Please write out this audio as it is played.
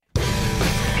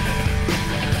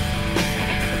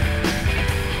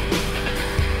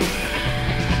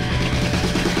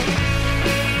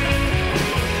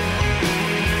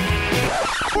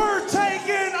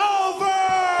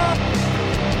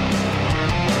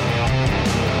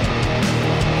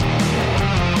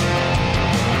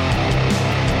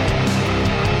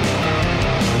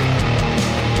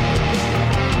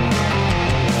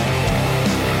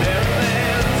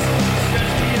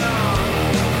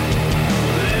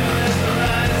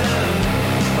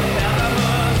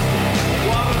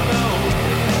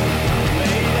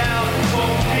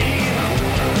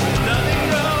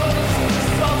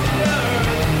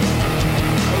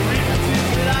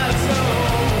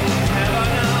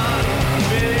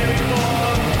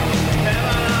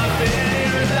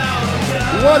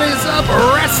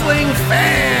wrestling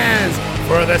fans.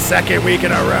 For the second week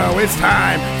in a row, it's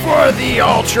time for the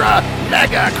Ultra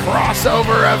Mega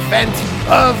Crossover event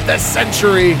of the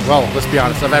century. Well, let's be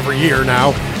honest, of every year now.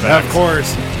 Of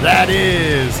course, that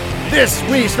is this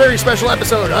week's very special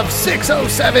episode of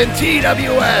 607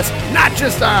 TWS, not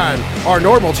just on our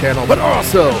normal channel, but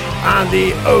also on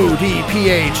the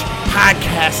ODPH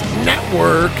Podcast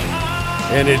Network.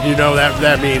 And you know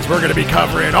that means we're going to be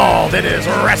covering all that is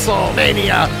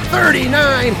Wrestlemania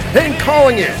 39 and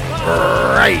calling it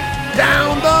right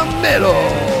down the middle.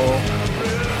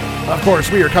 Of course,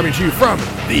 we are coming to you from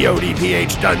the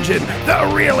ODPH Dungeon,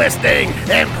 the realest thing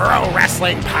in pro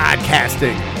wrestling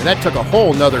podcasting. And that took a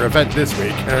whole nother event this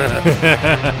week.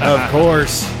 Of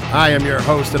course, I am your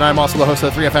host, and I'm also the host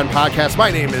of the 3FN Podcast.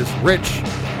 My name is Rich.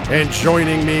 And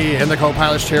joining me in the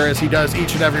co-pilot's chair as he does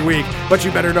each and every week, but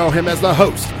you better know him as the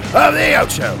host of the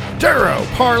Ocho Duro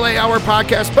Parlay Hour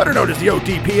Podcast, better known as the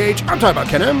ODPH. I'm talking about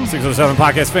Ken M. 607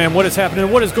 Podcast fam, what is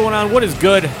happening? What is going on? What is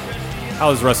good? How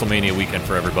was WrestleMania weekend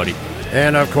for everybody?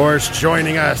 And of course,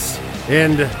 joining us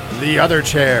in the other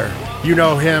chair, you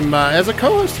know him as a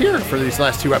co-host here for these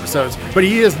last two episodes, but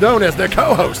he is known as the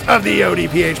co-host of the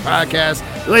ODPH Podcast.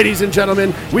 Ladies and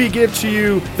gentlemen, we give to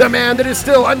you the man that is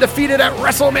still undefeated at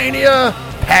WrestleMania,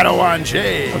 Padawan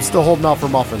J. I'm still holding out for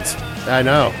muffins. I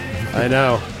know.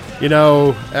 You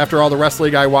know, after all the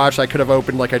wrestling I watched, I could have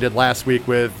opened like I did last week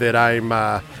with that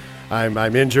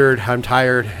I'm injured, I'm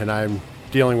tired, and I'm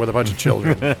dealing with a bunch of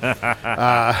children.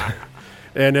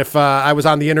 And if I was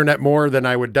on the internet more, then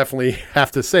I would definitely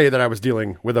have to say that I was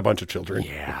dealing with a bunch of children.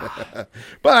 Yeah.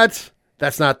 But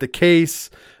that's not the case.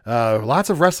 Lots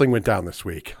of wrestling went down this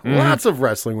week. Lots of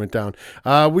wrestling went down.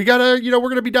 We're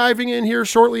going to be diving in here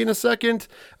shortly in a second.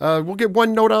 We'll get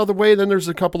one note out of the way. Then there's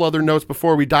a couple other notes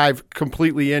before we dive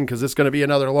completely in, because it's going to be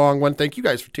another long one. Thank you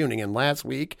guys for tuning in last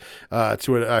week.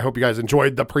 I hope you guys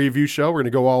enjoyed the preview show. We're going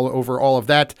to go over all of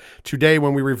that today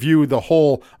when we review the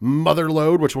whole mother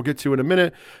load, which we'll get to in a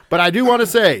minute. But I do want to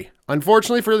say,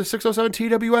 unfortunately for the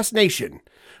 607 TWS Nation,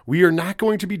 we are not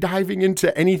going to be diving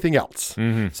into anything else.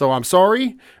 So I'm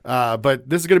sorry, but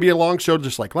this is going to be a long show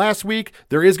just like last week.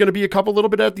 There is going to be a couple little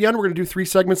bit at the end. We're going to do 3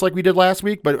 segments like we did last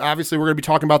week, but obviously we're going to be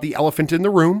talking about the elephant in the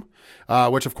room,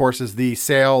 which of course is the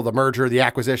sale, the merger, the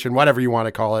acquisition, whatever you want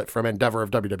to call it, from Endeavor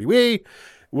of WWE.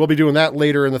 We'll be doing that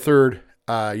later in the third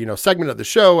segment of the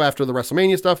show after the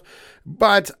WrestleMania stuff.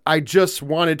 But I just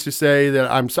wanted to say that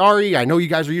I'm sorry. I know you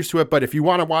guys are used to it, but if you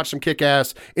want to watch some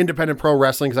kick-ass independent pro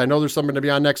wrestling, because I know there's something to be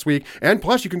on next week, and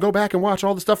plus you can go back and watch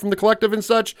all the stuff from the collective and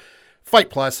such, Fight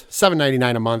Plus,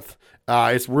 $7.99 a month.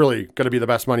 It's really going to be the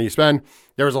best money you spend.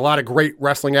 There was a lot of great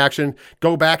wrestling action.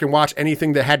 Go back and watch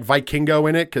anything that had Vikingo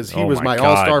in it, because he was my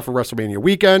all-star for WrestleMania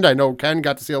weekend. I know Ken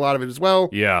got to see a lot of it as well.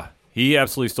 Yeah, he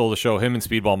absolutely stole the show. Him and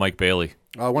Speedball Mike Bailey.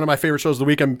 One of my favorite shows of the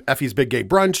weekend, Effie's Big Gay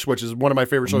Brunch, which is one of my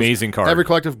favorite shows. Amazing card. Every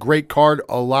collective, great card.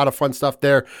 A lot of fun stuff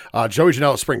there. Joey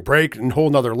Janela's Spring Break, and whole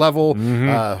nother level.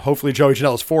 Hopefully Joey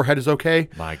Janela's forehead is okay.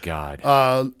 My God.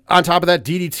 On top of that,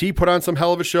 DDT put on some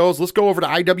hell of a shows. Let's go over to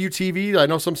IWTV. I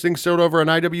know some things showed over on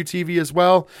IWTV as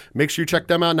well. Make sure you check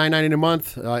them out, $9.99 a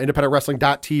month.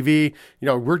 IndependentWrestling.tv.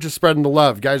 We're just spreading the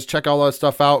love. Guys, check all that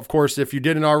stuff out. Of course, if you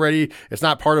didn't already, it's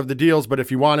not part of the deals, but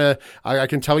if you want to, I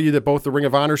can tell you that both the Ring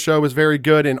of Honor show is very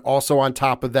good, and also on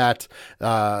top of that,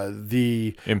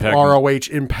 the Impact.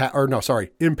 Impact,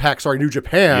 New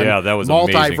Japan. Yeah, that was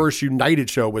Multiverse United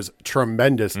show was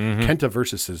tremendous. Kenta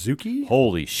versus Suzuki.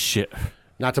 Holy shit.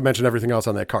 Not to mention everything else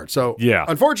on that card. So, yeah.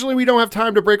 Unfortunately, we don't have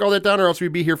time to break all that down, or else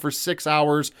we'd be here for 6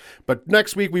 hours. But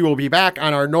next week, we will be back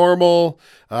on our normal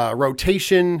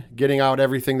rotation, getting out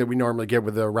everything that we normally get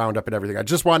with the roundup and everything. I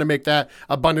just want to make that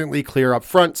abundantly clear up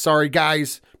front. Sorry,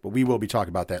 guys, but we will be talking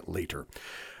about that later.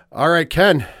 All right,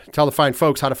 Ken, tell the fine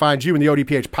folks how to find you in the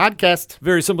ODPH podcast.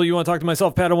 Very simple. You want to talk to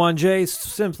myself, Padawan J,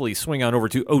 simply swing on over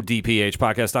to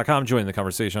odphpodcast.com, join the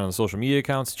conversation on the social media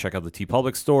accounts, check out the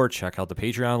TeePublic store, check out the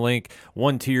Patreon link,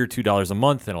 one tier, $2 a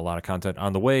month, and a lot of content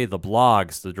on the way, the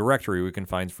blogs, the directory, we can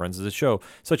find friends of the show,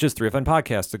 such as 3FN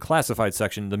Podcast, the classified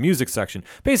section, the music section.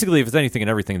 Basically, if it's anything and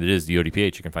everything that is the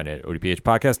ODPH, you can find it at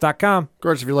odphpodcast.com. Of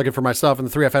course, if you're looking for myself and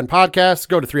the 3FN Podcast,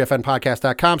 go to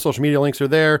 3fnpodcast.com. Social media links are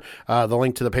there. The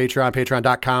link to the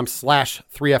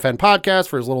patreon.com/3FN podcast.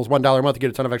 For as little as $1 a month, you get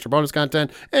a ton of extra bonus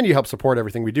content, and you help support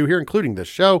everything we do here, including this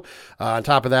show. On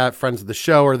top of that, friends of the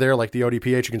show are there, like the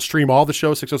ODPH. You can stream all the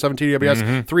shows, 607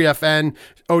 TWS, 3FN,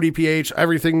 ODPH,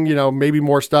 everything, maybe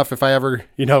more stuff if I ever,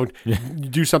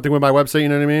 do something with my website, you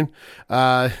know what I mean?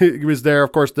 It was there.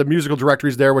 Of course, the musical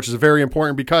directory is there, which is very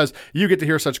important because you get to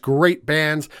hear such great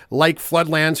bands like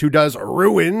Floodlands, who does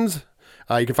Ruins,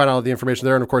 You can find all the information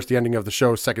there. And, of course, the ending of the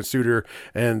show, Second Suitor,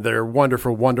 and their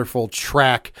wonderful, wonderful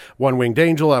track, One Winged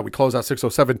Angel. We close out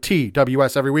 607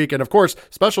 TWS every week. And, of course,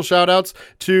 special shout-outs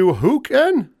to who,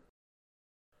 Ken?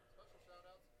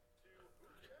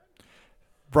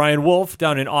 Brian Wolf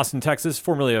down in Austin, Texas,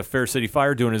 formerly of Fair City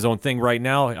Fire, doing his own thing right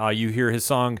now. You hear his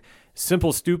song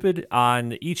Simple Stupid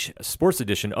on each sports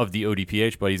edition of the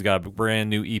ODPH, but he's got a brand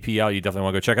new EP out. You definitely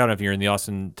want to go check out it. If you're in the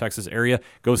Austin, Texas area,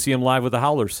 go see him live with the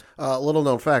Howlers. Little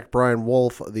known fact, Brian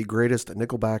Wolf, the greatest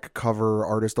Nickelback cover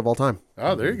artist of all time.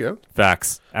 Oh, there you go.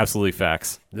 Facts. Absolutely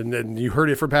facts. And then you heard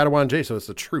it from Padawan J, so it's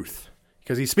the truth.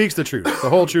 Because he speaks the truth, the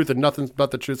whole truth, and nothing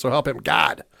but the truth, so help him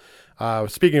God.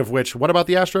 Speaking of which, what about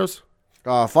the Astros?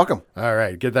 Fuck them. All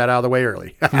right, get that out of the way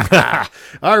early.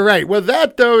 All right, with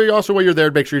that, though, also while you're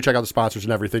there, make sure you check out the sponsors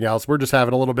and everything else. We're just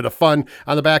having a little bit of fun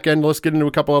on the back end. Let's get into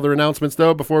a couple other announcements,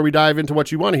 though, before we dive into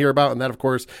what you want to hear about, and that, of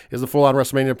course, is the full-on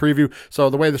WrestleMania preview. So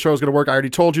the way the show is going to work, I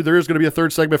already told you, there is going to be a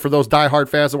third segment for those diehard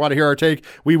fans that want to hear our take.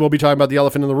 We will be talking about the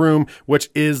elephant in the room, which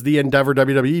is the Endeavor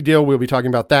WWE deal. We'll be talking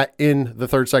about that in the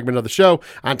third segment of the show.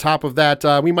 On top of that,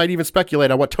 we might even speculate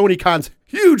on what Tony Khan's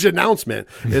huge announcement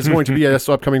is going to be this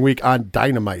upcoming week on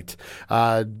Dynamite.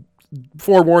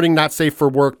 Forewarning, not safe for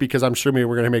work, because I'm sure we're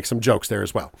going to make some jokes there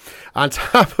as well. On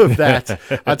top of that,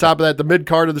 the mid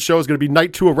card of the show is going to be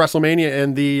night 2 of WrestleMania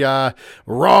and the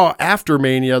Raw after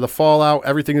Mania, the fallout,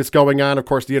 everything that's going on. Of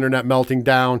course, the internet melting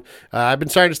down. I've been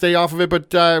trying to stay off of it, but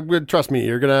trust me,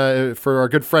 you're gonna, for our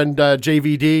good friend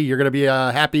JVD, you're gonna be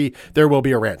happy. There will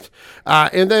be a rant.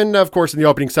 And then, of course, in the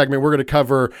opening segment, we're going to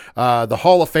cover the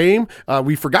Hall of Fame.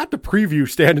 We forgot to preview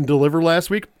Stand and Deliver last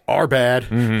week. Our bad.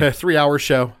 3-hour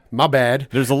show. My bad.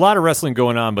 There's a lot of wrestling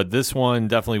going on, but this one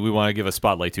definitely we want to give a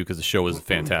spotlight to because the show is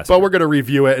fantastic. But we're going to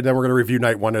review it, and then we're going to review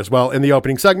night 1 as well. In the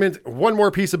opening segment, one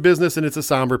more piece of business, and it's a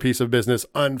somber piece of business.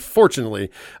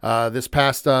 Unfortunately, this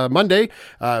past Monday,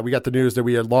 we got the news that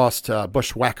we had lost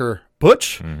Bushwhacker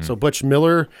Butch. So Butch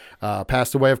Miller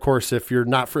passed away. Of course, if you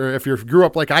grew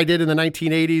up like I did in the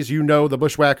 1980s, you know the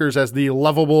Bushwhackers as the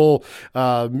lovable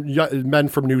men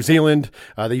from New Zealand.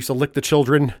 They used to lick the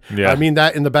children. Yeah. I mean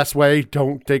that in the best way.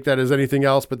 Don't take that as anything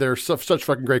else, but they're such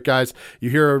fucking great guys.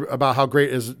 You hear about how great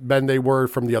as men they were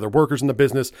from the other workers in the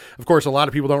business. Of course, a lot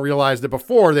of people don't realize that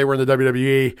before they were in the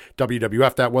WWE,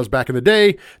 WWF, that was back in the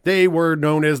day, they were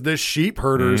known as the Sheep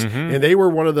Herders, and they were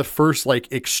one of the first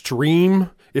like extreme,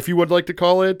 if you would like to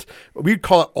call it. We'd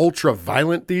call it ultra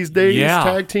violent these days,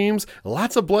 tag teams.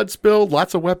 Lots of blood spilled,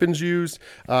 lots of weapons used.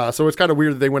 So it's kind of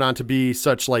weird that they went on to be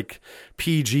such like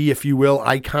PG, if you will,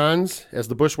 icons as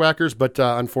the Bushwhackers. But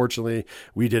unfortunately,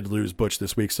 we did lose Butch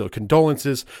this week. So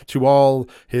condolences to all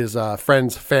his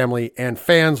friends, family, and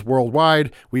fans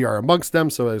worldwide. We are amongst them.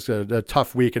 So it's a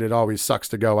tough week, and it always sucks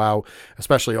to go out,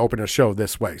 especially open a show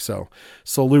this way. So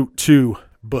salute to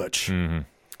Butch.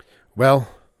 Well,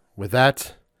 with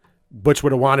that, Butch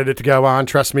would have wanted it to go on.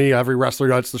 Trust me, every wrestler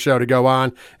wants the show to go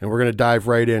on, and we're going to dive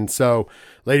right in. So,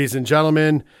 ladies and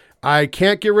gentlemen, I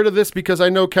can't get rid of this because I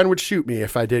know Ken would shoot me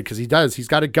if I did, because he does. He's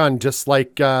got a gun, just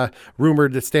like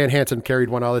rumored that Stan Hansen carried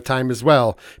one all the time as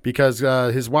well, because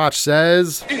his watch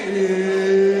says...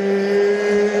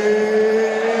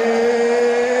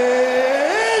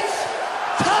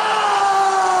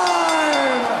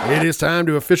 It is time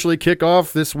to officially kick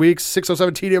off this week's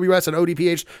 607 TWS and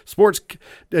ODPH Sports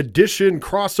Edition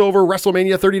crossover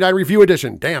WrestleMania 39 Review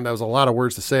Edition. Damn, that was a lot of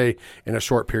words to say in a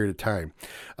short period of time.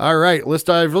 All right, let's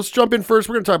jump in first.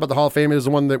 We're going to talk about the Hall of Fame. It is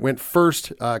the one that went first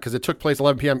because it took place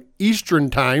 11 p.m. Eastern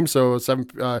time, so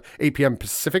 8 p.m.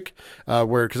 Pacific,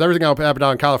 because everything happened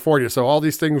out in California, so all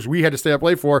these things we had to stay up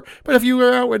late for. But if you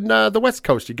were out in the West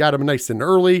Coast, you got them nice and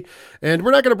early. And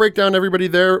we're not going to break down everybody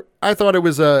there. I thought it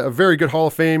was a very good Hall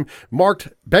of Fame,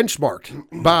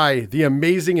 benchmarked by the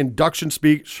amazing induction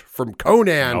speech from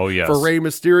Conan for Rey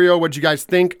Mysterio. What did you guys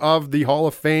think of the Hall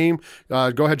of Fame?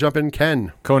 Go ahead, jump in,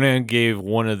 Ken. Conan gave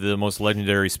one of the most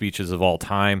legendary speeches of all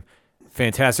time.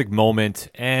 Fantastic moment,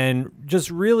 and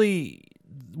just really,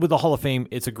 with the Hall of Fame,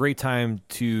 it's a great time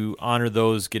to honor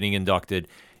those getting inducted.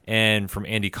 And from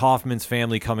Andy Kaufman's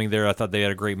family coming there, I thought they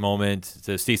had a great moment.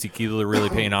 To Stacy Keibler really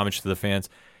paying homage to the fans.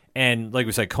 And like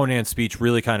we said, Conan's speech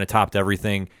really kind of topped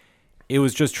everything. It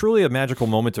was just truly a magical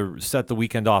moment to set the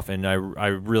weekend off, and I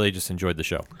really just enjoyed the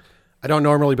show. I don't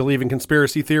normally believe in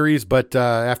conspiracy theories, but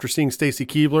after seeing Stacy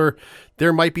Keibler,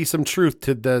 there might be some truth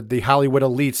to the Hollywood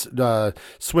elites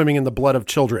swimming in the blood of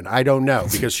children. I don't know,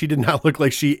 because she did not look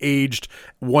like she aged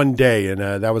one day, and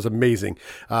that was amazing.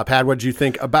 Pat, what did you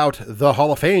think about the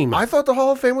Hall of Fame? I thought the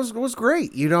Hall of Fame was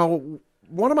great. You know,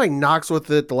 one of my knocks with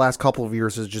it the last couple of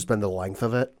years has just been the length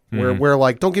of it. Where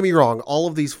like, don't get me wrong, all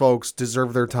of these folks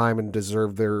deserve their time and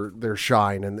deserve their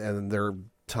shine and their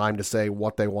time to say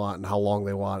what they want and how long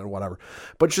they want and whatever.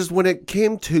 But just when it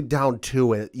came down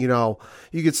to it, you know,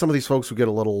 you get some of these folks who get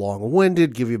a little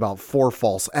long-winded, give you about 4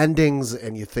 false endings,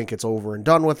 and you think it's over and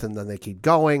done with, and then they keep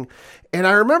going. And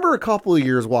I remember a couple of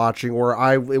years watching where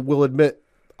I will admit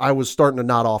I was starting to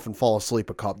nod off and fall asleep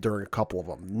during a couple of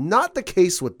them. Not the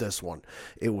case with this one.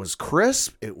 It was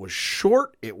crisp. It was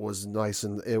short. It was nice,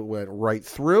 and it went right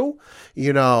through,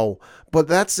 you know. But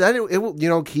that said, you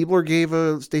know,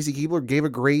 Stacy Keibler gave a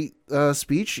great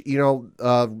speech. You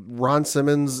know, Ron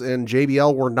Simmons and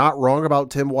JBL were not wrong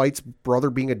about Tim White's brother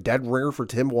being a dead ringer for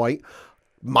Tim White.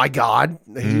 My God,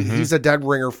 he's a dead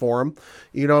ringer for him.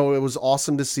 You know, it was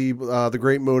awesome to see the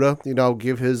great Muda, you know,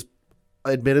 give his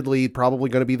admittedly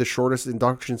probably going to be the shortest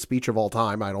induction speech of all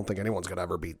time. I don't think anyone's going to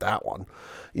ever beat that one,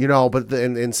 you know, but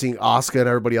then seeing Asuka and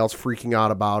everybody else freaking out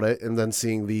about it, and then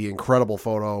seeing the incredible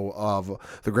photo of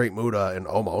the great Muda and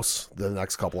Omos the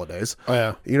next couple of days. Oh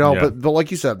yeah. You know, yeah. But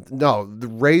like you said, no, the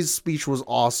Ray's speech was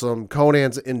awesome.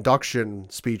 Conan's induction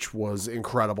speech was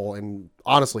incredible, and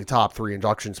honestly top 3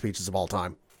 induction speeches of all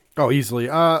time. Oh, easily.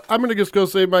 I'm going to just go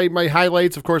say my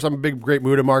highlights. Of course, I'm a big, great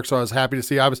Muda mark, so I was happy to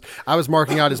see. I was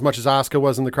marking out as much as Asuka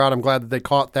was in the crowd. I'm glad that they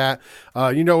caught that.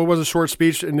 You know, it was a short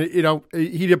speech, and, you know,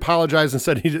 he apologized and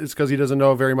said it's because he doesn't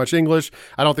know very much English.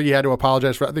 I don't think he had to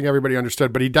apologize for it. I think everybody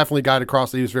understood, but he definitely got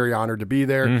across that he was very honored to be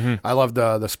there. I love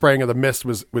the spraying of the mist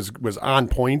was on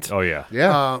point. Oh, yeah.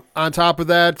 Yeah. On top of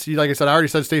that, like I said, I already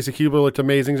said Stacy Keibler looked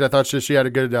amazing. I thought she had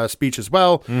a good speech as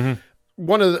well.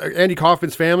 One of Andy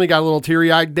Kaufman's family got a little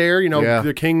teary-eyed there, you know,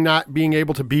 the King not being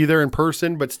able to be there in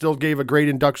person, but still gave a great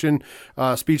induction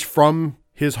speech from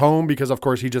his home because, of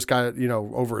course, he just got, you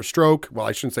know, over a stroke. Well,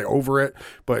 I shouldn't say over it,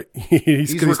 but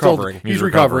he's recovering. He's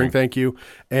recovering. Thank you.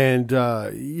 And,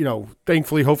 you know,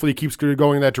 thankfully, hopefully he keeps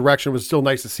going in that direction. It was still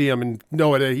nice to see him and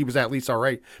know that he was at least all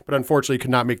right. But unfortunately, could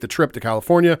not make the trip to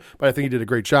California. But I think he did a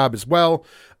great job as well.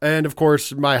 And, of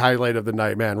course, my highlight of the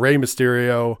night, man, Rey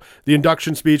Mysterio. The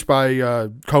induction speech by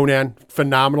Conan,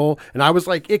 phenomenal. And I was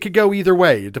like, it could go either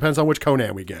way. It depends on which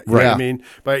Conan we get. You know what I mean?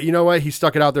 But you know what? He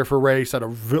stuck it out there for Rey, said a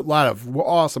lot of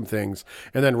awesome things.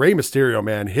 And then Rey Mysterio,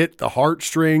 man, hit the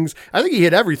heartstrings. I think he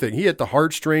hit everything. He hit the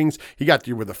heartstrings. He got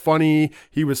you with the funny.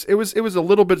 It was a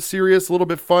little bit serious, a little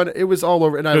bit fun. It was all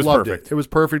over, and I loved it. It was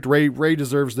perfect. Rey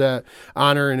deserves that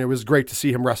honor, and it was great to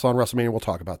see him wrestle on WrestleMania. We'll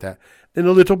talk about that in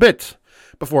a little bit.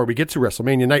 Before we get to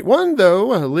WrestleMania Night 1, though,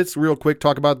 let's real quick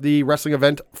talk about the wrestling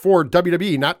event for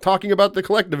WWE, not talking about the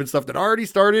collective and stuff that already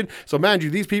started. So, mind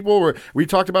you, these people we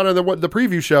talked about on the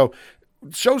preview show.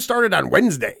 Show started on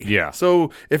Wednesday. Yeah. So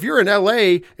if you're in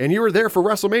LA and you were there for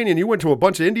WrestleMania and you went to a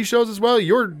bunch of indie shows as well,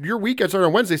 your weekend started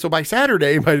on Wednesday. So by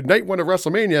Saturday, by night 1 of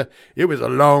WrestleMania, it was a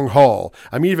long haul.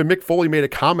 I mean, even Mick Foley made a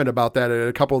comment about that at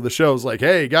a couple of the shows, like,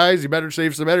 hey, guys, you better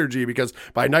save some energy because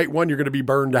by night 1, you're going to be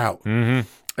burned out.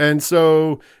 And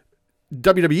so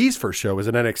WWE's first show is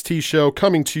an NXT show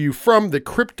coming to you from the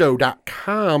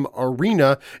Crypto.com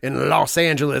arena in Los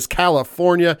Angeles,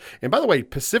 California. And by the way,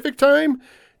 Pacific time,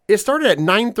 it started at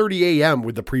 9:30 a.m.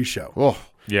 with the pre-show. Oh,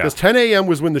 yeah. Because 10 a.m.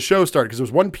 was when the show started, because it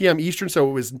was 1 p.m. Eastern, so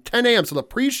it was 10 a.m. So the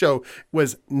pre-show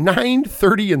was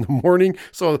 9:30 in the morning.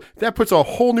 So that puts a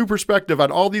whole new perspective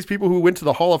on all these people who went to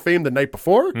the Hall of Fame the night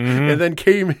before and then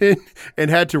came in and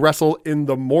had to wrestle in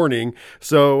the morning.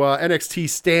 So NXT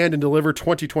Stand and Deliver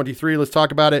 2023. Let's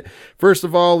talk about it. First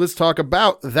of all, let's talk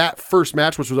about that first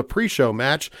match, which was a pre-show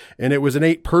match, and it was an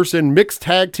 8-person mixed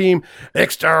tag team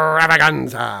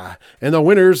extravaganza. And the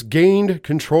winners gained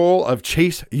control of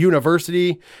Chase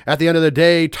University. At the end of the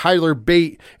day, Tyler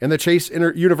Bate and the Chase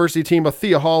University team of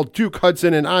Thea Hall, Duke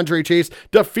Hudson, and Andre Chase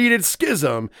defeated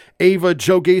Schism, Ava,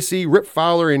 Joe Gacy, Rip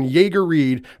Fowler, and Jaeger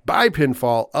Reed by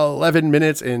pinfall 11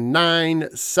 minutes and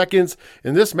 9 seconds.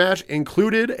 And this match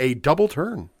included a double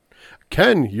turn.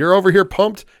 Ken, you're over here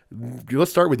pumped.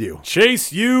 Let's start with you.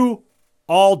 Chase U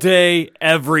all day,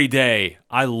 every day.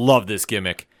 I love this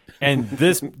gimmick. And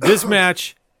this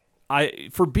match,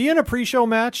 for being a pre-show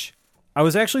match, I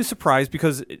was actually surprised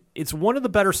because it's one of the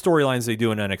better storylines they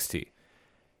do in NXT.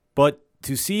 But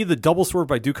to see the double swerve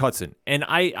by Duke Hudson, and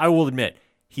I will admit,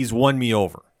 he's won me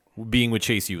over being with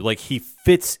Chase U. Like, he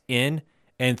fits in,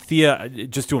 and Thea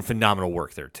just doing phenomenal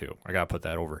work there, too. I got to put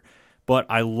that over. But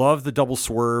I love the double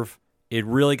swerve. It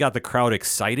really got the crowd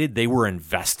excited. They were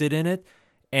invested in it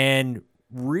and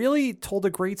really told a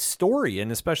great story. And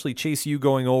especially Chase U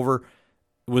going over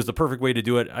was the perfect way to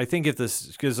do it. I think if the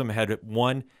Schism had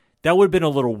won, that would have been a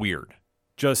little weird.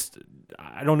 Just,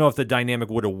 I don't know if the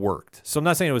dynamic would have worked. So I'm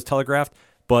not saying it was telegraphed,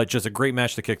 but just a great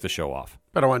match to kick the show off.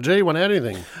 Padawan Jay, you want to add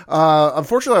anything?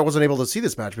 Unfortunately, I wasn't able to see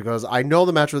this match because I know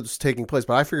the match was taking place,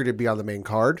 but I figured it'd be on the main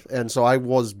card. And so I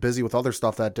was busy with other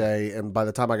stuff that day. And by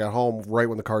the time I got home, right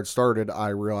when the card started, I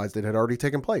realized it had already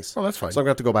taken place. Oh, that's fine. So I'm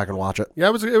going to have to go back and watch it.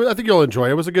 Yeah, I think you'll enjoy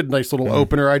it. It was a good, nice little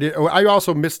opener. I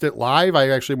also missed it live. I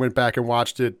actually went back and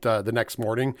watched it the next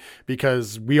morning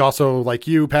because we also, like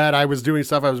you, Pat, I was doing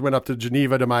stuff. Went up to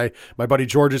Geneva to my buddy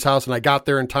George's house, and I got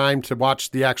there in time to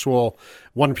watch the actual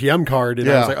 1 p.m. card. And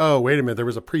I was like, oh, wait a minute, there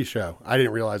was a pre-show. I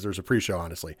didn't realize there was a pre-show,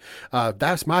 honestly.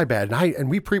 That's my bad.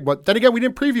 Then again, we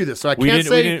didn't preview this, so I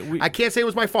can't say it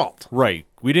was my fault. Right.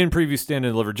 We didn't preview Stand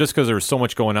and Deliver just because there was so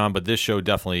much going on, but this show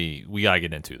definitely we got to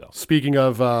get into, though. Speaking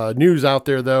of news out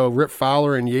there, though, Rip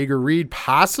Fowler and Jaeger Reed,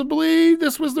 possibly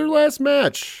this was their last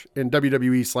match in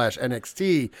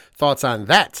WWE/NXT. Thoughts on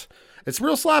that? It's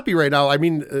real sloppy right now. I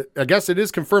mean, I guess it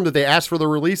is confirmed that they asked for the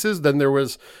releases. Then there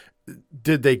was...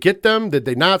 Did they get them? Did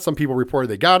they not? Some people reported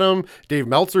they got them. Dave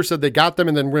Meltzer said they got them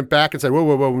and then went back and said,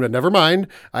 whoa, never mind.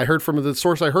 I heard from the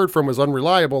source I heard from was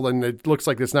unreliable, and it looks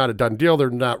like it's not a done deal. They're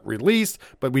not released,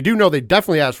 but we do know they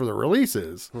definitely asked for the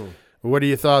releases. What are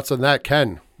your thoughts on that,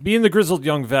 Ken? Being the grizzled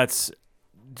young vets,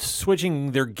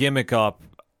 switching their gimmick up,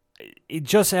 it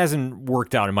just hasn't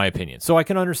worked out, in my opinion. So I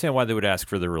can understand why they would ask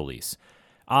for the release.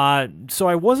 So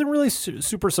I wasn't really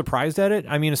super surprised at it.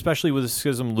 I mean, especially with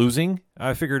Schism losing,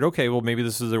 I figured, okay, well, maybe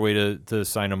this is their way to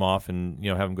sign them off and,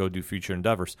 have them go do future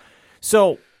endeavors.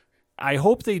 So I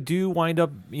hope they do wind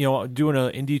up, doing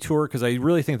an indie tour because I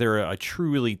really think they're a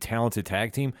truly talented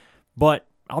tag team. But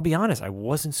I'll be honest, I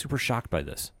wasn't super shocked by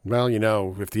this. Well,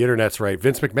 if the internet's right,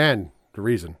 Vince McMahon, the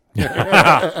reason.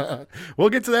 We'll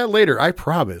get to that later, I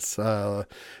promise.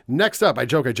 Next up, I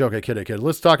joke, I kid.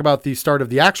 Let's talk about the start of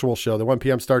the actual show, the 1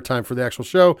 p.m. start time for the actual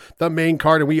show, the main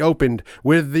card, and we opened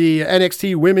with the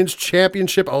NXT Women's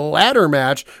Championship ladder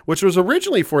match, which was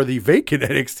originally for the vacant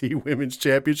NXT Women's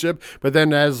Championship, but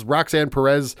then as Roxanne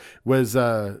Perez was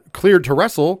cleared to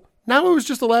wrestle, now it was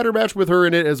just a ladder match with her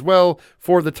in it as well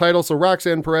for the title. So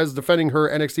Roxanne Perez defending her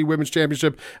NXT Women's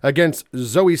Championship against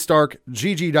Zoe Stark,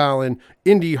 Gigi Dolan,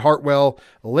 Indy Hartwell,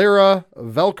 Lara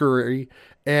Valkyrie,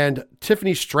 and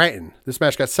Tiffany Stratton. This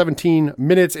match got 17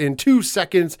 minutes and 2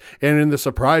 seconds. And in the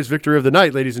surprise victory of the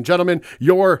night, ladies and gentlemen,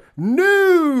 your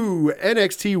new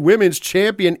NXT Women's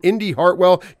Champion, Indy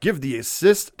Hartwell, give the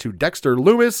assist to Dexter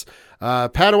Lumis.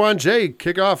 Padawan Jay,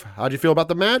 kick off. How'd you feel about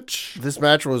the match? This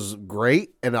match was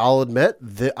great, and I'll admit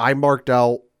that I marked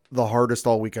out the hardest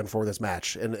all weekend for this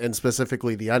match, and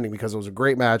specifically the ending, because it was a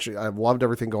great match. I loved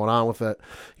everything going on with it,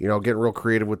 getting real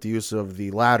creative with the use of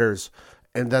the ladders,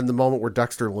 and then the moment where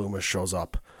Dexter Lumis shows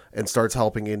up and starts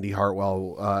helping Indy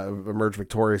Hartwell emerge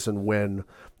victorious and win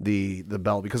the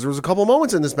belt, because there was a couple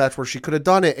moments in this match where she could have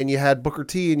done it, and you had Booker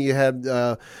T and you had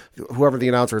whoever the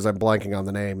announcer is, I'm blanking on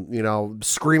the name,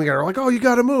 screaming at her like, oh, you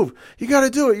got to move, you got to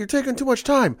do it, you're taking too much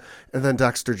time, and then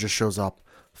Dexter just shows up,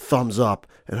 thumbs up,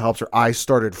 and helps her. I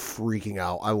started freaking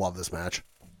out. I love this match.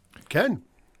 Ken?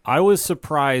 I was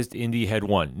surprised Indy had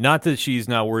won. Not that she's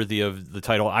not worthy of the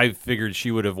title. I figured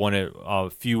she would have won it a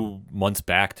few months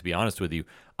back, to be honest with you.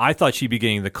 I thought she'd be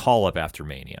getting the call-up after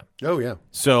Mania. Oh, yeah.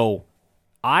 So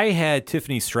I had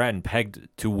Tiffany Stratton pegged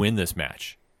to win this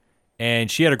match. And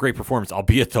she had a great performance,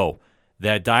 albeit, though,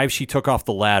 that dive she took off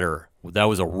the ladder, that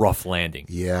was a rough landing.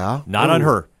 Yeah. Not on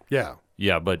her. Yeah.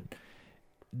 Yeah, but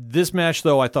this match,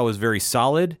 though, I thought was very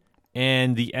solid.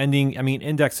 And the ending,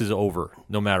 Index is over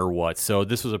no matter what. So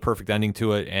this was a perfect ending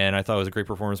to it, and I thought it was a great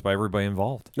performance by everybody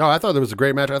involved. No, I thought it was a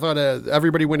great match. I thought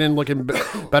everybody went in looking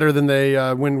better than they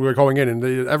when we were going in. And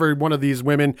every one of these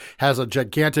women has a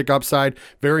gigantic upside.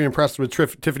 Very impressed with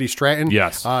Tiffany Stratton.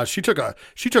 Yes. She took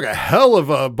a hell of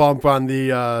a bump on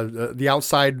the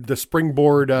outside, the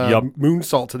springboard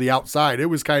moonsault to the outside. It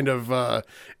was kind of an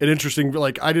interesting,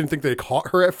 I didn't think they caught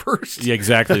her at first. Yeah,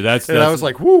 exactly. That's I was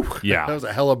like, whoo. Yeah. That was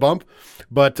a hell of a bump.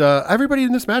 But everybody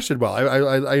in this match did well.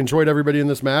 I enjoyed everybody in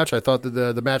this match. I thought that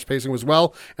the match pacing was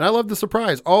well, and I loved the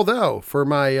surprise. Although, for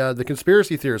my the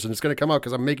conspiracy theorists, and it's going to come out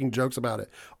because I'm making jokes about it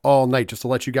all night, just to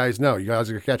let you guys know. You guys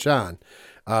are going to catch on.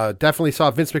 Definitely saw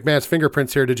Vince McMahon's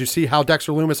fingerprints here. Did you see how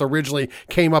Dexter Lumis originally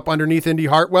came up underneath Indy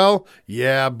Hartwell?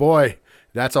 Yeah, boy.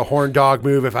 That's a horn dog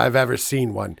move if I've ever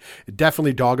seen one.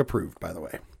 Definitely dog approved, by the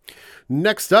way.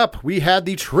 Next up, we had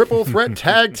the triple threat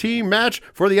tag team match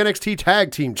for the NXT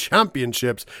Tag Team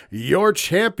Championships. Your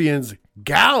champions,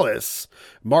 Gallus,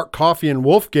 Mark Coffey, and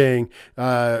Wolfgang,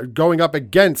 going up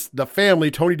against the family,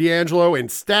 Tony D'Angelo and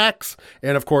Stax,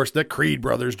 and of course the Creed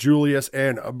brothers, Julius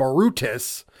and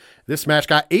Brutus. This match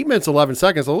got 8 minutes, 11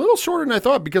 seconds, a little shorter than I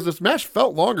thought, because this match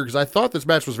felt longer, because I thought this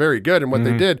match was very good, and what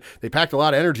they did, they packed a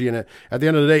lot of energy in it at the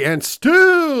end of the day. And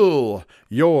still,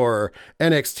 your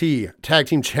NXT Tag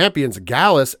Team Champions,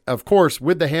 Gallus, of course,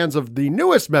 with the hands of the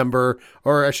newest member,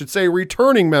 or I should say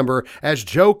returning member, as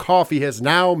Joe Coffey has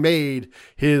now made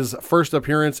his first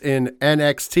appearance in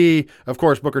NXT. Of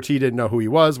course, Booker T didn't know who he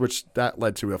was, which that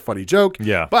led to a funny joke.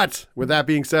 Yeah. But with that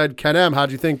being said, Ken M.,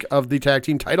 how'd you think of the tag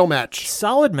team title match?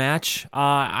 Solid match.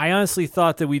 I honestly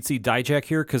thought that we'd see Dijak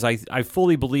here because I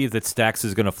fully believe that Stax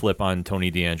is going to flip on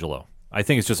Tony D'Angelo. I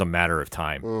think it's just a matter of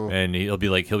time, and he'll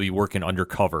be working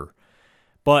undercover.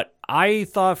 But I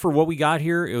thought for what we got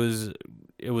here,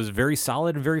 it was very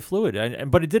solid and very fluid.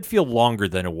 But it did feel longer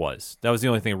than it was. That was the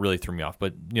only thing that really threw me off.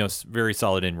 But very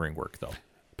solid in-ring work though.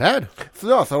 Bad.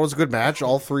 No, I thought it was a good match.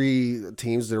 All three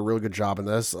teams did a really good job in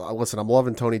this. Listen, I'm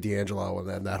loving Tony D'Angelo and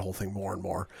then that whole thing more and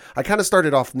more. I kind of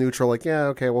started off neutral, like, yeah,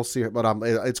 okay, we'll see it, but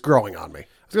it's growing on me. I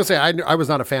was going to say, I was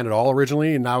not a fan at all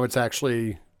originally, and now it's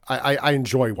actually, I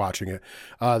enjoy watching it.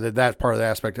 That part of the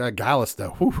aspect. Gallus,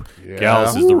 though. Whew. Yeah.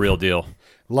 Gallus is the real deal.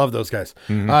 Love those guys.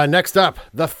 Next up,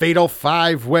 the Fatal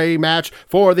 5-Way match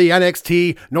for the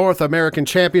NXT North American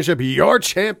Championship. Your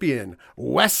champion,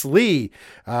 Wes Lee,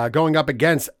 going up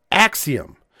against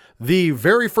Axiom. The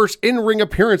very first in-ring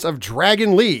appearance of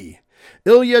Dragon Lee,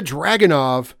 Ilya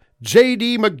Dragunov,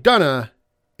 JD McDonough,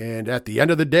 and at the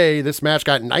end of the day, this match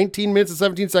got 19 minutes and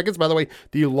 17 seconds. By the way,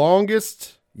 the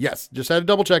longest, yes, just had to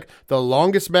double check, the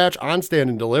longest match on Stand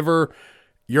and Deliver.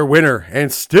 Your winner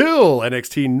and still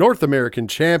NXT North American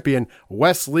champion,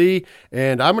 Wes Lee.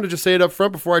 And I'm going to just say it up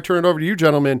front before I turn it over to you,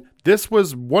 gentlemen. This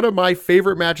was one of my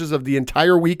favorite matches of the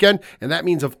entire weekend, and that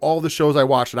means of all the shows I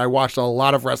watched, and I watched a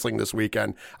lot of wrestling this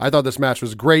weekend. I thought this match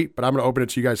was great, but I'm going to open it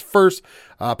to you guys first.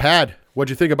 Pad, what'd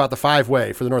you think about the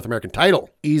 5-Way for the North American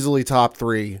title? Easily top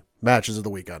 3 matches of the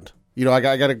weekend. I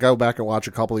got to go back and watch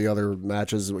a couple of the other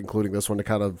matches, including this one, to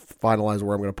kind of finalize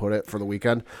where I'm going to put it for the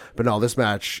weekend. But no, this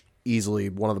match, easily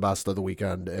one of the best of the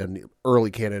weekend and early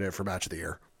candidate for match of the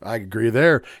year. I agree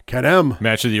there. Ken M.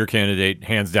 Match of the year candidate,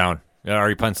 hands down. I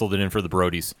already penciled it in for the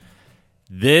Brodies.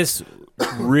 This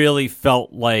really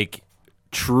felt like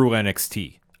true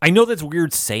NXT. I know that's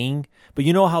weird saying, but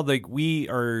you know how we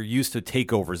are used to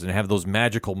takeovers and have those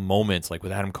magical moments like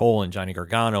with Adam Cole and Johnny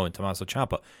Gargano and Tommaso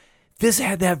Ciampa. This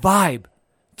had that vibe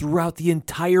throughout the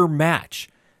entire match.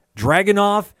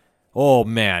 Dragunov, oh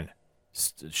man,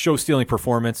 show-stealing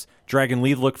performance. Dragon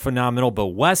Lee looked phenomenal, but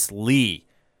Wes Lee,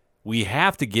 we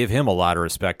have to give him a lot of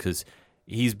respect because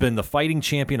he's been the fighting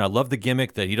champion. I love the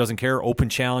gimmick that he doesn't care. Open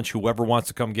challenge. Whoever wants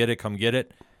to come get it, come get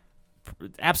it.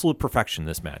 Absolute perfection,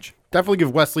 this match. Definitely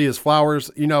give Wes Lee his flowers.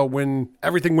 When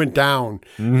everything went down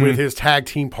with his tag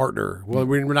team partner, well,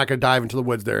 we're not going to dive into the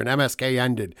woods there, and MSK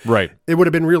ended. Right. It would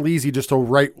have been real easy just to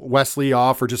write Wes Lee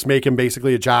off or just make him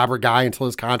basically a jobber guy until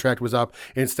his contract was up.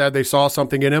 Instead, they saw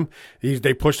something in him.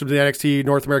 They pushed him to the NXT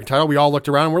North American title. We all looked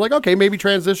around and we're like, okay, maybe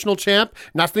transitional champ.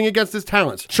 Nothing against his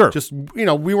talents. Sure. Just,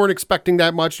 we weren't expecting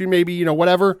that much. Maybe,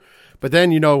 whatever. But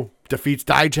then, defeats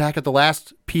Dijak at the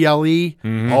last PLE.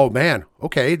 Oh, man.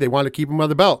 Okay, they wanted to keep him on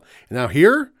the belt. And now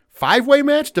here, 5-Way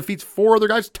match, defeats 4 other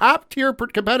guys, top-tier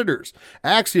competitors.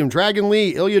 Axiom, Dragon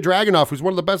Lee, Ilya Dragunov, who's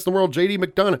one of the best in the world, JD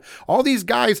McDonough. All these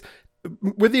guys,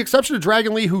 with the exception of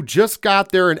Dragon Lee, who just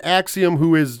got there, and Axiom,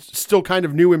 who is still kind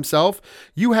of new himself,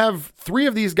 you have 3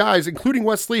 of these guys, including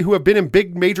Wes Lee, who have been in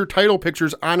big major title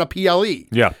pictures on a PLE.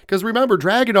 Yeah. Because remember,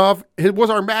 Dragunov, it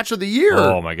was our match of the year.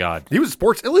 Oh, my God. He was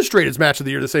Sports Illustrated's match of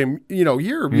the year the same,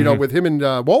 year, with him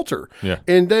and Walter. Yeah.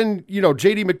 And then,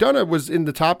 JD McDonough was in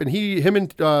the top, and him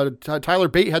and Tyler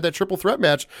Bate had that triple threat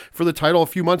match for the title a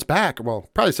few months back. Well,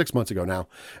 probably 6 months ago now.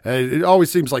 It always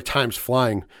seems like time's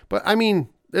flying. But,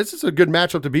 this is a good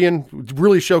matchup to be in.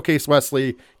 Really showcase Wes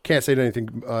Lee. Can't say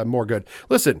anything more good.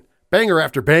 Listen, banger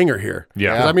after banger here.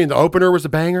 Yeah. The opener was a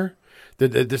banger.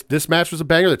 This match was a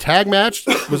banger. The tag match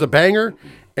was a banger.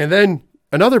 And then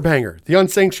another banger, the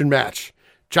unsanctioned match.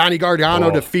 Johnny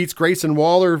Gargano defeats Grayson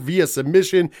Waller via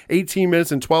submission, 18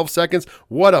 minutes and 12 seconds.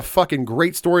 What a fucking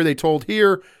great story they told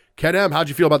here. Ken M., how'd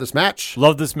you feel about this match?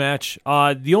 Love this match.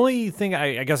 The only thing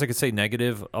I guess I could say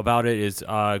negative about it is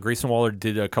Grayson Waller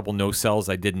did a couple no-sells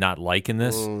I did not like in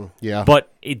this. Yeah.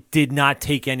 But it did not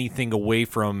take anything away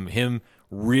from him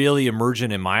really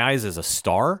emerging in my eyes as a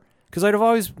star. Because I'd have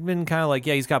always been kind of like,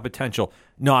 yeah, he's got potential.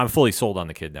 No, I'm fully sold on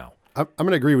the kid now. I'm going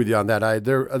to agree with you on that.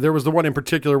 There was the one in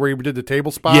particular where he did the table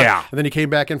spot. Yeah. And then he came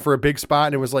back in for a big spot,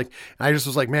 and it was like, I just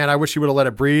was like, man, I wish he would have let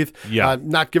it breathe. Yeah.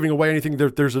 Not giving away anything.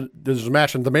 There's a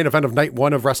match in the main event of night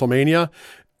 1 of WrestleMania.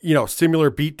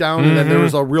 similar beatdown, and then there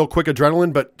was a real quick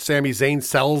adrenaline, but Sami Zayn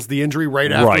sells the injury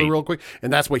right after real quick,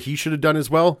 and that's what he should have done as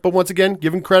well. But once again,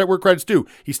 give him credit where credit's due.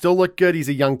 He still looked good. He's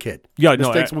a young kid. Yeah,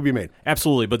 mistakes will be made.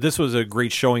 Absolutely, but this was a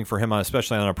great showing for him,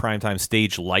 especially on a primetime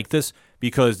stage like this,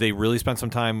 because they really spent some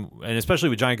time, and especially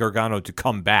with Johnny Gargano to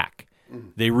come back.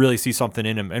 They really see something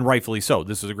in him, and rightfully so.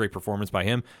 This was a great performance by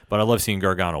him, but I love seeing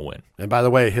Gargano win. And by the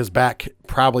way, his back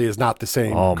probably is not the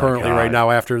same currently right now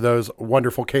after those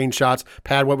wonderful Kane shots.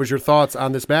 Pat, what was your thoughts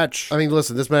on this match? I mean,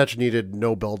 listen, this match needed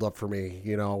no build-up for me.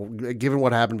 Given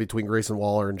what happened between Grayson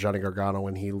Waller and Johnny Gargano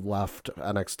when he left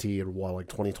NXT in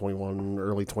 2021,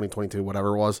 early 2022, whatever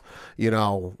it was,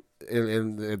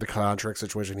 in the contract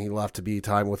situation, he left to be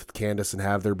time with Candice and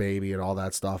have their baby and all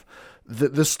that stuff. The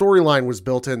storyline was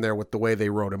built in there with the way they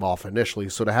wrote him off initially.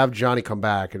 So to have Johnny come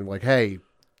back and like, hey,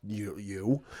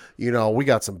 we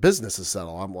got some business to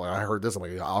settle. I'm like, I heard this. I'm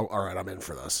like, all right, I'm in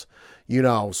for this.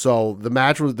 So the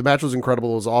match was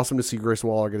incredible. It was awesome to see Grayson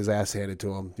Waller get his ass handed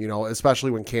to him.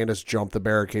 Especially when Candice jumped the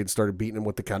barricade, started beating him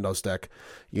with the kendo stick.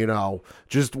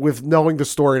 Just with knowing the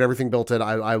story and everything built in,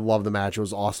 I love the match. It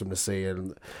was awesome to see.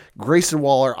 And Grayson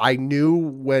Waller, I knew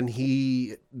when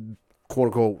he quote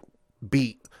unquote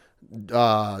beat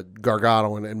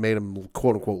Gargano and made him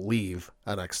quote unquote leave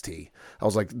NXT. I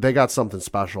was like, they got something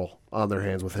special on their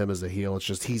hands with him as a heel. It's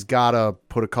just he's got to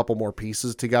put a couple more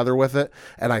pieces together with it,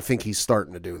 and I think he's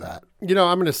starting to do that. I'm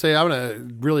going to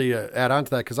really add on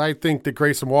to that because I think that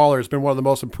Grayson Waller has been one of the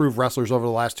most improved wrestlers over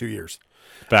the last 2 years.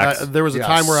 There was a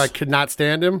time where I could not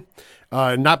stand him,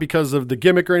 not because of the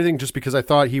gimmick or anything, just because I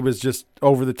thought he was just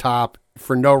over the top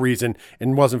for no reason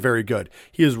and wasn't very good.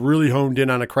 He is really honed in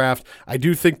on a craft. I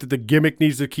do think that the gimmick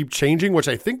needs to keep changing, which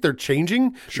I think they're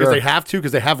changing because they have to,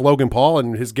 because they have Logan Paul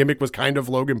and his gimmick was kind of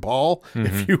Logan Paul,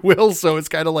 if you will. So it's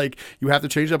kind of like you have to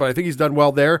change that, but I think he's done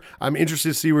well there. I'm interested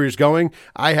to see where he's going.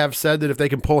 I have said that if they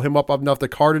can pull him up enough the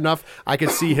card enough, I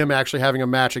could see him actually having a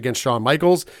match against Shawn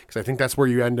Michaels because I think that's where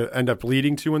you end up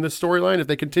leading to in this storyline. If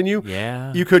they continue,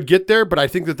 you could get there, but I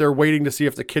think that they're waiting to see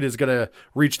if the kid is going to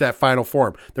reach that final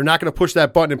form. They're not going to push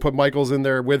that button and put Michaels in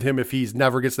there with him if he's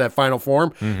never gets that final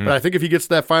form. But I think if he gets to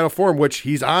that final form, which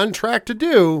he's on track to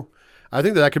do, I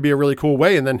think that could be a really cool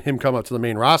way. And then him come up to the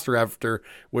main roster after,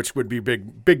 which would be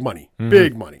big money,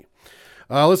 big money.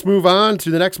 Let's move on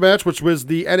to the next match, which was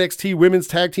the NXT Women's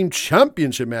Tag Team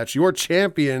Championship match. Your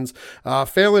champions,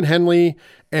 Fallon Henley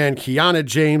and Kiana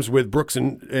James with Brooks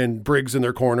and Briggs in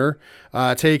their corner,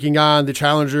 taking on the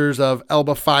challengers of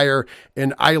Elba Fire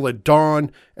and Isla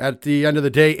Dawn. At the end of the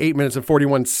day, 8 minutes and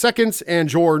 41 seconds,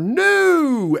 and your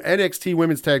new NXT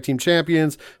Women's Tag Team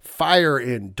Champions, Fire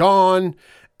and Dawn.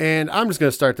 And I'm just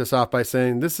going to start this off by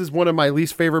saying this is one of my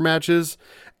least favorite matches,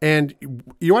 and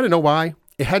you want to know why?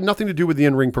 It had nothing to do with the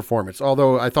in-ring performance,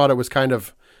 although I thought it was kind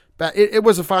of bad. It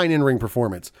was a fine in-ring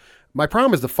performance. My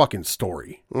problem is the fucking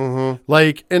story. And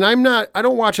I'm going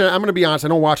to be honest, I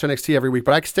don't watch NXT every week,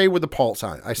 but I stay with the pulse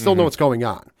on it. I still know what's going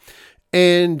on.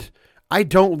 And I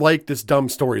don't like this dumb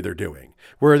story they're doing,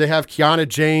 where they have Kiana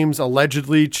James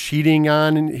allegedly cheating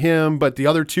on him, but the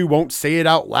other two won't say it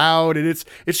out loud. And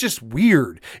it's just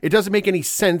weird. It doesn't make any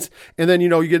sense. And then,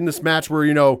 you get in this match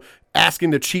where,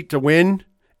 asking to cheat to win.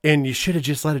 And you should have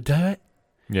just let it do it.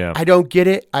 Yeah. I don't get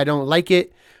it. I don't like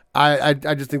it. I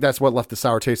just think that's what left the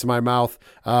sour taste in my mouth.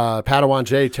 Padawan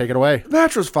Jay, take it away. The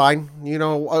match was fine.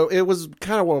 It was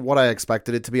kind of what I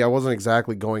expected it to be. I wasn't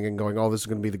exactly going, oh, this is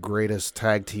going to be the greatest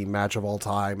tag team match of all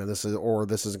time, and this is going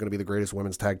to be the greatest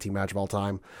women's tag team match of all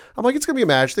time. I'm like, it's going to be a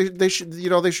match. They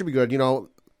should be good.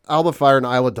 Alba Fire and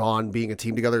Isla Dawn being a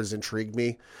team together has intrigued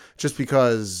me, just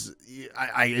because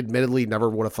I admittedly never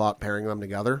would have thought pairing them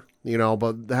together.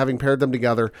 But having paired them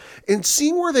together and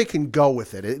seeing where they can go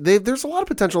with it, there's a lot of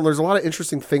potential. And there's a lot of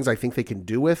interesting things I think they can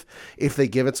do with if they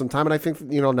give it some time. And I think,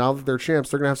 now that they're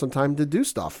champs, they're going to have some time to do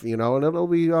stuff, and it'll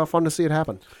be fun to see it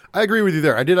happen. I agree with you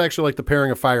there. I did actually like the pairing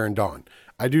of Fire and Dawn.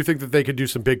 I do think that they could do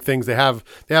some big things. They have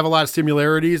a lot of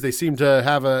similarities. They seem to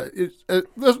have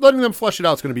letting them flesh it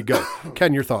out is going to be good.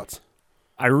 Ken, your thoughts?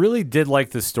 I really did like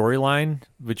the storyline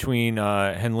between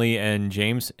Henley and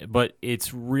James, but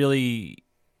it's really,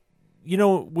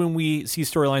 when we see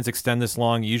storylines extend this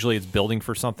long, usually it's building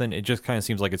for something. It just kind of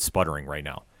seems like it's sputtering right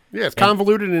now. Yeah, it's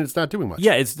convoluted and it's not doing much.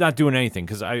 Yeah, it's not doing anything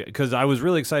because I was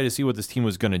really excited to see what this team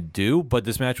was going to do, but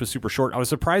this match was super short. I was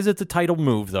surprised at the title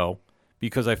move, though,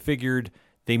 because I figured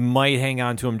they might hang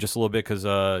on to him just a little bit because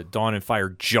Dawn and Fire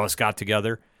just got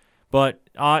together. But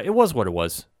it was what it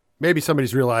was. maybe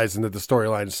somebody's realizing that the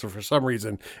storyline, for some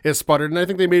reason, is sputtered, and I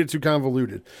think they made it too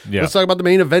convoluted. Yeah. Let's talk about the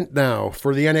main event now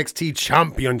for the NXT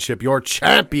Championship. Your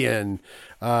champion,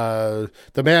 the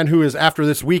man who is, after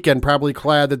this weekend, probably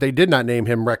glad that they did not name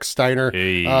him Rex Steiner.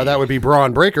 Hey. That would be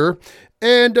Braun Breaker.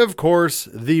 And, of course,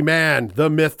 the man, the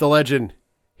myth, the legend,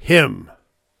 him.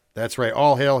 That's right.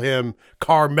 All hail him.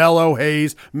 Carmelo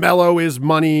Hayes. Mello is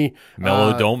money.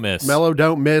 Mello don't miss. Mello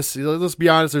don't miss. Let's be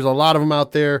honest. There's a lot of them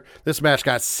out there. This match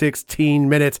got 16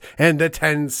 minutes and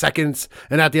 10 seconds.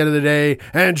 And at the end of the day,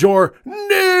 and your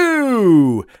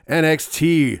new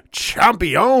NXT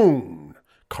champion,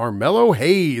 Carmelo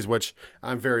Hayes, which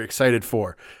I'm very excited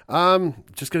for.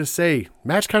 Just going to say,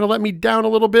 match kind of let me down a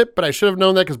little bit, but I should have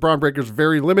known that because Braun Breaker's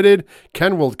very limited.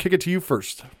 Ken, we'll kick it to you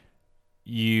first.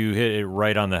 You hit it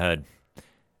right on the head.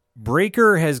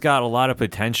 Breaker has got a lot of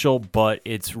potential, but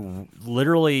it's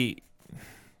literally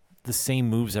the same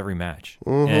moves every match.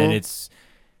 And it's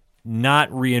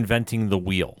not reinventing the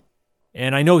wheel.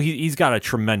 And I know he's got a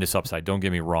tremendous upside, don't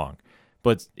get me wrong.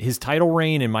 But his title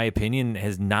reign, in my opinion,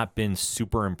 has not been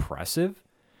super impressive.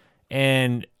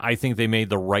 And I think they made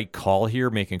the right call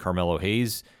here, making Carmelo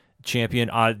Hayes champion.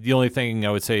 The only thing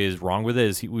I would say is wrong with it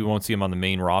is we won't see him on the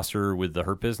main roster with the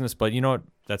Hurt Business, but you know what?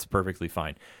 That's perfectly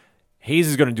fine. Hayes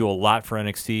is going to do a lot for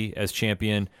NXT as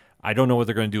champion. I don't know what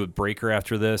they're going to do with Breaker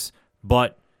after this,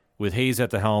 but with Hayes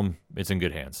at the helm, it's in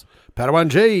good hands. Padawan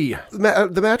J.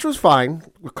 The match was fine.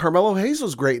 Carmelo Hayes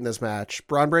was great in this match.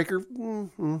 Braun Breaker,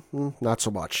 not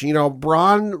so much.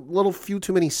 Braun, few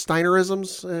too many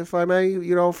Steinerisms, if I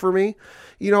may, for me.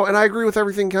 And I agree with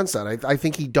everything Ken said. I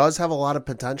think he does have a lot of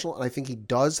potential, and I think he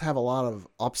does have a lot of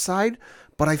upside,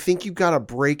 but I think you've got to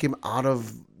break him out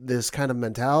of this kind of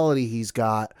mentality he's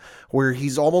got where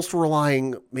he's almost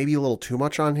relying maybe a little too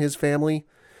much on his family.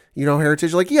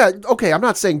 Heritage. I'm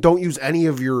not saying don't use any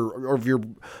of your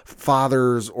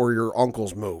father's or your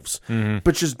uncle's moves,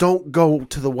 but just don't go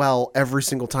to the well every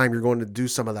single time you're going to do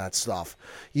some of that stuff.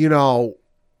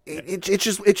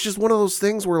 It's just one of those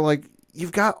things where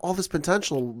you've got all this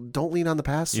potential. Don't lean on the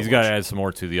past. He's got to add some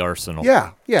more to the arsenal.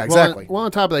 Yeah, exactly. Well,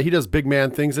 on top of that, he does big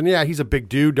man things, and yeah, he's a big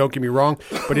dude. Don't get me wrong,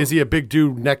 but is he a big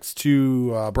dude next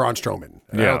to Braun Strowman?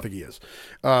 I don't think he is,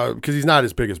 because he's not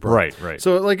as big as Braun. Right.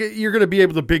 So you're going to be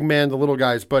able to big man the little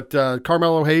guys, but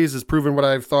Carmelo Hayes has proven what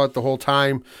I've thought the whole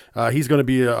time. He's going to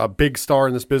be a big star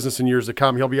in this business in years to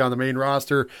come. He'll be on the main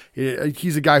roster.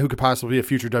 He's a guy who could possibly be a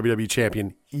future WWE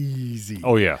champion. Easy.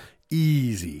 Oh yeah,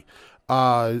 easy.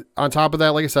 On top of that,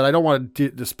 like I said, I don't want to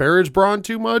disparage Braun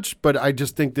too much, but I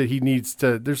just think that he needs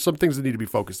to, there's some things that need to be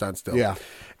focused on still. Yeah.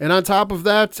 And on top of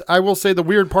that, I will say the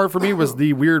weird part for me was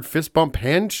the weird fist bump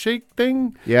handshake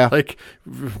thing. Yeah.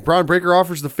 Braun Breaker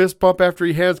offers the fist bump after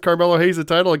he hands Carmelo Hayes the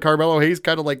title, and Carmelo Hayes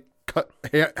kind of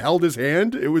held his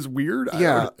hand. It was weird.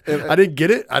 Yeah. I didn't get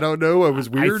it. I don't know. It was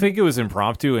weird. I think it was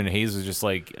impromptu, and Hayes was just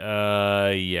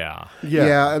yeah.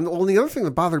 Yeah. And the other thing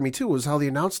that bothered me too was how the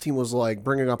announce team was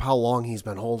bringing up how long he's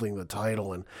been holding the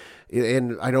title. And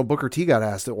I know Booker T got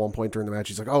asked at one point during the match.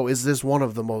 He's like, "Oh, is this one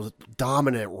of the most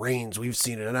dominant reigns we've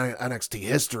seen in NXT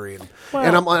history?"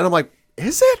 And I'm like,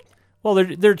 "Is it?" Well,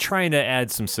 they're trying to add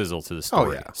some sizzle to the story.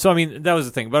 Oh, yeah. So, I mean, that was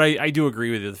the thing. But I do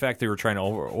agree with you. The fact they were trying to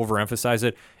overemphasize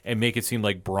it and make it seem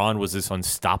like Braun was this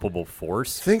unstoppable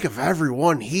force. Think of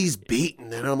everyone he's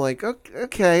beaten. And I'm like,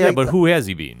 okay. Yeah, but who has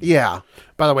he beaten? Yeah.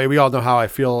 By the way, we all know how I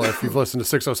feel. If you've listened to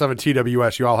 607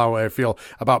 TWS, you all know how I feel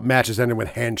about matches ending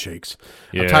with handshakes.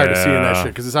 Yeah. I'm tired of seeing that shit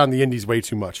because it's on the indies way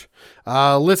too much.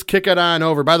 Let's kick it on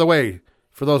over. By the way,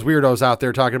 for those weirdos out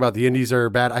there talking about the indies are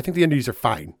bad, I think the indies are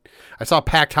fine. I saw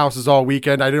packed houses all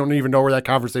weekend. I don't even know where that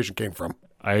conversation came from.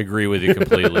 I agree with you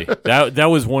completely. That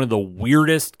was one of the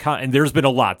weirdest, and there's been a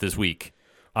lot this week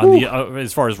on the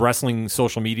as far as wrestling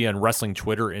social media and wrestling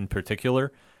Twitter in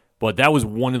particular. But that was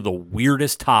one of the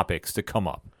weirdest topics to come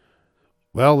up.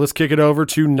 Well, let's kick it over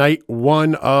to night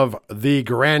one of the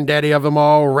granddaddy of them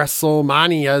all,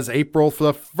 Wrestlemania's April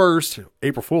 1st,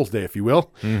 April Fool's Day, if you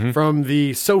will, from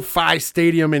the SoFi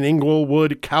Stadium in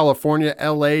Inglewood, California,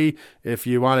 LA, if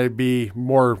you want to be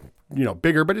more,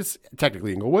 bigger, but it's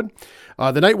technically Inglewood.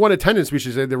 The night one attendance, we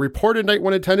should say, the reported night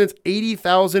one attendance,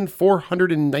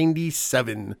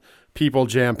 80,497 people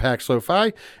jam-packed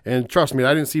SoFi, and trust me,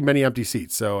 I didn't see many empty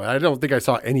seats, so I don't think I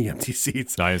saw any empty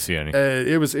seats. I didn't see any.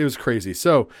 It was crazy.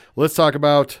 So let's talk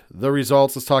about the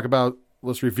results.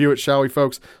 Let's review it, shall we,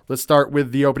 folks? Let's start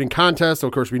with the opening contest.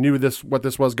 Of course, we knew what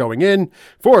this was going in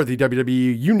for the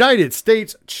WWE United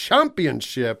States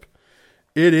Championship.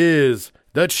 It is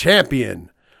the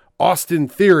champion, Austin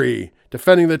Theory,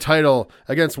 defending the title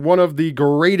against one of the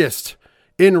greatest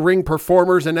in-ring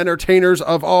performers and entertainers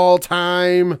of all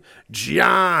time,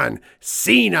 John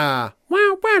Cena.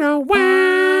 Wow, wow,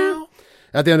 wow.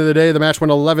 At the end of the day, the match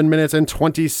went 11 minutes and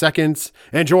 20 seconds,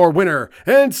 and your winner,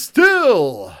 and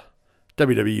still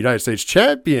WWE United States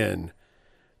Champion,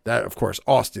 that, of course,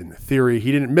 Austin Theory.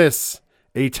 He didn't miss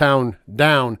A-Town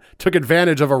down, took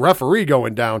advantage of a referee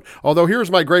going down. Although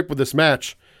here's my gripe with this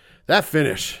match. That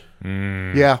finish.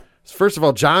 Yeah. First of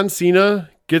all, John Cena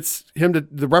gets him to,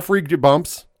 the referee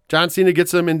bumps. John Cena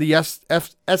gets him in the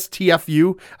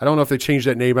STFU. I don't know if they changed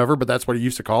that name ever, but that's what he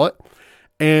used to call it.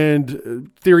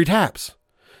 And Theory taps.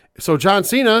 So John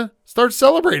Cena starts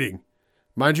celebrating.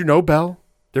 Mind you, no bell.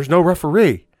 There's no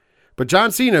referee. But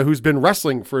John Cena, who's been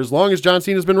wrestling for as long as John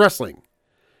Cena's been wrestling,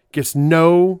 gets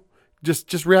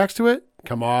just reacts to it.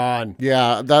 Come on.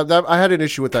 Yeah, that I had an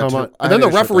issue with that too. And then the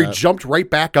referee jumped right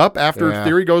back up after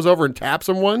Theory goes over and taps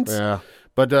him once. Yeah.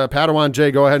 But Padawan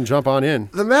Jay, go ahead and jump on in.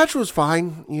 The match was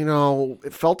fine.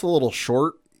 It felt a little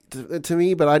short to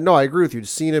me, but I agree with you.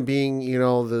 Cena being,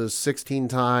 the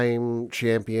 16-time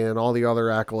champion, all the other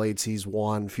accolades he's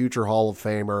won, future Hall of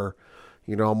Famer,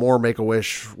 more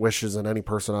Make-A-Wish wishes than any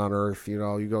person on earth. You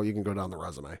can go down the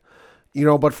resume.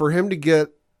 But for him to get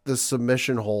the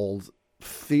submission hold,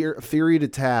 Theory to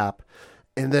tap,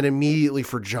 and then immediately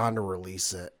for John to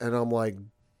release it, and I'm like,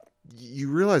 you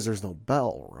realize there's no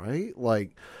bell, right?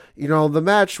 Like, the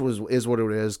match is what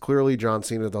it is. Clearly, John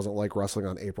Cena doesn't like wrestling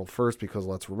on April 1st because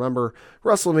let's remember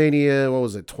Wrestlemania, what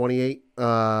was it, 28,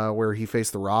 where he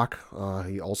faced The Rock.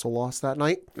 He also lost that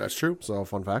night. That's true. So,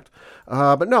 fun fact.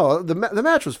 But no, the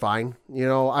match was fine.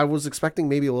 I was expecting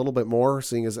maybe a little bit more,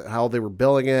 seeing as how they were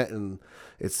billing it, and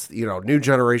it's, new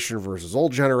generation versus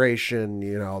old generation,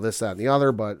 this, that, and the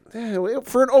other. But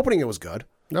for an opening, it was good.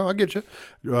 No, I get you.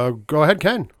 Go ahead,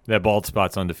 Ken. That bald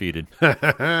spot's undefeated.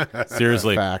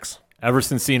 Seriously. Facts. Ever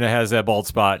since Cena has that bald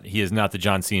spot, he is not the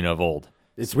John Cena of old.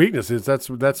 Its weakness is that's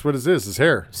what it is. His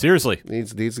hair. Seriously.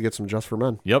 Needs to get some Just for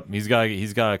Men. Yep, he's got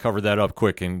to cover that up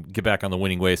quick and get back on the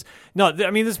winning ways. No,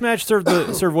 this match served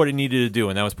what it needed to do,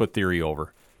 and that was put Theory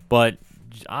over. But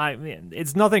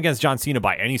it's nothing against John Cena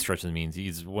by any stretch of the means.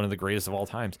 He's one of the greatest of all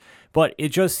times. But it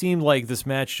just seemed like this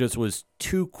match just was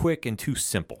too quick and too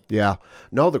simple. Yeah.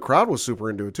 No, the crowd was super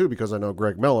into it too, because I know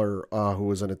Greg Miller, who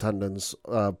was in attendance,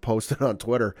 posted on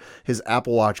Twitter, his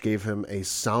Apple Watch gave him a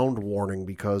sound warning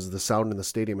because the sound in the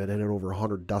stadium had hit over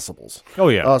 100 decibels. Oh,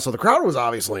 yeah. So the crowd was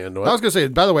obviously into it. I was going to say,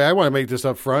 by the way, I want to make this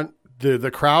up front.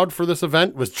 The crowd for this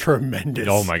event was tremendous.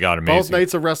 Oh, my God, amazing. Both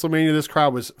nights of WrestleMania, this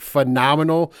crowd was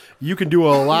phenomenal. You can do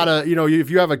a lot of, if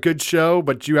you have a good show,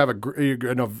 but you have a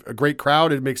great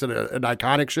crowd, it makes it an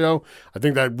iconic show. I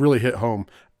think that really hit home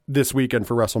this weekend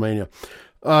for WrestleMania.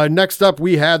 Next up,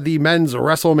 we had the men's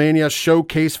WrestleMania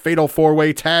Showcase Fatal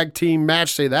 4-Way Tag Team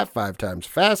match. Say that 5 times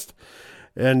fast.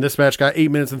 And this match got 8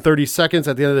 minutes and 30 seconds.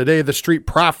 At the end of the day, the Street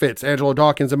Profits, Angelo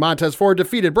Dawkins and Montez Ford,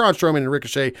 defeated Braun Strowman and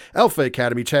Ricochet, Alpha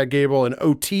Academy, Chad Gable and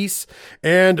Otis,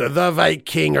 and the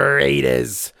Viking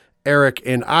Raiders, Eric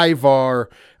and Ivar.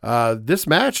 This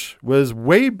match was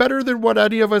way better than what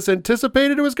any of us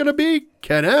anticipated it was going to be.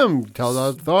 Ken M, tell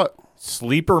us the thought.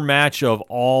 Sleeper match of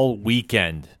all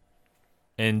weekend.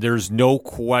 And there's no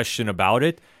question about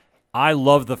it. I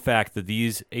love the fact that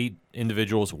these 8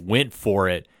 individuals went for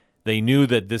it. They knew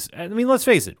that let's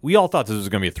face it, we all thought this was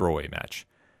going to be a throwaway match.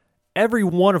 Every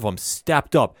one of them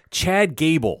stepped up. Chad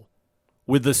Gable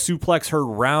with the suplex heard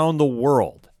round the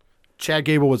world. Chad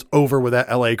Gable was over with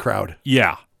that LA crowd.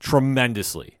 Yeah,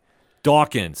 tremendously.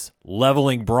 Dawkins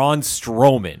leveling Braun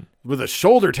Strowman. With a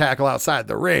shoulder tackle outside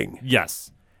the ring.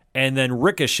 Yes. And then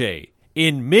Ricochet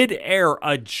in midair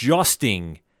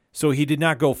adjusting so he did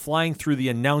not go flying through the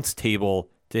announce table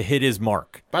to hit his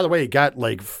mark. By the way, he got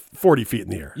like 40 feet in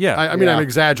the air. Yeah. I mean, I'm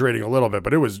exaggerating a little bit,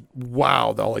 but it was,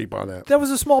 wow, the leap on that. That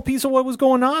was a small piece of what was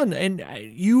going on. And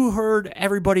you heard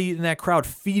everybody in that crowd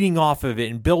feeding off of it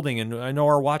and building. And I know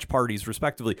our watch parties,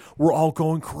 respectively, were all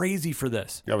going crazy for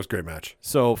this. That was a great match.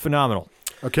 So, phenomenal.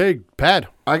 Okay, Pad.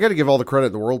 I got to give all the credit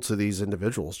in the world to these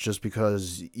individuals just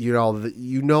because,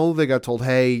 they got told,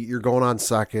 hey, you're going on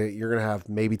second. You're going to have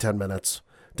maybe 10 minutes,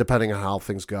 depending on how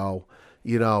things go.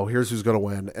 Here's who's going to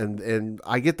win. And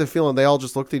I get the feeling they all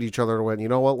just looked at each other and went, you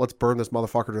know what? Let's burn this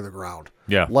motherfucker to the ground.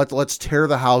 Yeah. Let's tear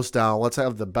the house down. Let's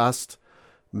have the best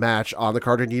match on the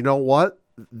card. And you know what?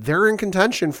 they're in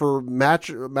contention for match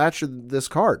of this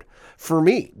card for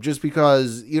me, just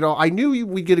because, I knew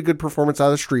we'd get a good performance out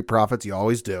of the Street Profits. You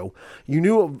always do. You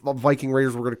knew Viking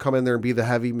Raiders were going to come in there and be the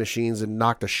heavy machines and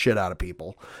knock the shit out of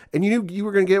people. And you knew you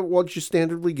were going to get what you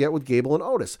standardly get with Gable and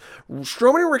Otis.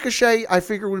 Strowman and Ricochet, I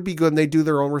figured would be good, and they do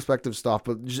their own respective stuff,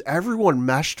 but just everyone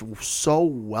meshed so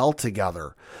well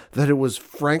together that it was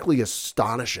frankly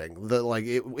astonishing that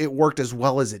it worked as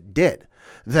well as it did.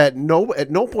 That at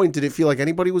no point did it feel like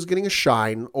anybody was getting a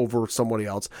shine over somebody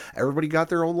else. Everybody got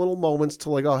their own little moments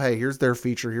to oh, hey, here's their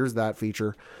feature, here's that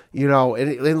feature,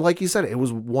 and like you said, it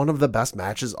was one of the best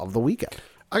matches of the weekend.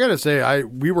 I gotta say,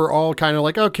 we were all kind of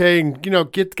okay,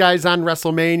 get guys on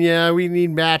WrestleMania. We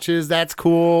need matches. That's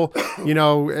cool. We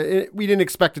didn't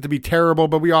expect it to be terrible,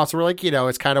 but we also were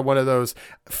it's kind of one of those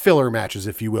filler matches,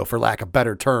 if you will, for lack of a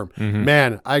better term. Mm-hmm.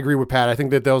 Man, I agree with Pat. I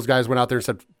think that those guys went out there and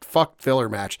said, fuck filler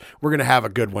match. We're gonna have a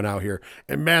good one out here.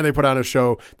 And man, they put on a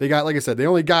show. They got, like I said, they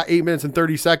only got 8 minutes and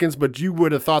 30 seconds, but you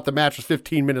would have thought the match was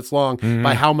 15 minutes long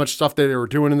by how much stuff they were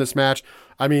doing in this match.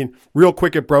 I mean, real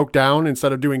quick, it broke down.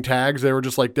 Instead of doing tags, they were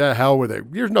just the hell with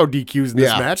it. There's no DQs in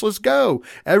this match. Let's go.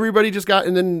 Everybody just got,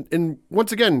 and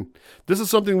once again, this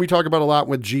is something we talk about a lot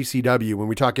with GCW when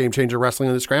we talk Game Changer Wrestling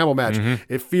in the Scramble match. Mm-hmm.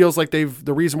 It feels like the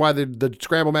reason why the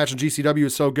Scramble match in GCW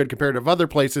is so good compared to other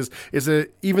places is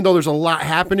that even though there's a lot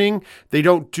happening, they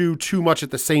don't do too much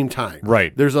at the same time.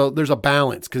 Right. There's a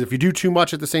balance, because if you do too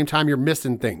much at the same time, you're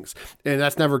missing things, and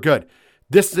that's never good.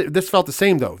 This felt the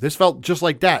same, though. This felt just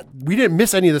like that. We didn't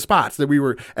miss any of the spots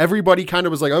that everybody kind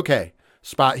of was okay,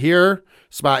 spot here,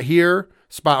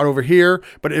 spot over here.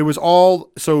 But it was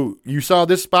all, so you saw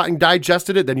this spot and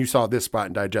digested it, then you saw this spot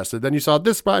and digested it, then you saw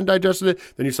this spot and digested it,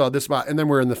 then you saw this spot, and then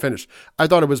we're in the finish. I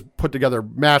thought it was put together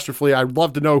masterfully. I'd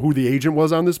love to know who the agent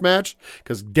was on this match,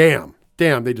 because damn,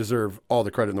 they deserve all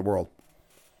the credit in the world.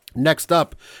 Next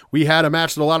up, we had a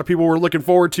match that a lot of people were looking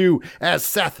forward to, as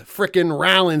Seth frickin'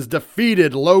 Rollins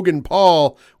defeated Logan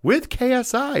Paul with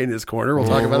KSI in his corner. We'll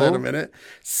talk about that in a minute.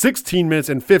 16 minutes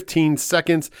and 15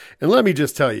 seconds. And let me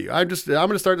just tell you, I'm going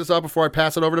to start this off before I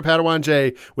pass it over to Padawan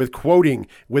J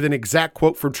with an exact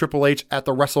quote from Triple H at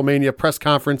the WrestleMania press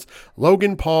conference.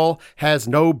 Logan Paul has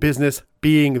no business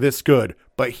being this good,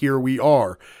 but here we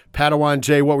are. Padawan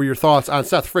J, what were your thoughts on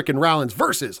Seth frickin' Rollins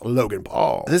versus Logan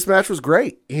Paul? This match was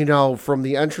great. From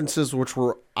the entrances, which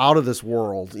were out of this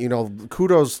world,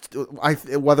 kudos.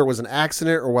 Whether it was an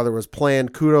accident or whether it was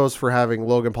planned, kudos for having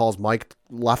Logan Paul's mic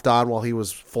left on while he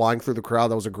was flying through the crowd.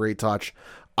 That was a great touch.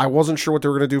 I wasn't sure what they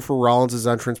were going to do for Rollins'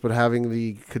 entrance, but having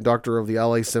the conductor of the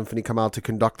LA Symphony come out to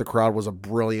conduct the crowd was a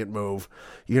brilliant move.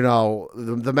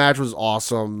 The match was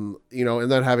awesome, and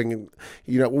then having,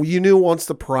 you knew once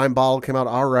the Prime bottle came out,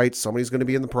 all right, somebody's going to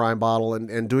be in the Prime bottle,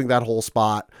 and doing that whole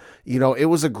spot. It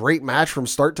was a great match from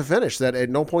start to finish that at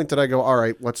no point did I go, all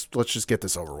right, let's just get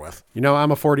this over with. I'm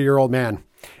a 40-year-old man.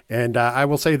 And I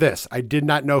will say this. I did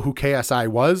not know who KSI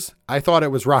was. I thought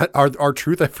it was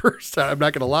R-Truth at first. I'm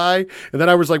not going to lie. And then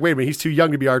I was like, wait a minute, he's too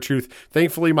young to be R-Truth.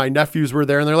 Thankfully, my nephews were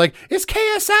there, and they're like, it's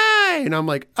KSI! And I'm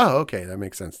like, oh, okay, that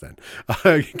makes sense then.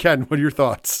 Ken, what are your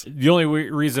thoughts? The only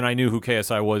reason I knew who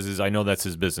KSI was is I know that's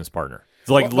his business partner.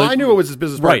 Well, I knew it was his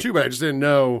business partner too, but I just didn't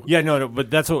know. Yeah, no,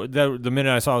 but that's what the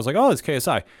minute I saw, I was like, oh, it's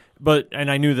KSI. And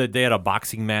I knew that they had a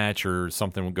boxing match or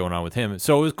something going on with him.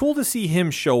 So it was cool to see him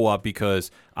show up,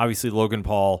 because obviously Logan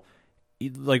Paul,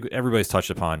 like everybody's touched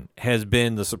upon, has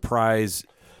been the surprise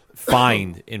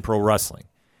find in pro wrestling.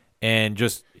 And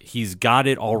just, he's got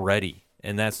it already.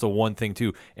 And that's the one thing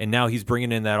too. And now he's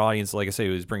bringing in that audience. Like I say,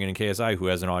 he's bringing in KSI, who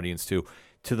has an audience too,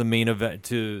 to the main event,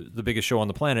 to the biggest show on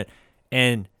the planet.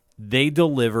 And they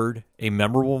delivered a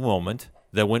memorable moment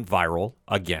that went viral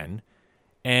again.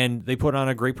 And they put on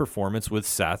a great performance with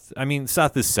Seth. I mean,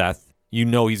 Seth is Seth. He's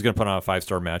going to put on a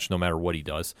 5-star match no matter what he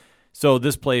does. So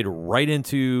this played right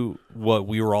into what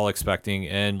we were all expecting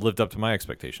and lived up to my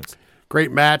expectations.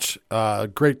 Great match.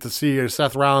 Great to see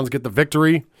Seth Rollins get the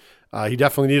victory. He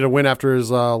definitely needed a win after his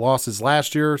losses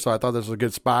last year, so I thought this was a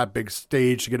good spot, big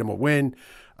stage to get him a win.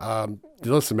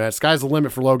 Listen, man, sky's the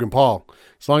limit for Logan Paul.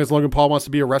 As long as Logan Paul wants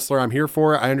to be a wrestler, I'm here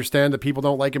for it. I understand that people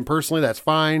don't like him personally. That's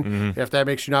fine. Mm-hmm. If that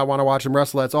makes you not want to watch him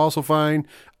wrestle, that's also fine.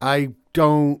 I'm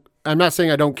not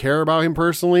saying I don't care about him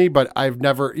personally, but I've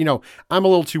never, I'm a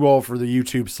little too old for the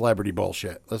YouTube celebrity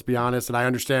bullshit. Let's be honest. And I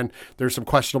understand there's some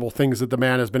questionable things that the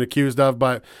man has been accused of,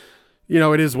 but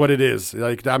it is what it is.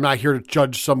 Like, I'm not here to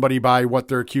judge somebody by what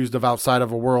they're accused of outside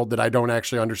of a world that I don't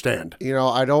actually understand.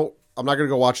 I'm not going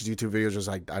to go watch his YouTube videos, just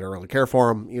I don't really care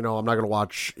for him. I'm not going to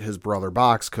watch his brother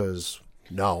box, because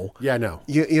no. Yeah,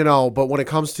 no. But when it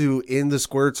comes to in the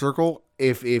squared circle,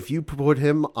 if you put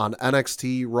him on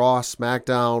NXT, Raw,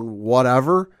 SmackDown,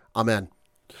 whatever, I'm in.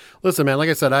 Listen, man, like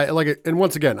I said, I like it. And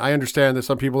once again, I understand that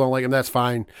some people don't like him. That's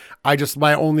fine.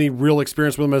 My only real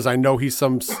experience with him is I know he's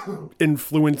some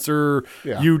influencer,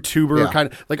 YouTuber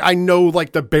kind of, like, I know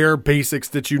like the bare basics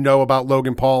that you know about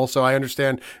Logan Paul. So I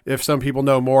understand if some people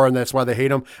know more and that's why they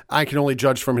hate him. I can only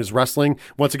judge from his wrestling.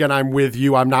 Once again, I'm with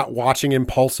you. I'm not watching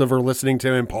Impulsive or listening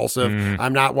to Impulsive.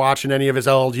 I'm not watching any of his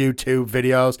old YouTube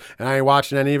videos, and I ain't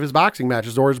watching any of his boxing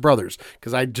matches or his brothers,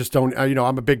 because I just don't,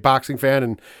 I'm a big boxing fan,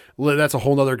 and that's a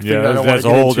whole other thing that I don't want to get into.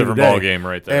 That's a whole different ball game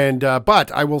right there. And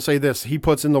but I will say this: he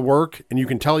puts in the work, and you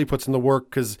can tell he puts in the work,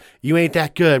 because you ain't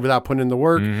that good without putting in the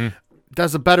work.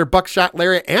 Does a better buckshot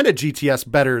lariat and a GTS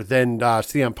better than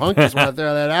CM Punk. Just want to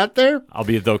throw that out there.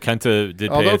 Albeit though Kenta did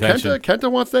pay attention.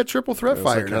 Kenta wants that triple threat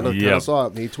fired. Kenta saw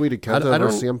it. He tweeted Kenta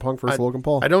versus CM Punk versus Logan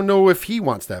Paul. I don't know if he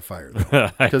wants that fired,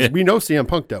 because we know CM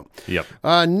Punk don't. Yep.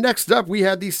 Next up, we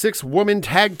had the 6-woman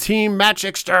tag team match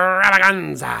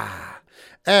extravaganza,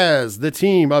 as the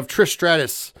team of Trish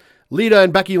Stratus, Lita,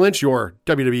 and Becky Lynch, your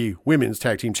WWE Women's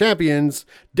Tag Team Champions,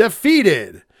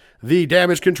 defeated the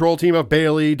Damage Control team of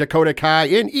Bayley, Dakota Kai,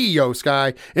 and Io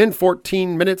Sky in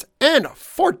 14 minutes and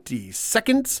 40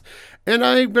 seconds. And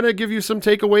I'm going to give you some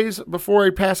takeaways before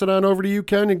I pass it on over to you,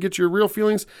 Ken, and get your real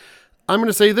feelings. I'm going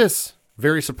to say this.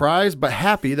 Very surprised, but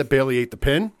happy that Bayley ate the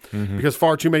pin, because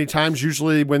far too many times,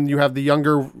 usually when you have the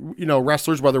younger,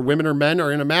 wrestlers, whether women or men,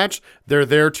 are in a match, they're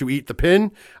there to eat the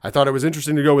pin. I thought it was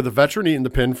interesting to go with the veteran eating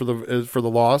the pin for the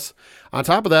loss. On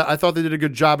top of that, I thought they did a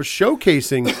good job of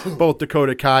showcasing both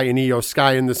Dakota Kai and Io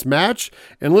Sky in this match.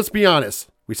 And let's be honest,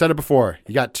 we said it before,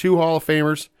 you got 2 Hall of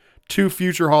Famers, 2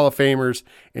 future Hall of Famers,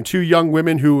 and 2 young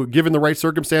women who, given the right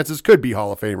circumstances, could be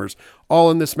Hall of Famers, all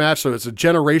in this match. So it's a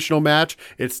generational match.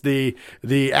 It's the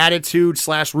attitude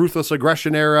 / ruthless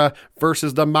aggression era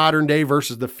versus the modern day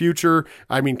versus the future.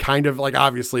 I mean, kind of like,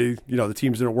 obviously, the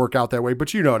teams didn't work out that way,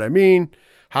 but you know what I mean.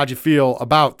 How'd you feel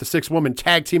about the 6-woman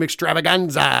tag team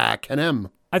extravaganza, Ken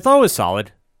M? I thought it was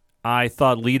solid. I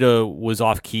thought Lita was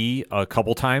off key a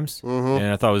couple times, and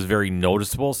I thought it was very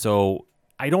noticeable. So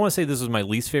I don't want to say this was my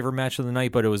least favorite match of the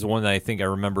night, but it was one that I think I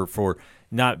remember for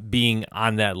not being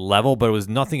on that level, but it was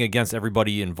nothing against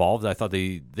everybody involved. I thought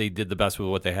they did the best with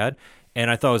what they had,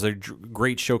 and I thought it was a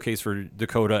great showcase for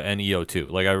Dakota and Io too.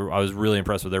 Like, I was really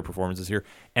impressed with their performances here,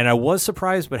 and I was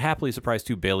surprised, but happily surprised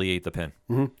too, Bayley ate the pin.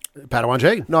 Padawan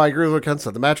J. No, I agree with what Ken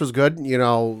said. The match was good.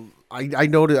 I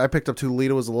noted, I picked up too,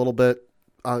 Lita was a little bit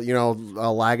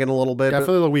lagging a little bit.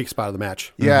 Definitely the weak spot of the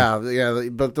match. Yeah,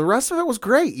 but the rest of it was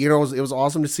great. It was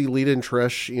awesome to see Lita and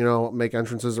Trish, make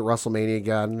entrances at WrestleMania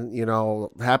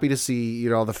again. Happy to see,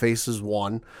 the faces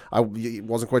won. I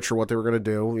wasn't quite sure what they were going to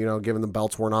do, given the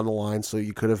belts weren't on the line, so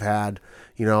you could have had,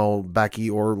 Becky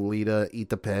or Lita eat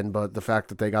the pin, but the fact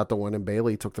that they got the win and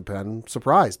Bayley took the pin,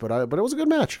 surprised, but it was a good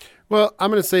match. Well,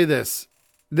 I'm going to say this.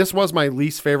 This was my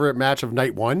least favorite match of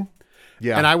night 1.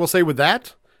 Yeah. And I will say with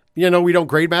that, we don't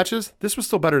grade matches. This was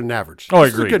still better than average. Oh, I agree.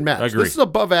 This is a good match. This is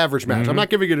above average match. I'm not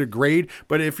giving it a grade,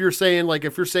 but if you're saying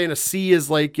a C is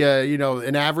like,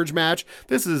 an average match,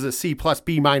 this is a C plus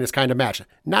B minus kind of match.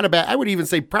 Not a bad. I would even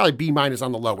say probably B minus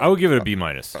on the low end. I would give it a B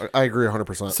minus. I agree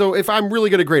 100%. So if I'm really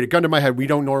going to grade it, gun to my head, we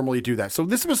don't normally do that. So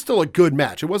this was still a good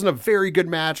match. It wasn't a very good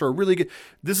match or a really good.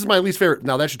 This is my least favorite.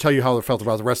 Now that should tell you how I felt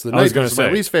about the rest of the night. I was going to say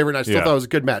my least favorite, and I still thought it was a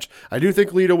good match. I do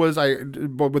think Lita was.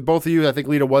 With both of you, I think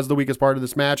Lita was the weakest part of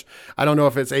this match. I don't know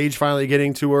if it's age finally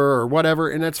getting to her or whatever,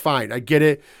 and that's fine. I get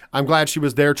it. I'm glad she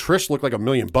was there. Trish looked like $1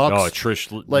 million. Oh,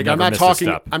 Trish!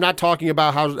 I'm not talking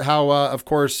about how of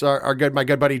course my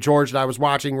good buddy George that I was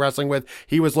watching wrestling with.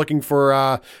 He was looking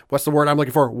for what's the word I'm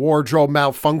looking for? Wardrobe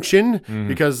malfunction,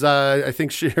 because I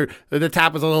think the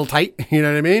top is a little tight. You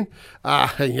know what I mean?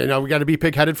 We got to be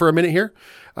pig-headed for a minute here.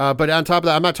 But on top of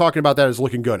that, I'm not talking about that as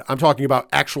looking good. I'm talking about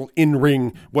actual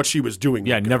in-ring, what she was doing.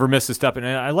 Yeah, never missed a step. And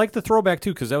I like the throwback,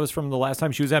 too, because that was from the last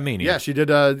time she was at Mania. Yeah, she did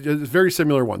a very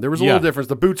similar one. There was a little difference.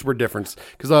 The boots were different.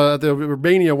 Because the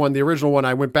Mania one, the original one,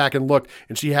 I went back and looked,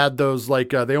 and she had those,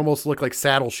 they almost look like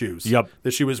saddle shoes. Yep.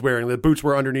 That she was wearing. The boots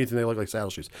were underneath, and they looked like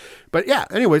saddle shoes. But yeah,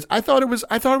 anyways, I thought it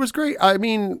was great. I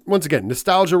mean, once again,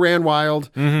 nostalgia ran wild.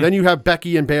 Then you have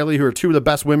Becky and Bayley, who are 2 of the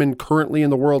best women currently in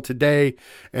the world today.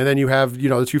 And then you have,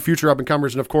 the 2 future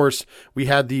up-and-comers. And of course, we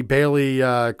had the Bayley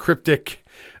cryptic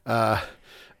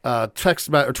text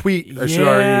or tweet,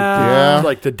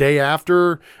 like the day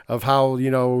after, of how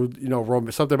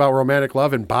something about romantic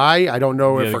love and bye. I don't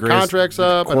know if her contract's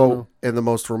up. Quote, and the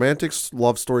most romantic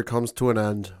love story comes to an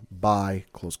end. Goodbye,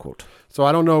 close quote. So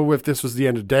I don't know if this was the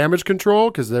end of Damage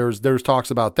Control, because there's talks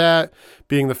about that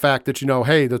being the fact that,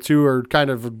 hey, the two are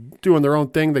kind of doing their own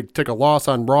thing. They took a loss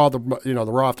on Raw, the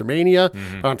Raw after Mania.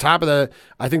 Mm-hmm. On top of that,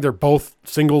 I think they're both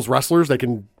singles wrestlers. They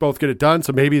can both get it done.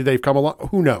 So maybe they've come along.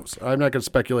 Who knows? I'm not going to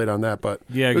speculate on that, but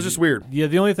it was just weird. Yeah,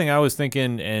 the only thing I was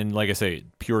thinking, and like I say,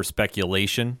 pure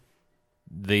speculation,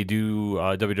 they do,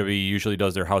 WWE usually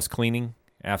does their house cleaning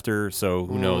after, so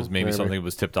who knows? Maybe something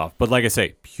was tipped off. But like I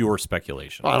say, pure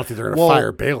speculation. I don't think they're going to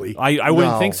fire Bailey. I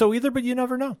wouldn't think so either, but you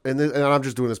never know. And I'm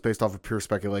just doing this based off of pure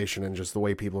speculation and just the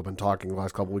way people have been talking the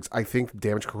last couple of weeks. I think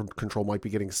Damage Control might be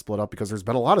getting split up because there's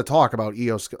been a lot of talk about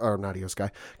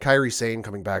Kairi Sane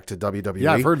coming back to WWE.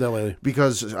 Yeah, I've heard that lately.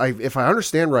 Because if I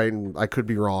understand right, and I could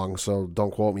be wrong, so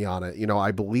don't quote me on it,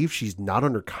 I believe she's not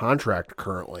under contract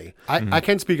currently. I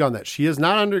can speak on that. She is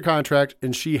not under contract,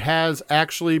 and she has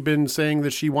actually been saying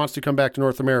that she wants to come back to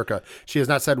North America. She has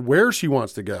not said where she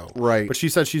wants to go. Right. But she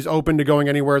said she's open to going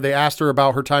anywhere. They asked her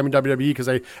about her time in WWE because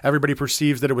everybody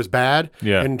perceives that it was bad.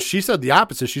 Yeah. And she said the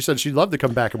opposite. She said she'd love to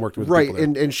come back and work with people there.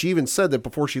 And she even said that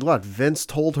before she left, Vince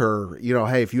told her,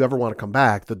 hey, if you ever want to come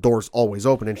back, the door's always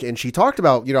open. And she talked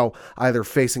about, either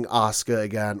facing Asuka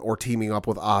again or teaming up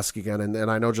with Asuka again.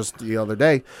 And I know just the other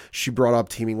day, she brought up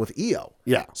teaming with Io.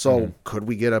 Yeah. So could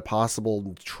we get a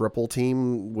possible triple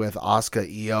team with Asuka,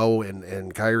 Io,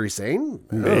 and Kairi Sane?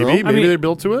 Maybe they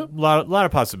built to it. A lot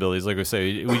of possibilities. Like we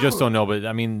say, we just don't know. But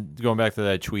I mean, going back to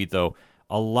that tweet though,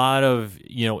 a lot of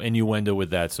innuendo with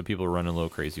that, so people are running a little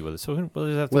crazy with it. So we'll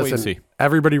just have to wait and see.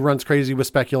 Everybody runs crazy with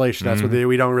speculation. That's what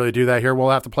we don't really do that here. We'll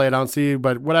have to play it out and see.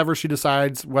 But whatever she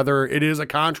decides, whether it is a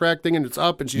contract thing and it's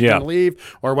up and she's going to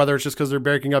leave, or whether it's just because they're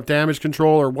breaking up Damage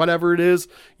Control or whatever it is,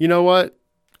 you know what?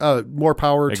 More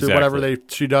power to whatever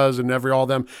she does and all of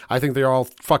them. I think they're all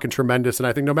fucking tremendous. And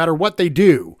I think no matter what they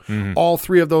do, all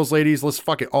three of those ladies,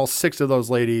 all six of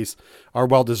those ladies are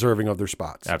well deserving of their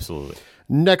spots. Absolutely.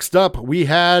 Next up, we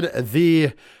had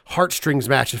the heartstrings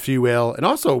match, if you will, and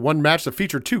also one match that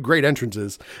featured two great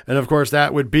entrances. And of course,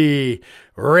 that would be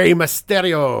Rey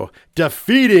Mysterio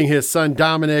defeating his son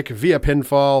Dominic via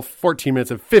pinfall, 14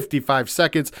 minutes and 55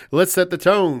 seconds. Let's set the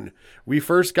tone. We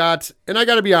first got, and I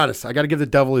got to be honest, I got to give the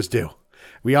devil his due.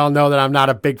 We all know that I'm not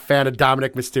a big fan of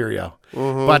Dominic Mysterio.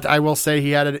 But I will say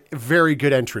he had a very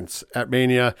good entrance at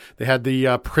Mania. They had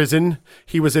the prison.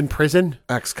 He was in prison.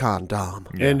 Ex-con Dom.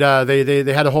 Yeah. And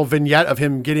they had a whole vignette of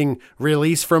him getting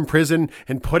released from prison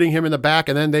and putting him in the back.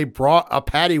 And then they brought a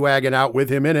paddy wagon out with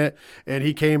him in it. And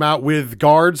he came out with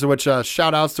guards, which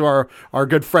shout outs to our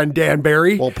good friend Dan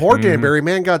Barry. Well, poor Dan Barry,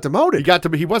 man, got demoted.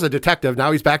 He was a detective.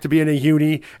 Now he's back to being a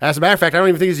uni. As a matter of fact, I don't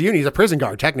even think he's a uni. He's a prison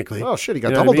guard, technically. Oh, shit. He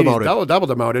got double demoted. Double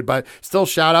demoted. But still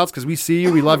shout outs because we see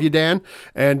you. We love you, Dan.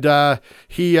 And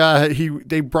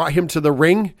they brought him to the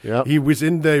ring. Yep. He was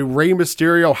in the Rey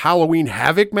Mysterio Halloween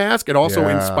Havoc mask and also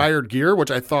inspired gear,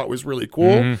 which I thought was really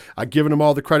cool. I've given him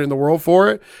all the credit in the world for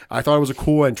it. I thought it was a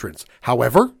cool entrance.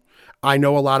 However, I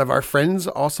know a lot of our friends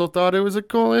also thought it was a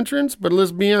cool entrance, but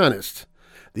let's be honest.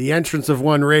 The entrance of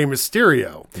one Rey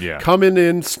Mysterio coming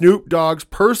in Snoop Dogg's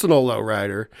personal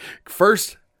lowrider.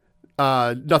 First,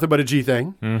 nothing but a G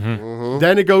thing.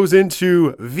 Then it goes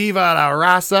into Viva la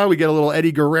Raza. We get a little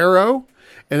Eddie Guerrero.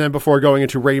 And then before going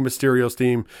into Rey Mysterio's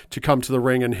theme to come to the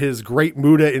ring, and his Great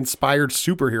Muta-inspired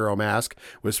superhero mask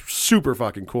was super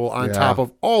fucking cool on top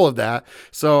of all of that.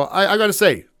 So I got to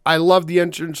say, I love the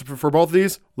entrance for both of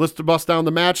these. Let's bust down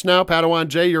the match now. Padawan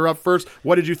Jay, you're up first.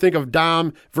 What did you think of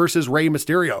Dom versus Rey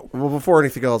Mysterio? Well, before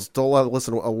anything else, don't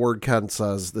listen to a word Ken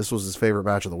says. This was his favorite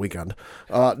match of the weekend.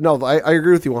 No, I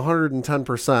agree with you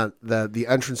 110% that the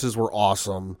entrances were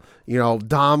awesome.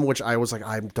 Dom, which I was like,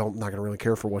 I'm not going to really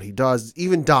care for what he does.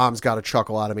 Even Dom's got a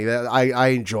chuckle out of me. I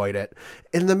enjoyed it.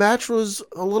 And the match was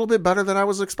a little bit better than I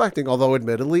was expecting, although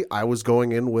admittedly, I was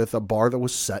going in with a bar that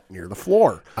was set near the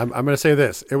floor. I'm going to say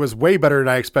this. It was way better than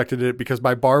I expected it because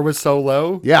my bar was so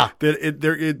low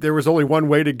that there was only one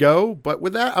way to go. But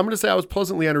with that, I'm going to say I was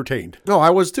pleasantly entertained. No,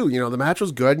 I was too. The match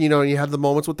was good. And you had the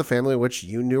moments with the family, which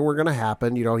you knew were going to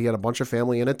happen. He had a bunch of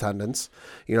family in attendance,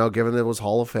 given it was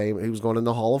Hall of Fame. He was going in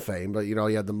the Hall of Fame. But, he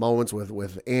had the moments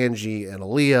with Angie and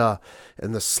Aaliyah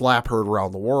and the slap heard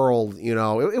around the world. It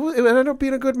ended up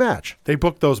being a good match. They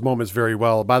booked those moments very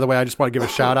well. By the way, I just want to give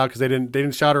a shout out because they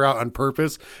didn't shout her out on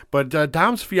purpose. But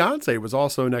Dom's fiance was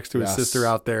also next to his sister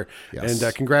out there. Yes.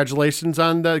 And congratulations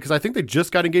on that, because I think they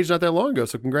just got engaged not that long ago.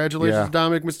 So congratulations to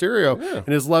Dominic Mysterio and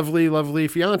his lovely, lovely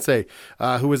fiance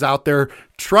who was out there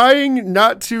trying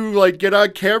not to get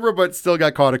on camera, but still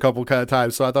got caught a couple of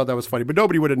times. So I thought that was funny. But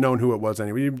nobody would have known who it was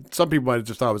anyway. Some people might have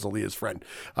just thought it was Aaliyah's friend.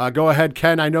 Go ahead,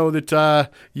 Ken. I know that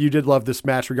you did love this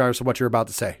match regardless of what you're about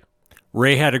to say.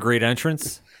 Ray had a great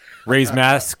entrance. Ray's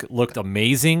mask looked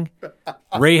amazing.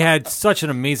 Ray had such an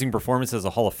amazing performance as a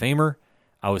Hall of Famer.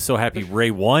 I was so happy Ray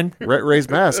won. Ray's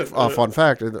mask, fun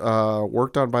fact,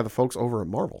 worked on by the folks over at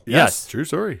Marvel. Yes. True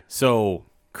story. So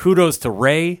kudos to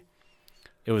Ray.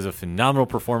 It was a phenomenal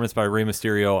performance by Rey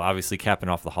Mysterio, obviously capping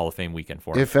off the Hall of Fame weekend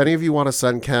for him. If any of you want to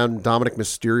send Ken Dominic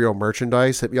Mysterio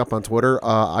merchandise, hit me up on Twitter.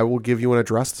 I will give you an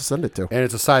address to send it to. And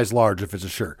it's a size large if it's a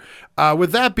shirt.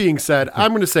 With that being said,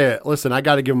 I'm going to say it. Listen, I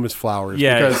got to give him his flowers.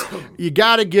 Yeah. Because you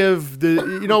got to give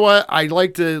you know what? I'm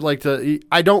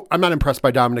not impressed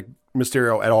by Dominic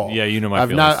Mysterio at all. Yeah, you know my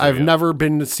feelings. I've never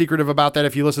been secretive about that.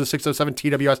 If you listen to 607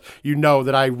 TWS, you know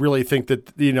that I really think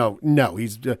that, no,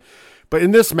 he's, but in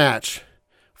this match,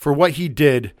 for what he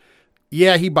did,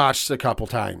 yeah, he botched a couple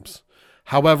times.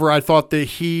 However, I thought that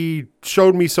he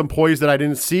showed me some poise that I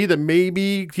didn't see that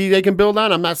maybe they can build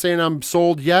on. I'm not saying I'm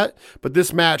sold yet, but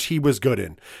this match he was good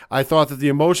in. I thought that the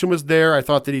emotion was there. I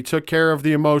thought that he took care of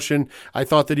the emotion. I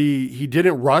thought that he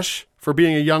didn't rush for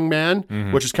being a young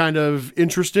man, which is kind of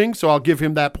interesting. So I'll give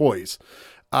him that poise.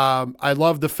 I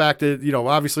love the fact that,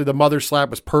 obviously the mother slap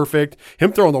was perfect.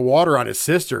 Him throwing the water on his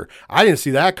sister, I didn't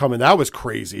see that coming. That was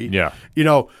crazy. Yeah.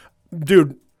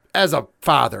 Dude, as a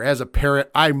father, as a parent,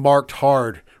 I marked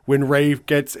hard when Ray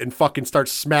gets and fucking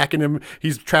starts smacking him.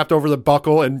 He's trapped over the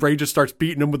buckle and Ray just starts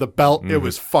beating him with a belt. It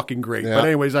was fucking great. Yeah. But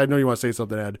anyways, I know you want to say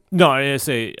something, Ed. No, I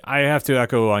have to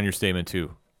echo on your statement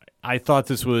too. I thought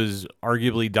this was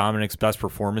arguably Dominic's best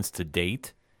performance to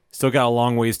date. Still got a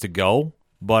long ways to go,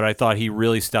 but I thought he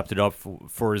really stepped it up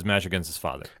for his match against his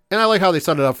father. And I like how they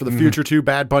set it up for the future, too.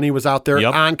 Bad Bunny was out there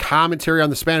on commentary on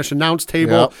the Spanish announce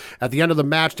table. At the end of the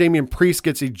match, Damian Priest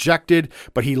gets ejected,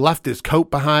 but he left his coat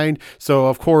behind. So,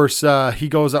 of course, he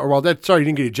goes out. Well, he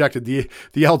didn't get ejected. The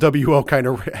LWO kind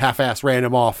of half-ass ran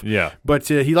him off. Yeah. But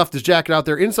he left his jacket out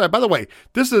there inside. By the way,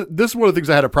 this is one of the things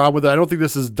I had a problem with. I don't think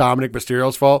this is Dominic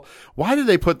Mysterio's fault. Why did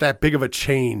they put that big of a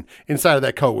chain inside of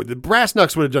that coat? The brass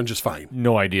knucks would have done just fine.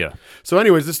 No idea. So,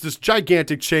 anyways, this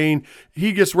gigantic chain,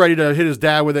 he gets ready to hit his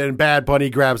dad with it, and Bad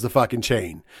Bunny grabs the fucking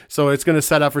chain. So it's going to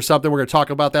set up for something. We're going to talk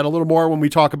about that a little more when we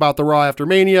talk about the Raw after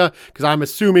Mania, because I'm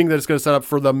assuming that it's going to set up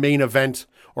for the main event,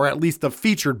 or at least the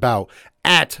featured bout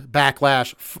at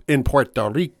Backlash in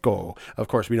Puerto Rico. Of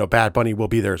course, we know Bad Bunny will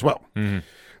be there as well. Mm-hmm.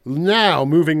 Now,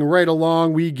 moving right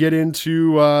along, we get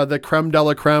into the creme de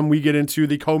la creme. We get into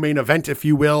the co-main event, if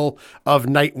you will, of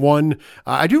night one.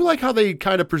 I do like how they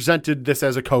kind of presented this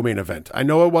as a co-main event. I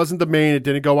know it wasn't the main. It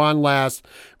didn't go on last,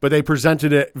 but they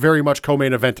presented it very much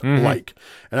co-main event-like.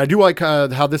 And I do like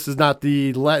how this is not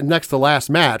the next to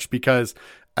last match, because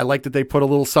I like that they put a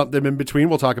little something in between.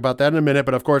 We'll talk about that in a minute.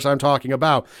 But, of course, I'm talking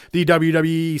about the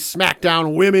WWE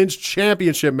SmackDown Women's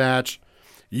Championship match.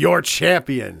 Your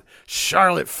champion,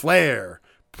 Charlotte Flair,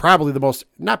 the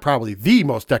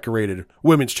most decorated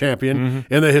women's champion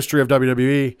in the history of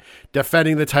WWE,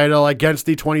 defending the title against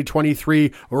the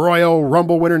 2023 Royal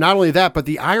Rumble winner. Not only that, but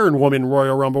the Iron Woman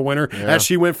Royal Rumble winner, as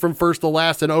she went from first to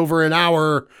last in over an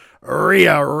hour,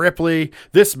 Rhea Ripley.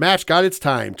 This match got its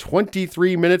time,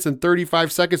 23 minutes and 35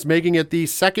 seconds, making it the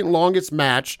second longest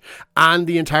match on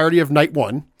the entirety of night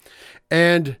one.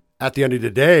 And at the end of the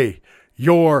day,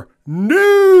 your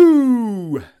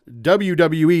new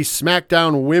WWE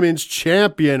SmackDown Women's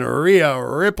Champion, Rhea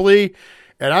Ripley.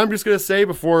 And I'm just going to say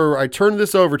before I turn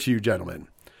this over to you, gentlemen,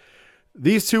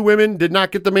 these two women did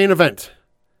not get the main event.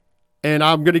 And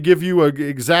I'm going to give you an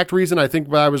exact reason. I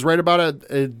think I was right about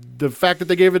it. The fact that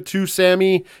they gave it to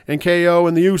Sammy and KO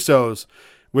and the Usos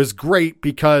was great,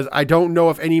 because I don't know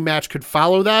if any match could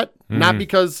follow that. Not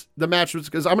because the match was,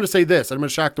 because I'm going to say this, and I'm going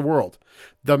to shock the world.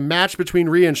 The match between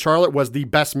Rhea and Charlotte was the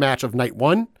best match of night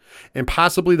one, and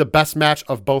possibly the best match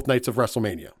of both nights of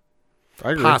WrestleMania.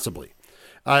 I agree. Possibly.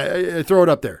 I throw it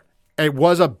up there. It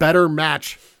was a better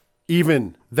match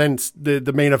even than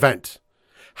the main event.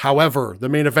 However, the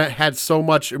main event had so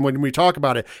much, and when we talk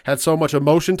about it, had so much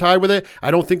emotion tied with it.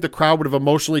 I don't think the crowd would have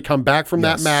emotionally come back from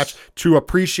that match to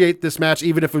appreciate this match,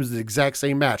 even if it was the exact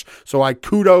same match. So I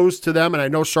kudos to them, and I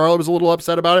know Charlotte was a little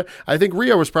upset about it. I think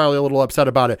Rhea was probably a little upset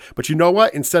about it. But you know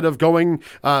what? Instead of going,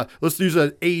 let's use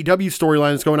an AEW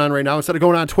storyline that's going on right now. Instead of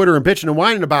going on Twitter and bitching and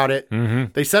whining about it,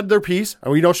 they said their piece.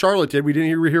 And we know Charlotte did. We didn't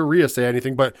hear Rhea say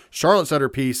anything, but Charlotte said her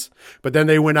piece. But then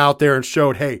they went out there and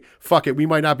showed, hey, fuck it. We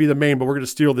might not be the main, but we're going to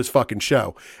steal this fucking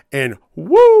show. And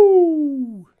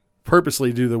woo!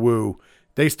 Purposely do the woo.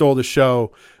 They stole the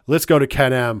show. Let's go to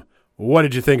Ken M. What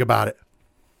did you think about it?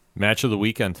 Match of the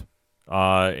weekend.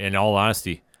 In all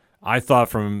honesty, I thought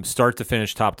from start to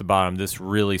finish, top to bottom, this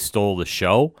really stole the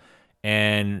show.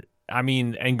 And I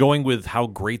mean, and going with how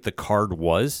great the card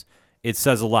was, it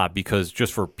says a lot, because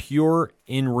just for pure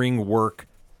in-ring work,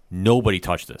 nobody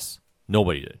touched this.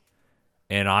 Nobody did.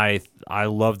 and I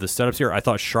love the setups here. I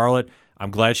thought Charlotte, I'm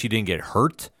glad she didn't get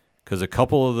hurt because a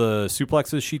couple of the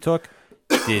suplexes she took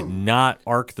did not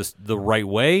arc the right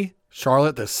way.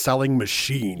 Charlotte, the selling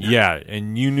machine. Yeah,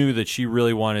 and you knew that she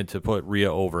really wanted to put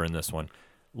Rhea over in this one.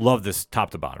 Love this top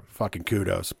to bottom. Fucking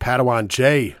kudos. Padawan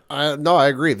J. No, I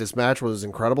agree. This match was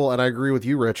incredible, and I agree with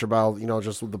you, Rich, about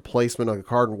just the placement of the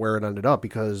card and where it ended up,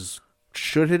 because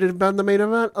should it have been the main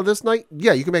event of this night?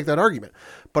 Yeah, you can make that argument.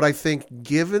 But I think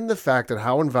given the fact that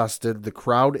how invested the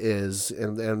crowd is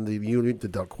and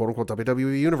the quote-unquote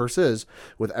WWE universe is,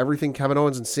 with everything Kevin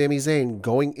Owens and Sami Zayn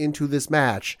going into this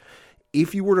match,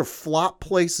 if you were to flop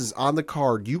places on the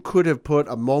card, you could have put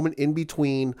a moment in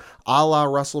between a la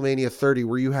WrestleMania 30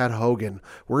 where you had Hogan,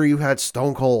 where you had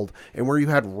Stone Cold, and where you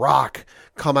had Rock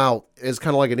come out as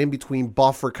kind of like an in-between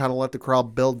buffer, kind of let the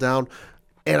crowd build down.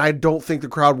 And I don't think the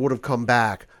crowd would have come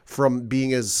back from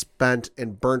being as spent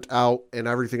and burnt out and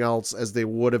everything else as they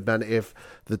would have been if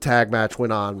the tag match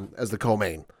went on as the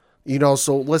co-main.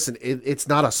 So listen, it's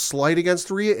not a slight against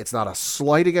Rhea. It's not a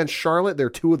slight against Charlotte. They're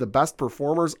two of the best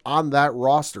performers on that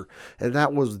roster. And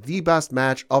that was the best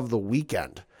match of the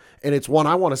weekend. And it's one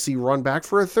I want to see run back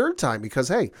for a third time because,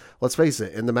 hey, let's face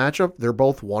it, in the matchup, they're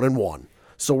both 1-1.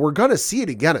 So we're going to see it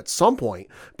again at some point.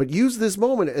 But use this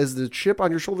moment as the chip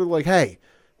on your shoulder like, hey,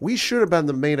 we should have been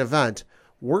the main event.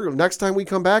 Next time we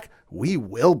come back, we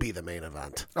will be the main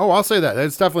event. Oh, I'll say that.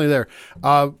 It's definitely there.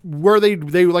 Where they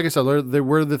like I said,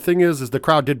 where the thing is the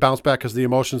crowd did bounce back because the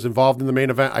emotions involved in the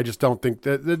main event. I just don't think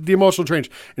that the emotional change,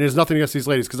 and there's nothing against these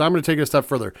ladies, because I'm going to take it a step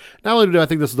further. Not only do I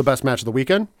think this is the best match of the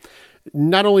weekend,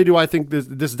 not only do I think this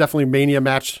is definitely Mania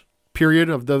match period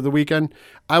of the weekend,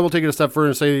 I will take it a step further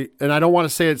and say, and I don't want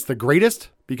to say it's the greatest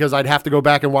because I'd have to go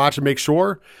back and watch and make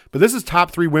sure, but this is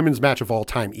top 3 women's match of all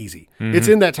time, easy. Mm-hmm. It's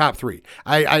in that top 3.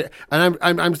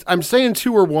 I'm saying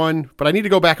 2 or 1, but I need to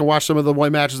go back and watch some of the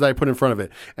matches that I put in front of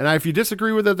it. And if you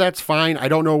disagree with it, that's fine. I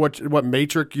don't know what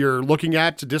matrix you're looking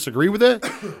at to disagree with it.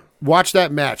 Watch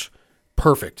that match.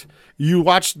 Perfect. You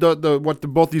watch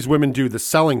both these women do, the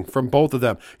selling from both of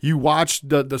them. You watch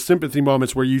the sympathy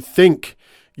moments where you think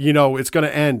it's going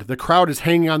to end. The crowd is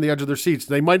hanging on the edge of their seats.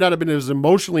 They might not have been as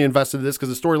emotionally invested in this because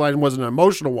the storyline wasn't an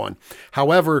emotional one.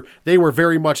 However, they were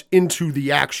very much into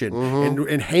the action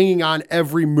and hanging on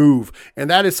every move. And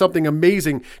that is something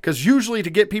amazing because usually to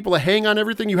get people to hang on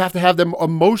everything, you have to have them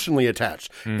emotionally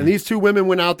attached. And these 2 women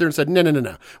went out there and said,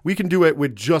 no. We can do it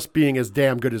with just being as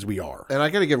damn good as we are. And I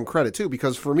got to give them credit, too,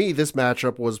 because for me, this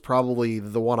matchup was probably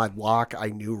the one I'd lock. I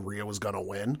knew Rhea was going to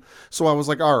win. So I was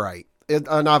like, all right. And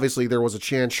obviously there was a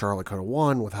chance Charlotte could have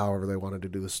won with however they wanted to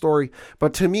do the story.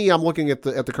 But to me, I'm looking at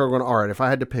the card going, all right, if I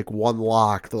had to pick one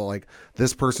lock,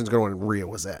 this person's going to win, Rhea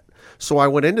was it. So I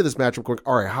went into this matchup going,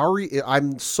 all right,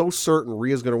 I'm so certain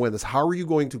Rhea's going to win this. How are you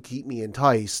going to keep me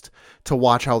enticed to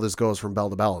watch how this goes from bell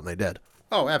to bell? And they did.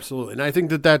 Oh, absolutely. And I think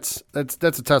that's a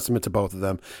testament to both of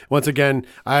them. Once again,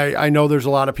 I know there's a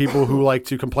lot of people who like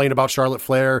to complain about Charlotte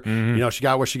Flair. Mm-hmm. She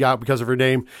got what she got because of her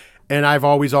name. And I've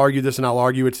always argued this, and I'll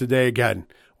argue it today again.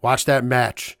 Watch that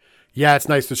match. Yeah, it's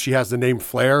nice that she has the name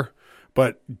Flair,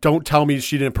 but don't tell me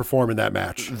she didn't perform in that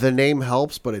match. The name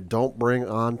helps, but it don't bring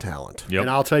on talent. Yep. And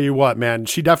I'll tell you what, man,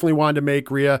 she definitely wanted to make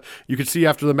Rhea. You could see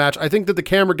after the match. I think that the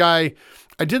camera guy,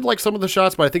 I did like some of the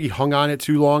shots, but I think he hung on it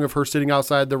too long of her sitting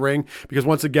outside the ring because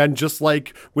once again, just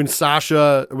like when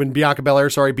Bianca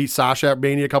Belair, beat Sasha at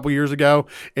Mania a couple years ago,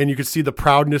 and you could see the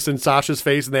proudness in Sasha's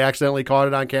face and they accidentally caught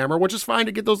it on camera, which is fine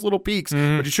to get those little peeks,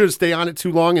 but you shouldn't stay on it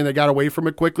too long, and they got away from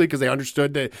it quickly because they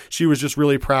understood that she was just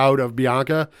really proud of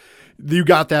Bianca. You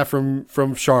got that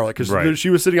from Charlotte because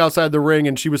she was sitting outside the ring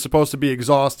and she was supposed to be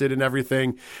exhausted and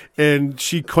everything, and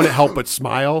she couldn't help but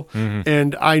smile. Mm-hmm.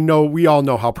 And I know we all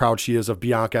know how proud she is of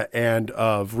Bianca and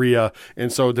of Rhea,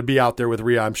 and so to be out there with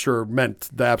Rhea, I'm sure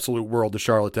meant the absolute world to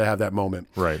Charlotte to have that moment.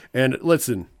 Right. And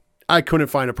listen, I couldn't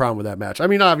find a problem with that match. I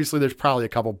mean, obviously, there's probably a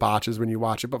couple botches when you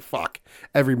watch it, but fuck,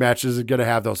 every match is going to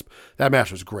have those. That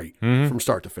match was great from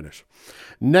start to finish.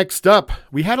 Next up,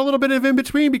 we had a little bit of in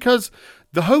between because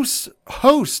the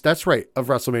hosts, that's right, of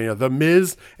WrestleMania, The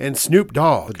Miz and Snoop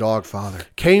Dogg, the Dog Father,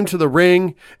 came to the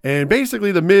ring, and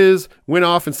basically The Miz went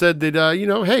off and said that,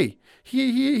 hey,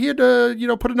 he had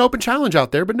put an open challenge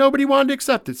out there, but nobody wanted to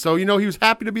accept it. So, he was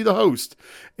happy to be the host.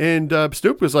 And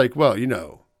Snoop was like, well,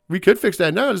 we could fix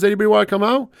that now. Does anybody want to come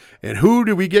out? And who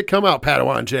do we get come out,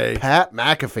 Padawan J? Pat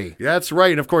McAfee. That's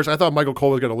right. And of course, I thought Michael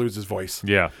Cole was going to lose his voice.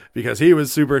 Yeah. Because he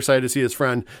was super excited to see his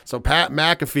friend. So Pat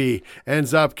McAfee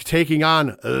ends up taking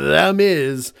on The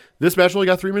Miz. This match only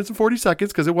got 3 minutes and 40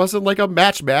 seconds because it wasn't like a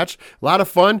match. A lot of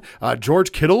fun.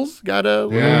 George Kittles got a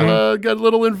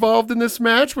little involved in this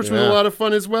match, which was a lot of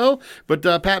fun as well. But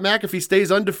Pat McAfee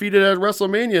stays undefeated at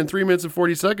WrestleMania in 3 minutes and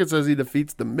 40 seconds as he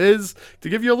defeats The Miz to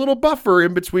give you a little buffer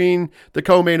in between the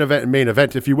co-main event and main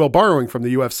event, if you will, borrowing from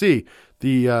the UFC,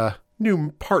 the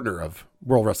new partner of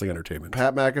World Wrestling Entertainment.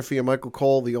 Pat McAfee and Michael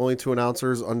Cole, the only two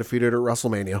announcers undefeated at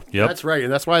WrestleMania. Yep. That's right,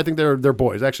 and that's why I think they're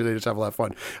boys. Actually, they just have a lot of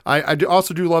fun. I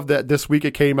also do love that this week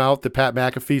it came out that Pat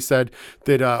McAfee said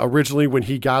that originally when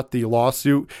he got the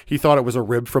lawsuit, he thought it was a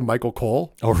rib from Michael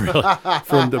Cole. Oh, really?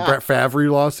 From the Brett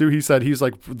Favre lawsuit. He said he's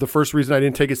like, the first reason I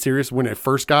didn't take it serious when it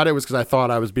first got it was because I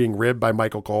thought I was being ribbed by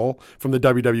Michael Cole from the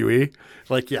WWE.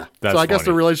 Like, yeah. That's so I guess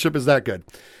the relationship is that good.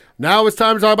 Now it's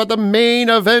time to talk about the main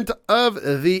event of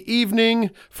the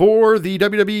evening for the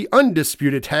WWE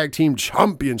Undisputed Tag Team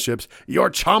Championships.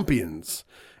 Your champions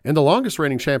and the longest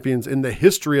reigning champions in the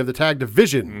history of the tag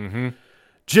division.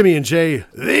 Jimmy and Jay,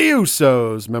 the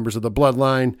Usos, members of the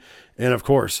Bloodline. And, of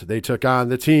course, they took on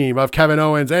the team of Kevin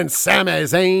Owens and Sami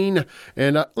Zayn.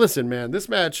 And listen, man, this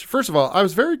match, first of all, I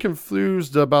was very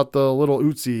confused about the little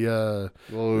Uzi.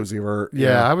 Little Uzi Vert.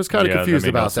 Yeah, I was kind of confused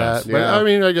about that. But, I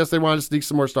mean, I guess they wanted to sneak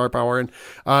some more star power in.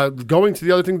 Going to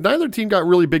the other thing, neither team got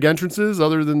really big entrances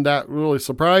other than that really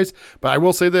surprise. But I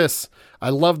will say this. I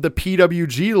love the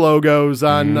PWG logos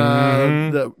on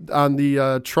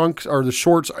the trunks or the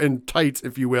shorts and tights,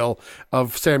 if you will,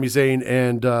 of Sami Zayn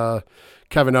and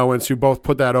Kevin Owens, who both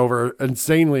put that over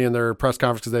insanely in their press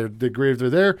conference because they agreed they're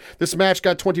there. This match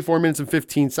got 24 minutes and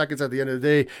 15 seconds at the end of the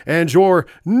day. And your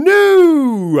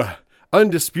new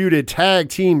undisputed tag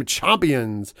team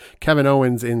champions, Kevin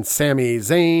Owens and Sami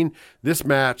Zayn. This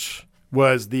match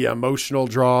was the emotional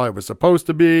draw it was supposed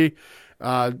to be.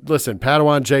 Listen,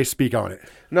 Padawan Jay, speak on it.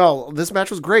 No, this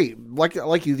match was great. Like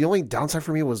you, the only downside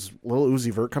for me was Lil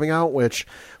Uzi Vert coming out, which,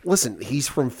 listen, he's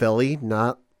from Philly,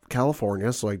 not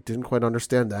California, so I didn't quite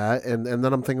understand that. And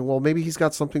then I'm thinking, well, maybe he's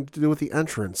got something to do with the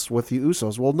entrance with the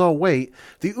Usos. Well, no, wait.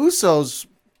 The Usos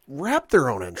wrapped their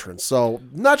own entrance, so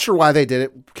not sure why they did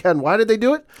it. Ken, why did they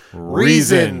do it?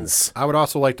 Reasons. I would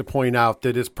also like to point out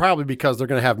that it's probably because they're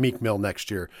going to have Meek Mill next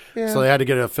year. Yeah. So they had to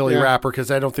get a Philly rapper because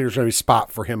I don't think there's going to be a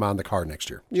spot for him on the card next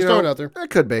year. Just throwing it out there. It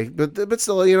could be, but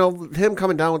still, him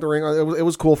coming down with the ring, it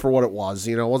was cool for what it was.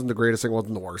 It wasn't the greatest thing,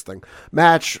 wasn't the worst thing.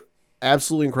 Match,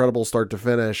 absolutely incredible start to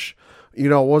finish.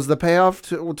 Was the payoff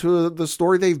to the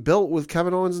story they've built with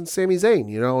Kevin Owens and Sami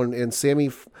Zayn, and Sami,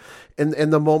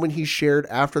 and the moment he shared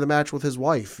after the match with his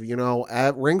wife,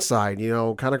 at ringside,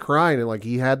 kind of crying, and like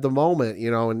he had the moment,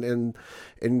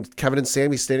 and Kevin and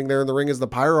Sami standing there in the ring as the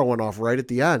pyro went off right at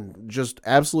the end. Just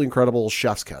absolutely incredible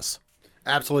chef's kiss.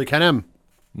 Absolutely, Ken M.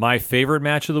 My favorite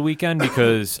match of the weekend,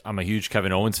 because I'm a huge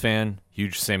Kevin Owens fan,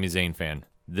 huge Sami Zayn fan.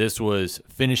 This was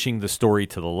finishing the story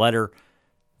to the letter.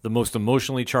 The most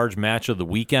emotionally charged match of the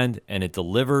weekend, and it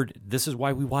delivered. This is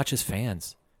why we watch as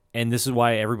fans, and this is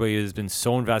why everybody has been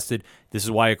so invested. This is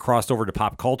why it crossed over to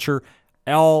pop culture.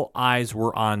 All eyes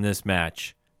were on this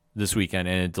match this weekend,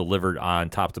 and it delivered on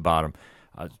top to bottom.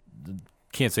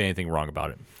 Can't say anything wrong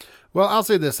about it. Well, I'll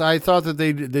say this. I thought that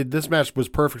this match was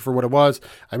perfect for what it was.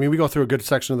 I mean, we go through a good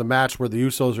section of the match where the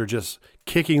Usos are just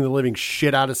kicking the living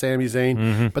shit out of Sami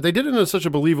Zayn, but they did it in such a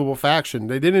believable fashion.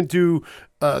 They didn't do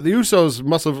the Usos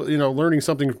must have, learning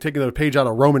something, taking a page out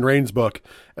of Roman Reigns' book,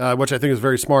 which I think is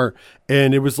very smart.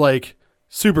 And it was like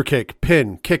super kick,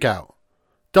 pin, kick out.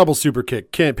 Double super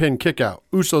kick, pin, kick out.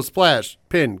 Uso splash,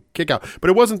 pin, kick out. But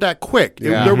it wasn't that quick.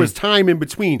 There was time in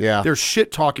between. Yeah. They're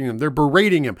shit talking him. They're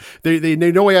berating him. They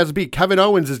know he has a beat. Kevin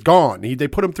Owens is gone. They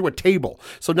put him through a table.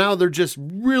 So now they're just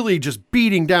really just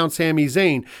beating down Sami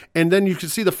Zayn. And then you can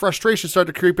see the frustration start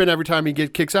to creep in every time he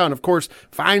kicks out. And of course,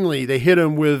 finally they hit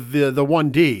him with the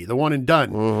 1D, the one and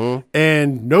done.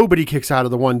 And nobody kicks out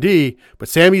of the 1D, but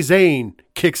Sami Zayn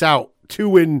kicks out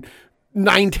 2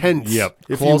 9/10. Yep.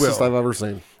 Closest I've ever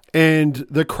seen. And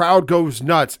the crowd goes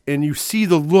nuts, and you see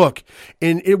the look.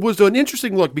 And it was an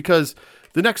interesting look because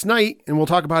the next night, and we'll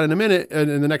talk about it in a minute, and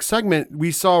in the next segment,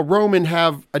 we saw Roman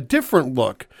have a different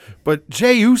look. But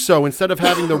Jey Uso, instead of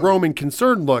having the Roman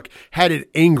concerned look, had an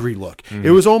angry look.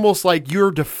 It was almost like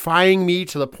you're defying me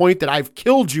to the point that I've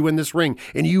killed you in this ring,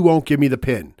 and you won't give me the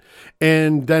pin.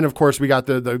 And then, of course, we got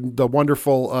the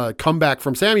wonderful comeback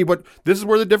from Sami. But this is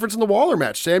where the difference in the Waller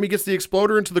match. Sami gets the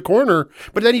exploder into the corner,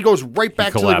 but then he goes right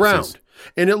back to the ground.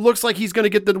 And it looks like he's going to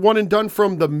get the one and done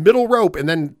from the middle rope. And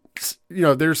then,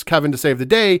 there's Kevin to save the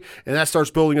day. And that starts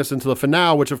building us into the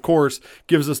finale, which, of course,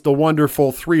 gives us the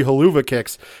wonderful 3 haluva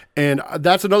kicks. And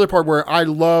that's another part where I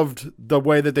loved the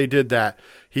way that they did that.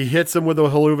 He hits him with a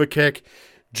haluva kick.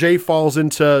 Jay falls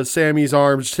into Sammy's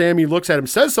arms. Sammy looks at him,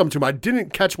 says something to him. I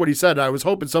didn't catch what he said. I was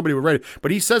hoping somebody would write it,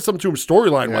 but he says something to him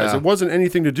storyline-wise. Yeah. It wasn't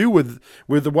anything to do with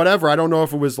whatever. I don't know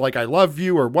if it was like, I love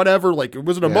you or whatever. Like, it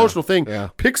was an emotional thing. Yeah.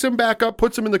 Picks him back up,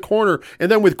 puts him in the corner,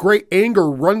 and then with great anger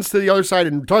runs to the other side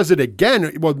and does it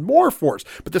again with more force.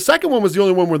 But the second one was the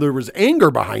only one where there was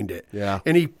anger behind it. Yeah.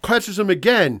 And he catches him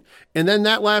again. And then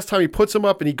that last time he puts him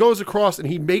up and he goes across and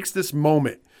he makes this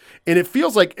moment. And it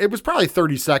feels like it was probably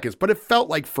 30 seconds, but it felt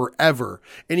like forever.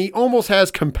 And he almost has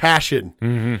compassion.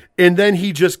 And then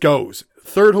he just goes.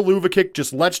 Third haluva kick,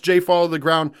 just lets Jay fall to the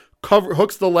ground,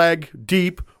 hooks the leg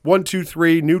deep. 1, 2,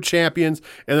 3, new champions.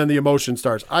 And then the emotion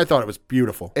starts. I thought it was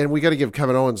beautiful. And we got to give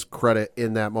Kevin Owens credit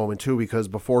in that moment, too, because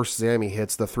before Sammy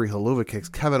hits the 3 haluva kicks,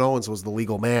 Kevin Owens was the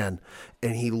legal man.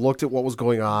 And he looked at what was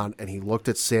going on, and he looked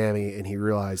at Sammy, and he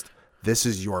realized, this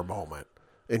is your moment.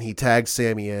 And he tagged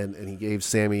Sammy in, and he gave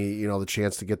Sammy, the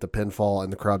chance to get the pinfall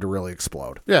and the crowd to really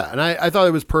explode. Yeah, and I thought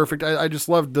it was perfect. I just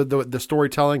loved the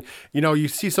storytelling. You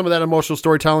see some of that emotional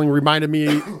storytelling reminded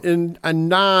me in a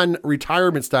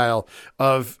non-retirement style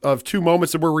of 2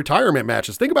 moments that were retirement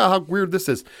matches. Think about how weird this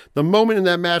is. The moment in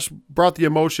that match brought the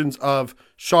emotions of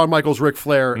Shawn Michaels, Ric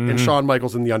Flair, and Shawn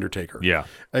Michaels and The Undertaker. Yeah.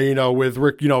 With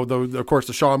Rick, of course,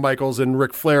 the Shawn Michaels and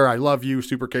Ric Flair, I love you,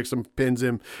 super kicks him, pins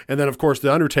him. And then, of course,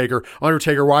 The Undertaker,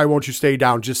 why won't you stay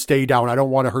down? Just stay down. I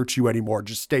don't want to hurt you anymore.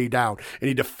 Just stay down. And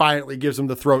he defiantly gives him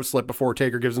the throat slip before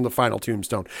Taker gives him the final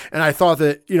tombstone. And I thought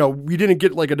that, we didn't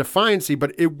get like a defiancy,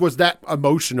 but it was that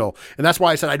emotional. And that's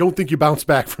why I said, I don't think you bounce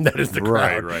back from that as the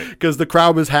crowd. Right. Because the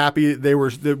crowd was happy.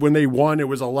 When they won, it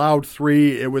was a loud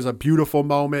 3. It was a beautiful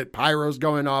moment. Pyro's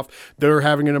going off. They're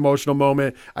having an emotional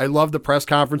moment. I love the press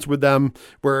conference with them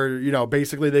where,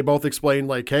 basically they both explained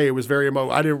like, hey, it was very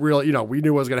emotional. I didn't really, we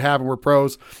knew what was going to happen. We're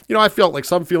pros. I felt like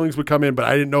some feelings would come in, but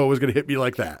I didn't know it was going to hit me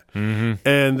like that.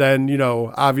 And then,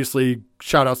 obviously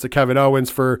shout outs to Kevin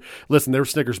Owens for, listen, there were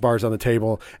Snickers bars on the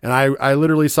table. And I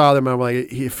literally saw them. And I'm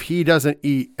like, if he doesn't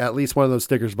eat at least one of those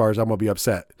Snickers bars, I'm going to be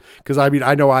upset. Because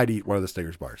I know I'd eat one of the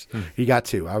Snickers bars. He got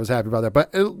 2. I was happy about that.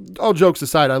 But all jokes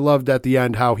aside, I loved at the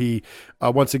end how he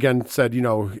once again said,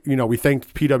 we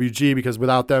thanked PWG because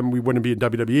without them, we wouldn't be in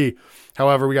WWE.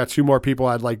 However, we got 2 more people.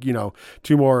 I'd like,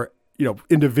 2 more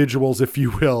individuals, if you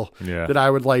will, that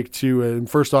I would like to. And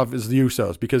first off is the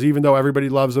Usos, because even though everybody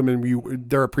loves them and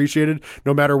they're appreciated,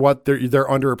 no matter what, they're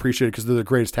underappreciated because they're the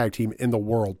greatest tag team in the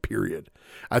world, period.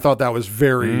 I thought that was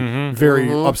very,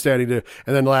 very upstanding.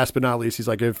 And then last but not least, he's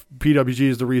like, if PWG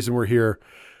is the reason we're here,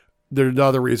 the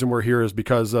other reason we're here is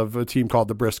because of a team called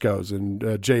the Briscoes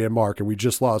and Jay and Mark, and we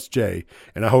just lost Jay.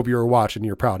 And I hope you were watching.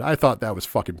 You're proud. I thought that was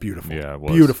fucking beautiful. Yeah, it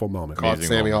was. Beautiful moment. Caught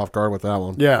Sammy off guard with that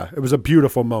one. Yeah, it was a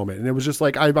beautiful moment, and it was just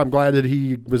like I'm glad that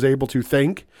he was able to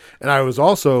think, and I was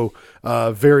also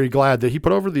very glad that he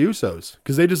put over the Usos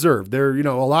because they deserve. They're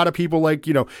a lot of people like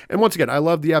and once again, I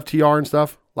love the FTR and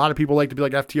stuff. A lot of people like to be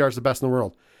like FTR is the best in the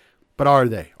world, but are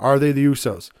they? Are they the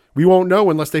Usos? We won't know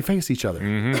unless they face each other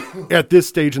at this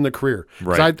stage in the career.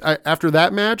 Right. I after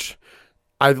that match,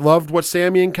 I loved what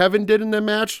Sammy and Kevin did in the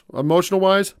match,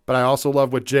 emotional-wise, but I also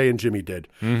love what Jay and Jimmy did.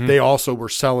 They also were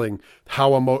selling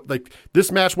how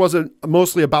this match wasn't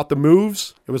mostly about the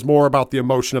moves. It was more about the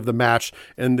emotion of the match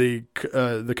and the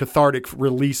cathartic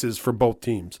releases from both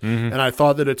teams. And I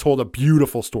thought that it told a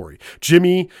beautiful story.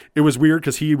 Jimmy, it was weird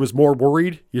because he was more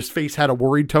worried. His face had a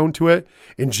worried tone to it.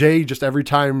 And Jay, just every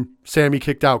time Sammy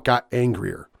kicked out, got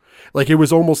angrier. Like it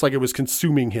was almost like it was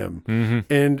consuming him.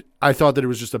 And I thought that it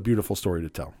was just a beautiful story to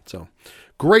tell. So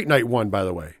great night 1, by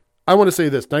the way. I want to say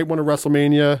this. Night 1 of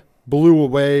WrestleMania blew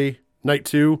away. Night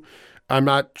 2. I'm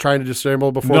not trying to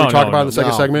dissemble before we talk about the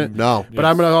second segment. No. But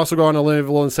I'm going to also go on a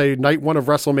level and say night 1 of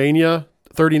WrestleMania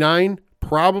 39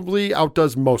 probably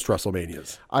outdoes most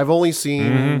WrestleManias. I've only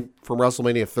seen from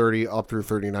WrestleMania 30 up through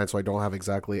 39, so I don't have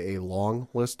exactly a long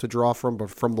list to draw from. But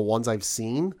from the ones I've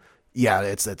seen, yeah,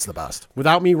 it's the best.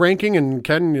 Without me ranking, and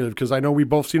Ken, because I know we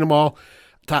both seen them all,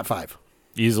 top 5.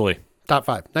 Easily. Top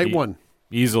 5. Night 1.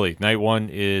 Easily. Night 1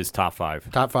 is top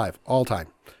 5. Top 5 all time.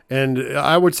 And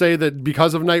I would say that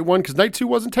because of night 1, because night 2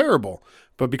 wasn't terrible,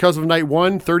 but because of night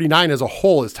 1, 39 as a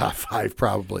whole is top 5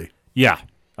 probably. Yeah,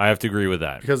 I have to agree with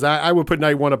that. Because I would put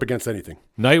night 1 up against anything.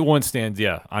 Night 1 stands,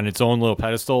 on its own little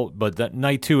pedestal, but that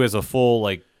night 2 as a full,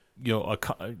 a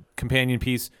companion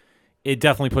piece, it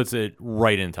definitely puts it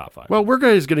right in top 5. Well, we're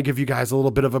going to give you guys a little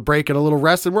bit of a break and a little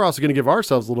rest, and we're also going to give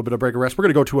ourselves a little bit of break and rest. We're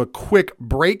going to go to a quick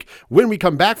break. When we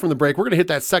come back from the break, we're going to hit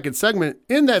that second segment.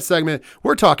 In that segment,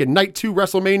 we're talking Night 2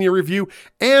 WrestleMania review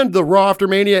and the Raw After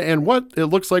Mania and what it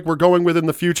looks like we're going with in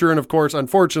the future. And, of course,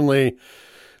 unfortunately,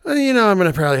 I'm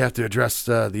going to probably have to address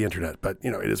the internet, but,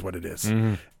 it is what it is.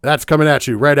 That's coming at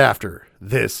you right after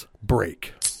this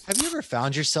break. Have you ever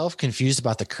found yourself confused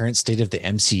about the current state of the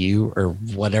MCU or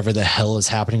whatever the hell is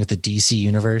happening with the DC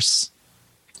universe?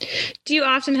 Do you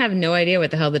often have no idea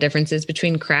what the hell the difference is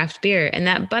between craft beer and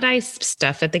that Bud Ice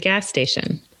stuff at the gas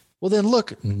station? Well, then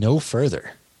look no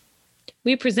further.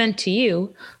 We present to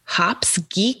you Hops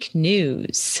Geek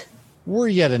News. We're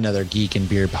yet another geek and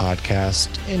beer podcast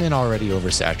in an already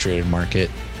oversaturated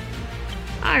market.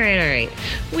 All right.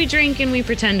 We drink and we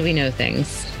pretend we know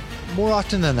things. More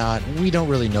often than not, we don't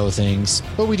really know things,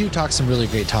 but we do talk some really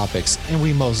great topics, and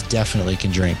we most definitely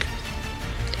can drink.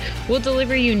 We'll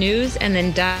deliver you news and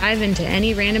then dive into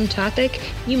any random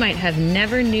topic you might have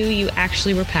never knew you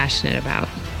actually were passionate about.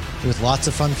 With lots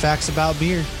of fun facts about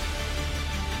beer.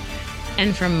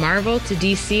 And from Marvel to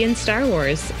DC and Star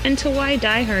Wars, and to why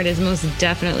Die Hard is most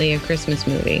definitely a Christmas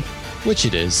movie. Which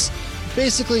it is.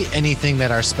 Basically anything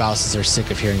that our spouses are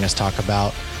sick of hearing us talk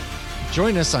about.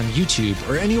 Join us on YouTube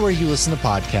or anywhere you listen to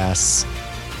podcasts.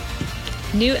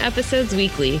 New episodes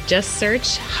weekly. Just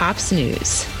search Hops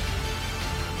News.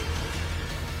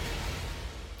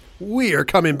 We are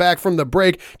coming back from the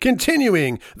break,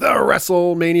 continuing the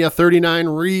WrestleMania 39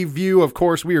 review. Of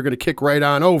course, we are going to kick right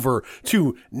on over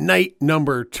to night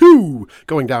number 2,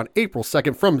 going down April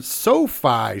 2nd from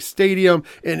SoFi Stadium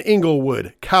in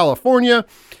Inglewood, California.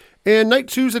 And night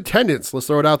 2's attendance, let's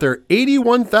throw it out there,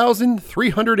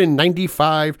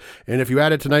 81,395. And if you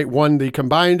added to night 1, the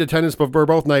combined attendance for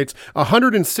both nights,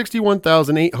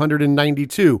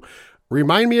 161,892.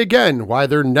 Remind me again why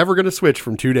they're never going to switch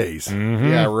from 2 days. Mm-hmm.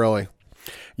 Yeah, really.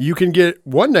 You can get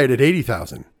one night at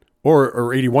 80,000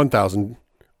 or 81,000,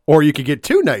 or you could get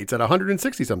 2 nights at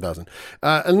 160-some-thousand.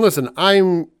 And listen,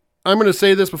 I'm going to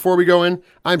say this before we go in.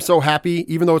 I'm so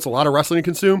happy, even though it's a lot of wrestling to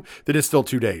consume, that it's still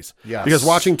 2 days. Yes. Because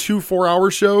watching 2 4-hour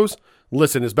shows,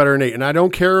 listen, is better than 8. And I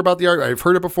don't care about the argument. I've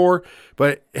heard it before,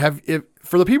 but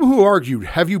for the people who argued,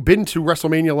 have you been to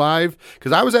WrestleMania Live?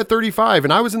 Because I was at 35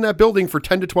 and I was in that building for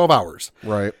 10 to 12 hours.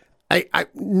 Right. I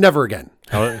never again.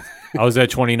 I was at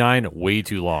 29, way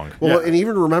too long. Well, Yeah. and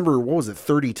even remember, what was it,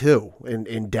 32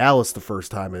 in Dallas the first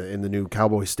time in the new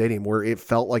Cowboys Stadium, where it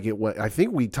felt like it went. I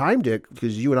think we timed it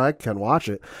because you and I can watch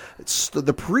it.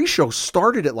 The pre-show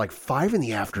started at like 5 in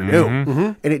the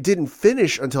afternoon, and it didn't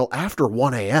finish until after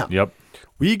 1 a.m. Yep.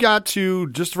 We got to,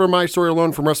 just for my story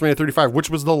alone from WrestleMania 35, which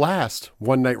was the last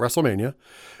one-night WrestleMania,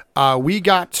 we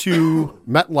got to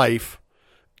MetLife.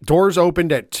 Doors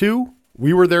opened at 2.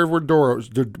 We were there when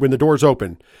the doors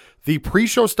opened. The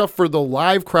pre-show stuff for the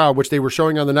live crowd, which they were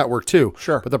showing on the network too.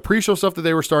 Sure. But the pre-show stuff that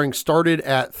they were started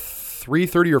at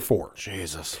 3:30 or 4.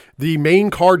 Jesus. The main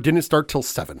card didn't start till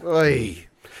 7. Oy.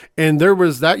 And there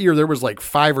was like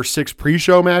 5 or 6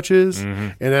 pre-show matches.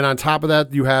 And then on top of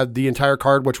that, you had the entire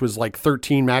card, which was like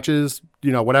 13 matches,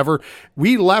 whatever.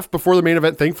 We left before the main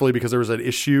event, thankfully, because there was an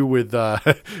issue with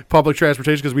public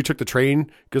transportation because we took the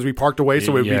train because we parked away.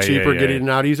 So it would be cheaper, get in and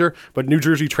out easier. But New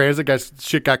Jersey Transit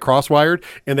shit got cross-wired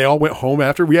and they all went home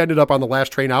after. We ended up on the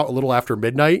last train out a little after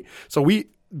midnight. So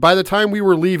by the time we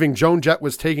were leaving, Joan Jett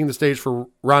was taking the stage for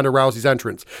Ronda Rousey's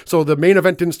entrance. So the main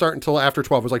event didn't start until after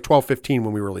 12. It was like 12:15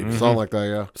 when we were leaving. Something like that,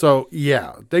 yeah. So,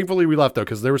 yeah. Thankfully, we left, though,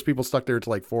 because there was people stuck there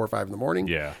until like 4 or 5 in the morning.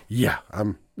 Yeah. Yeah.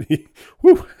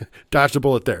 Whew, dodged a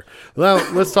bullet there. Well,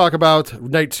 let's talk about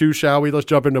night 2, shall we? Let's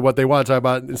jump into what they want to talk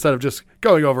about instead of just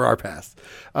going over our past.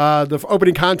 The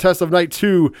opening contest of night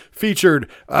 2 featured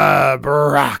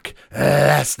Brock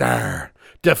Lesnar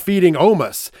defeating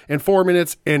Omos in 4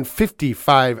 minutes and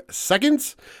 55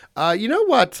 seconds. You know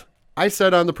what I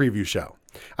said on the preview show?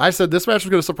 I said this match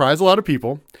was going to surprise a lot of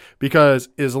people because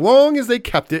as long as they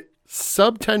kept it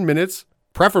sub 10 minutes,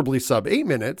 preferably sub 8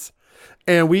 minutes,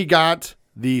 and we got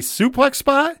the suplex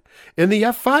spot and the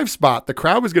F5 spot, the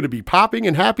crowd was going to be popping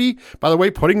and happy. By the way,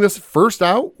 putting this first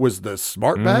out was the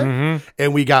smart bet,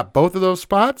 and we got both of those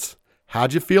spots.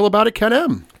 How'd you feel about it, Ken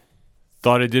M?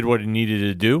 Thought it did what it needed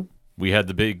to do. We had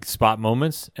the big spot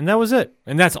moments, and that was it.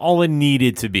 And that's all it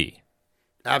needed to be.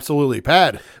 Absolutely,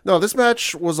 Pad. No, this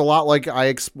match was a lot like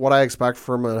what I expect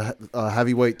from a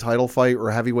heavyweight title fight or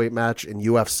a heavyweight match in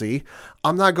UFC.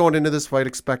 I'm not going into this fight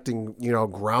expecting,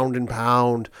 ground and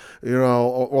pound,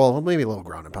 well, maybe a little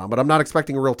ground and pound, but I'm not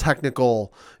expecting a real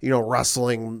technical,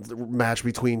 wrestling match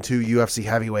between 2 UFC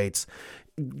heavyweights.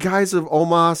 Guys of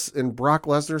Omos and Brock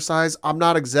Lesnar size, I'm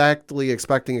not exactly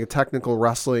expecting a technical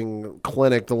wrestling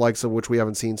clinic, the likes of which we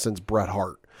haven't seen since Bret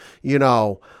Hart.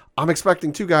 I'm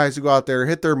expecting 2 guys who go out there,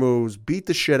 hit their moves, beat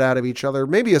the shit out of each other,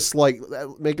 maybe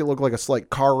make it look like a slight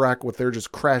car wreck with they're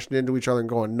just crashing into each other and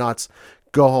going nuts.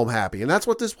 go home happy. And that's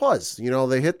what this was.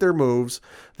 They hit their moves.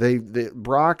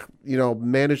 Brock,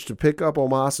 managed to pick up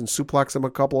Omos and suplex him a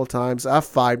couple of times.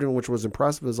 F5'd him, which was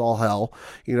impressive as all hell.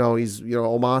 He's,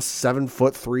 Omos 7'3",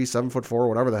 7'4",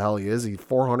 whatever the hell he is. He's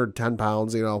 410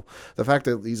 pounds. The fact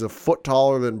that he's a foot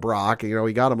taller than Brock,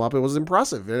 he got him up. It was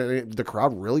impressive. The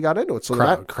crowd really got into it. So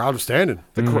crowd was standing.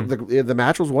 The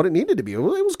match was what it needed to be. It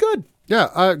was good.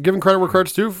 Yeah, giving credit where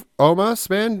credit's due. Omos,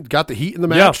 man, got the heat in the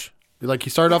match. Yeah. Like,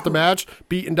 he started off the match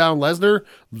beating down Lesnar.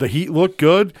 The heat looked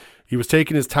good. He was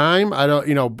taking his time.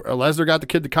 Lesnar got the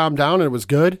kid to calm down, and it was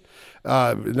good.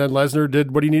 And then Lesnar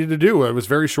did what he needed to do. It was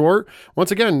very short. Once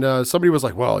again, somebody was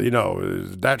like, well,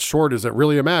 that short, is it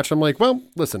really a match? I'm like, well,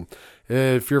 listen,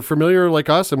 if you're familiar like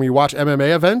us and we watch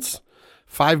MMA events,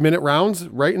 5-minute rounds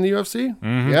right in the UFC.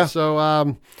 Mm-hmm. Yeah.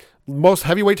 So, most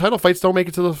heavyweight title fights don't make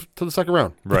it to the second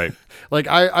round. Right. Like,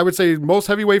 I would say most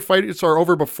heavyweight fights are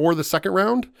over before the second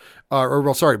round,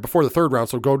 before the third round.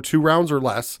 So go 2 rounds or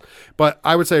less. But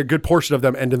I would say a good portion of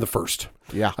them end in the first.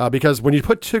 Yeah. Because when you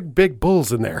put 2 big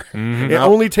bulls in there, it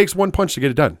only takes 1 punch to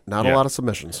get it done. Not a lot of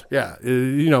submissions. Yeah.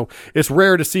 It's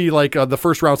rare to see like the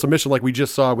first round submission like we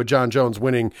just saw with John Jones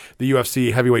winning the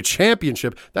UFC heavyweight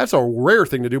championship. That's a rare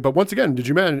thing to do. But once again, did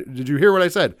you hear what I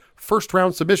said? First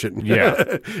round submission.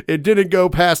 Yeah. It didn't go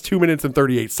past 2 minutes and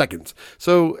 38 seconds.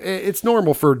 So it's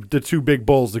normal for the 2 big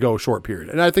bulls to go a short period.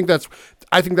 And I think that's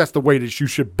the way that you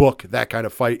should book that kind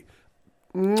of fight.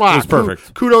 Mwah. It was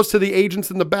perfect. Kudos to the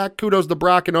agents in the back. Kudos to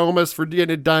Brock and Omos for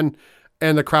getting it done.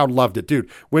 And the crowd loved it, dude.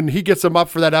 When he gets him up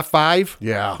for that F5.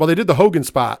 Yeah. Well, they did the Hogan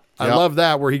spot. I Yep. love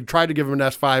that, where he tried to give him an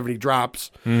S5 and he drops.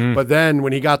 But then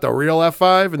when he got the real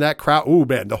F5 and that crowd, ooh,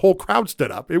 man, the whole crowd stood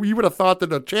up. You would have thought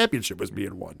that the championship was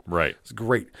being won. Right. It's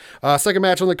great. Second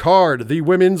match on the card, the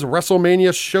Women's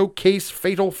Wrestlemania Showcase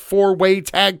Fatal 4-Way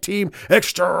Tag Team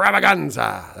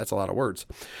Extravaganza. That's a lot of words.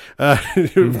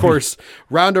 Of course,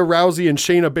 Ronda Rousey and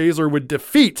Shayna Baszler would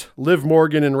defeat Liv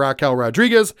Morgan and Raquel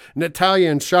Rodriguez, Natalya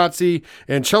and Shotzi,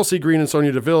 and Chelsea Green and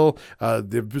Sonya Deville.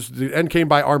 The end came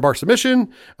by armbar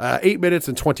submission. 8 minutes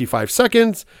and 25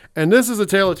 seconds. And this is a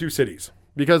tale of 2 cities.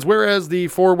 Because whereas the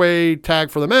 4-way tag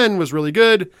for the men was really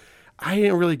good, I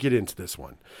didn't really get into this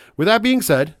one. With that being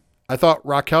said, I thought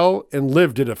Raquel and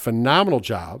Liv did a phenomenal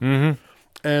job. Mm-hmm.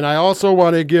 And I also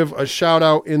want to give a shout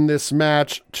out in this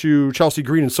match to Chelsea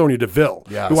Green and Sonya Deville,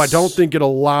 who I don't think get a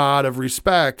lot of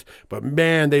respect, but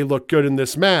man, they look good in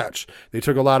this match. They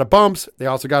took a lot of bumps. They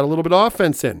also got a little bit of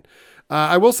offense in.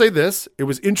 I will say this. It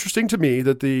was interesting to me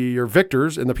that your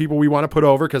victors and the people we want to put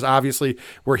over, because obviously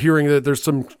we're hearing that there's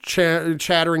some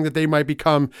chattering that they might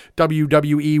become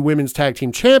WWE Women's Tag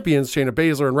Team Champions, Shayna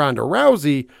Baszler and Ronda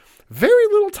Rousey. Very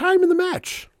little time in the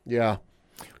match. Yeah.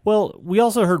 Well, we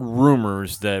also heard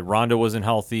rumors that Ronda wasn't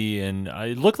healthy, and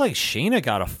it looked like Shayna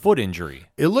got a foot injury.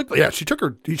 It looked, yeah, she took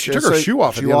her shoe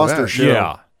off. She lost her shoe.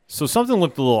 Yeah. So something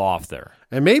looked a little off there.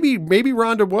 And maybe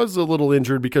Ronda was a little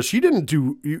injured because she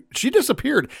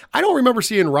disappeared. I don't remember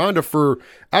seeing Ronda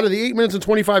out of the 8 minutes and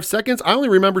 25 seconds. I only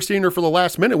remember seeing her for the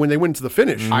last minute when they went to the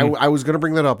finish. I was going to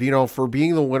bring that up, for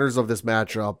being the winners of this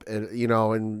matchup,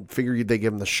 and figured they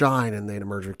give them the shine and they'd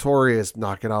emerge victorious,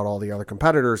 knocking out all the other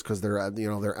competitors because they're,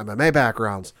 their MMA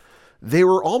backgrounds. They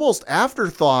were almost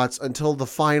afterthoughts until the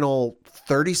final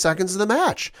 30 seconds of the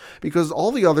match, because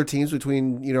all the other teams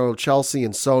between, Chelsea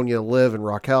and Sonya, Liv and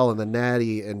Raquel and then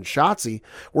Natty and Shotzi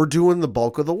were doing the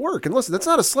bulk of the work. And listen, that's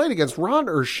not a slight against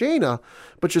Ronda or Shayna,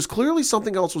 but just clearly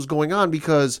something else was going on,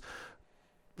 because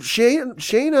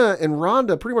Shayna and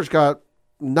Ronda pretty much got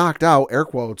knocked out, air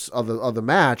quotes, of the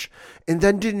match, and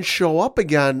then didn't show up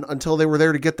again until they were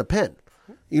there to get the pin.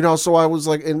 So I was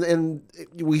like, and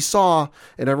we saw,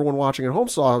 and everyone watching at home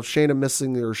saw Shayna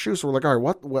missing her shoe. So we're like, all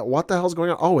right, what the hell's going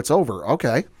on? Oh, it's over.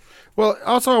 Okay. Well,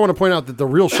 also I want to point out that the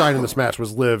real shine in this match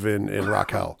was Liv and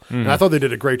Raquel. And I thought they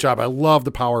did a great job. I love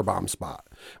the powerbomb spot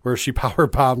where she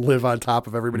powerbombed Liv on top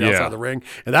of everybody else out of the ring.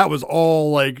 And that was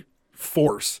all like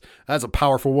force. That's a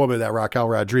powerful woman, that Raquel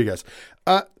Rodriguez.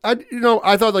 I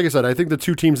thought, like I said, I think the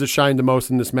 2 teams that shined the most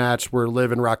in this match were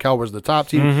Liv and Raquel was the top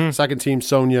team. Mm-hmm. Second team,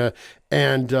 Sonya,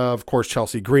 and of course,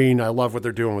 Chelsea Green. I love what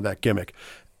they're doing with that gimmick.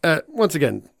 Once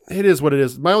again, it is what it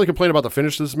is. My only complaint about the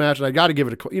finish of this match, and I got to give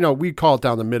it we call it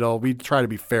down the middle. We try to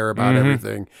be fair about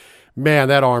everything. Man,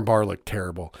 that arm bar looked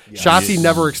terrible. Yes. Shotzi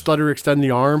never let her extend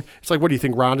the arm. It's like, what do you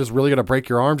think, Ronda's really going to break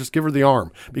your arm? Just give her the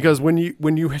arm. Because when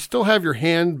you still have your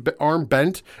arm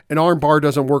bent, an arm bar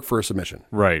doesn't work for a submission.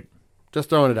 Right. Just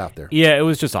throwing it out there. Yeah, it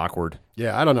was just awkward.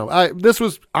 Yeah, I don't know. This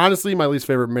was honestly my least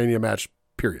favorite Mania match,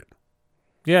 period.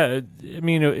 Yeah,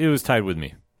 it was tied with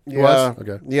me. Yeah.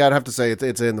 Okay. Yeah, I'd have to say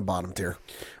it's in the bottom tier.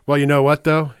 Well, you know what,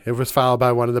 though? It was followed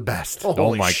by one of the best.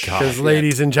 Oh, my God. Because,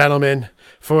 ladies and gentlemen,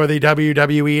 for the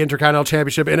WWE Intercontinental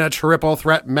Championship in a triple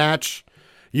threat match.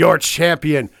 Your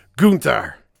champion,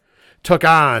 Gunther, took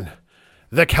on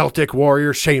the Celtic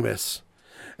Warrior, Sheamus,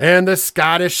 and the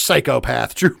Scottish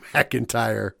psychopath, Drew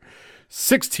McIntyre.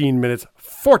 16 minutes,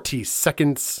 40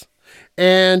 seconds.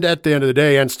 And at the end of the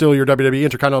day, and still your WWE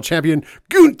Intercontinental Champion,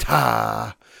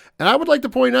 Gunther. And I would like to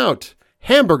point out,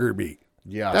 hamburger meat.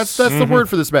 Yes. That's the word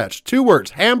for this match. 2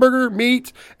 words, hamburger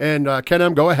meat. And Ken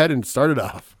M, go ahead and start it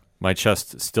off. My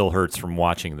chest still hurts from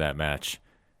watching that match.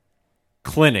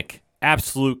 Clinic,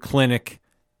 absolute clinic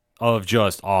of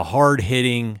just a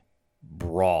hard-hitting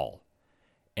brawl.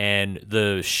 And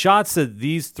the shots that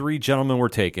these 3 gentlemen were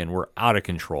taking were out of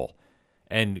control.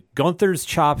 And Gunther's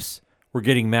chops were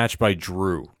getting matched by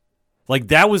Drew. Like,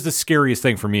 that was the scariest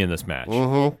thing for me in this match.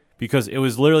 Because it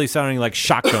was literally sounding like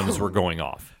shotguns were going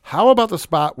off. How about the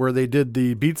spot where they did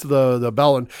the beats of the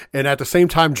bell, and at the same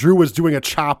time, Drew was doing a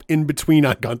chop in between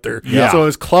on Gunther. Yeah. So it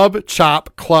was club,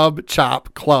 chop, club,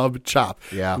 chop, club, chop.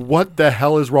 Yeah. What the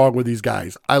hell is wrong with these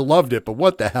guys? I loved it, but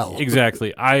what the hell?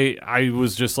 Exactly. I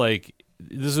was just like,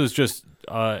 this was just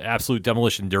absolute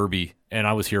demolition derby, and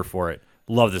I was here for it.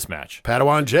 Love this match.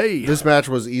 Padawan J. This match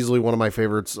was easily one of my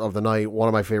favorites of the night, one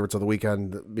of my favorites of the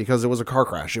weekend, because it was a car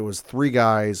crash. It was 3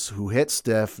 guys who hit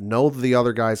stiff, know the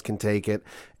other guys can take it,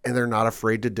 and they're not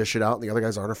afraid to dish it out, and the other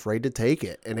guys aren't afraid to take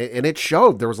it. And it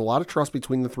showed. There was a lot of trust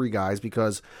between the 3 guys,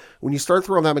 because when you start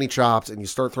throwing that many chops and you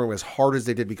start throwing as hard as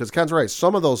they did, because Ken's right,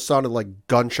 some of those sounded like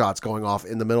gunshots going off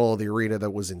in the middle of the arena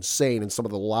that was insane, and some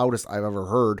of the loudest I've ever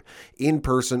heard in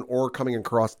person or coming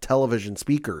across television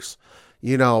speakers.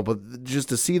 You know, but just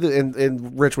to see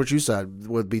and Rich, what you said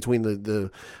with between the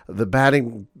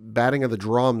batting of the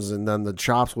drums and then the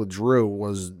chops with Drew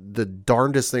was the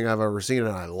darndest thing I've ever seen, and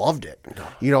I loved it.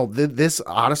 You know, this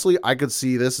honestly, I could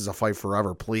see this as a fight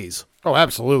forever. Please. Oh,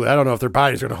 absolutely. I don't know if their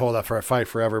body's going to hold up for a fight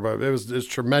forever, but it was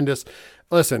tremendous.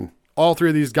 Listen, all 3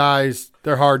 of these guys,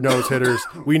 they're hard-nosed hitters.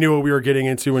 We knew what we were getting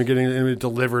into and it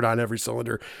delivered on every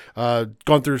cylinder.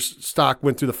 Gunther's stock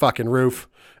went through the fucking roof.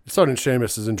 So did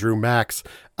Sheamus's and Drew Max.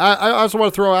 I also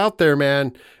want to throw out there,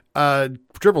 man,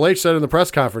 Triple H said in the press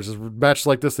conference, matches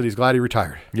like this, that he's glad he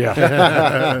retired.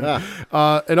 Yeah.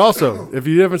 And also, if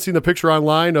you haven't seen the picture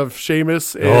online of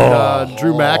Sheamus and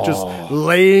Drew Mack just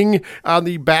laying on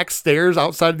the back stairs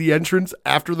outside of the entrance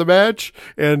after the match,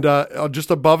 and just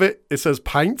above it, it says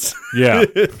pints. Yeah.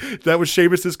 That was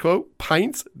Sheamus's quote,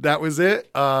 pints. That was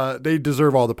it. They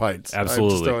deserve all the pints. Absolutely.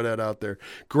 I'm just throwing that out there.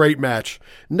 Great match.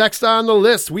 Next on the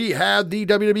list, we have the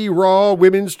WWE Raw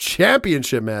Women's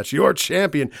Championship match. Your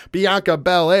champion, Bianca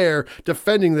Belair,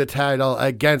 defending the title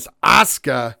against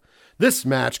Asuka. This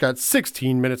match got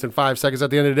 16 minutes and 5 seconds at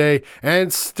the end of the day,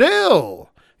 and still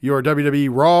your WWE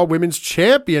Raw Women's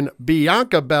Champion,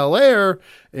 Bianca Belair.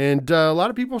 And a lot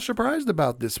of people surprised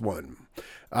about this one.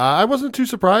 I wasn't too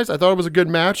surprised. I thought it was a good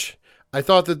match. I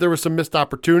thought that there were some missed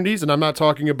opportunities, and I'm not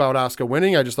talking about Asuka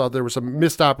winning. I just thought there were some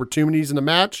missed opportunities in the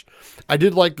match. I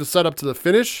did like the setup to the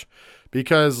finish,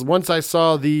 because once I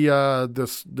saw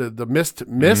the missed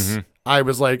miss, I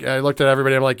was like, I looked at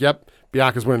everybody. I'm like, yep,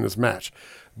 Bianca's winning this match.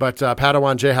 But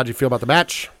Padawan J, how'd you feel about the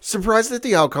match? Surprised at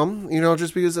the outcome, you know,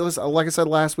 just because it was, like I said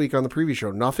last week on the preview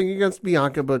show, nothing against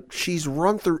Bianca, but she's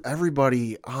run through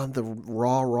everybody on the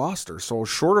Raw roster. So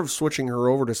short of switching her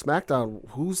over to SmackDown,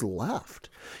 who's left?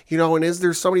 You know, and is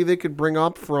there somebody they could bring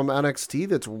up from NXT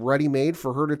that's ready-made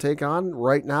for her to take on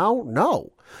right now?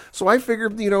 No. So I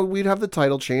figured, you know, we'd have the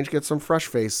title change, get some fresh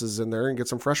faces in there and get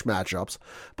some fresh matchups.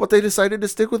 But they decided to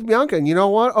stick with Bianca. And you know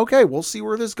what? Okay, we'll see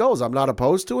where this goes. I'm not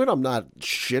opposed to it. I'm not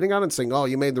shitting on it and saying, oh,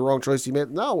 you made the wrong choice.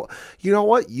 No. You know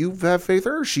what? You have faith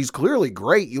in her. She's clearly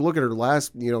great. You look at her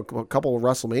last, you know, couple of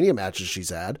WrestleMania matches she's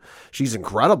had. She's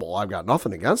incredible. I've got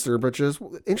nothing against her, but just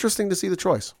interesting to see the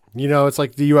choice. You know, it's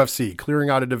like the UFC clearing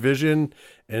out a division,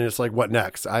 and it's like, what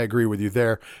next? I agree with you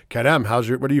there. Ken M,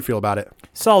 what do you feel about it?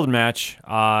 Solid match.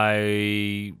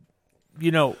 You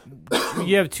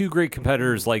have 2 great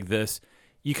competitors like this.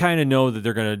 You kind of know that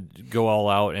they're going to go all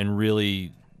out and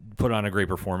really put on a great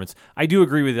performance. I do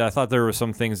agree with you. I thought there were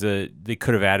some things that they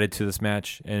could have added to this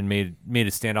match and made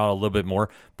it stand out a little bit more.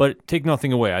 But take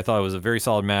nothing away. I thought it was a very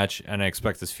solid match, and I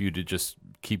expect this feud to just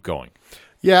keep going.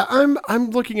 Yeah,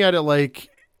 I'm looking at it like,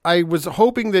 I was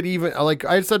hoping that even, like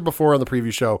I said before on the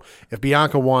preview show, if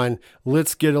Bianca won,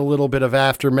 let's get a little bit of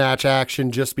after-match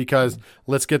action just because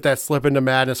let's get that slip into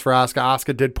madness for Asuka.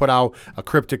 Asuka did put out a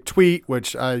cryptic tweet,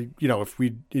 which,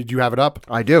 did you have it up?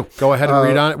 I do. Go ahead and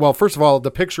read on it. Well, first of all,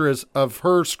 the picture is of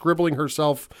her scribbling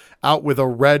herself out with a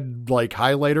red,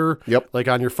 highlighter, like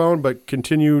on your phone, but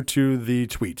continue to the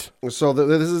tweet. So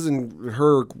this is in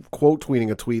her quote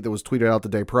tweeting a tweet that was tweeted out the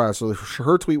day prior. So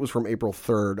her tweet was from April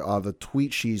 3rd. The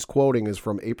tweet she's quoting is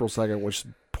from April 2nd, which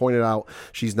pointed out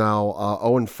she's now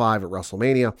 0-5 at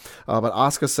WrestleMania. But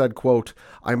Asuka said, quote,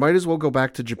 "I might as well go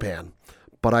back to Japan.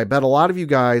 But I bet a lot of you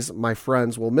guys, my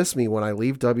friends, will miss me when I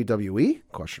leave WWE? ?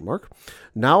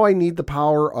 Now I need the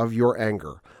power of your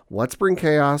anger. Let's bring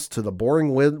chaos to the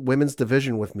boring women's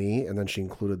division with me." And then she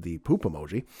included the poop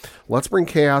emoji. "Let's bring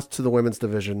chaos to the women's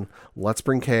division. Let's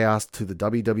bring chaos to the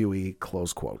WWE,"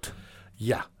 close quote.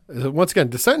 Yeah. Once again,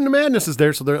 Descent into Madness is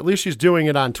there, so at least she's doing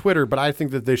it on Twitter, but I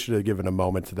think that they should have given a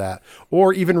moment to that.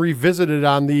 Or even revisited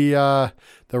on the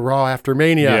Raw After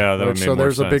Mania. Yeah, that would make so more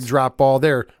there's sense. a big drop ball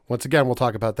there. Once again, we'll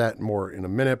talk about that more in a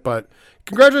minute, but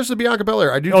congratulations to Bianca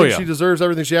Belair. I do think she deserves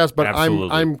everything she has, but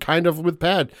I'm kind of with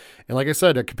Pat. And like I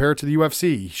said, compared to the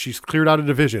UFC, she's cleared out a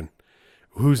division.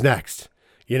 Who's next?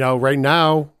 Right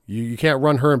now, you can't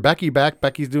run her and Becky back.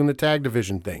 Becky's doing the tag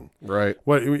division thing. Right.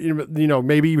 What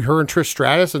maybe her and Trish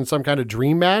Stratus in some kind of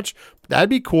dream match. That'd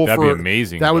be cool. That'd be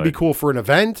amazing. That would be cool for an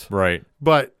event. Right.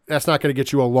 But that's not going to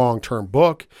get you a long-term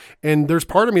book. And there's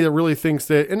part of me that really thinks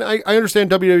that, and I understand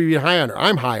WWE high on her.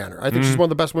 I'm high on her. I think she's one of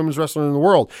the best women's wrestlers in the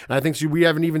world. And I think we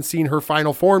haven't even seen her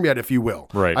final form yet, if you will.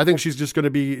 Right. I think she's just going to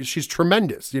be, she's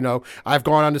tremendous. I've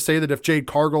gone on to say that if Jade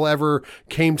Cargill ever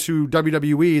came to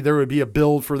WWE, there would be a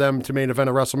build for them to main event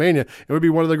at WrestleMania. It would be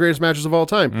one of the greatest matches of all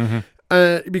time.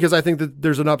 Because I think that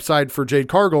there's an upside for Jade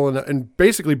Cargill, and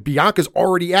basically Bianca's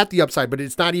already at the upside, but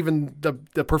it's not even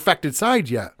the perfected side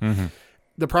yet.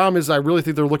 The problem is I really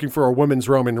think they're looking for a women's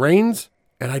Roman Reigns,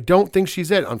 and I don't think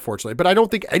she's it, unfortunately. But I don't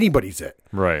think anybody's it.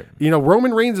 Right.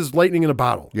 Roman Reigns is lightning in a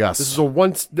bottle. Yes. This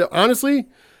is honestly,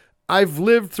 I've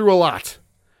lived through a lot.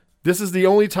 This is the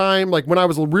only time, when I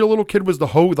was a real little kid, was the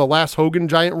last Hogan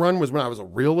Giant run was when I was a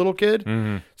real little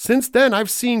kid. Since then, I've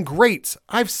seen greats.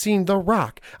 I've seen The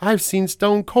Rock. I've seen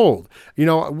Stone Cold.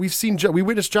 We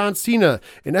witnessed John Cena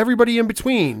and everybody in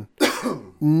between.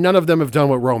 None of them have done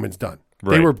what Roman's done.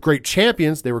 Right. They were great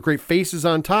champions. They were great faces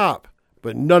on top,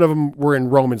 but none of them were in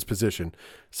Roman's position.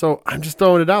 So I'm just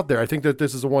throwing it out there. I think that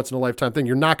this is a once-in-a-lifetime thing.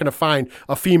 You're not going to find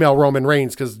a female Roman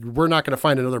Reigns because we're not going to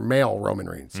find another male Roman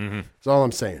Reigns. That's all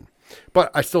I'm saying.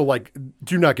 But I still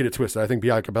do not get it twisted. I think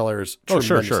Bianca Belair is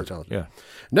tremendously talented. Yeah.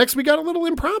 Next, we got a little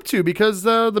impromptu because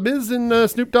The Miz and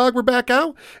Snoop Dogg were back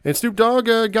out, and Snoop Dogg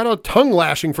got a tongue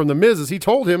lashing from The Miz as he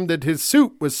told him that his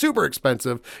suit was super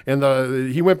expensive,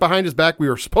 and he went behind his back. We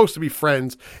were supposed to be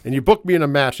friends, and you booked me in a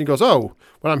match. And he goes, "Oh,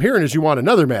 what I'm hearing is you want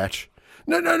another match."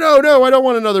 No, I don't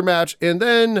want another match. And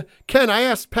then, Ken, I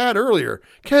asked Pat earlier,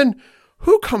 Ken,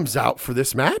 who comes out for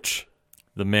this match?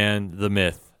 The man, the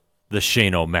myth. The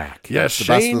Shane O'Mac. Yes, the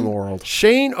best in the world.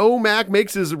 Shane O'Mac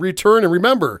makes his return. And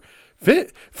remember,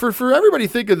 for everybody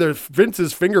thinking that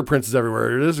Vince's fingerprints is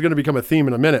everywhere, this is going to become a theme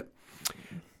in a minute.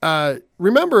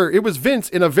 Remember, it was Vince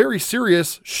in a very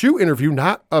serious shoot interview,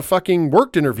 not a fucking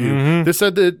worked interview, that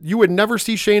said that you would never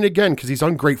see Shane again because he's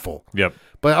ungrateful. Yep.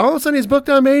 But all of a sudden he's booked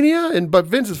on Mania, but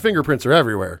Vince's fingerprints are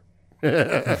everywhere.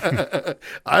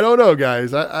 I don't know,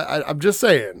 guys. I'm just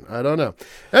saying. I don't know.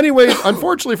 Anyways,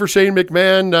 unfortunately for Shane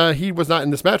McMahon, he was not in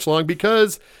this match long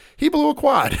because he blew a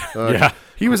quad. Yeah.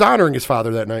 He was honoring his father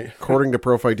that night. According to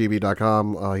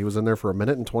ProFightDB.com, he was in there for 1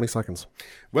 minute and 20 seconds.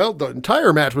 Well, the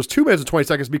entire match was 2 minutes and 20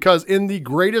 seconds because in the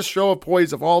greatest show of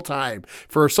poise of all time,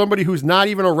 for somebody who's not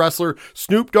even a wrestler,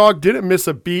 Snoop Dogg didn't miss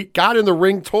a beat, got in the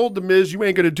ring, told The Miz, "You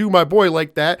ain't going to do my boy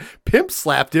like that," pimp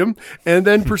slapped him, and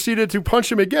then proceeded to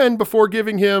punch him again before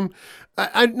giving him...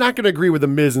 I'm not going to agree with The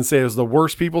Miz and say it was the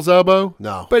worst people's elbow.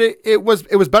 No. But it was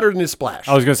better than his splash.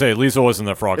 I was going to say, at least it wasn't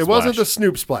the frog It splash. wasn't the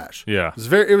Snoop splash. Yeah.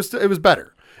 It was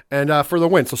better. And for the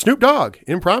win. So Snoop Dogg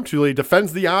impromptu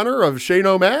defends the honor of Shane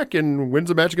O'Mac and wins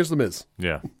a match against The Miz.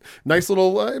 Yeah. Nice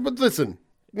little, but listen,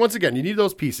 once again, you need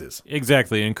those pieces.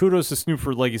 Exactly. And kudos to Snoop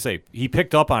for, like you say, he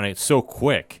picked up on it so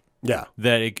quick. Yeah.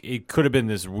 That it could have been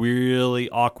this really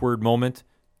awkward moment.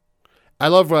 I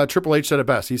love Triple H said it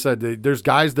best. He said there's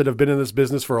guys that have been in this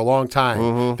business for a long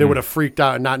time. They would have freaked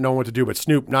out and not known what to do, but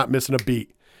Snoop not missing a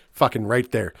beat. Fucking right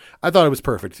there. I thought it was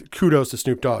perfect. Kudos to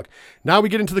Snoop Dogg. Now we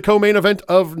get into the co-main event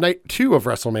of night 2 of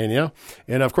WrestleMania.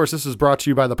 And of course, this is brought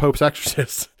to you by the Pope's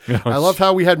Exorcist. I loved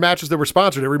how we had matches that were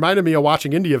sponsored. It reminded me of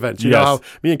watching indie events. You know how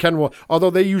me and Ken will, although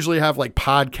they usually have like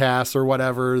podcasts or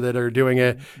whatever that are doing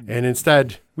it, and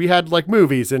instead we had like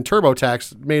movies, and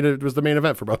TurboTax was the main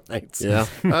event for both nights. Yeah.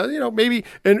 Maybe,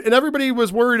 and everybody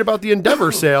was worried about the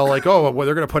Endeavor sale, like, oh, well,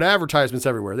 they're going to put advertisements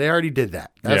everywhere. They already did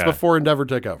that. That's before Endeavor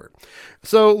took over.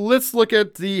 So let's look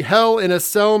at the Hell in a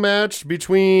Cell match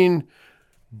between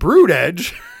Brood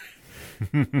Edge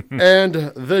and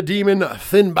the Demon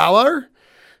Finn Balor.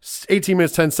 18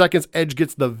 minutes, 10 seconds. Edge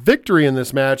gets the victory in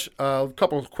this match. A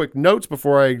couple of quick notes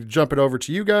before I jump it over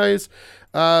to you guys.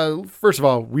 First of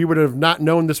all, we would have not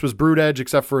known this was Brood Edge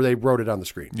except for they wrote it on the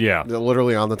screen. Yeah. They're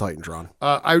literally on the Titantron.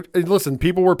 Listen,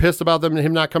 people were pissed about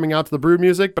him not coming out to the Brood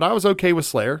music, but I was okay with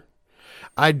Slayer.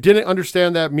 I didn't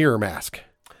understand that mirror mask.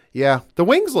 Yeah. The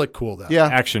wings look cool, though. Yeah.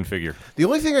 Action figure. The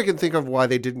only thing I can think of why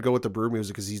they didn't go with the Brood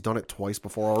music is he's done it twice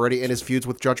before already in his feuds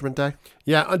with Judgment Day.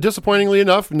 Yeah, disappointingly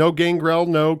enough, no Gangrel,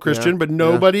 no Christian, but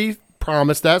nobody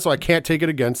promised that, so I can't take it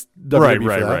against WWE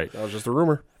for that. Right. That was just a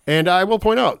rumor. And I will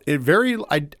point out,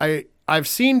 I've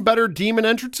seen better demon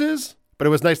entrances, but it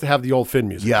was nice to have the old Finn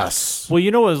music. Yes. Well, you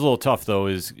know what was a little tough, though,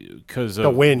 is because of The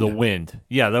wind. The wind.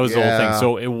 Yeah, that was the whole thing.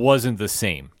 So it wasn't the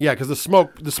same. Yeah, because the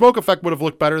smoke effect would have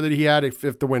looked better that he had if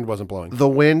the wind wasn't blowing. The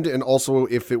wind, and also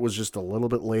if it was just a little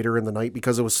bit later in the night,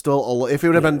 because it was still, if it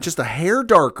would have been just a hair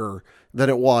darker than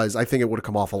it was, I think it would have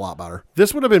come off a lot better.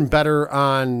 This would have been better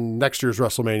on next year's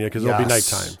WrestleMania because it'll be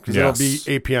Yes. nighttime. Because it'll be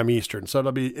 8 p.m. Eastern, so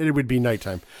it would be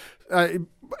nighttime.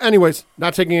 Anyways,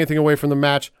 not taking anything away from the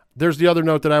match. There's the other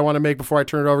note that I want to make before I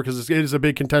turn it over because it is a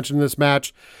big contention in this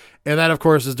match. And that, of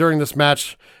course, is during this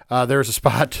match, there's a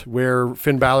spot where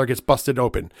Finn Balor gets busted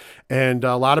open. And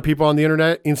a lot of people on the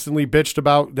internet instantly bitched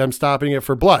about them stopping it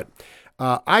for blood.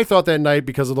 I thought that night,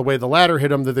 because of the way the ladder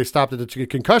hit him, that they stopped it to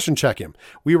concussion check him.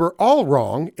 We were all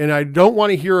wrong, and I don't want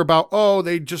to hear about, oh,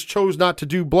 they just chose not to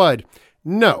do blood.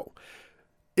 No.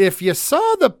 If you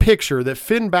saw the picture that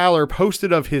Finn Balor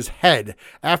posted of his head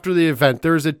after the event,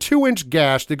 there's a 2-inch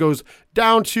gash that goes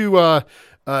down to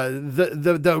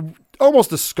the almost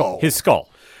the skull. His skull.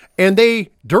 And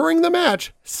they, during the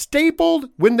match, stapled,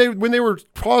 when they were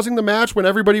pausing the match, when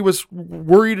everybody was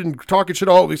worried and talking shit,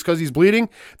 oh, it's because he's bleeding,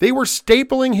 they were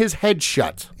stapling his head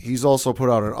shut. He's also put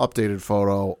out an updated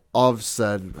photo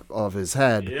of his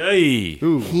head. Yay.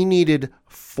 He needed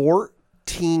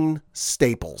 14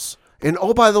 staples. And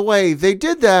oh, by the way, they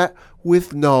did that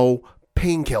with no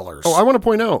painkillers. Oh, I want to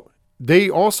point out, they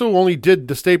also only did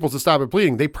the staples to stop it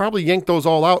bleeding. They probably yanked those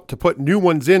all out to put new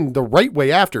ones in the right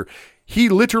way after. He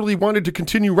literally wanted to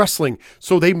continue wrestling,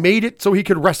 so they made it so he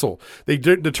could wrestle. They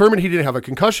determined he didn't have a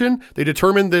concussion. They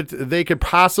determined that they could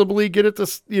possibly get it to,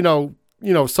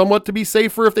 somewhat to be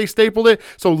safer if they stapled it.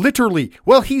 So literally,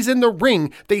 while he's in the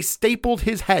ring, they stapled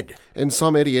his head. And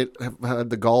some idiot had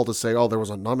the gall to say, oh, there was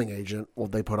a numbing agent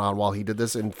they put on while he did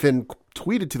this. And Finn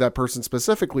tweeted to that person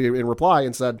specifically in reply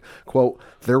and said, quote,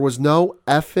 there was no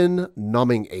effing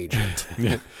numbing agent.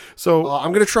 So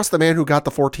I'm going to trust the man who got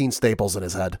the 14 staples in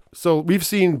his head. So we've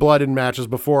seen blood in matches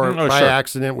before by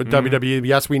accident with WWE.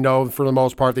 Yes, we know for the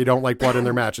most part they don't like blood in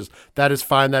their matches. That is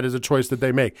fine. That is a choice that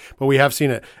they make. But we have seen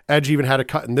it. Edge even had a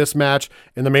cut in this match.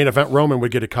 In the main event, Roman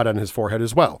would get a cut on his forehead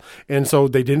as well. And so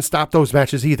they didn't stop those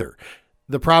matches either.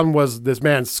 The problem was this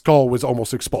man's skull was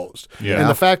almost exposed. Yeah. And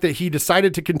the fact that he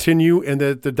decided to continue and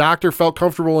that the doctor felt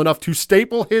comfortable enough to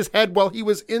staple his head while he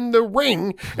was in the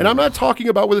ring. And I'm not talking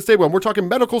about with a staple. We're talking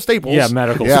medical staples. Yeah,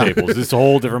 medical staples. It's a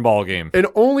whole different ballgame. And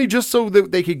only just so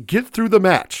that they could get through the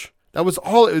match. That was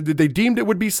all. They deemed it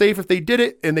would be safe if they did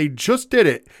it, and they just did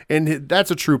it. And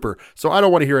that's a trooper. So I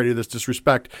don't want to hear any of this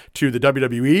disrespect to the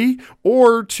WWE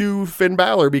or to Finn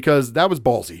Balor because that was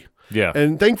ballsy. Yeah.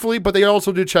 And thankfully, but they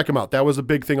also did check him out. That was a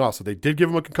big thing also. They did give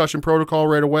him a concussion protocol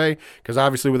right away because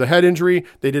obviously with a head injury,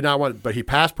 they did not want, but he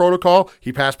passed protocol.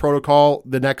 He passed protocol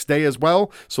the next day as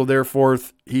well. So therefore,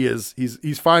 he's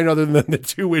fine other than the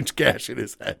 2-inch gash in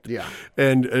his head. Yeah.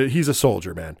 And he's a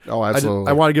soldier, man. Oh, absolutely.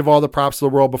 I want to give all the props to the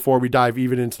world before we dive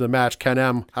even into the match. Ken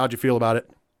M., how'd you feel about it?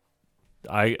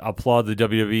 I applaud the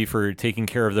WWE for taking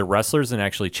care of their wrestlers and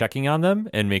actually checking on them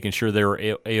and making sure they were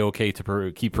A-okay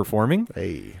to keep performing.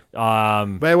 Hey. By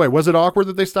the way, was it awkward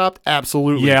that they stopped?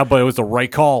 Absolutely. Yeah, but it was the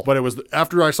right call. But it was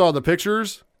after I saw the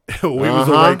pictures, it was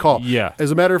the right call. Yeah.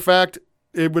 As a matter of fact,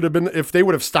 it would have been, if they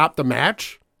would have stopped the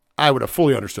match, I would have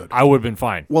fully understood. I would have been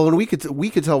fine. Well, and we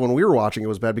could tell when we were watching it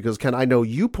was bad because, Ken, I know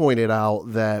you pointed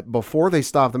out that before they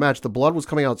stopped the match, the blood was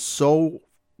coming out so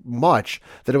much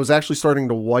that it was actually starting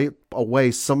to wipe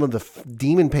away some of the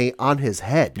demon paint on his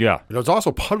head. Yeah. It was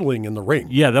also puddling in the ring.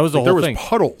 Yeah, that was the whole thing. There was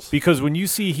puddles. Because when you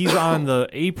see he's on the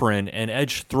apron and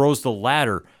Edge throws the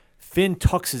ladder, Finn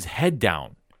tucks his head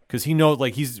down because he knows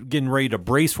like he's getting ready to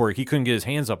brace for it. He couldn't get his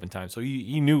hands up in time, so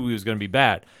he knew he was going to be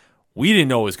bad. We didn't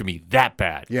know it was going to be that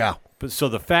bad. Yeah. But so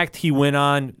the fact he went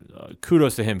on,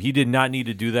 kudos to him. He did not need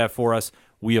to do that for us.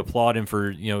 We applaud him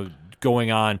for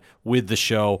going on with the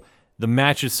show. The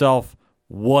match itself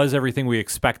was everything we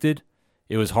expected.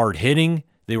 It was hard hitting.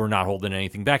 They were not holding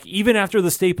anything back. Even after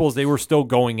the staples, they were still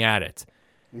going at it.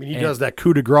 I mean, he does that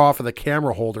coup de grace for the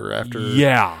camera holder after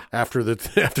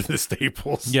the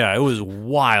staples. Yeah, it was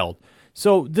wild.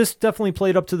 So this definitely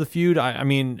played up to the feud. I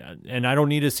mean, and I don't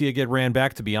need to see it get ran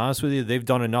back, to be honest with you. They've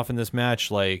done enough in this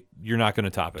match. Like, you're not going to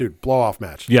top it. Dude, blow-off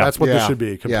match. Yeah. That's what this should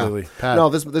be, completely. Yeah. No,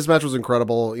 this match was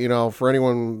incredible. For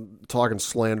anyone talking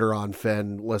slander on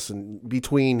Finn, listen,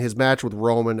 between his match with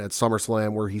Roman at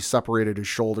SummerSlam where he separated his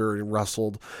shoulder and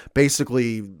wrestled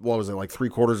basically, what was it, like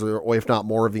 3/4 or if not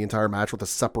more of the entire match with a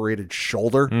separated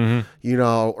shoulder,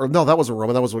 or no, that wasn't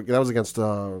Roman. That was against,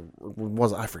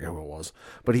 I forget who it was,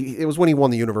 but it was when he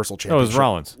won the Universal Championship. It was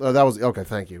Rollins. That was, okay,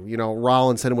 thank you.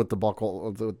 Rollins hit him with the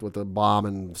buckle, with the bomb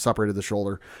and separated the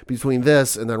shoulder. Between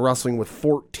this and then wrestling with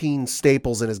 14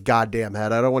 staples in his goddamn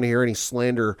head, I don't want to hear any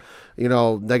slander,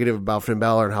 negative about Finn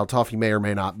Balor and how tough he may or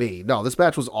may not be. No, this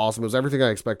match was awesome. It was everything I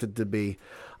expected it to be.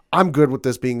 I'm good with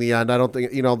this being the end. I don't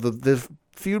think, the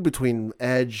feud between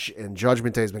Edge and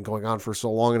Judgment Day has been going on for so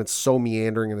long, and it's so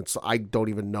meandering, and I don't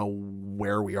even know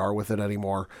where we are with it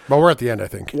anymore. But we're at the end, I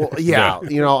think. Well, yeah,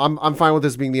 I'm fine with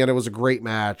this being the end. It was a great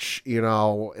match,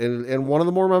 and one of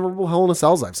the more memorable Hell in a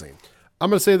Cells I've seen. I'm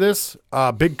going to say this,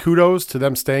 big kudos to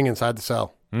them staying inside the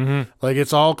cell. Mm-hmm. Like,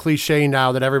 it's all cliche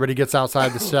now that everybody gets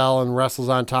outside the cell and wrestles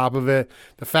on top of it.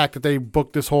 The fact that they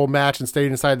booked this whole match and stayed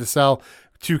inside the cell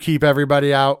to keep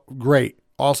everybody out, great.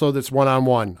 Also, this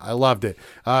one-on-one. I loved it.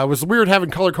 It was weird having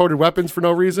color-coded weapons for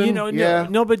no reason.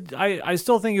 No, but I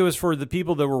still think it was for the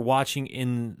people that were watching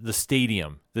in the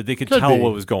stadium that they could tell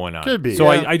what was going on. Could be. So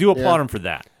I do applaud them for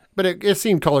that. But it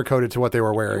seemed color-coded to what they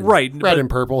were wearing. Right. Red and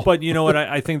purple. But you know what?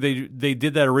 I think they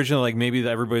did that originally. Like, maybe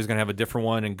everybody's going to have a different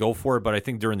one and go for it. But I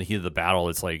think during the heat of the battle,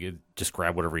 it's like, just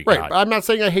grab whatever you got. Right. I'm not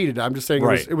saying I hated it. I'm just saying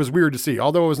it was weird to see.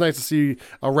 Although it was nice to see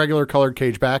a regular colored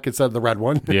cage back instead of the red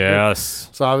one. Yes.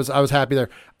 So I was happy there.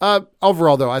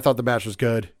 Overall, though, I thought the match was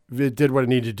good. It did what it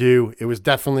needed to do. It was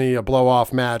definitely a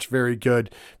blow-off match. Very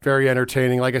good. Very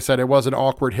entertaining. Like I said, it was an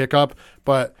awkward hiccup,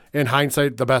 but in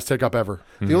hindsight, the best hiccup ever.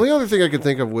 The only other thing I could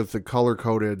think of with the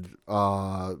color-coded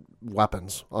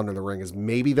weapons under the ring is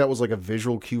maybe that was like a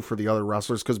visual cue for the other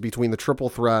wrestlers, because between the triple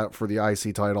threat for the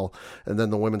IC title and then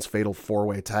the women's fatal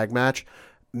 4-way tag match,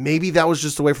 maybe that was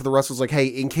just a way for the wrestlers, like, hey,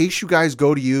 in case you guys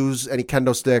go to use any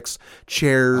kendo sticks,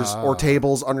 chairs, or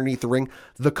tables underneath the ring,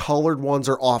 the colored ones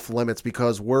are off limits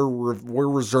because we're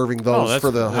reserving those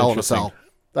for the Hell in a Cell.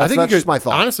 That's just my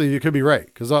thought. Honestly, you could be right,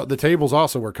 because the tables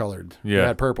also were colored. Yeah. They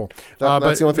had purple.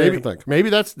 That's the only thing I can think. Maybe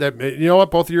that's that. You know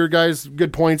what? Both of your guys,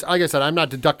 good points. Like I said, I'm not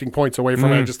deducting points away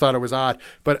from it. I just thought it was odd.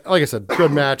 But like I said,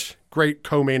 good match. Great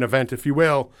co-main event, if you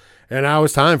will. And now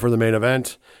it's time for the main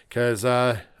event, because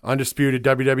undisputed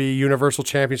WWE Universal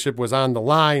Championship was on the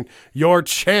line. Your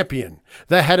champion,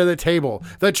 the head of the table,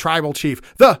 the tribal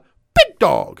chief, the big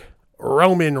dog,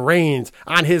 Roman Reigns,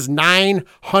 on his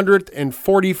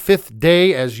 945th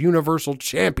day as Universal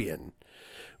Champion,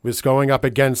 was going up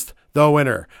against the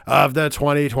winner of the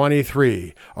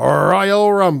 2023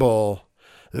 Royal Rumble,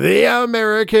 the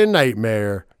American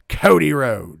Nightmare, Cody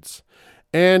Rhodes.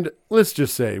 And let's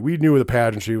just say, we knew the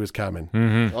pageantry was coming.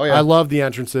 Mm-hmm. Oh, yeah. I love the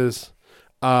entrances.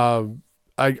 I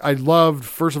loved,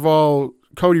 first of all,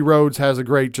 Cody Rhodes has a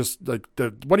great, just like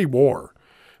what he wore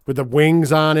with the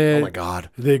wings on it. Oh my God.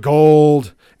 The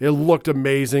gold. It looked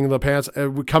amazing. The pants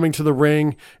coming to the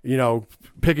ring,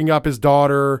 picking up his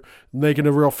daughter, making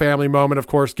a real family moment, of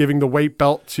course, giving the weight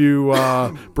belt to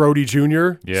Brody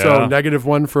Jr. Yeah. So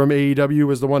 -1 from AEW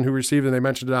was the one who received it, and they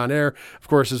mentioned it on air. Of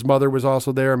course, his mother was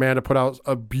also there. Amanda put out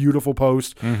a beautiful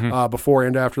post before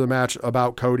and after the match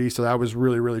about Cody, so that was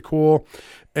really, really cool.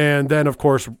 And then, of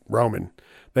course, Roman.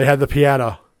 They had the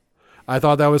piano. I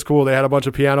thought that was cool. They had a bunch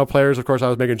of piano players. Of course, I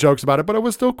was making jokes about it, but it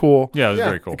was still cool. Yeah, it was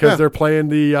very cool. Because they're playing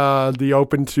the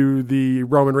open to the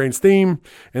Roman Reigns theme,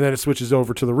 and then it switches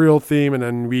over to the real theme, and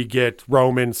then we get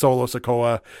Roman, Solo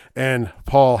Sikoa, and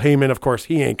Paul Heyman. Of course,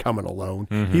 he ain't coming alone.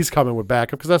 He's coming with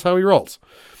backup because that's how he rolls.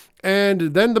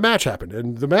 And then the match happened,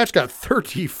 and the match got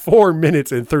 34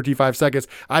 minutes and 35 seconds.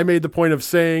 I made the point of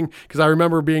saying, because I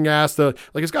remember being asked,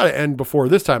 it's got to end before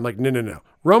this time. Like, no.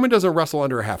 Roman doesn't wrestle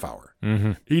under a half hour.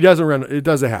 He doesn't run. It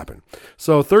doesn't happen.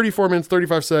 So 34 minutes,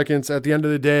 35 seconds. At the end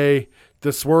of the day,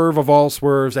 the swerve of all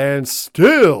swerves, and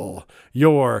still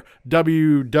your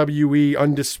WWE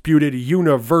Undisputed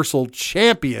Universal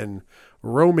Champion,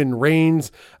 Roman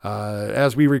Reigns.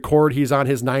 As we record, he's on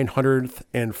his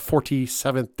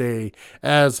 947th day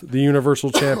as the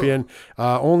Universal Champion.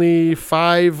 Only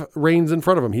 5 reigns in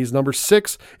front of him. He's number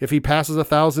 6. If he passes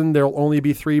 1,000, there'll only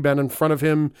be 3 men in front of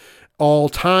him all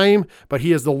time. But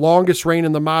he is the longest reign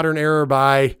in the modern era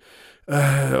by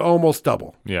almost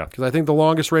double. Yeah. Because I think the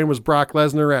longest reign was Brock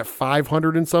Lesnar at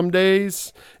 500 and some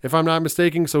days, if I'm not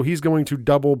mistaken. So he's going to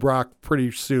double Brock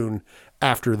pretty soon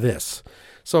after this.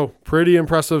 So pretty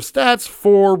impressive stats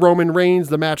for Roman Reigns.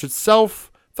 The match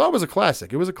itself, thought was a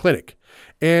classic. It was a clinic.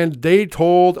 And they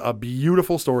told a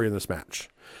beautiful story in this match.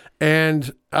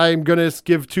 And I'm going to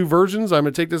give 2 versions. I'm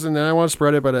going to take this and then I want to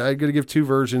spread it, but I'm going to give 2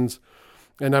 versions.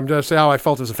 And I'm going to say how I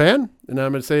felt as a fan. And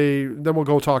I'm going to say, then we'll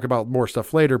go talk about more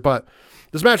stuff later. But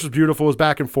this match was beautiful. It was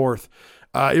back and forth.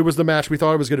 It was the match we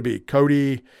thought it was going to be.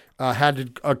 Cody had to,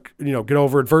 get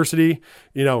over adversity.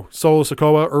 Solo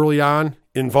Sikoa early on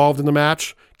involved in the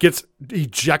match, gets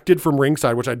ejected from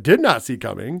ringside, which I did not see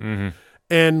coming. Mm-hmm.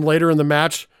 And later in the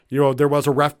match, there was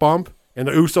a ref bump and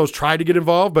the Usos tried to get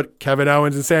involved, but Kevin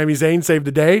Owens and Sami Zayn saved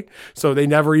the day. So they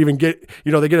never even get,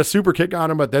 they get a super kick on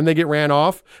them, but then they get ran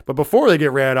off. But before they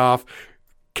get ran off,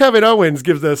 Kevin Owens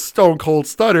gives a stone cold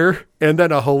stunner and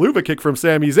then a haluva kick from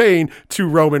Sami Zayn to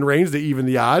Roman Reigns to even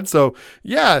the odds. So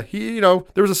yeah,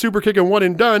 there was a super kick and one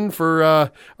and done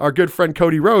for our good friend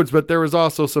Cody Rhodes, but there was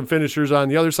also some finishers on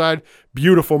the other side.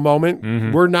 Beautiful moment.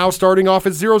 Mm-hmm. We're now starting off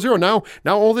at 0-0.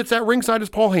 Now all that's at ringside is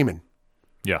Paul Heyman.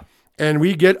 Yeah. And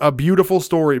we get a beautiful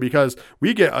story because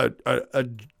we get a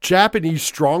Japanese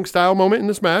strong style moment in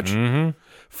this match, mm-hmm.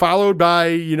 followed by,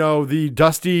 the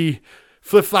dusty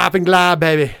flip-flopping glide,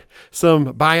 baby.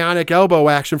 Some bionic elbow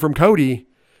action from Cody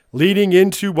leading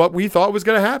into what we thought was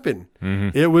going to happen.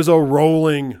 Mm-hmm. It was a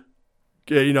rolling,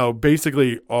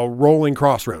 basically a rolling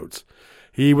crossroads.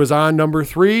 He was on number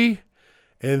 3,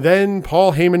 and then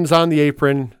Paul Heyman's on the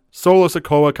apron. Solo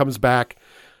Sikoa comes back.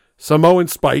 Samoan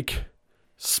Spike.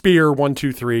 Spear, 1,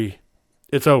 2, 3.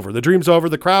 It's over. The dream's over.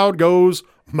 The crowd goes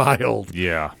mild.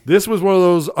 Yeah. This was one of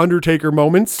those Undertaker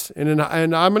moments, and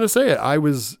I'm going to say it. I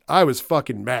was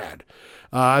fucking mad.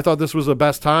 I thought this was the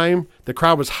best time. The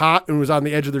crowd was hot and was on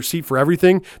the edge of their seat for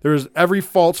everything. There was every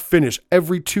false finish,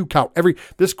 every 2 count,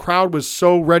 this crowd was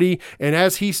so ready. And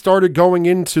as he started going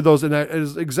into those, and that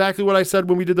is exactly what I said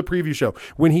when we did the preview show,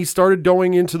 when he started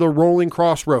going into the rolling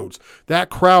crossroads, that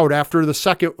crowd after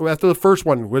the first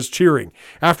one was cheering.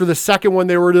 After the second one,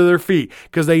 they were to their feet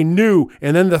because they knew.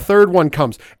 And then the third one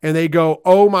comes and they go,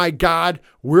 oh my God,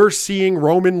 we're seeing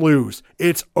Roman lose.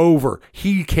 It's over.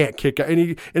 He can't kick out. And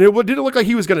it didn't look like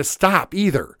he was going to stop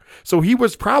either. So he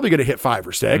was probably going to hit 5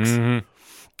 or 6. Mm-hmm.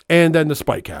 And then the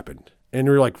spike happened. And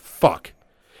we were like, fuck.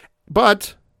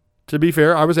 But to be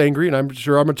fair, I was angry. And I'm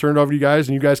sure I'm going to turn it over to you guys.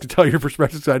 And you guys can tell your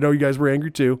perspectives. I know you guys were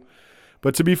angry too.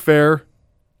 But to be fair,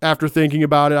 after thinking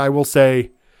about it, I will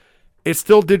say it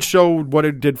still did show what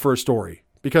it did for a story.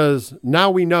 Because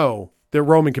now we know that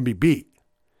Roman can be beat.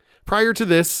 Prior to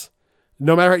this,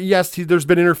 no matter, yes, there's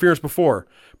been interference before,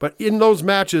 but in those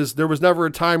matches, there was never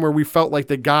a time where we felt like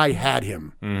the guy had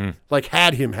him,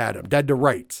 had him, dead to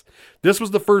rights. This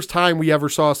was the first time we ever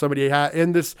saw somebody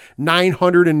in this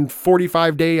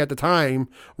 945 day at the time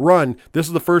run. This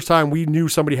is the first time we knew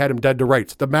somebody had him dead to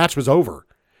rights. The match was over.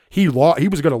 He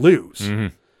was going to lose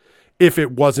if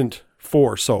it wasn't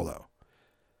for Solo.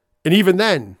 And even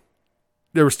then,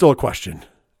 there was still a question,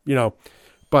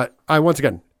 but once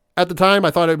again, at the time,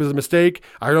 I thought it was a mistake.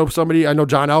 I know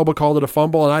John Alba called it a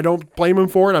fumble, and I don't blame him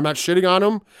for it. I'm not shitting on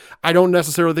him. I don't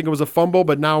necessarily think it was a fumble,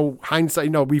 but now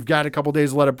hindsight, we've got a couple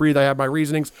days to let it breathe. I have my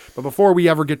reasonings. But before we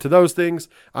ever get to those things,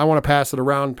 I want to pass it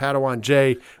around. Padawan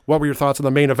Jay, what were your thoughts on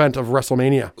the main event of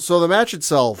WrestleMania? So the match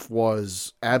itself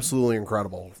was absolutely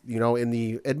incredible. In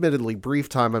the admittedly brief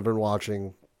time I've been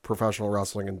watching professional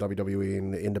wrestling and WWE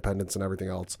and independence and everything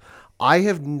else, I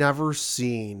have never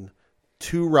seen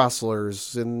 2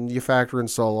 wrestlers, and you factor in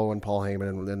Solo and Paul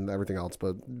Heyman and everything else,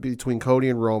 but between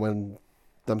Cody and Roman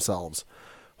themselves,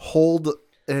 hold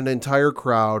an entire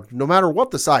crowd, no matter what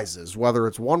the size is, whether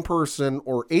it's 1 person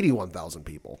or 81,000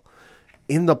 people,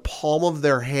 in the palm of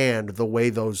their hand the way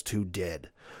those 2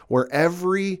 did, where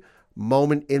every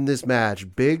moment in this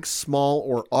match, big, small,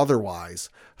 or otherwise,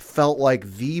 felt like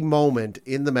the moment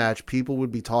in the match people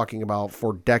would be talking about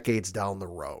for decades down the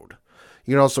road.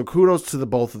 So kudos to the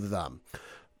both of them.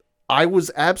 I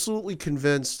was absolutely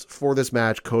convinced for this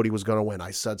match Cody was going to win.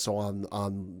 I said so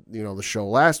on the show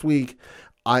last week.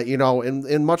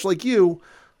 And much like you,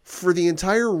 for the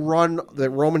entire run that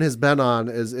Roman has been on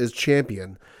as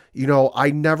champion,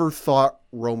 I never thought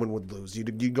Roman would lose. You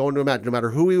go into a match, no matter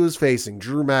who he was facing,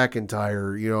 Drew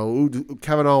McIntyre,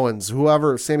 Kevin Owens,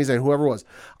 whoever, Sami Zayn, whoever it was.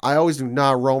 I always knew,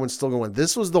 Roman's still going to win.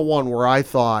 This was the one where I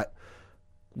thought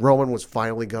Roman was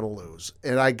finally going to lose.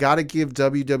 And I got to give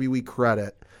WWE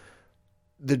credit.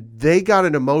 They got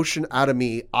an emotion out of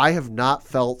me I have not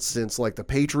felt since like the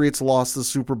Patriots lost the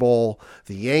Super Bowl,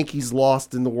 the Yankees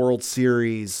lost in the World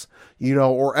Series,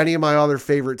 or any of my other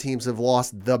favorite teams have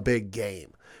lost the big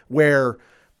game. Where,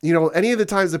 any of the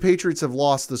times the Patriots have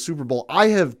lost the Super Bowl, I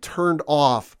have turned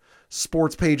off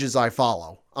sports pages I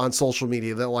follow on social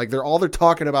media that all they're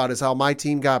talking about is how my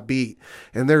team got beat,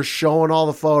 and they're showing all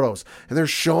the photos and they're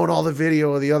showing all the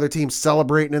video of the other team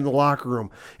celebrating in the locker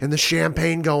room and the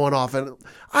champagne going off. And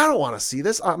I don't want to see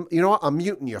this. I'm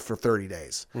muting you for 30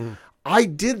 days. I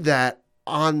did that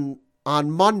on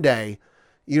Monday,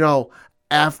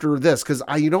 after this, because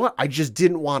I just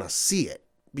didn't want to see it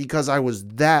because I was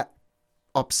that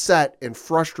upset and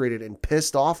frustrated and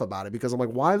pissed off about it because I'm like,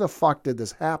 why the fuck did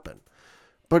this happen?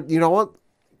 But you know what?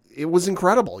 It was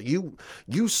incredible. You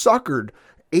suckered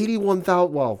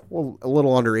 81,000, well, a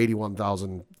little under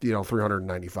 81,000,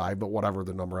 395, but whatever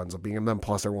the number ends up being, and then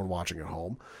plus everyone watching at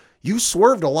home. You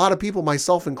swerved a lot of people,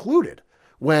 myself included,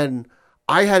 when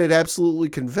I had it absolutely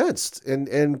convinced,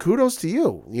 and kudos to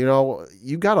you.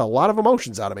 You got a lot of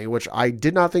emotions out of me, which I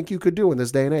did not think you could do in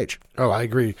this day and age. Oh, I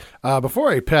agree. Before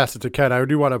I pass it to Ken, I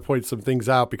do want to point some things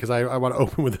out because I want to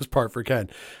open with this part for Ken.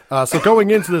 So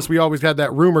going into this, we always had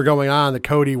that rumor going on that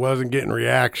Cody wasn't getting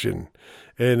reaction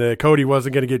and Cody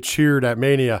wasn't going to get cheered at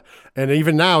Mania. And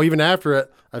even now, even after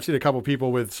it, I've seen a couple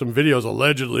people with some videos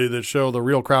allegedly that show the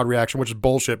real crowd reaction, which is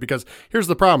bullshit because here's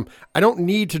the problem. I don't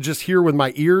need to just hear with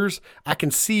my ears. I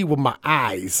can see with my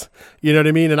eyes. You know what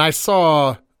I mean? And I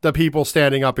saw the people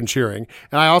standing up and cheering.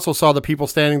 And I also saw the people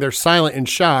standing there silent in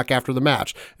shock after the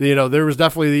match. There was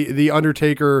definitely the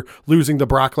Undertaker losing to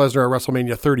Brock Lesnar at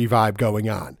WrestleMania 30 vibe going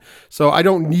on. So I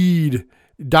don't need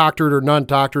doctored or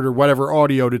non-doctored or whatever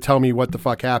audio to tell me what the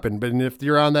fuck happened. But if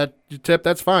you're on that tip,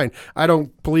 that's fine. I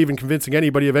don't believe in convincing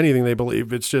anybody of anything they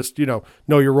believe. It's just, know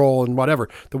your role and whatever.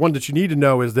 The one that you need to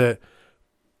know is that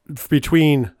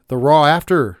between the Raw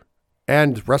after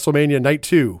and WrestleMania Night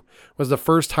 2 was the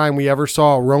first time we ever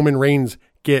saw Roman Reigns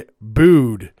get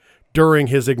booed during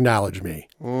his Acknowledge Me.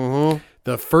 Mm-hmm.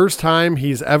 The first time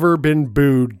he's ever been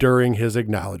booed during his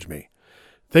Acknowledge Me.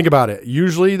 Think about it.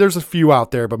 Usually there's a few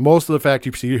out there, but most of the fact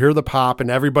you hear the pop and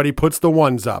everybody puts the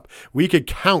ones up. We could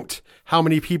count how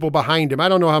many people behind him. I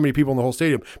don't know how many people in the whole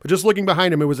stadium, but just looking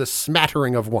behind him, it was a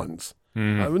smattering of ones.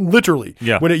 Literally.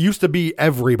 Yeah. When it used to be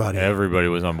everybody. Everybody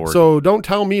was on board. So don't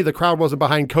tell me the crowd wasn't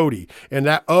behind Cody. And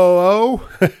that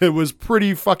it was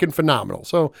pretty fucking phenomenal.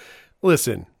 So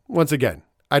listen, once again,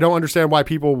 I don't understand why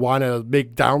people want to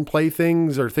make downplay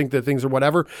things or think that things are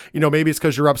whatever. Maybe it's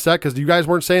because you're upset because you guys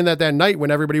weren't saying that night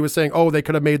when everybody was saying, oh, they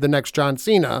could have made the next John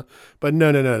Cena. But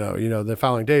no. The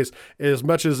following days, as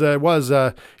much as it was,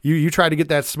 you tried to get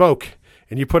that smoke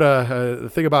and you put a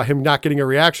thing about him not getting a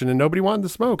reaction and nobody wanted the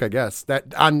smoke, I guess,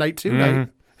 that on night 2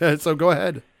 night. So go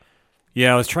ahead.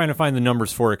 Yeah, I was trying to find the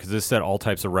numbers for it because this set all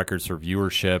types of records for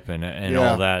viewership and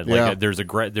all that. There's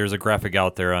a graphic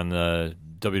out there on the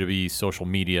WWE social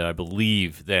media, I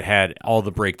believe, that had all the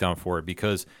breakdown for it,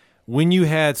 because when you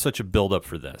had such a buildup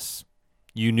for this,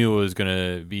 you knew it was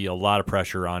going to be a lot of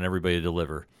pressure on everybody to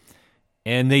deliver.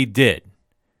 And they did.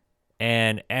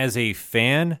 And as a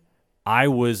fan, I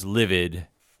was livid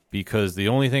because the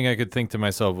only thing I could think to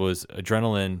myself was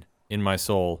adrenaline in my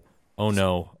soul. Oh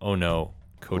no,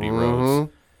 Cody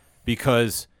Rhodes.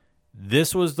 Because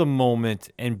this was the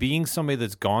moment, and being somebody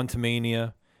that's gone to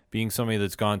Mania, being somebody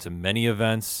that's gone to many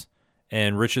events,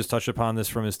 and Rich has touched upon this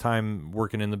from his time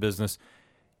working in the business,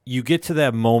 you get to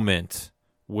that moment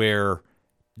where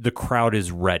the crowd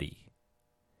is ready,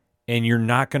 and you're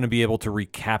not going to be able to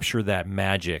recapture that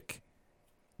magic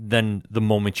than the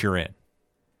moment you're in.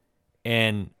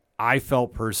 And I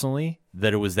felt personally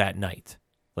that it was that night.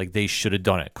 Like they should have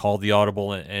done it, called the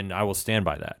audible, and I will stand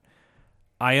by that.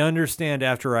 I understand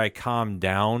after I calmed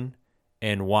down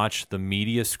and watched the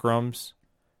media scrums,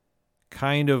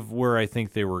 kind of where I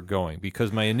think they were going,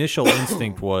 because my initial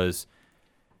instinct was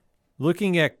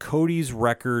looking at Cody's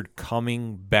record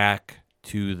coming back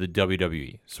to the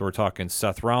WWE. So we're talking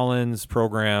Seth Rollins'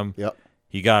 program. Yep.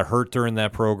 He got hurt during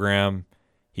that program.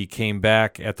 He came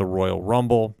back at the Royal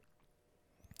Rumble.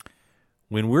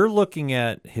 When we're looking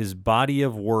at his body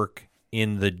of work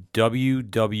in the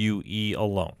WWE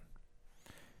alone,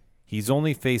 he's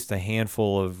only faced a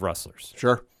handful of wrestlers.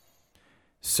 Sure.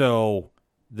 So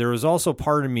there was also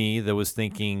part of me that was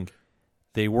thinking,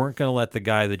 they weren't going to let the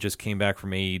guy that just came back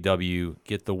from AEW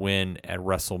get the win at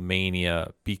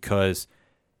WrestleMania because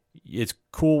it's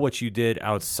cool what you did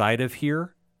outside of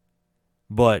here,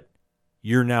 but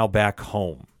you're now back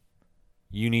home.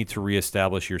 You need to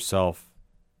reestablish yourself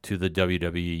to the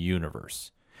WWE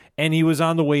universe. And he was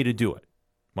on the way to do it,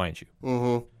 mind you.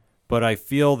 Mm-hmm. But I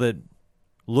feel that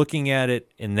looking at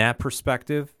it in that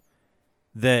perspective,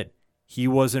 that he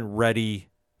wasn't ready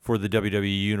for the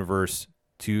WWE universe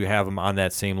to have him on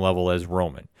that same level as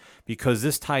Roman, because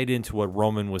this tied into what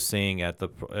Roman was saying at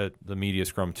the media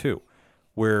scrum too,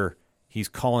 where he's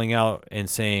calling out and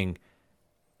saying,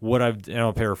 and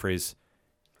I'll paraphrase,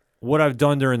 what I've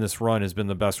done during this run has been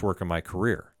the best work of my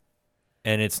career.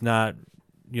 And it's not,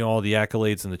 all the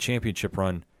accolades in the championship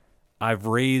run. I've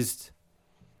raised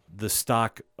the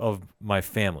stock of my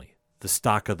family, the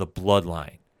stock of the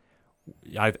bloodline.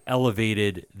 I've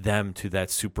elevated them to that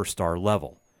superstar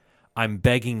level. I'm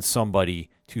begging somebody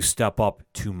to step up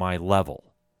to my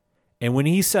level. And when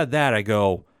he said that, I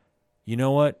go, you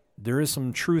know what? There is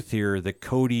some truth here that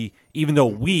Cody, even though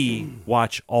we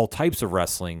watch all types of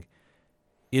wrestling,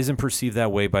 isn't perceived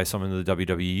that way by some in the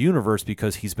WWE universe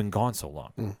because he's been gone so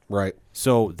long. Right.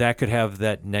 So that could have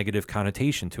that negative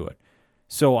connotation to it.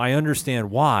 So I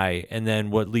understand why, and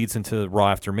then what leads into Raw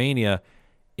After Mania,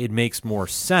 it makes more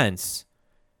sense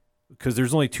because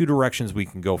there's only two directions we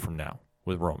can go from now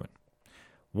with Roman.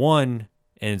 One,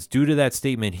 and it's due to that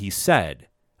statement he said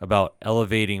about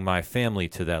elevating my family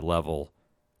to that level,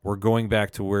 we're going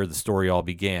back to where the story all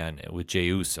began with Jey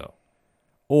Uso.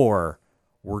 Or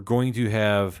we're going to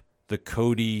have the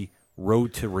Cody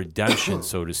road to redemption,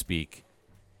 so to speak.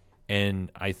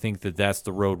 And I think that that's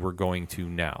the road we're going to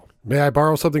now. May I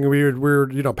borrow something weird?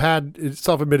 Pad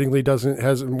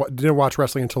self-admittingly didn't watch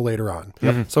wrestling until later on.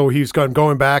 Yep. So he's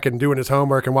going back and doing his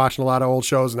homework and watching a lot of old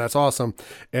shows, and that's awesome.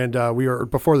 And we were,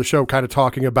 before the show, kind of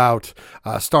talking about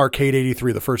Starrcade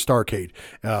 83, the first Starrcade,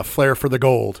 Flair for the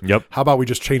Gold. Yep. How about we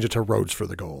just change it to Roads for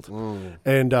the Gold?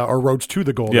 And or Roads to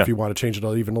the Gold if you want to change it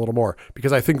even a little more,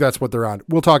 because I think that's what they're on.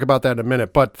 We'll talk about that in a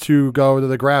minute. But to go to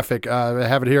the graphic, I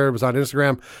have it here. It was on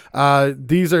Instagram.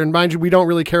 These are, and mind you, we don't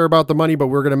really care about the money, but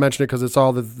we're going to mention it because it's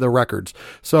all the records.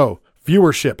 So,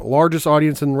 viewership, largest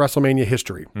audience in WrestleMania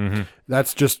history. Mm-hmm.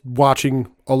 That's just watching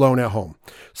alone at home.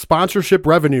 Sponsorship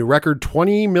revenue, record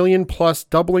 20 million plus,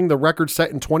 doubling the record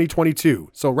set in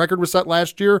 2022. So, record was set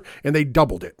last year, and they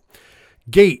doubled it.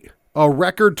 Gate, a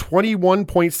record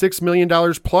 $21.6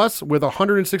 million plus, with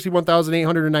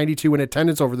 161,892 in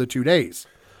attendance over the 2 days.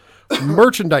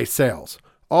 Merchandise sales,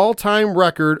 all-time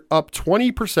record, up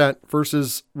 20%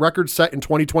 versus record set in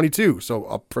 2022, so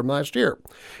up from last year.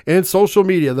 And social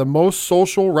media, the most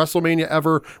social WrestleMania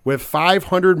ever, with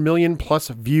 500 million plus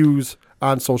views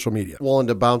on social media. Well, and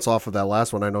to bounce off of that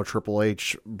last one, I know Triple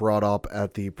H brought up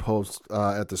at the post,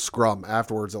 at the scrum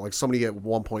afterwards, that like somebody at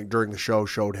one point during the show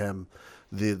showed him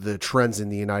the trends in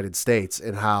the United States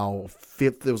and how he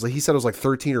said it was like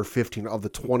 13 or 15 of the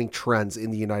 20 trends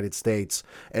in the United States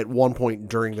at one point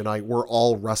during the night were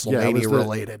all WrestleMania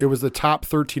related. It was the top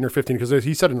 13 or 15 because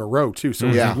he said in a row too. So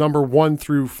it was number 1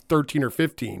 through 13 or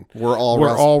 15 were all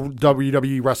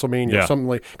WWE WrestleMania, something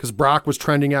like, because Brock was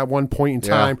trending at one point in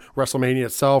time. WrestleMania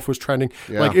itself was trending.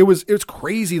 Like it was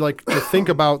crazy. Like to think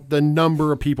about the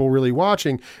number of people really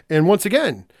watching. And once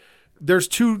again, there's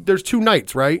two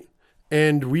nights, right?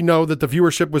 And we know that the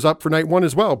viewership was up for night 1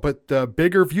 as well, but the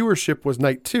bigger viewership was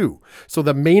night 2. So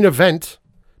the main event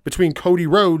between Cody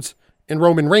Rhodes and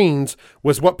Roman Reigns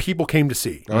was what people came to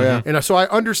see. Oh, yeah. And so I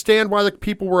understand why the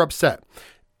people were upset.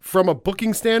 From a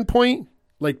booking standpoint,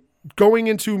 like going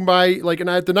into my, like, and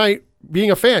at the night,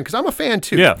 being a fan, because I'm a fan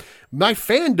too. Yeah. My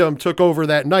fandom took over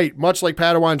that night, much like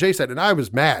Padawan Jay said, and I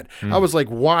was mad. I was like,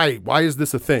 why? Why is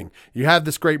this a thing? You have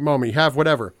this great moment. You have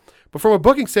whatever. But from a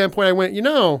booking standpoint, I went,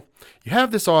 you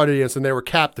have this audience, and they were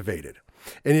captivated.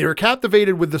 And they were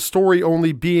captivated with the story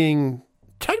only being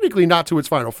technically not to its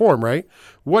final form, right?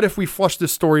 What if we flush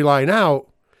this storyline out?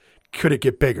 Could it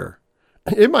get bigger?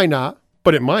 It might not,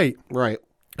 but it might. Right.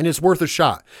 And it's worth a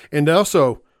shot. And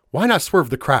also, why not swerve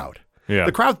the crowd? Yeah.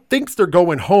 The crowd thinks they're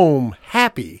going home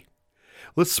happy.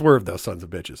 Let's swerve those sons of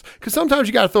bitches. Because sometimes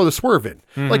you got to throw the swerve in.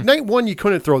 Like night 1, you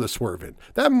couldn't throw the swerve in.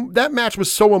 That match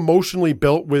was so emotionally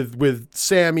built with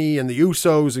Sammy and the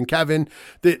Usos and Kevin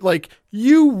that like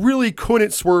you really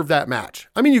couldn't swerve that match.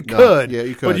 I mean, you could,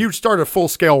 you could. but you'd start a full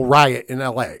scale riot in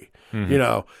LA.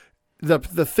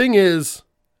 The thing is,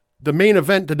 the main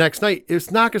event the next night,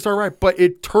 it's not going to start right, but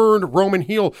it turned Roman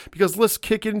heel because let's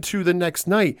kick into the next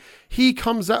night. He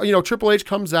comes out, Triple H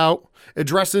comes out,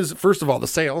 addresses, first of all, the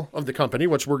sale of the company,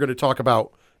 which we're going to talk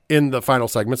about in the final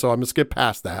segment, so I'm going to skip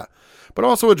past that. But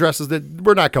also addresses that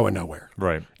we're not going nowhere.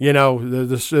 Right. You know,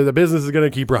 the business is going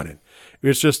to keep running.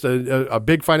 It's just a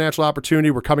big financial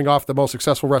opportunity. We're coming off the most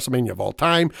successful WrestleMania of all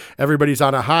time. Everybody's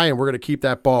on a high, and we're going to keep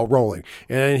that ball rolling.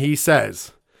 And he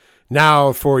says,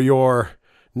 now for your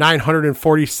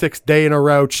 946th day in a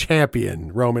row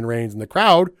champion, Roman Reigns. And the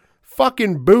crowd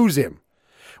fucking boos him.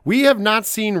 We have not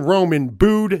seen Roman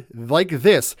booed like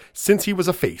this since he was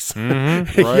a face. Right.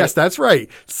 Yes, that's right.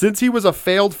 Since he was a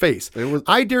failed face.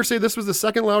 I dare say this was the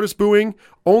second loudest booing,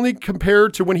 only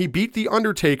compared to when he beat The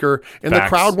Undertaker and the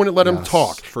crowd wouldn't let him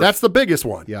talk. That's the biggest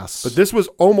one. Yes. But this was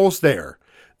almost there.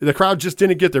 The crowd just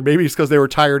didn't get there. Maybe it's because they were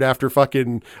tired after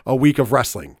fucking a week of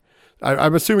wrestling.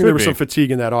 I'm assuming there was some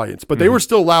fatigue in that audience. But they were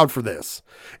still loud for this.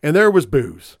 And there was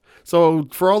boos. So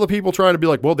for all the people trying to be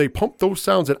like, well, they pumped those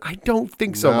sounds in, I don't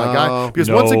think so, my guy. Because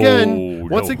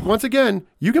once again,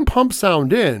 you can pump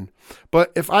sound in,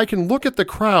 but if I can look at the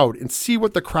crowd and see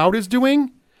what the crowd is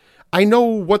doing, I know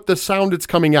what the sound it's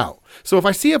coming out. So if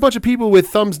I see a bunch of people with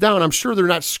thumbs down, I'm sure they're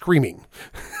not screaming.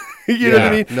 You know what I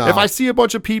mean? No. If I see a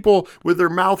bunch of people with their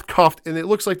mouth cuffed and it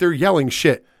looks like they're yelling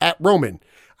shit at Roman,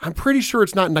 I'm pretty sure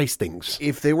it's not nice things.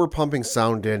 If they were pumping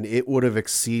sound in, it would have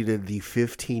exceeded the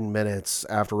 15 minutes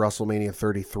after WrestleMania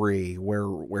 33 where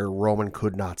Roman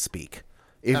could not speak.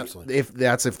 Absolutely.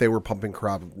 If they were pumping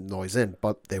crowd noise in,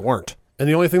 but they weren't. And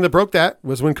the only thing that broke that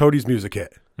was when Cody's music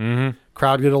hit. Mm-hmm.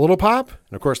 Crowd did a little pop,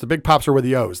 and of course the big pops are with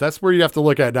the O's. That's where you have to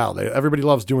look at now. Everybody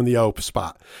loves doing the O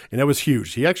spot, and it was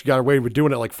huge. He actually got away with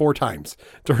doing it like 4 times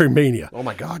during Mania. Oh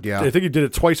my God, yeah. I think he did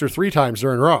it twice or 3 times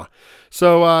during Raw.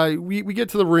 So we get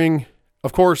to the ring.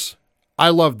 Of course, I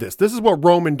love this. This is what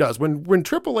Roman does. When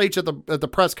Triple H at the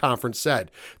press conference said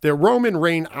that Roman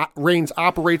Reigns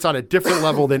operates on a different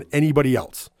level than anybody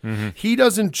else. Mm-hmm. He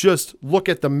doesn't just look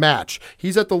at the match.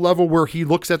 He's at the level where he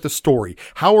looks at the story.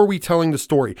 How are we telling the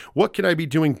story? What can I be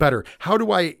doing better? How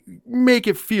do I make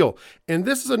it feel? And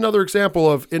this is another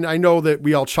example of, and I know that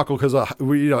we all chuckle because at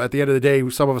the end of the day,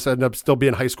 some of us end up still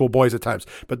being high school boys at times,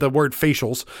 but the word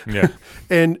facials. Yeah.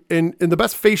 and the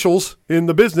best facials in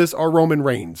the business are Roman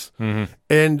Reigns. Mm-hmm.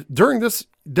 And during this,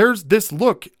 there's this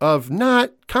look of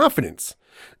not confidence.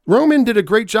 Roman did a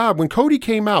great job. When Cody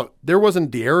came out, there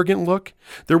wasn't the arrogant look.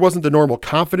 There wasn't the normal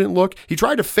confident look. He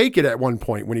tried to fake it at one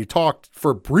point when he talked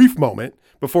for a brief moment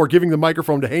before giving the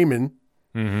microphone to Heyman,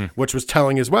 which was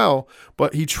telling as well.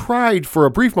 But he tried for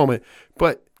a brief moment.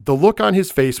 But the look on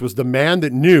his face was the man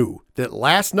that knew that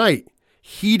last night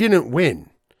he didn't win.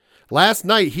 Last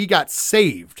night he got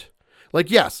saved. Like,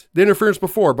 yes, the interference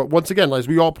before, but once again, as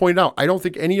we all point out, I don't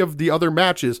think any of the other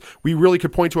matches we really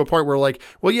could point to a part where like,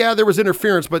 well, yeah, there was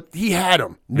interference, but he had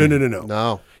him.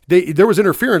 No. There was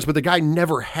interference, but the guy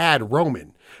never had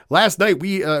Roman. Last night,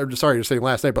 sorry to say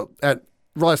last night, but at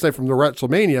last night from the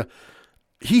WrestleMania,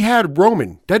 he had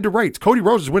Roman dead to rights. Cody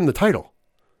Rhodes is winning the title.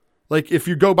 Like if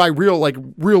you go by real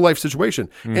life situation.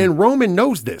 And Roman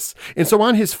knows this. And so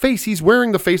on his face, he's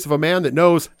wearing the face of a man that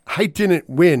knows I didn't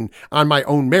win on my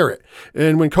own merit.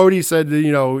 And when Cody said,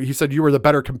 he said you were the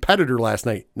better competitor last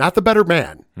night, not the better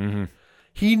man. Mm-hmm.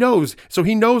 He knows. So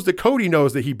he knows that Cody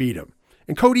knows that he beat him.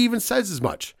 And Cody even says as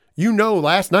much.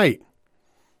 Last night,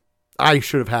 I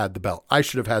should have had the belt. I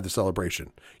should have had the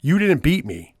celebration. You didn't beat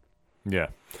me. Yeah.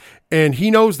 And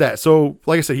he knows that. So,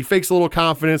 like I said, he fakes a little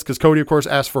confidence because Cody, of course,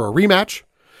 asked for a rematch.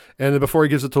 And then before he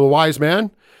gives it to the wise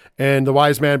man, and the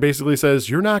wise man basically says,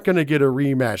 you're not going to get a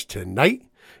rematch tonight.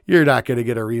 You're not going to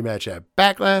get a rematch at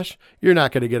Backlash. You're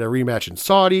not going to get a rematch in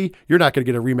Saudi. You're not going to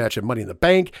get a rematch at Money in the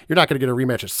Bank. You're not going to get a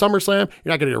rematch at SummerSlam.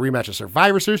 You're not going to get a rematch at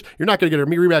Survivor Series. You're not going to get a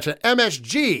rematch at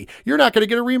MSG. You're not going to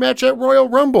get a rematch at Royal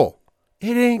Rumble.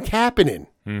 It ain't happening.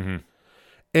 Mm-hmm.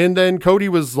 And then Cody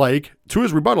was like, to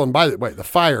his rebuttal, and by the way, the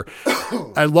fire,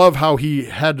 I love how he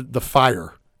had the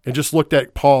fire and just looked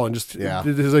at Paul and just,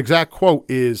 his exact quote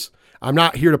is, I'm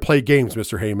not here to play games,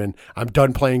 Mr. Heyman. I'm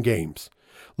done playing games.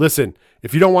 Listen,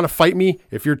 if you don't want to fight me,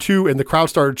 if you're too, and the crowd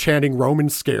started chanting Roman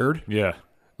scared. Yeah.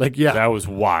 That was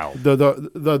wild.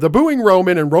 The booing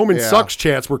Roman and Roman sucks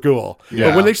chants were cool. Yeah.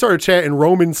 But when they started chanting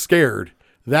Roman scared,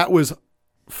 that was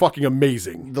fucking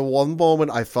amazing. The one moment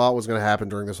I thought was going to happen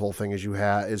during this whole thing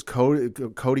is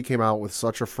Cody came out with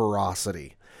such a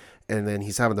ferocity, and then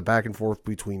he's having the back and forth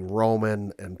between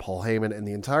Roman and Paul Heyman, and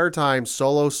the entire time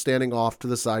Solo's standing off to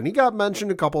the side. And he got mentioned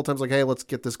a couple of times like, hey, let's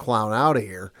get this clown out of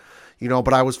here,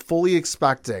 but I was fully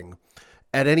expecting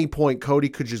at any point Cody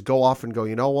could just go off and go,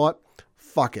 you know what,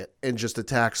 fuck it, and just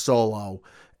attack Solo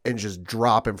and just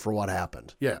drop him for what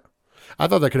happened. Yeah. I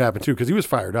thought that could happen too because he was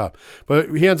fired up.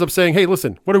 But he ends up saying, hey,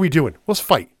 listen, what are we doing? Let's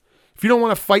fight. If you don't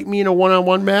want to fight me in a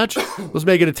one-on-one match, let's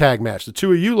make it a tag match. The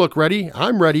two of you look ready.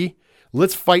 I'm ready.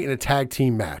 Let's fight in a tag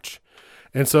team match.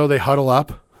 And so they huddle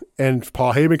up, and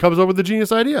Paul Heyman comes up with the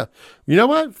genius idea. You know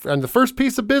what? On the first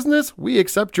piece of business, we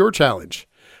accept your challenge.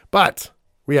 But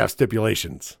we have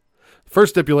stipulations.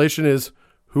 First stipulation is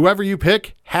whoever you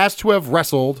pick has to have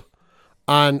wrestled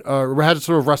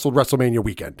WrestleMania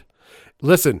weekend.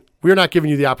 Listen, we're not giving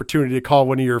you the opportunity to call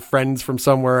one of your friends from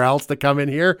somewhere else to come in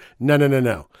here.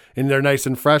 No. And they're nice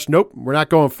and fresh. Nope, we're not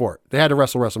going for it. They had to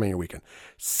wrestle WrestleMania weekend.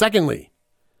 Secondly,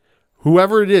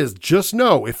 whoever it is, just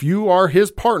know if you are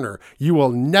his partner, you will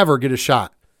never get a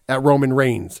shot at Roman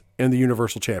Reigns in the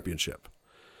Universal Championship.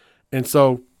 And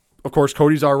so, of course,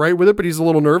 Cody's all right with it, but he's a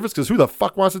little nervous because who the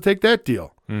fuck wants to take that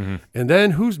deal? Mm-hmm. And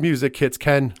then whose music hits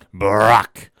Ken?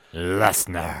 Brock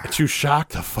Lesnar. To shock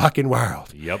the fucking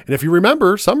world. Yep. And if you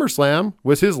remember, SummerSlam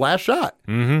was his last shot.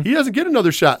 Mm-hmm. He doesn't get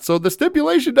another shot, so the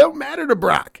stipulation don't matter to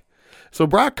Brock. So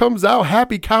Brock comes out,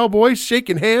 happy cowboy,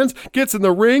 shaking hands, gets in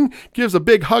the ring, gives a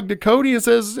big hug to Cody and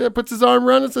says, puts his arm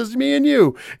around and says, me and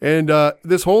you. And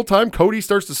this whole time, Cody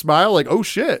starts to smile like, oh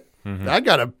shit, I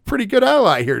got a pretty good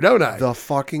ally here, don't I? The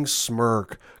fucking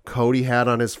smirk Cody had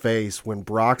on his face when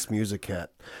Brock's music hit,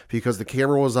 because the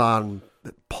camera was on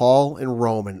Paul and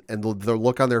Roman, and the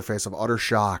look on their face of utter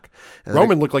shock. And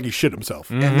Roman looked like he shit himself.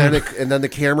 And then the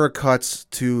camera cuts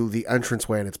to the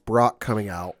entranceway, and it's Brock coming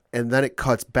out. And then it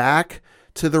cuts back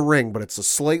to the ring, but it's a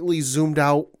slightly zoomed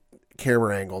out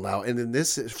camera angle now. And in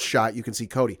this shot, you can see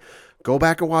Cody. Go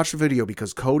back and watch the video,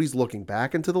 because Cody's looking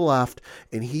back and to the left,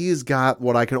 and he has got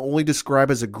what I can only describe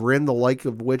as a grin, the like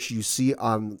of which you see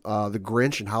on The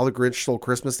Grinch and How the Grinch Stole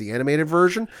Christmas, the animated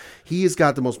version. He has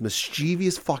got the most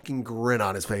mischievous fucking grin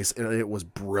on his face, and it was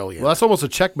brilliant. Well, that's almost a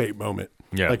checkmate moment.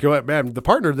 Yeah. Like, man, the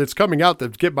partner that's coming out to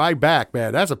get my back,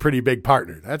 man, that's a pretty big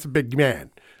partner. That's a big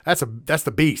man. That's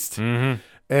the beast. Mm-hmm.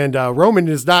 And Roman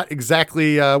is not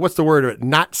exactly what's the word of it?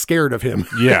 Not scared of him.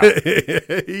 Yeah,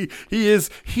 he is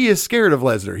scared of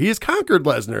Lesnar. He has conquered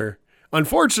Lesnar.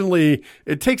 Unfortunately,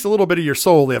 it takes a little bit of your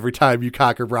soul every time you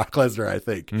conquer Brock Lesnar, I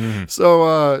think. Mm-hmm.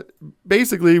 So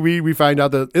basically, we find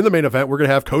out that in the main event, we're going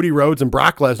to have Cody Rhodes and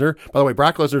Brock Lesnar. By the way,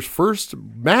 Brock Lesnar's first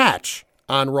match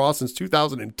on Raw since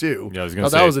 2002. Yeah, I was going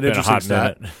to say that was an been a interesting hot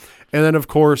stat. minute. And then, of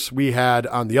course, we had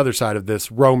on the other side of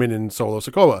this Roman and Solo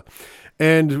Sikoa.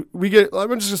 And I'm just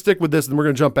going to stick with this, and we're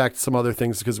going to jump back to some other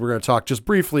things because we're going to talk just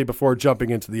briefly before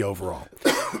jumping into the overall.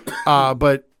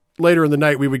 But later in the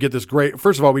night, we would get this great.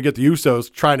 First of all, we get the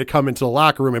Usos trying to come into the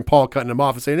locker room and Paul cutting him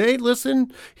off and saying, hey,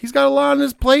 listen, he's got a lot on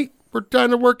his plate. We're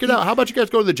trying to work it out. How about you guys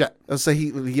go to the jet? Let's say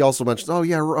he also mentioned,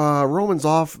 Roman's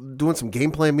off doing some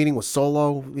game plan meeting with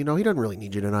Solo. You know, he doesn't really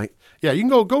need you tonight. Yeah, you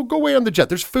can go wait on the jet.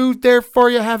 There's food there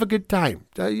for you. Have a good time.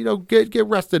 Get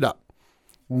rested up.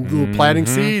 Little planting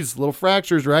seeds, little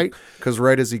fractures, right? Because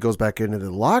right as he goes back into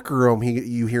the locker room,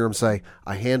 you hear him say,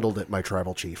 I handled it, my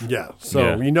tribal chief. Yeah,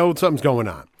 so you know something's going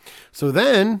on. So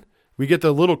then we get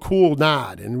the little cool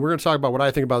nod, and we're going to talk about what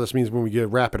I think about this means when we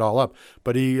wrap it all up.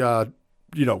 But he,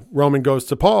 Roman goes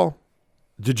to Paul,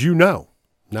 did you know?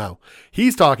 No.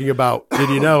 He's talking about, did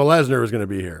you know Lesnar was going to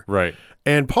be here? Right.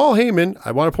 And Paul Heyman,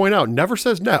 I want to point out, never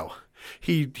says no.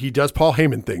 He does Paul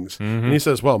Heyman things. Mm-hmm. And he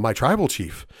says, well, my tribal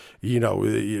chief,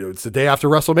 it's the day after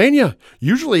WrestleMania.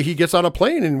 Usually he gets on a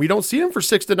plane and we don't see him for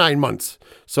 6 to 9 months.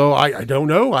 So I don't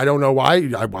know. I don't know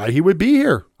why he would be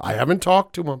here. I haven't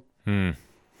talked to him.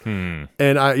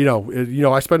 And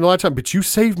I spend a lot of time, but you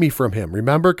saved me from him,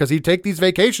 remember? Because he'd take these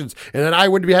vacations and then I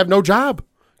would have no job.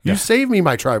 You saved me,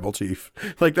 my tribal chief.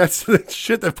 Like, that's the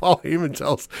shit that Paul Heyman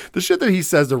tells. The shit that he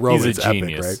says to Roman is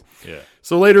epic, right? Yeah.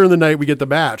 So later in the night, we get the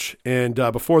match. And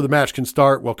before the match can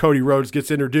start, Cody Rhodes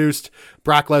gets introduced.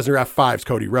 Brock Lesnar F5s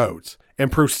Cody Rhodes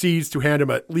and proceeds to hand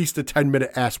him at least a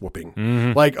 10-minute ass whooping.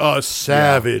 Mm-hmm. Like a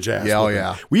savage ass whooping. Oh,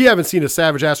 yeah. We haven't seen a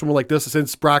savage ass whooping like this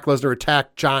since Brock Lesnar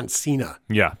attacked John Cena.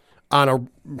 Yeah. On a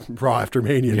Raw after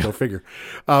Mania, go figure.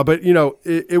 But,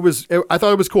 I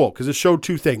thought it was cool because it showed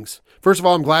two things. First of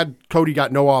all, I'm glad Cody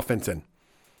got no offense in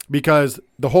because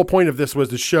the whole point of this was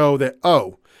to show that,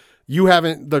 you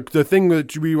haven't, the thing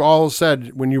that we all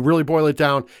said when you really boil it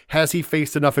down, has he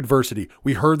faced enough adversity?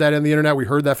 We heard that in the internet. We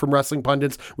heard that from wrestling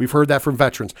pundits. We've heard that from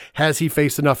veterans. Has he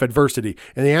faced enough adversity?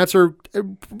 And the answer,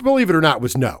 believe it or not,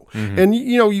 was no. Mm-hmm. And,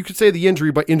 you could say the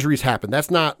injury, but injuries happen. That's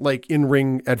not like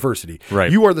in-ring adversity.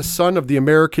 Right. You are the son of the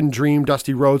American Dream,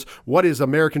 Dusty Rhodes. What is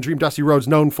American Dream, Dusty Rhodes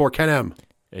known for, Ken M?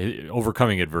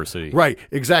 Overcoming adversity. Right,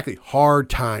 exactly. Hard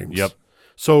times. Yep.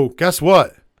 So guess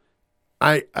what?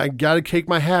 I got to take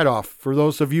my hat off for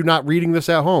those of you not reading this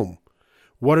at home.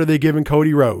 What are they giving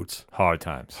Cody Rhodes? Hard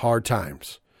times. Hard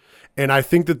times. And I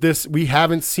think that we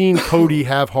haven't seen Cody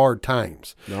have hard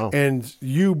times. No. And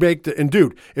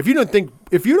dude, if you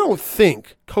don't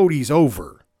think Cody's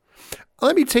over,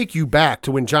 let me take you back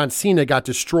to when John Cena got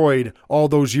destroyed all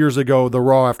those years ago, the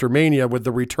Raw after Mania, with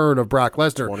the return of Brock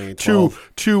Lesnar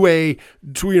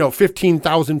to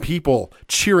 15,000 people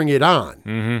cheering it on.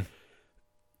 Mm-hmm.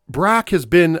 Brock has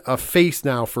been a face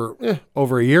now for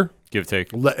over a year. Give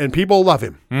take. And people love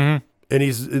him. Mm-hmm. And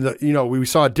he's, we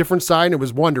saw a different side, and it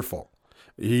was wonderful.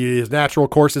 His natural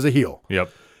course is a heel.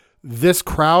 Yep. This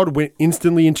crowd went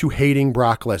instantly into hating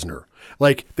Brock Lesnar.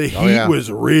 Like, the heat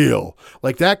was real.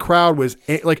 Like, that crowd was,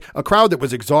 like, a crowd that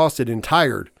was exhausted and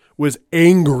tired was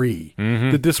angry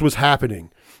that this was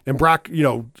happening. And Brock,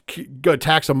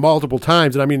 attacks him multiple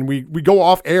times. And, I mean, we go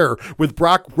off air with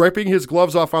Brock ripping his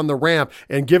gloves off on the ramp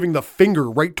and giving the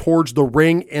finger right towards the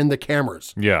ring and the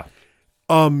cameras. Yeah.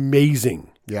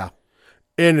 Amazing. Yeah.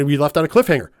 And we left on a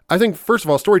cliffhanger. I think, first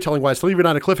of all, storytelling-wise, to leave it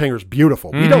on a cliffhanger is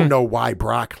beautiful. We don't know why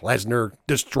Brock Lesnar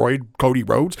destroyed Cody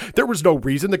Rhodes. There was no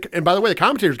reason. And by the way, the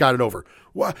commentators got it over.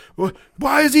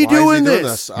 Why is he doing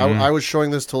this? I was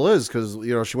showing this to Liz because,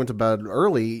 she went to bed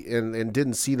early and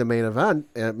didn't see the main event.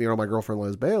 And, my girlfriend,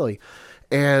 Liz Bailey.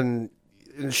 And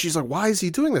she's like, why is he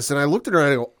doing this? And I looked at her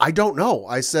and I go, I don't know.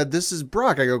 I said, this is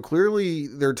Brock. I go, clearly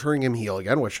they're turning him heel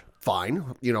again, which fine.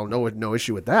 No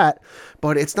issue with that.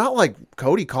 But it's not like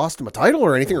Cody cost him a title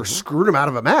or anything or screwed him out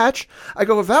of a match. I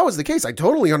go, if that was the case, I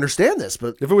totally understand this.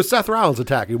 But if it was Seth Rollins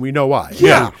attacking, we know why.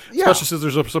 Yeah. Especially since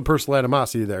there's some personal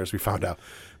animosity there, as we found out.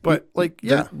 But,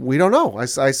 we don't know. I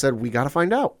said, we got to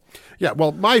find out. Yeah,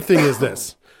 well, my thing is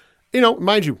this.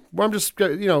 Mind you, I'm just,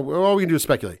 all we can do is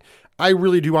speculate. I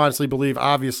really do honestly believe,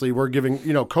 obviously, we're giving,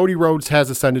 Cody Rhodes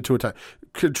has ascended to a time.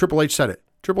 Triple H said it.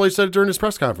 Triple H said it during his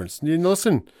press conference.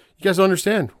 Listen, you guys don't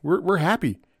understand. We're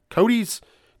happy. Cody's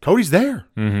there.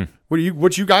 Mm-hmm.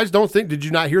 What you guys don't think? Did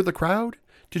you not hear the crowd?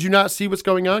 Did you not see what's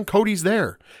going on? Cody's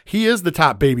there. He is the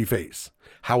top babyface.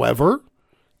 However,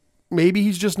 maybe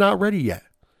he's just not ready yet.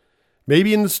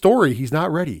 Maybe in the story he's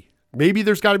not ready. Maybe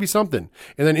there's got to be something.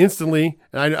 And then instantly,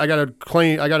 and I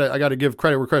got to give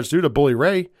credit where credit's due to Bully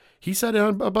Ray. He said it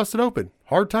on Busted Open.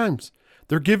 Hard times.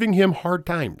 They're giving him hard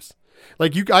times.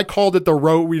 Like I called it the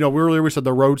road. We said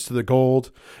the roads to the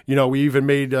gold. We even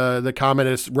made the comment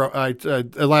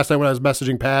last night when I was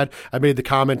messaging Pad. I made the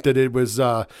comment that it was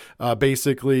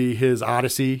basically his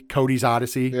Odyssey, Cody's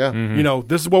Odyssey. Yeah. Mm-hmm.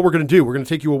 This is what we're going to do. We're going to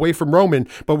take you away from Roman,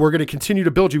 but we're going to continue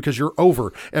to build you because you're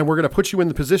over, and we're going to put you in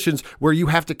the positions where you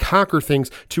have to conquer things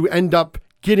to end up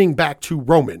getting back to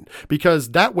Roman,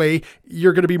 because that way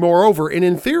you're going to be more over. And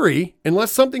in theory,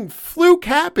 unless something fluke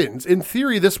happens, in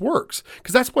theory, this works,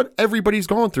 because that's what everybody's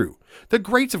gone through. The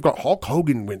greats have gone. Hulk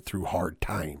Hogan went through hard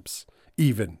times.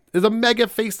 Even is a mega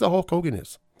face that Hulk Hogan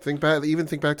is. Think back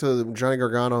to the Johnny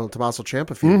Gargano and Tommaso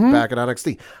Ciampa feud back at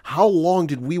NXT. How long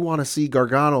did we want to see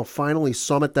Gargano finally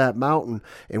summit that mountain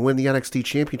and win the NXT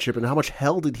championship? And how much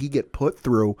hell did he get put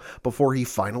through before he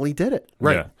finally did it?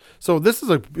 Right. Yeah. So this is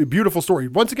a beautiful story.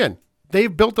 Once again,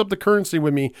 they've built up the currency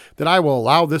with me that I will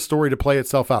allow this story to play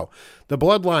itself out. The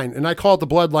Bloodline, and I call it the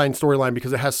Bloodline storyline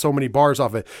because it has so many bars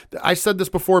off it. I said this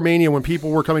before Mania when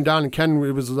people were coming down, and Ken,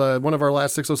 it was one of our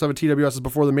last 607 TWSs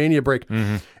before the Mania break.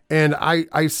 Mm-hmm. And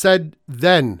I said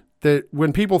then that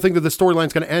when people think that the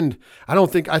storyline's going to end,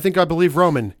 I believe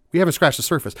Roman. We haven't scratched the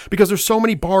surface because there's so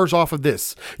many bars off of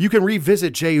this. You can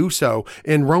revisit Jey Uso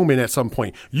and Roman at some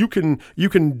point. You can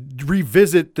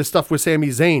revisit the stuff with Sami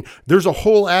Zayn. There's a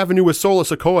whole avenue with Solo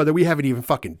Sikoa that we haven't even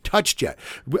fucking touched yet.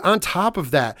 On top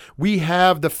of that, we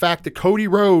have the fact that Cody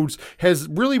Rhodes has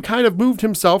really kind of moved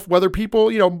himself, whether people,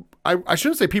 I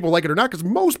shouldn't say people like it or not, because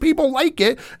most people like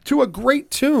it, to a great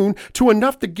tune, to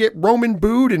enough to get Roman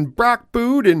booed and Brock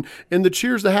booed and the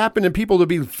cheers to happen and people to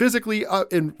be physically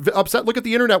upset. Look at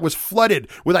the internet was flooded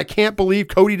with I can't believe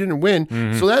Cody didn't win.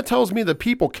 Mm-hmm. So that tells me that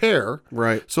people care.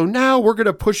 Right. So now we're going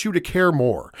to push you to care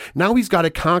more. Now he's got to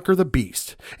conquer the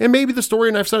beast. And maybe the story,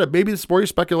 and I've said it, maybe the story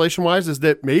speculation-wise is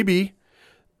that maybe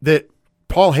that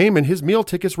Paul Heyman, his meal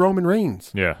ticket's Roman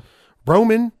Reigns. Yeah.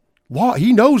 Roman,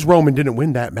 he knows Roman didn't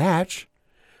win that match.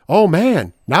 Oh,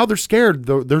 man. Now they're scared.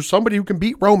 There's somebody who can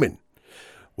beat Roman.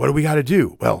 What do we got to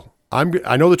do? Well,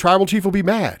 I know the tribal chief will be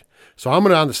mad. So I'm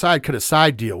going to, on the side, cut a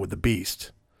side deal with the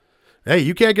beast. Hey,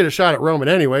 you can't get a shot at Roman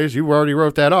anyways. You already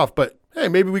wrote that off. But, hey,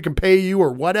 maybe we can pay you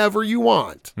or whatever you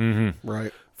want. Mm-hmm.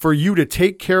 Right. For you to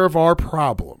take care of our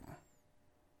problem.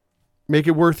 Make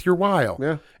it worth your while.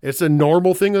 Yeah. It's a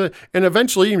normal thing. And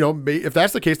eventually, if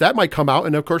that's the case, that might come out.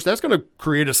 And, of course, that's going to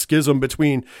create a schism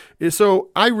between. So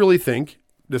I really think,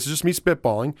 this is just me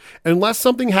spitballing, unless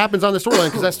something happens on the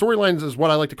storyline, because that storyline is what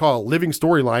I like to call a living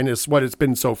storyline, is what it's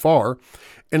been so far.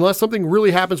 Unless something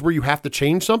really happens where you have to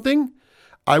change something,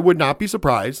 I would not be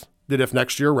surprised that if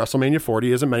next year WrestleMania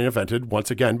 40 isn't main evented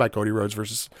once again by Cody Rhodes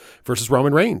versus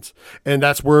Roman Reigns. And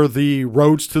that's where the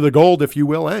roads to the gold, if you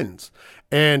will, ends.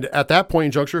 And at that point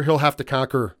in juncture, he'll have to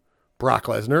conquer Brock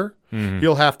Lesnar.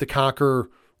 He'll have to conquer,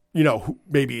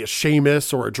 maybe a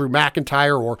Sheamus or a Drew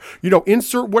McIntyre or,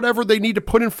 insert whatever they need to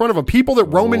put in front of him. People that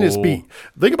Roman has beat.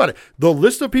 Think about it. The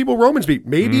list of people Roman's beat.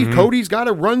 Maybe Cody's got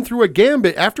to run through a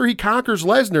gambit after he conquers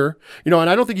Lesnar. And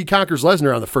I don't think he conquers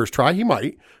Lesnar on the first try. He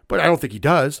might, but I don't think he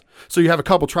does. So you have a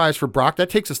couple tries for Brock. That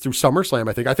takes us through SummerSlam,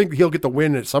 I think. I think he'll get the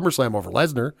win at SummerSlam over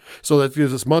Lesnar. So that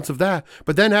gives us months of that.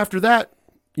 But then after that,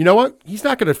 you know what? He's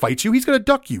not going to fight you. He's going to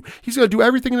duck you. He's going to do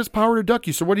everything in his power to duck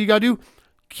you. So what do you got to do?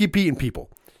 Keep beating people.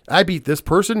 I beat this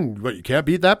person, but you can't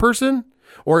beat that person?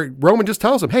 Or Roman just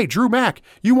tells him, hey, Drew Mack,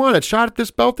 you want a shot at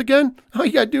this belt again? All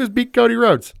you got to do is beat Cody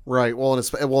Rhodes. Right. Well,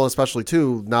 especially,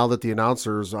 too, now that the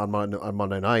announcers on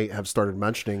Monday night have started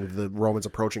mentioning the Roman's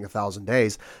approaching 1,000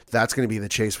 days, that's going to be the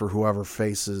chase for whoever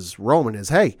faces Roman is,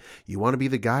 hey, you want to be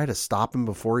the guy to stop him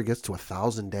before he gets to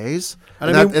 1,000 days?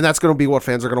 And that's going to be what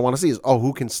fans are going to want to see is,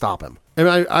 who can stop him? And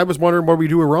I was wondering what we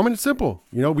do with Roman. It's simple.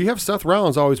 We have Seth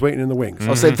Rollins always waiting in the wings.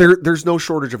 I'll say there's no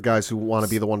shortage of guys who want to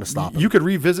be the one to stop him. You could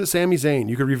revisit Sami Zayn.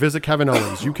 You could revisit Kevin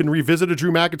Owens. You can revisit a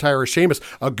Drew McIntyre, a Sheamus,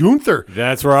 a Gunther.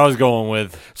 That's where I was going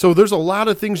with. So there's a lot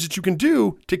of things that you can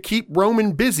do to keep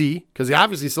Roman busy, because he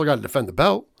obviously still got to defend the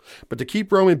belt, but to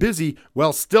keep Roman busy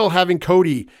while still having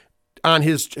Cody on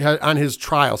his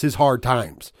trials, his hard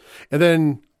times. And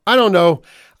then, I don't know,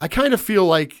 I kind of feel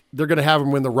like they're going to have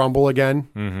him win the Rumble again.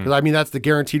 Because, that's the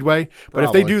guaranteed way. But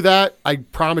if they do that, I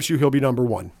promise you he'll be number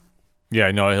one. Yeah,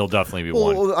 no, he'll definitely be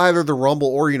one. Well, either the Rumble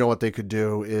or, what they could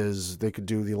do is they could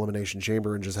do the Elimination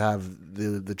Chamber and just have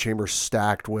the chamber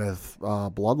stacked with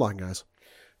Bloodline guys.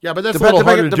 Yeah, but that's a little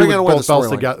harder to do with both belts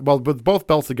together. Well, with both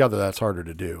belts together, that's harder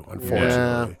to do,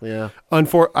 unfortunately. Yeah.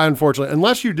 Unfortunately,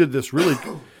 unless you did this really...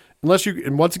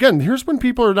 and once again, here's when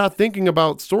people are not thinking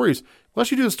about stories.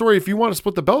 Unless you do the story, if you want to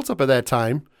split the belts up at that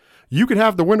time, you could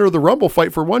have the winner of the Rumble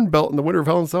fight for one belt and the winner of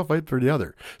Hell in a Cell fight for the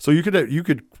other. So you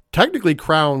could technically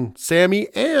crown Sammy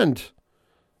and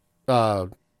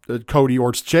Cody,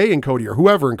 or it's Jay and Cody, or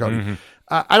whoever in Cody.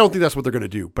 I don't think that's what they're going to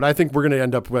do, but I think we're going to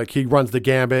end up like he runs the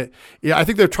gambit. Yeah, I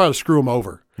think they're trying to screw him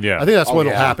over. Yeah, I think that's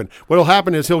what'll happen. What'll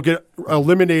happen is he'll get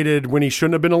eliminated when he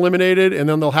shouldn't have been eliminated, and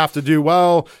then they'll have to do,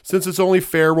 well, since it's only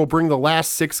fair, we'll bring the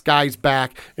last 6 guys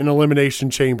back in Elimination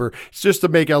Chamber. It's just to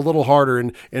make it a little harder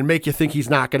and make you think he's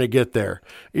not going to get there.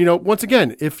 Once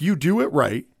again, if you do it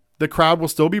right, the crowd will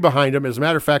still be behind him. As a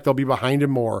matter of fact, they'll be behind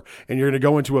him more, and you're going to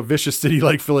go into a vicious city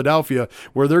like Philadelphia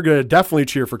where they're going to definitely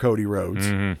cheer for Cody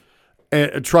Rhodes.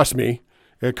 And trust me,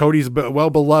 Cody's well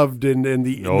beloved in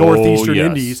the Northeastern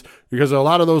Indies, because a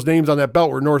lot of those names on that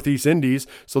belt were Northeast Indies.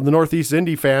 So the Northeast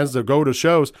Indie fans that go to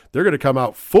shows, they're going to come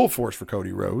out full force for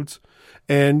Cody Rhodes,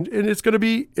 and it's going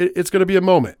to be a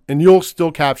moment, and you'll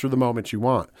still capture the moment you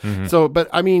want. So, but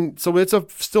so it's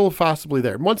still possibly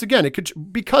there. Once again, it could,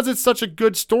 because it's such a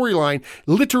good storyline.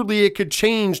 Literally, it could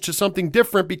change to something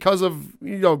different because of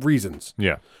reasons.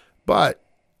 Yeah, but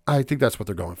I think that's what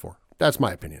they're going for. That's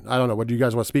my opinion. I don't know. What do you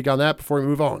guys want to speak on that before we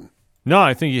move on? No,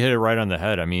 I think you hit it right on the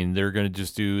head. They're going to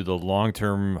just do the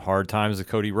long-term hard times of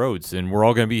Cody Rhodes, and we're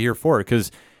all going to be here for it, because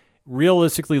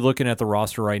realistically, looking at the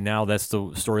roster right now, that's the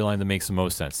storyline that makes the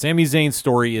most sense. Sami Zayn's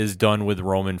story is done with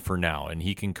Roman for now, and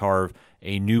he can carve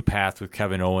a new path with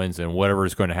Kevin Owens and whatever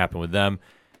is going to happen with them.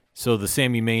 So the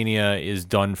Sami Mania is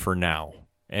done for now.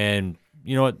 And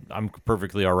you know what? I'm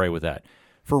perfectly all right with that.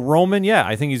 For Roman, yeah,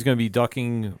 I think he's going to be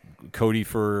ducking Cody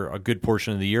for a good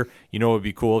portion of the year. It would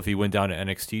be cool if he went down to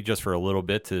NXT just for a little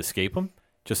bit to escape him,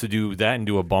 just to do that and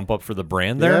do a bump up for the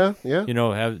brand there.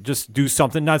 Yeah. Just do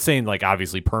something, not saying like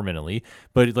obviously permanently,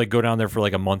 but like go down there for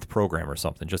like a month program or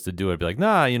something just to do it. Be like,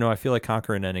 nah, I feel like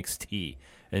conquering NXT.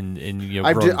 And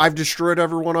I've destroyed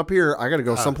everyone up here. I got to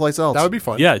go someplace else. That would be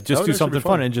fun. Yeah, just do something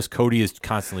fun. And just Cody is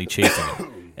constantly chasing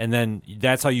him. And then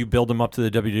that's how you build him up to the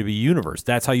WWE Universe.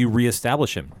 That's how you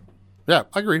reestablish him. Yeah,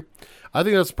 I agree. I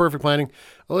think that's perfect planning.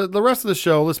 The rest of the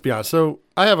show, let's be honest. So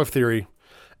I have a theory,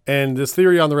 and this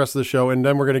theory on the rest of the show, and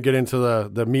then we're going to get into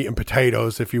the meat and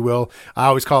potatoes, if you will. I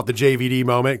always call it the JVD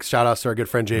moment. Shout out to our good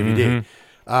friend JVD.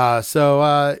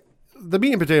 So the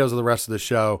meat and potatoes of the rest of the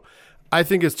show, I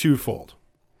think, is twofold.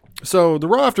 So the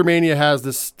Raw After Mania has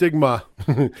this stigma.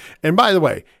 And by the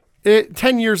way,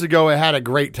 10 years ago, it had a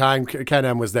great time. Ken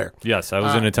M was there. Yes, I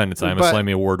was in attendance. I'm a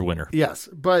Slammy Award winner. Yes,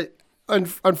 but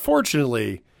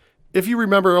unfortunately, if you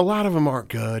remember, a lot of them aren't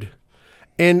good.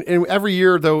 And every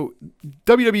year, though,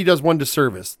 WWE does one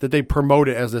disservice, that they promote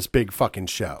it as this big fucking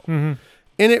show. And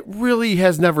it really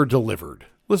has never delivered.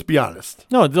 Let's be honest.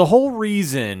 No, the whole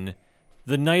reason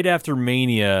the night after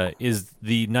Mania is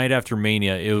the night after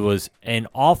Mania. It was an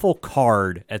awful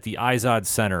card at the Izod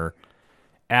Center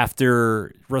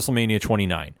after WrestleMania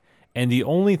 29. And the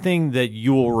only thing that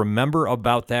you will remember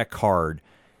about that card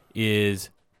is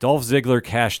Dolph Ziggler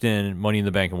cashed in Money in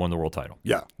the Bank and won the world title.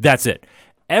 Yeah. That's it.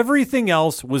 Everything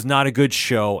else was not a good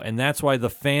show, and that's why the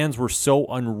fans were so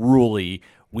unruly.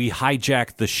 We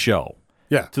hijacked the show.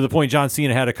 Yeah. To the point John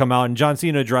Cena had to come out, and John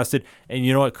Cena addressed it. And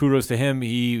you know what? Kudos to him.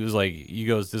 He was like, he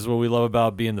goes, this is what we love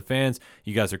about being the fans.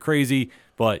 You guys are crazy,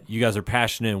 but you guys are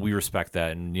passionate, and we respect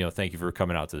that. And, thank you for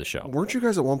coming out to the show. Weren't you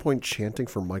guys at one point chanting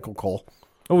for Michael Cole?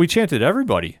 Oh, we chanted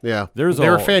everybody. Yeah. They were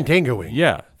fandangoing.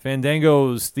 Yeah.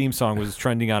 Fandango's theme song was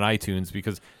trending on iTunes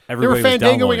because They were everybody was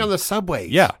fandangoing downloading. on the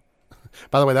subways. Yeah.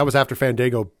 By the way, that was after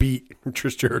Fandango beat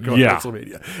Trish Jericho Yeah. at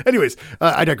WrestleMania. Anyways,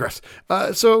 I digress.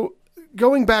 So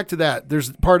going back to that,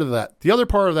 there's part of that. The other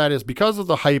part of that is because of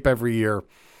the hype every year,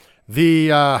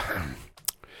 the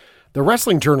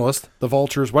wrestling journalists, the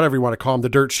vultures, whatever you want to call them, the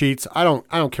dirt sheets. I don't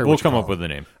care. We'll what you come call up with a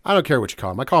name. I don't care what you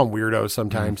call them. I call them weirdos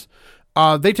sometimes.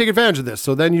 They take advantage of this.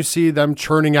 So then you see them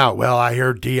churning out. Well, I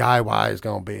hear DIY is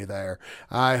going to be there.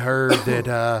 I heard that.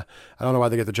 I don't know why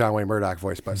they get the John Wayne Murdoch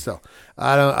voice, but still,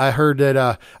 I heard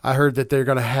that they're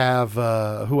going to have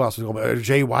who else is going to be?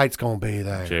 Jay White's going to be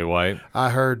there. Jay White. I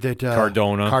heard that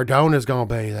Cardona's going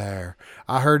to be there.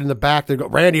 I heard in the back that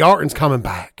Randy Orton's coming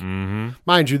back. Mm-hmm.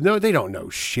 Mind you, no, they don't know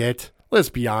shit. Let's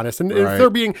be honest. And Right.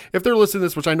 if they're listening to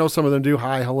this, which I know some of them do.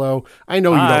 Hi, hello. I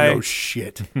know you don't know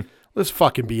shit. Let's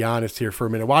fucking be honest here for a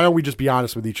minute. Why don't we just be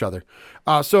honest with each other?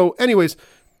 So anyways,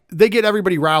 they get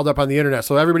everybody riled up on the internet.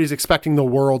 So everybody's expecting the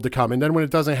world to come. And then when it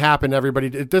doesn't happen,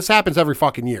 this happens every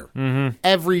fucking year. Mm-hmm.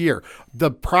 Every year.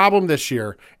 The problem this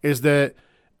year is that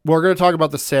we're going to talk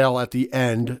about the sale at the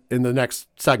end in the next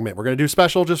segment. We're going to do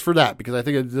special just for that because I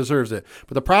think it deserves it.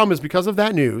 But the problem is because of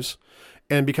that news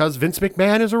and because Vince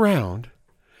McMahon is around,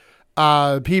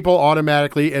 people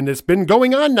automatically, and it's been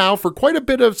going on now for quite a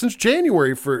bit of since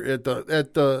January. I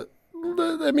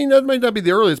mean, that might not be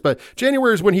the earliest, but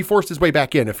January is when he forced his way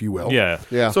back in, if you will.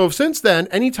 Yeah. So since then,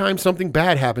 anytime something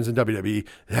bad happens in WWE,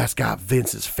 that's got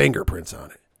Vince's fingerprints on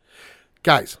it,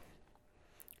 guys.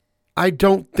 I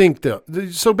don't think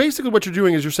so. Basically, what you're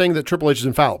doing is you're saying that Triple H is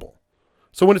infallible.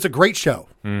 So when it's a great show,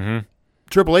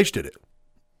 Triple H did it.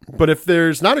 But if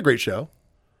there's not a great show,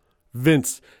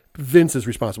 Vince is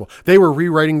responsible. They were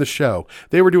rewriting the show.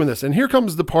 They were doing this. And here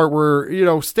comes the part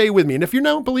where, stay with me. And if you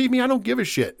don't believe me, I don't give a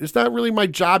shit. It's not really my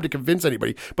job to convince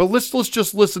anybody. But let's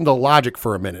just listen to logic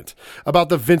for a minute about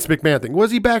the Vince McMahon thing.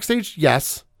 Was he backstage?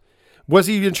 Yes. Was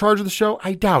he in charge of the show?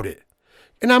 I doubt it.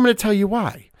 And I'm going to tell you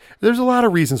why. There's a lot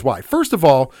of reasons why. First of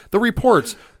all, the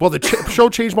reports, the show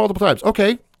changed multiple times.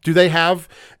 Okay.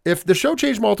 If the show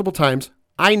changed multiple times,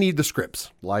 I need the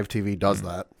scripts. Live TV does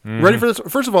that. Mm-hmm. Ready for this?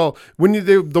 First of all, when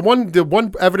the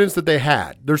one evidence that they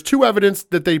had, there's two evidence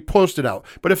that they posted out.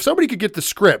 But if somebody could get the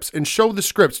scripts and show the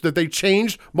scripts that they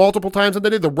changed multiple times on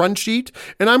the day, the run sheet,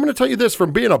 and I'm going to tell you this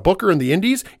from being a booker in the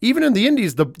Indies, even in the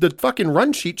Indies, the fucking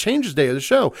run sheet changes day of the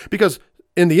show because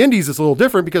in the Indies it's a little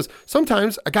different because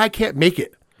sometimes a guy can't make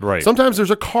it. Right. Sometimes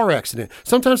there's a car accident.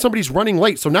 Sometimes somebody's running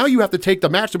late. So now you have to take the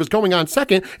match that was going on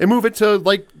second and move it to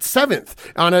like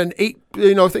seventh on an 8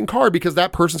 thing card because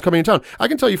that person's coming in town. I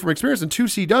can tell you from experience in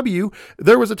 2CW,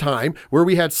 there was a time where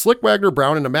we had Slick Wagner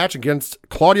Brown in a match against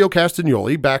Claudio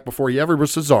Castagnoli back before he ever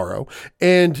was Cesaro.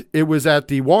 And it was at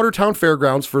the Watertown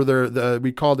Fairgrounds for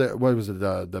we called it, what was it?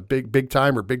 The big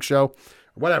time or big show?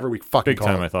 Whatever we fucking call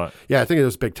it. Big time, I thought. Yeah, I think it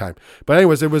was big time. But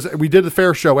anyways, we did the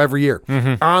fair show every year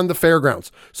on the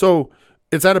fairgrounds. So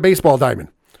it's at a baseball diamond.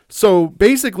 So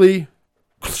basically,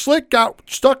 Slick got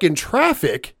stuck in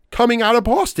traffic coming out of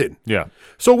Boston. Yeah.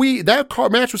 So that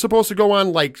match was supposed to go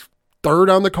on like third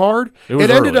on the card.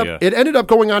 It ended up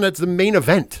going on as the main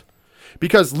event.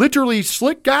 Because literally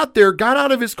Slick got there, got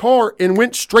out of his car, and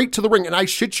went straight to the ring. And I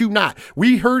shit you not.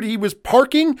 We heard he was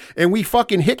parking, and we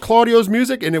fucking hit Claudio's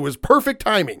music, and it was perfect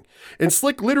timing. And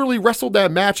Slick literally wrestled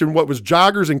that match in what was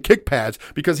joggers and kick pads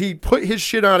because he put his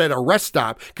shit on at a rest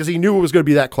stop because he knew it was going to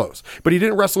be that close. But he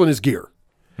didn't wrestle in his gear.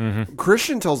 Mm-hmm.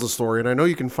 Christian tells the story, and I know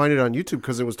you can find it on YouTube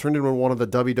because it was turned into one of the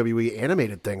WWE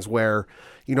animated things where,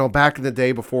 back in the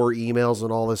day before emails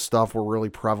and all this stuff were really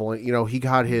prevalent, he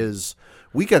got his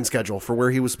weekend schedule for where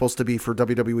he was supposed to be for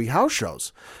WWE house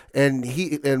shows. And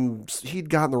he'd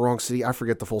gotten the wrong city. I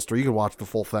forget the full story. You can watch the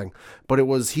full thing. But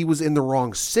he was in the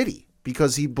wrong city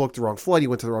because he booked the wrong flight. He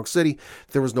went to the wrong city.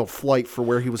 There was no flight for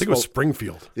where he was. I think it was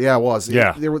Springfield. Yeah, it was.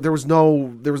 Yeah. There was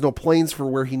no planes for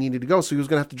where he needed to go. So he was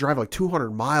going to have to drive like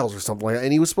 200 miles or something like that.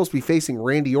 And he was supposed to be facing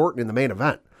Randy Orton in the main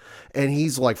event. and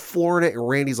he's like flooring it, and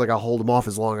Randy's like, I'll hold him off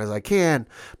as long as I can,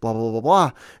 blah, blah, blah,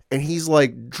 blah. And he's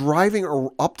like driving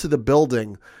up to the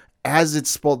building as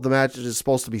the match is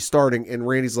supposed to be starting, and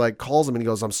Randy's like, calls him and he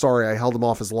goes, I'm sorry, I held him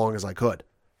off as long as I could.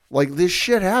 Like, this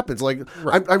shit happens. Like,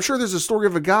 right. I'm sure there's a story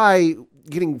of a guy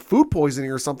getting food poisoning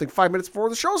or something 5 minutes before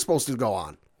the show's supposed to go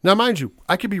on. Now, mind you,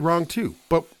 I could be wrong too.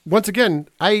 But once again,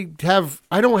 they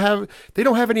don't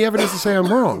have any evidence to say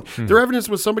I'm wrong. Their evidence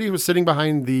was somebody who was sitting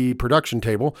behind the production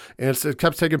table and it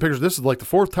kept taking pictures. This is like the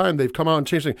fourth time they've come out and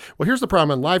changed things. Well, here's the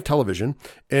problem on live television.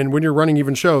 And when you're running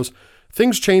even shows,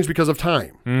 things change because of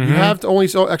time. You have to only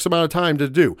so X amount of time to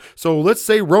do. So let's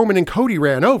say Roman and Cody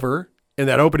ran over in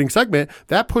that opening segment,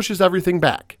 that pushes everything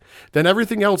back. Then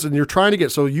everything else, and you're trying to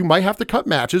get, so you might have to cut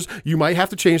matches, you might have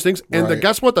to change things, and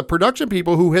guess what? The production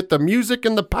people who hit the music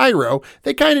and the pyro,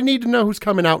 they kind of need to know who's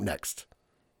coming out next.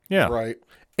 Yeah. Right.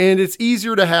 And it's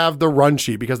easier to have the run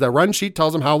sheet because that run sheet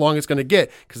tells them how long it's going to get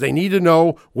because they need to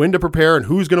know when to prepare and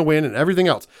who's going to win and everything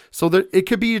else. So that it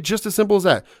could be just as simple as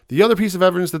that. The other piece of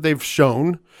evidence that they've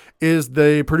shown is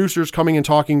the producers coming and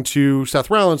talking to Seth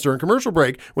Rollins during commercial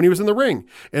break when he was in the ring.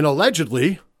 And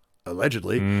allegedly,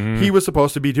 he was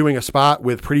supposed to be doing a spot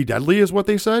with Pretty Deadly is what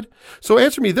they said. So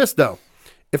answer me this, though.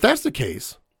 If that's the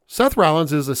case, Seth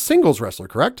Rollins is a singles wrestler,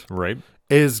 correct? Right.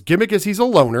 His gimmick is he's a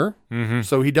loner,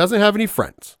 so he doesn't have any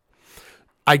friends.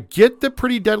 I get that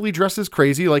Pretty Deadly dresses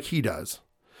crazy like he does,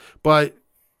 but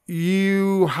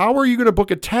how are you going to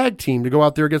book a tag team to go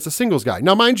out there against a singles guy?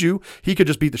 Now, mind you, he could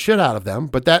just beat the shit out of them,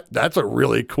 but that's a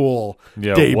really cool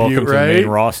debut, welcome right? To the main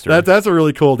roster. That's a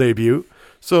really cool debut.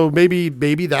 So maybe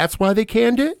that's why they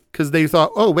canned it, because they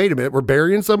thought, oh, wait a minute, we're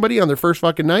burying somebody on their first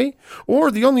fucking night? Or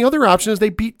the only other option is they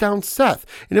beat down Seth.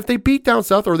 And if they beat down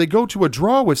Seth or they go to a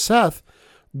draw with Seth,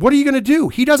 what are you going to do?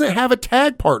 He doesn't have a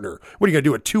tag partner. What are you going to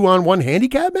do, a 2-on-1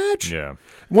 handicap match? Yeah.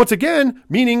 Once again,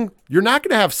 meaning you're not going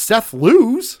to have Seth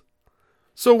lose.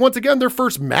 So once again, their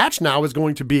first match now is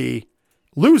going to be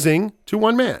losing to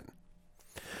one man.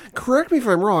 Correct me if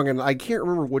I'm wrong, and I can't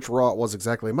remember which Raw it was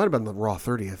exactly. It might have been the Raw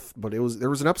 30th, but there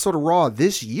was an episode of Raw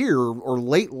this year or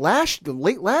late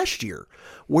last year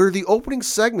where the opening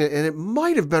segment, and it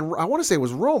might have been, I want to say it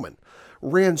was Roman,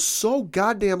 ran so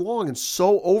goddamn long and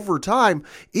so over time,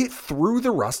 it threw the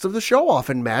rest of the show off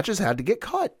and matches had to get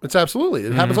cut. It's absolutely.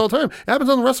 It happens all the time. It happens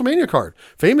on the WrestleMania card.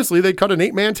 Famously, they cut an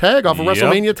 8-man tag off of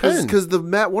WrestleMania 10. Because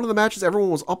one of the matches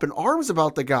everyone was up in arms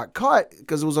about that got cut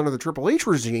because it was under the Triple H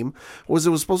regime it was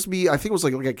supposed to be, I think it was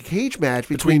like a cage match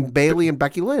between Bayley and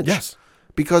Becky Lynch. Yes.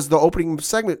 Because the opening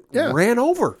segment ran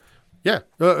over. Yeah,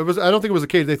 it was. I don't think it was a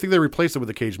cage. They think they replaced it with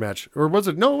a cage match, or was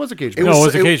it? No, it was a cage match. It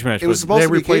was a cage match. It was supposed to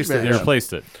be a cage match. They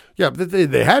replaced it. Yeah, but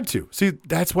they had to. See,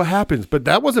 that's what happens. But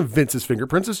that wasn't Vince's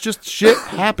fingerprints. It's just shit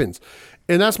happens.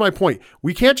 And that's my point.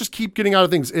 We can't just keep getting out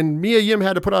of things. And Mia Yim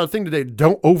had to put out a thing today.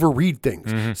 Don't overread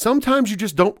things. Sometimes you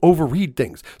just don't overread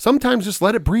things. Sometimes just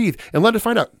let it breathe and let it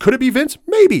find out. Could it be Vince?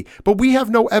 Maybe. But we have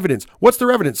no evidence. What's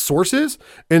their evidence? Sources?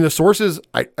 And the sources,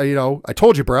 I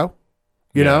told you, bro.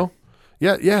 You know?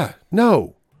 Yeah.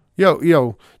 No.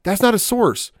 Yo, that's not a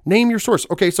source. Name your source.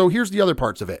 Okay, so here's the other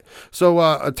parts of it.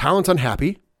 So talent's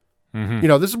unhappy.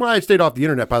 This is why I stayed off the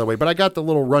internet, by the way, but I got the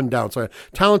little rundown. So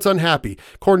talent's unhappy.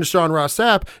 According to Sean Ross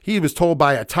Sapp, he was told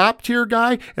by a top tier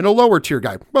guy and a lower tier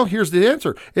guy. Well, here's the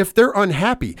answer. If they're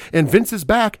unhappy and Vince is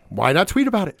back, why not tweet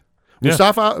about it? Yeah.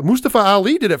 Mustafa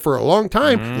Ali did it for a long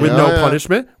time with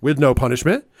no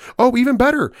punishment. Oh, even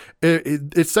better.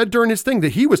 It said during his thing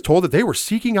that he was told that they were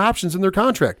seeking options in their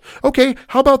contract. Okay,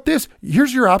 how about this?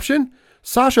 Here's your option.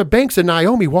 Sasha Banks and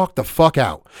Naomi walked the fuck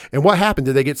out. And what happened?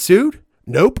 Did they get sued?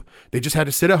 Nope. They just had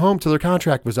to sit at home till their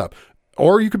contract was up.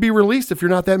 Or you could be released if you're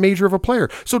not that major of a player.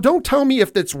 So don't tell me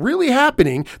if that's really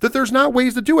happening that there's not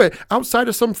ways to do it outside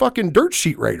of some fucking dirt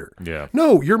sheet writer. Yeah.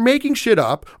 No, you're making shit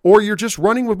up, or you're just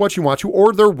running with what you want to,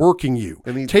 or they're working you.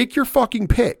 Take your fucking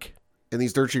pick. And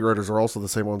these dirt sheet writers are also the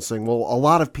same ones saying, well, a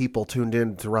lot of people tuned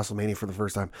in to WrestleMania for the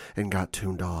first time and got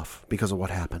tuned off because of what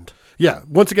happened. Yeah.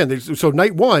 Once again, so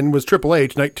night 1 was Triple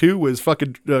H. Night 2 was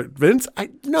fucking Vince.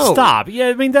 No. Stop. Yeah,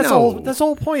 I mean, that's the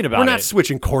whole point about it. We're not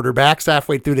switching quarterbacks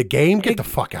halfway through the game. Get the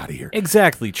fuck out of here.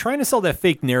 Exactly. Trying to sell that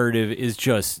fake narrative is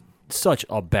just such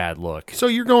a bad look. So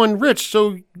you're going, Rich,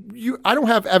 so I don't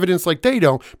have evidence like they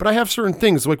don't, but I have certain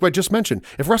things like what I just mentioned.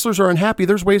 If wrestlers are unhappy,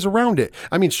 there's ways around it.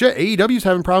 I mean, shit, AEW's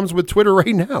having problems with Twitter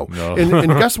right now. No. And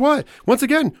guess what? Once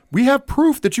again, we have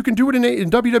proof that you can do it in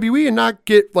WWE and not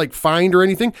get like fined or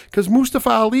anything because Mustafa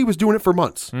Ali was doing it for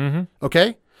months.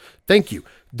 Okay? Thank you.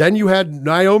 Then you had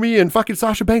Naomi and fucking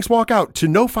Sasha Banks walk out to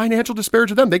no financial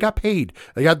disparage of them. They got paid.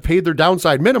 They got paid their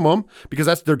downside minimum because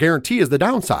that's their guarantee is the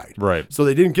downside. Right. So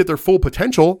they didn't get their full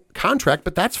potential contract,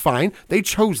 but that's fine. They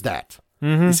chose that.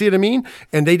 You see what I mean?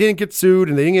 And they didn't get sued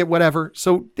and they didn't get whatever.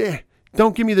 So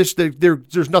don't give me this.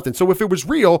 There's nothing. So if it was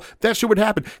real, that shit would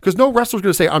happen. Because no wrestler's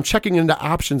going to say, I'm checking into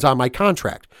options on my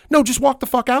contract. No, just walk the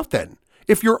fuck out then.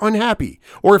 If you're unhappy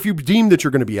or if you deem that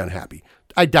you're going to be unhappy.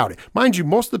 I doubt it. Mind you,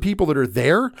 most of the people that are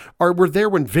there were there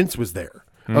when Vince was there.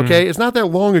 Okay, it's not that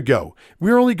long ago.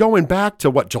 We're only going back to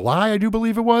what, July, I do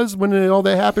believe it was, when all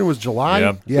that happened was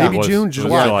July, maybe June,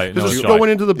 July. This is going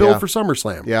into the build for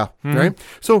SummerSlam. Yeah. Right?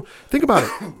 So think about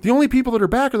it. The only people that are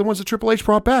back are the ones that Triple H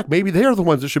brought back. Maybe they're the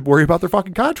ones that should worry about their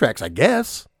fucking contracts, I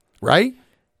guess. Right?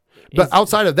 But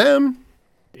outside of them,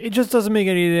 it just doesn't make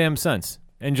any damn sense.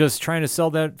 And just trying to sell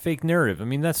that fake narrative. I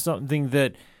mean, that's something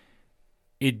that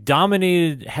it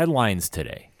dominated headlines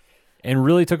today. And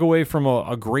really took away from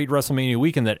a great WrestleMania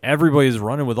weekend that everybody's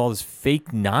running with all this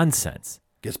fake nonsense.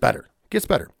 Gets better.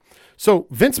 So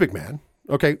Vince McMahon,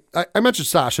 okay, I mentioned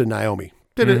Sasha and Naomi.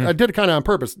 I did it kind of on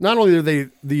purpose. Not only are they,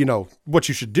 what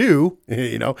you should do,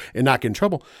 and not get in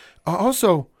trouble.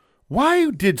 Also, why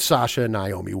did Sasha and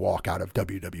Naomi walk out of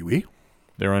WWE?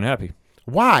 They're unhappy.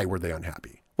 Why were they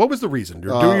unhappy? What was the reason? Do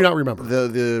you not remember?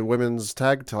 The women's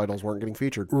tag titles weren't getting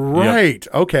featured. Right.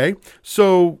 Yep. Okay.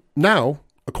 So now,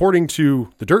 according to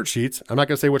the dirt sheets, I'm not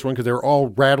going to say which one because they're all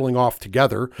rattling off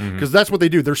together because that's what they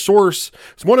do. Their source,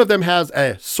 so one of them has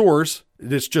a source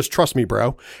that's just trust me,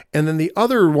 bro. And then the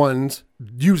other ones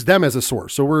use them as a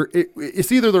source. So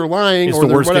it's either they're lying it's or the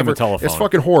they're worst whatever. Game of telephone. It's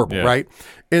fucking horrible, right?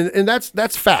 And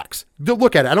that's facts.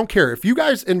 Look at it. I don't care if you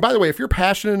guys. And by the way, if you're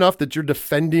passionate enough that you're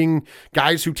defending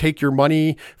guys who take your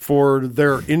money for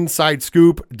their inside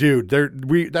scoop, dude,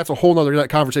 that's a whole nother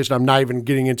conversation. I'm not even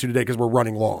getting into today because we're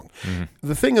running long.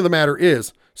 The thing of the matter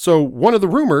is, so one of the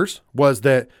rumors was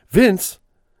that Vince,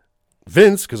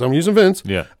 because I'm using Vince,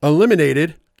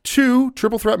 eliminated 2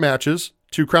 triple threat matches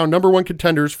to crown number 1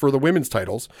 contenders for the women's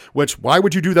titles, which why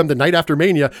would you do them the night after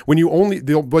Mania when you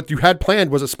what you had planned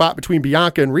was a spot between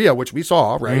Bianca and Rhea, which we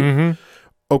saw, right?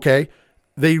 Okay.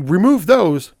 They removed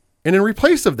those, and in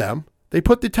replace of them, they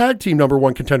put the tag team number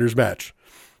 1 contenders match.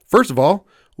 First of all,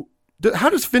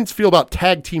 how does Vince feel about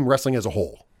tag team wrestling as a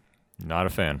whole? Not a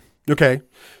fan. Okay.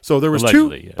 So there was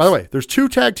Allegedly, 2, yes. by the way, there's 2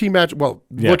 tag team matches. Well,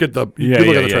 look at the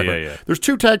trailer. There's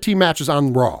 2 tag team matches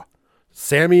on Raw.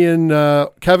 Sammy and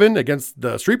Kevin against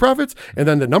the Street Profits, and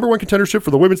then the number 1 contendership for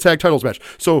the women's tag titles match.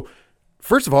 So,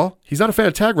 first of all, he's not a fan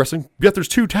of tag wrestling, yet there's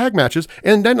 2 tag matches,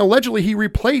 and then allegedly he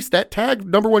replaced that tag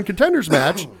number 1 contenders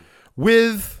match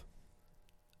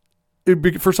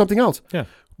for something else. Yeah.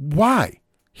 Why?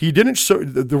 He didn't show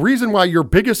the reason why your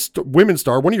biggest women's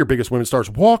star, one of your biggest women's stars,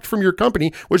 walked from your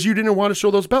company was you didn't want to show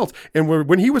those belts. And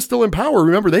when he was still in power,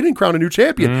 remember, they didn't crown a new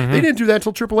champion. They didn't do that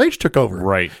until Triple H took over.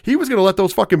 Right. He was going to let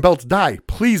those fucking belts die.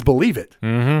 Please believe it.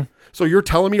 So you're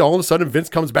telling me all of a sudden Vince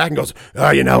comes back and goes, oh,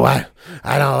 you know what?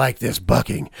 I don't like this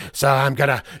booking. So I'm going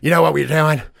to, you know what we're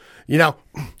doing?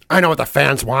 I know what the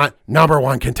fans want. Number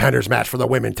 1 contenders match for the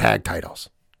women tag titles.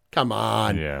 Come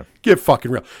on. Yeah. Get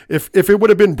fucking real. If it would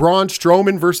have been Braun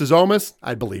Strowman versus Omos,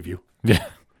 I'd believe you. Yeah.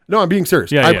 No, I'm being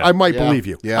serious. I might believe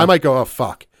you. Yeah. I might go, oh,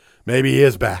 fuck. Maybe he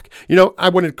is back. I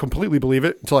wouldn't completely believe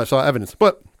it until I saw evidence.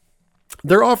 But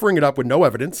they're offering it up with no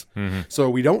evidence. So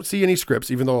we don't see any scripts,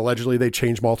 even though allegedly they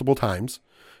changed multiple times.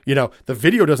 The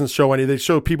video doesn't show any. They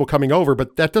show people coming over,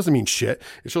 but that doesn't mean shit.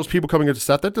 It shows people coming into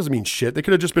set. That doesn't mean shit. They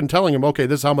could have just been telling him, okay,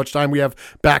 this is how much time we have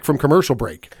back from commercial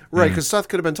break. Right, because Seth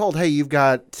could have been told, hey, you've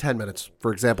got 10 minutes,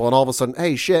 for example, and all of a sudden,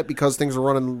 hey, shit, because things are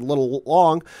running a little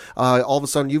long, all of a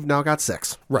sudden you've now got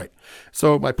 6. Right.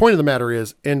 So my point of the matter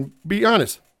is, and be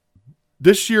honest,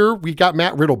 this year we got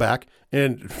Matt Riddle back,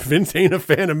 and Vince ain't a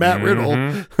fan of Matt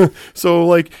Riddle.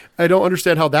 So, I don't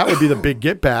understand how that would be the big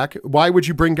get back. Why would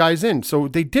you bring guys in? So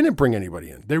they didn't bring anybody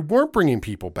in. They weren't bringing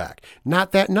people back.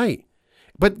 Not that night.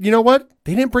 But you know what?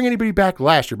 They didn't bring anybody back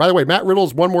last year. By the way, Matt Riddle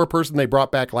is one more person they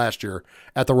brought back last year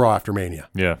at the Raw after Mania.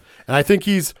 Yeah. And I think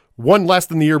he's one less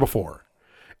than the year before.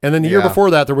 And then the year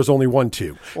before that, there was only 1,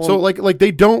 2. Well, so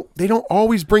they don't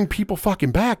always bring people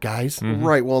fucking back, guys.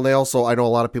 Right. Well, they also, I know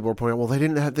a lot of people are pointing out, well, they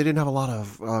didn't have a lot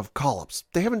of call-ups.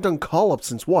 They haven't done call-ups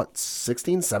since what,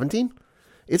 16, 17?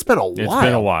 It's been a while. It's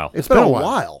been a while. It's been a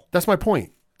while. That's my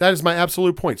point. That is my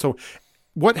absolute point. So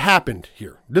what happened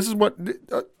here? This is what,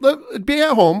 be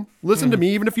at home, listen to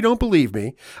me, even if you don't believe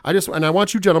me. And I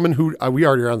want you gentlemen who, we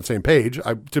already are on the same page,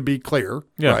 to be clear,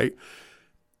 right?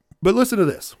 But listen to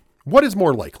this. What is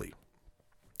more likely?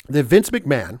 That Vince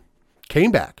McMahon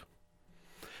came back,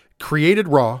 created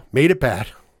Raw, made it bad,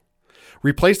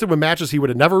 replaced it with matches he would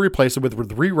have never replaced it with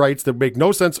rewrites that make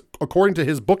no sense according to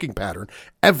his booking pattern,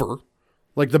 ever.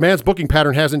 The man's booking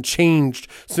pattern hasn't changed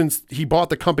since he bought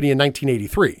the company in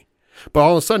 1983. But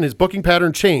all of a sudden, his booking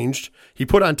pattern changed. He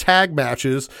put on tag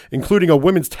matches, including a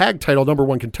women's tag title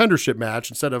 #1 contendership match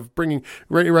instead of bringing,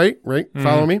 right?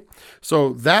 Follow me?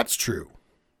 So that's true.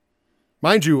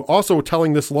 Mind you, also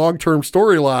telling this long-term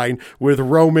storyline with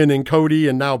Roman and Cody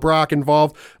and now Brock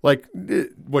involved, like,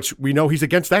 which we know he's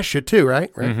against that shit too,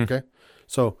 right? Okay.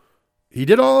 So he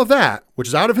did all of that, which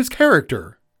is out of his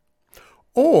character.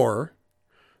 Or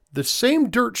the same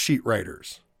dirt sheet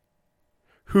writers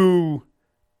who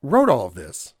wrote all of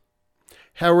this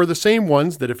were the same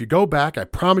ones that if you go back, I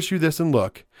promise you this and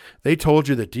look, they told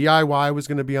you that DIY was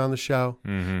going to be on the show.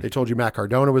 They told you Matt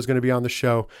Cardona was going to be on the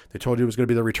show. They told you it was going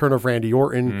to be the return of Randy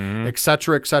Orton, et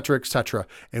cetera, et cetera, et cetera.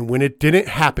 And when it didn't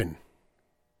happen,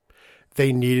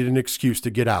 they needed an excuse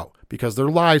to get out because their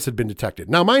lies had been detected.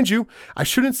 Now, mind you, I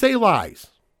shouldn't say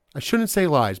lies.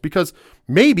 Because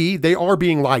maybe they are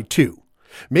being lied to.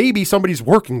 Maybe somebody's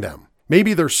working them.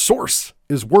 Maybe their source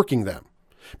is working them.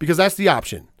 Because that's the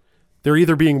option. They're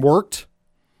either being worked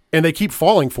and they keep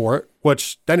falling for it,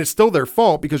 which then it's still their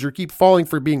fault because you keep falling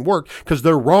for being worked because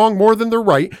they're wrong more than they're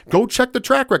right. Go check the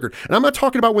track record. And I'm not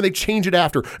talking about when they change it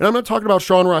after. And I'm not talking about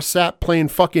Sean Ross Sapp playing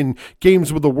fucking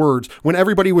games with the words when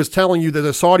everybody was telling you that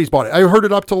the Saudis bought it. I heard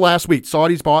it up till last week.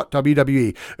 Saudis bought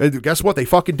WWE. And guess what? They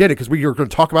fucking did it because we are going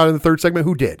to talk about it in the third segment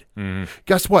who did.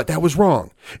 Guess what? That was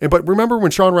wrong. But remember when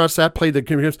Sean Ross Sapp played the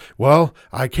games? Well,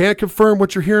 I can't confirm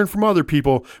what you're hearing from other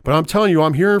people, but I'm telling you,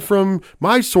 I'm hearing from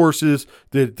my sources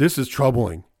that this is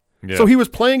troubling. Yeah. So he was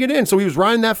playing it in. So he was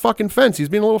riding that fucking fence. He's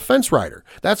being a little fence rider.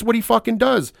 That's what he fucking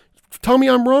does. Tell me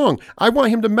I'm wrong. I want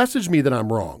him to message me that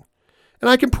I'm wrong. And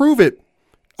I can prove it.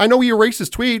 I know he erases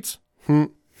tweets.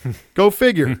 Go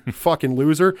figure. Fucking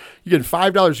loser. You get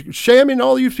 $5. Shamming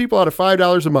all you people out of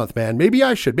 $5 a month, man. Maybe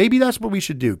I should. Maybe that's what we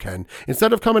should do, Ken.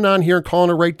 Instead of coming on here and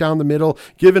calling it right down the middle,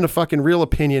 giving a fucking real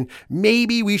opinion,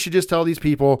 maybe we should just tell these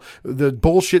people the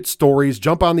bullshit stories,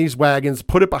 jump on these wagons,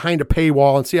 put it behind a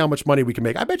paywall, and see how much money we can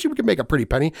make. I bet you we can make a pretty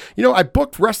penny. You know, I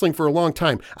booked wrestling for a long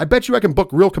time. I bet you I can book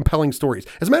real compelling stories.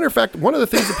 As a matter of fact, one of the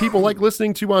things that people like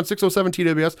listening to on 607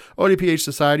 TWS, ODPH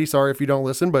Society, sorry if you don't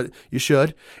listen, but you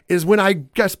should, is when I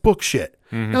guess book shit.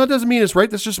 Now, that doesn't mean it's right.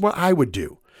 That's just what I would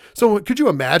do. So could you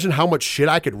imagine how much shit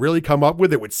I could really come up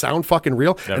with that would sound fucking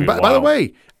real? And by the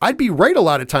way, I'd be right a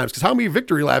lot of times because how many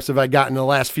victory laps have I gotten in the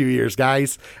last few years,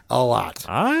 guys? A lot.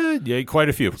 Yeah, quite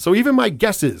a few. So even my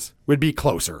guesses would be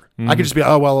closer. I could just be,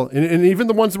 oh, well, and even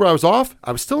the ones where I was off,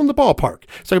 I was still in the ballpark.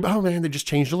 So, oh, man, they just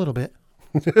changed a little bit.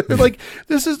 Like,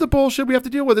 this is the bullshit we have to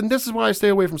deal with. And this is why I stay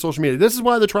away from social media. This is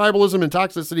why the tribalism and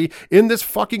toxicity in this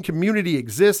fucking community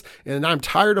exists. And I'm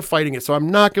tired of fighting it. So I'm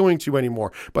not going to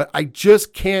anymore. But I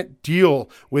just can't deal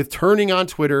with turning on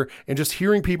Twitter and just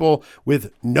hearing people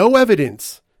with no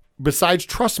evidence besides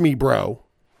trust me, bro.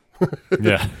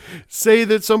 Say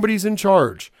that somebody's in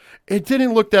charge. It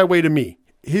didn't look that way to me.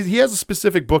 He has a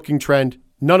specific booking trend.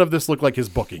 None of this looked like his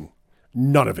booking.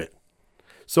 None of it.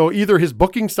 So either his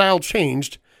booking style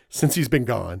changed since he's been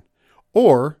gone,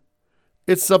 or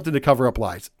it's something to cover up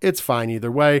lies. It's fine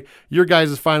either way. Your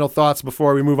guys' final thoughts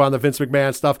before we move on to Vince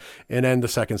McMahon stuff and end the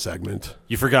second segment.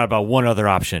 You forgot about one other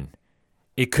option.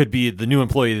 It could be the new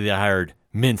employee that they hired,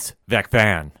 Vince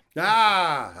McMahon.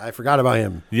 I forgot about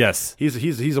him. Yes.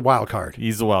 He's a wild card.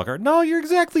 He's a wild card. No, you're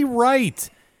exactly right.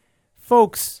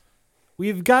 Folks,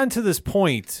 we've gotten to this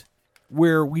point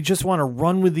where we just want to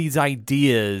run with these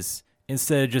ideas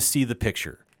instead of just see the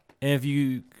picture. And if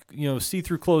you see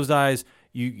through closed eyes,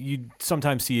 you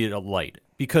sometimes see it a light.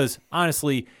 Because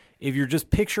honestly, if you're just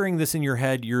picturing this in your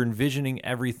head, you're envisioning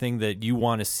everything that you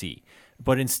want to see.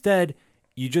 But instead,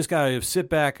 you just got to sit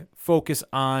back, focus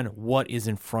on what is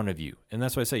in front of you. And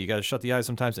that's why I say you got to shut the eyes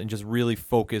sometimes and just really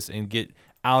focus and get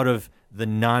out of the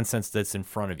nonsense that's in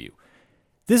front of you.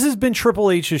 This has been Triple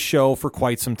H's show for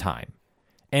quite some time,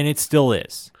 and it still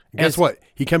is. Guess what?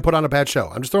 He can put on a bad show.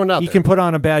 I'm just throwing it out there. He can put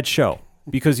on a bad show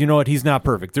because you know what? He's not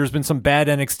perfect. There's been some bad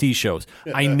NXT shows.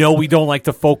 I know we don't like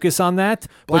to focus on that.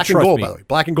 Black and gold, by the way.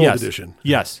 Black and gold edition.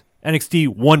 Yes.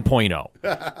 NXT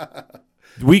 1.0.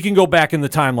 We can go back in the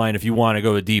timeline if you want to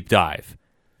go a deep dive.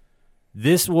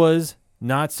 This was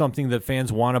not something that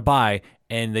fans want to buy,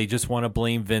 and they just want to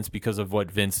blame Vince because of what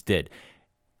Vince did.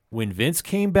 When Vince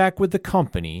came back with the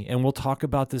company, and we'll talk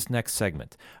about this next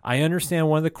segment, I understand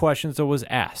one of the questions that was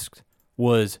asked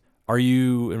was, are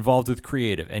you involved with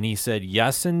creative? And he said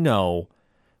yes and no,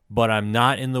 but I'm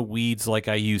not in the weeds like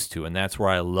I used to, and that's where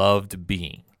I loved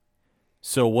being.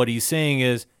 So what he's saying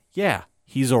is, yeah,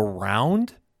 he's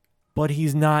around, but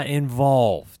he's not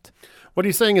involved. What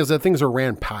he's saying is that things are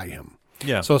ran by him.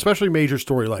 Yeah. So especially major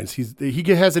storylines,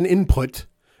 he has an input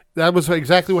That was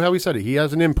exactly how he said it. He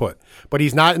has an input, but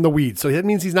he's not in the weeds. So that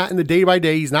means he's not in the day by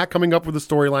day. He's not coming up with the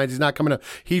storylines. He's not coming up.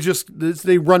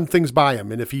 They run things by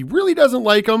him. And if he really doesn't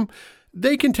like them,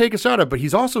 they can take a shot at it. But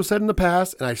he's also said in the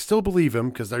past, and I still believe him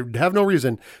because I have no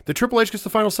reason, that Triple H gets the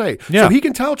final say. Yeah. So he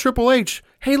can tell Triple H,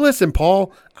 hey, listen,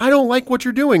 Paul, I don't like what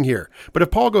you're doing here. But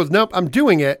if Paul goes, nope, I'm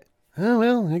doing it, oh,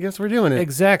 well, I guess we're doing it.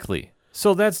 Exactly.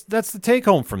 So that's the take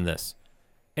home from this.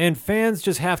 And fans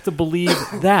just have to believe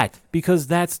that because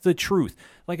that's the truth.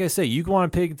 Like I say, you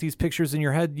want to paint these pictures in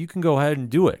your head, you can go ahead and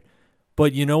do it.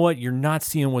 But you know what? You're not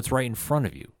seeing what's right in front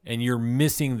of you, and you're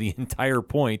missing the entire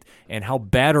point. And how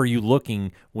bad are you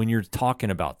looking when you're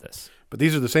talking about this? But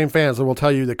these are the same fans that will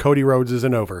tell you that Cody Rhodes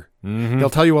isn't over. Mm-hmm. They'll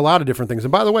tell you a lot of different things.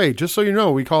 And by the way, just so you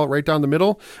know, we call it right down the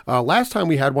middle. Last time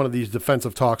we had one of these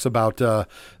defensive talks about the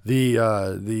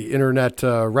internet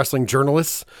wrestling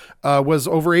journalists was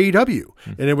over AEW.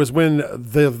 Mm-hmm. And it was when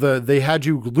they had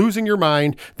you losing your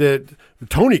mind that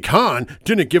Tony Khan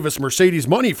didn't give us Mercedes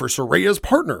money for Soraya's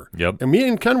partner. Yep. And me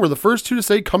and Ken were the first two to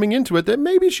say coming into it that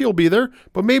maybe she'll be there,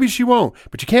 but maybe she won't.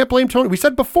 But you can't blame Tony. We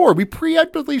said before, we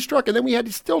preemptively struck, and then we had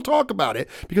to still talk about it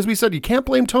because we said you can't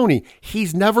blame Tony.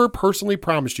 He's never personally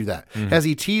promised you that. Mm-hmm. Has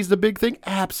he teased the big thing?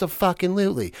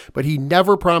 Abso-fucking-lutely. But he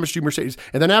never promised you Mercedes.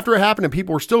 And then after it happened and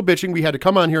people were still bitching, we had to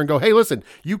come on here and go, hey, listen,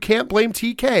 you can't blame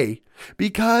TK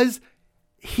because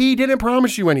he didn't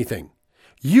promise you anything.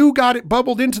 You got it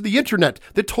bubbled into the internet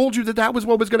that told you that was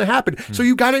what was going to happen. Mm-hmm. So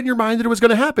you got it in your mind that it was going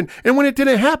to happen. And when it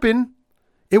didn't happen,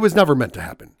 it was never meant to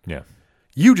happen. Yeah.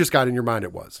 You just got in your mind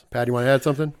it was. Pat, you want to add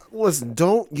something? Listen,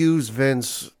 don't use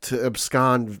Vince to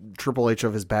abscond Triple H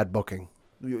of his bad booking.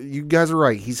 You guys are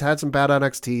right. He's had some bad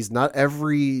NXTs. Not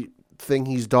everything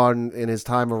he's done in his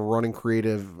time of running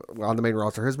creative on the main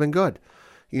roster has been good.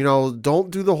 You know,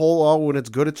 don't do the whole, when it's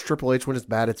good, it's Triple H. When it's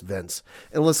bad, it's Vince.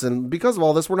 And listen, because of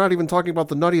all this, we're not even talking about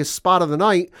the nuttiest spot of the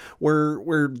night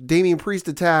where Damian Priest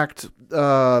attacked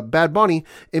Bad Bunny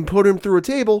and put him through a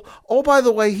table. Oh, by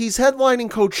the way, he's headlining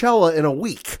Coachella in a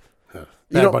week.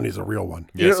 Bad Bunny's a real one.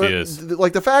 Yes, he is.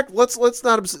 Like the fact, let's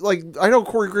not, like, I know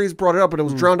Corey Graves brought it up, but it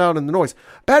was drowned out in the noise.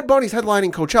 Bad Bunny's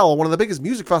headlining Coachella, one of the biggest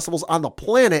music festivals on the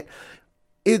planet.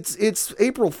 It's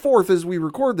April 4th as we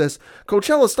record this.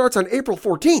 Coachella starts on April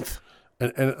 14th.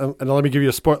 And let me give you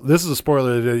a spoiler. This is a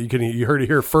spoiler that you heard it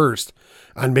here first.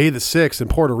 On May the 6th in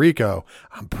Puerto Rico,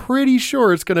 I'm pretty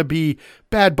sure it's going to be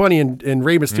Bad Bunny and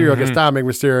Rey Mysterio against Dominic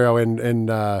Mysterio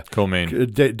and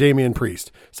Co-main Damian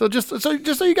Priest. So just so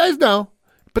you guys know,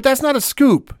 but that's not a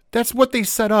scoop. That's what they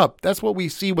set up. That's what we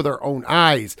see with our own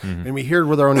eyes and we hear it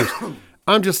with our own ears.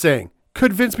 I'm just saying,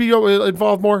 could Vince be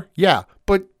involved more? Yeah,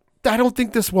 but I don't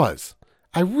think this was.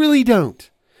 I really don't.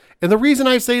 And the reason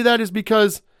I say that is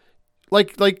because,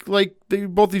 like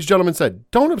both these gentlemen said,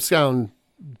 don't abscond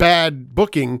bad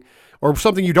booking or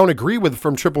something you don't agree with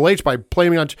from Triple H by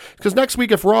blaming on. Because next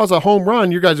week, if Raw's a home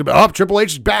run, you guys will be, Triple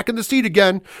H is back in the seat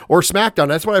again. Or SmackDown.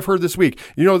 That's what I've heard this week.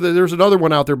 You know, there's another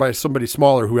one out there by somebody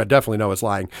smaller who I definitely know is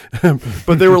lying.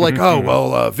 But they were like,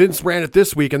 Vince ran it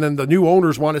this week, and then the new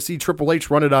owners want to see Triple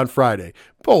H run it on Friday.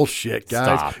 Bullshit,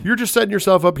 guys. Stop. You're just setting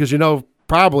yourself up because you know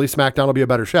probably SmackDown will be a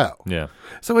better show. Yeah.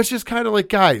 So it's just kind of like,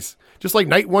 guys, just like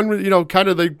night one, you know, kind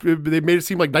of they made it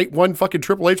seem like night one fucking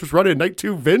Triple H was running, and night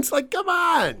two Vince. Like, come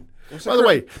on. By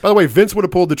the way, Vince would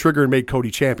have pulled the trigger and made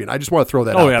Cody champion. I just want to throw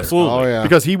that out there. Absolutely. Oh, yeah.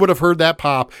 Because he would have heard that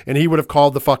pop and he would have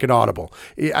called the fucking audible.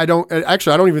 I don't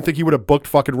even think he would have booked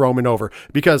fucking Roman over.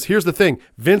 Because here's the thing,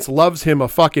 Vince loves him a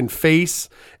fucking face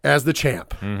as the champ.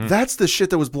 Mm-hmm. That's the shit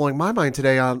that was blowing my mind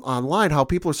today online, how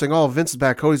people are saying, oh, Vince is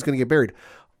back, Cody's going to get buried.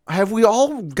 Have we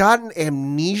all gotten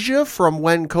amnesia from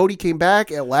when Cody came back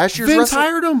at last year's Vince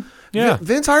hired him. Yeah.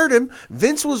 Vince hired him.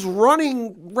 Vince was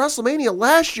running WrestleMania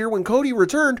last year when Cody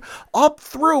returned, up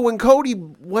through when Cody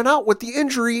went out with the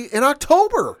injury in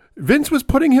October. Vince was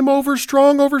putting him over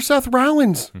strong over Seth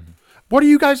Rollins. Mm-hmm. What are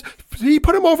you guys? He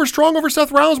put him over strong over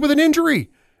Seth Rollins with an injury.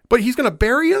 But he's going to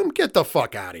bury him? Get the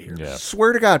fuck out of here. Yeah.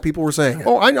 Swear to God, people were saying it.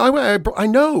 Oh, I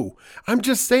know. I'm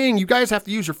just saying you guys have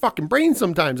to use your fucking brain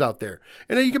sometimes out there.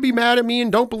 And then you can be mad at me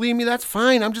and don't believe me. That's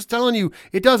fine. I'm just telling you,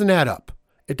 it doesn't add up.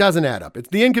 It doesn't add up. It's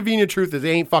the inconvenient truth is it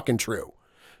ain't fucking true.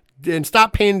 And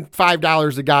stop paying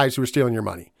 $5 to guys who are stealing your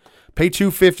money. Pay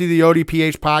 $2.50 to the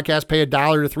ODPH podcast. Pay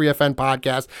 $1 to 3FN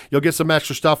podcast. You'll get some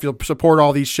extra stuff. You'll support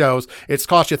all these shows. It's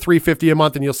cost you $3.50 a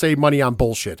month, and you'll save money on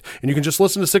bullshit. And you can just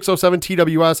listen to 607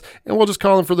 TWS, and we'll just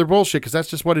call them for their bullshit because that's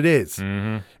just what it is.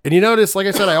 Mm-hmm. And you notice, like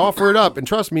I said, I offer it up. And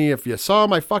trust me, if you saw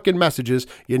my fucking messages,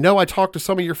 you know I talked to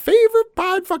some of your favorite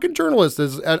pod fucking journalists,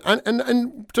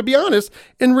 and to be honest,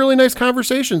 in really nice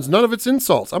conversations. None of it's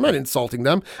insults. I'm not insulting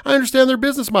them. I understand their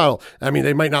business model. I mean,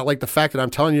 they might not like the fact that I'm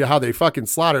telling you how they fucking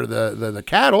slaughter the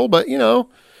cattle, but you know,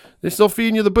 They're still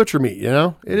feeding you the butcher meat, you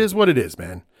know? It is what it is,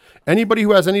 man. Anybody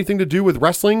who has anything to do with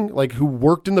wrestling, like who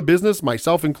worked in the business,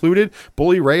 myself included,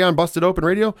 Bully Ray on Busted Open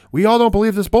Radio, we all don't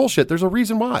believe this bullshit. There's a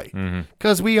reason why.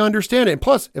 Because we understand it. And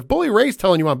plus, if Bully Ray's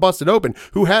telling you on Busted Open,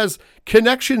 who has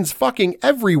connections fucking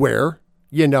everywhere,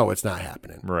 you know it's not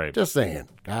happening. Right. Just saying.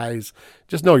 Guys,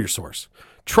 just know your source.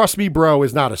 Trust me, bro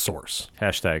is not a source.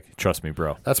 Hashtag trust me,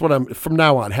 bro. That's what I'm, from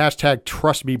now on, hashtag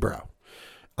trust me, bro.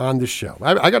 On this show.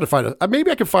 I got to find maybe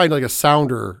I can find like a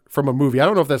sounder from a movie. I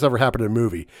don't know if that's ever happened in a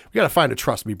movie. We got to find a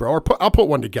Trust Me Bro, or I'll put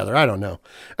one together. I don't know.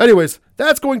 Anyways,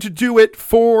 that's going to do it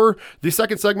for the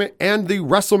second segment and the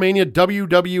WrestleMania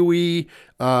WWE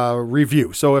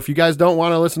review. So if you guys don't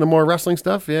want to listen to more wrestling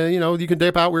stuff, you know, you can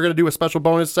dip out. We're going to do a special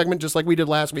bonus segment just like we did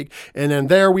last week. And then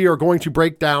there we are going to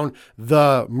break down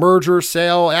the merger,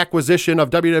 sale, acquisition of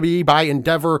WWE by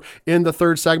Endeavor in the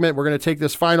third segment. We're going to take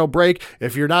this final break.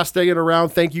 If you're not staying around,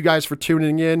 thank you guys for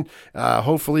tuning in.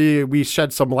 Hopefully we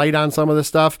shed some light on some of this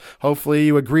stuff. Hopefully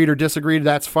you agreed or disagreed.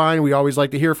 That's fine. We always like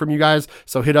to hear from you guys.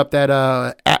 So hit up that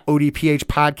at ODPH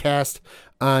podcast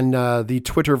on the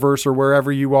Twitterverse or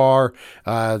wherever you are,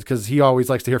 because he always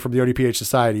likes to hear from the ODPH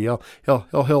Society.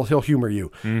 He'll humor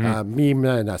you. Me,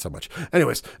 not so much.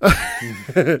 Anyways,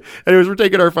 we're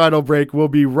taking our final break. We'll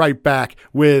be right back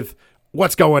with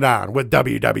what's going on with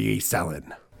WWE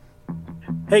selling.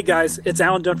 Hey guys, it's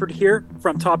Alan Dunford here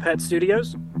from Top Hat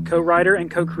Studios, co-writer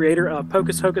and co-creator of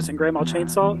Pocus Hocus and Grandma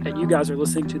Chainsaw, and you guys are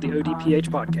listening to the ODPH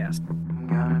podcast.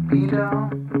 Gonna be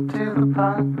down to the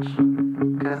punch,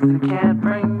 'cause they can't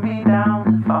bring me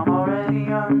down if I'm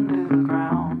already under the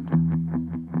ground.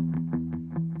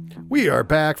 We are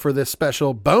back for this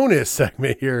special bonus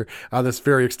segment here on this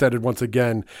very extended, once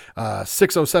again,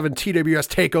 607 TWS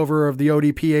takeover of the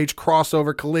ODPH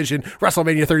crossover collision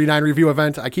WrestleMania 39 review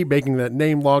event. I keep making that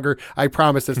name longer. I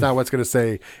promise that's not what's going to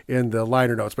say in the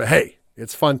liner notes, but hey,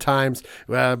 it's fun times.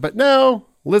 But now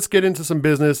let's get into some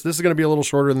business. This is going to be a little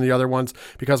shorter than the other ones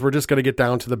because we're just going to get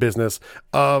down to the business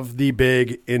of the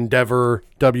big Endeavor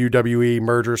WWE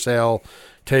merger, sale,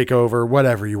 takeover,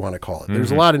 whatever you want to call it.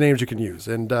 There's a lot of names you can use.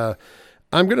 And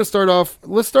I'm going to start off,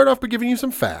 let's start off by giving you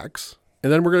some facts.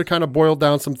 And then we're going to kind of boil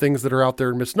down some things that are out there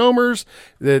in misnomers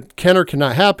that can or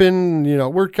cannot happen. You know,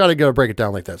 we're kind of going to break it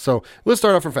down like that. So let's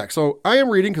start off from facts. So I am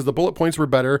reading, because the bullet points were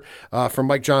better, from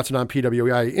Mike Johnson on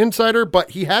PWI Insider,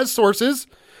 but he has sources.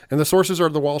 And the sources are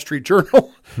the Wall Street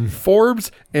Journal, Forbes,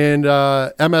 and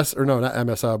MS, or no, not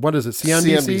MS, what is it,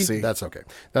 CNBC? That's okay.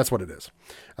 That's what it is.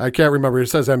 I can't remember. It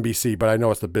says NBC, but I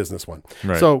know it's the business one.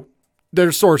 Right. So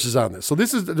there's sources on this. So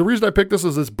this is, the reason I picked this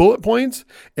is this bullet points,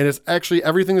 and it's actually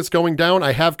everything that's going down.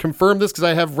 I have confirmed this because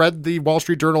I have read the Wall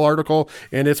Street Journal article,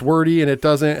 and it's wordy, and it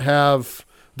doesn't have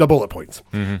the bullet points.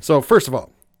 So first of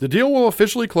all, the deal will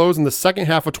officially close in the second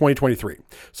half of 2023.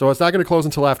 So it's not going to close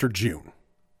until after June.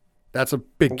 That's a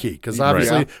big key because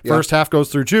obviously first half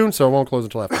goes through June, so it won't close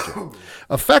until after June.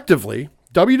 Effectively,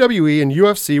 WWE and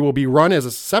UFC will be run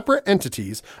as separate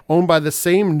entities owned by the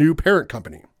same new parent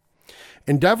company.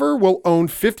 Endeavor will own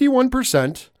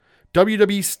 51%.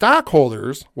 WWE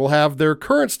stockholders will have their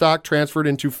current stock transferred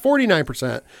into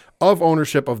 49% of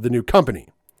ownership of the new company.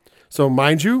 So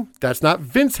mind you, that's not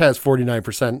Vince has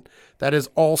 49%. That is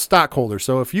all stockholders.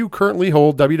 So if you currently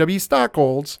hold WWE stock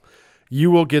holds,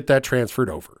 you will get that transferred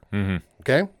over.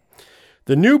 Okay.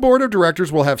 The new board of directors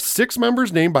will have 6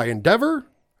 members named by Endeavor,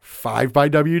 5 by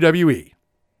WWE.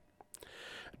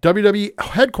 WWE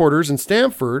headquarters in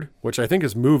Stamford, which I think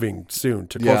is moving soon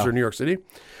to closer to New York City,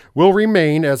 will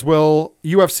remain, as will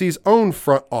UFC's own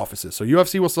front offices. So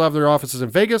UFC will still have their offices in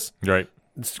Vegas. Right.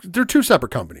 They're 2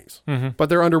 separate companies, but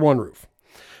they're under one roof.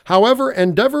 However,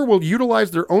 Endeavor will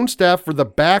utilize their own staff for the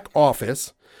back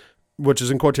office, which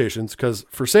is in quotations, because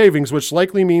for savings, which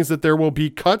likely means that there will be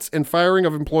cuts and firing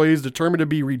of employees determined to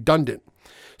be redundant.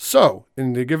 So,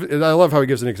 and I love how he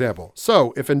gives an example.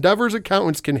 So, if Endeavor's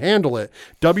accountants can handle it,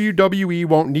 WWE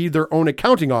won't need their own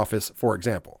accounting office, for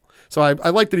example. So I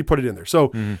like that he put it in there.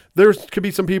 So there could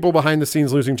be some people behind the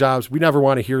scenes losing jobs. We never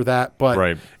want to hear that,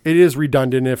 but it is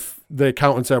redundant. If the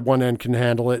accountants at one end can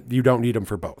handle it, you don't need them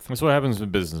for both. That's what happens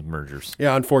with business mergers.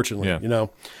 Yeah, unfortunately, you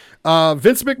know.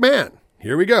 Vince McMahon,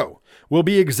 here we go, will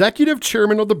be executive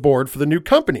chairman of the board for the new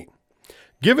company.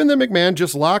 Given that McMahon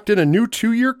just locked in a new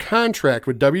 2-year contract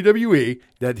with WWE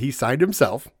that he signed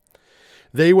himself,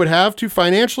 they would have to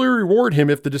financially reward him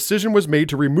if the decision was made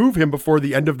to remove him before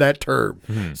the end of that term.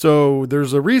 So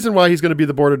there's a reason why he's going to be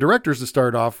the board of directors to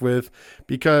start off with,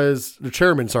 because the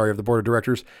chairman, of the board of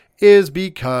directors, is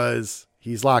because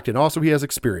he's locked in. Also, he has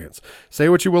experience. Say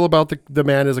what you will about the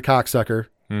man as a cocksucker.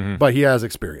 but he has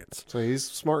experience. So he's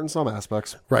smart in some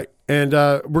aspects. Right. And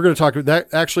we're going to talk, that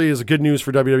actually is a good news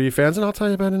for WWE fans, and I'll tell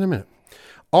you about it in a minute.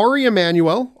 Ari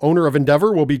Emanuel, owner of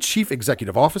Endeavor, will be Chief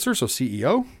Executive Officer, so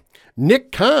CEO.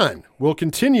 Nick Khan will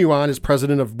continue on as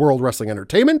President of World Wrestling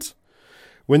Entertainment.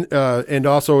 And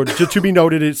also, just to be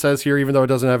noted, it says here, even though it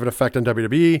doesn't have an effect on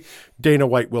WWE, Dana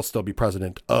White will still be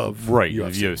president of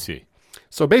UFC.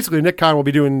 So basically, Nick Khan will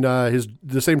be doing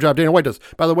the same job Dana White does.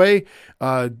 By the way,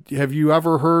 have you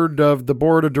ever heard of the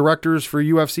board of directors for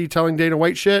UFC telling Dana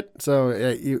White shit?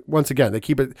 So once again, they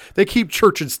keep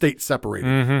church and state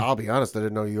separated. I'll be honest, I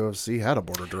didn't know UFC had a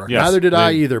board of directors. Yes, Neither did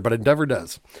I either, but Endeavor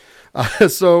does.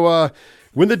 So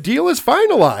when the deal is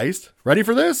finalized, ready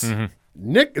for this?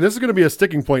 Nick, this is going to be a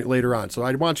sticking point later on, so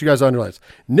I want you guys to underline this.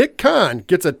 Nick Khan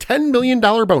gets a $10 million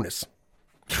bonus.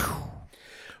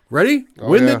 Ready?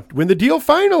 When the deal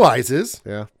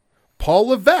finalizes, Paul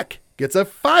Levesque gets a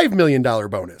 $5 million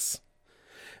bonus.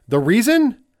 The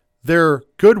reason? Their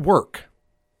good work.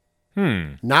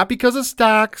 Not because of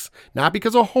stocks, not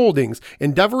because of holdings.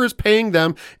 Endeavor is paying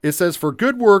them, it says, for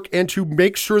good work and to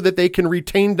make sure that they can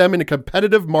retain them in a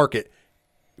competitive market.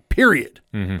 Period.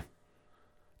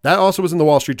 That also was in the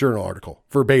Wall Street Journal article,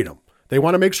 verbatim. They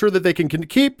want to make sure that they can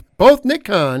keep both Nick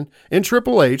Khan and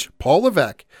Triple H, Paul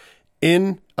Levesque,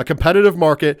 in a competitive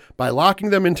market by locking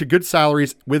them into good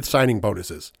salaries with signing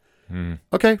bonuses.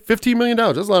 Okay, $15 million.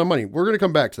 That's a lot of money. We're going to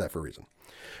come back to that for a reason.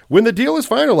 When the deal is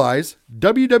finalized,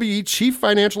 WWE Chief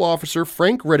Financial Officer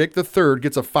Frank Riddick III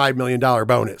gets a $5 million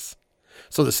bonus.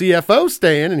 So the CFO's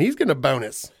staying, and he's getting a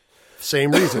bonus.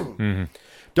 Same reason.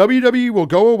 WWE will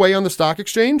go away on the stock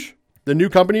exchange. The new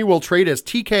company will trade as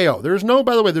TKO.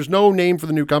 By the way, there's no name for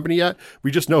the new company yet.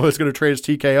 We just know it's going to trade as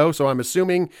TKO, so I'm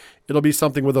assuming it'll be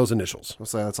something with those initials. I'll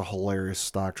say that's a hilarious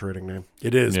stock trading name.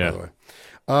 It is, by the way.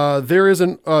 There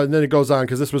isn't, and then it goes on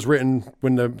because this was written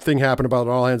when the thing happened about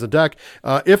all hands on deck.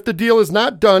 If the deal is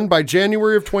not done by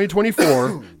January of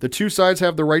 2024, the two sides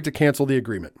have the right to cancel the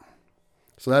agreement.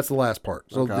 So that's the last part.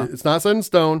 So it's not set in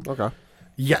stone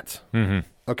yet.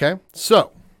 Okay,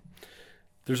 so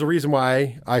there's a reason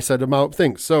why I said about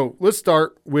things. So let's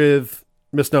start with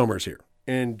misnomers here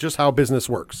and just how business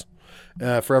works.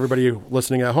 For everybody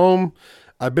listening at home,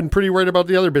 I've been pretty worried about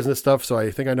the other business stuff, so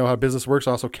I think I know how business works.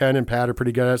 Also, Ken and Pat are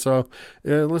pretty good at it. So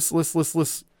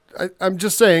let's. I'm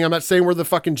just saying. I'm not saying we're the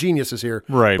fucking geniuses here,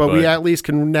 right? But we at least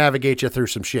can navigate you through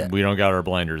some shit. We don't got our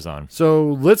blinders on.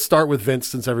 So let's start with Vince,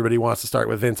 since everybody wants to start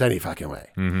with Vince any fucking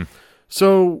way.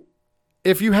 So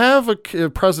if you have a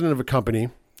president of a company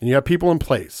and you have people in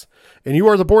place, and you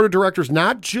are the board of directors,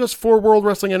 not just for World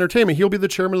Wrestling Entertainment, he'll be the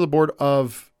chairman of the board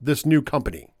of this new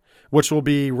company, which will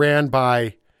be ran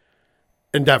by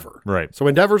Endeavor. Right. So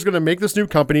Endeavor is going to make this new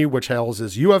company, which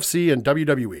houses UFC and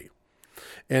WWE.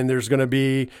 And there's going to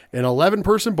be an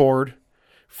 11-person board,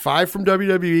 5 from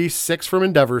WWE, 6 from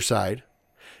Endeavor's side.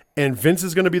 And Vince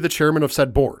is going to be the chairman of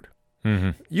said board.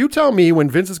 You tell me when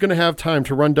Vince is going to have time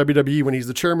to run WWE when he's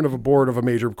the chairman of a board of a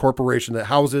major corporation that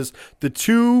houses the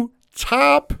two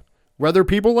top, whether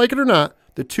people like it or not,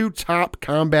 the two top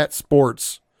combat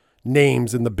sports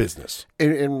names in the business.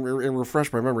 And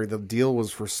refresh my memory, the deal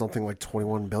was for something like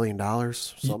 $21 billion.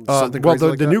 Something well, crazy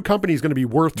like the that? new company is going to be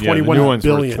worth the new $21 one's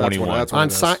billion. worth 21. That's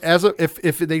what it is.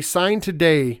 If they sign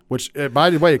today, which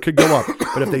by the way it could go up,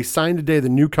 but if they sign today, the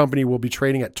new company will be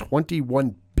trading at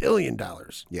 $21 billion.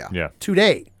 Yeah.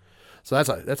 Today. So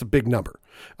that's a big number.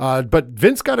 But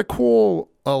Vince got a cool,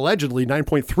 allegedly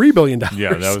 $9.3 billion.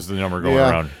 Yeah, that was the number going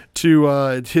around.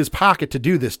 To his pocket to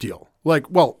do this deal.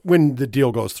 When the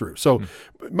deal goes through. So,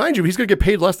 mind you, he's going to get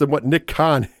paid less than what Nick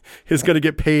Khan is going to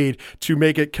get paid to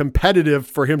make it competitive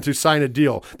for him to sign a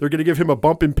deal. They're going to give him a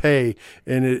bump in pay,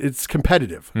 and it's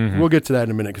competitive. We'll get to that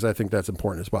in a minute because I think that's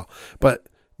important as well. But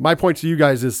my point to you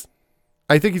guys is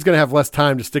I think he's going to have less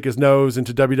time to stick his nose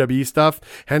into WWE stuff.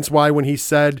 Hence why when he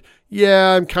said,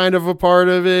 yeah, I'm kind of a part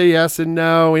of it, yes and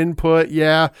no, input,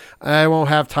 yeah, I won't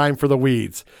have time for the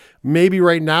weeds. Maybe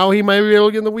right now he might be able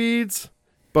to get in the weeds.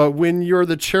 But when you're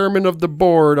the chairman of the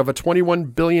board of a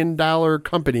 $21 billion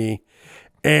company,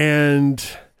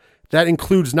 and that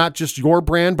includes not just your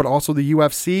brand, but also the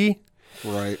UFC,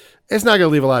 right? It's not going to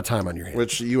leave a lot of time on your hands.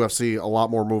 Which UFC, a lot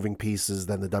more moving pieces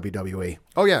than the WWE.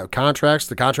 Oh, yeah. Contracts.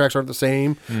 The contracts aren't the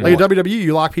same. Like at WWE,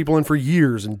 you lock people in for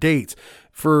years and dates.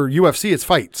 For UFC, it's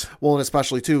fights. Well, and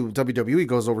especially, too, WWE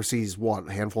goes overseas,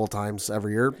 a handful of times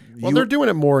every year? Well, they're doing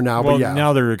it more now, but yeah.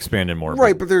 Now they're expanding more.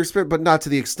 Right, but not to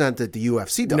the extent that the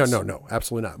UFC does. No,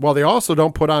 absolutely not. Well, they also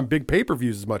don't put on big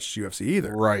pay-per-views as much as UFC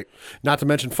either. Right. Not to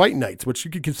mention fight nights, which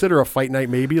you could consider a fight night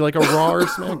maybe like a Raw or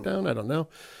SmackDown. I don't know.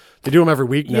 They do them every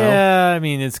week now. Yeah, I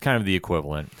mean, it's kind of the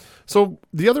equivalent. So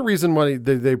the other reason why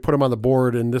they put him on the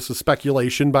board, and this is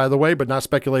speculation, by the way, but not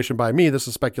speculation by me, this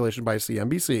is speculation by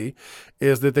CNBC,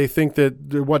 is that they think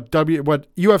that what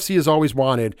UFC has always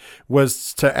wanted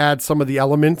was to add some of the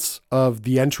elements of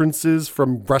the entrances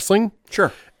from wrestling.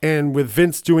 Sure. And with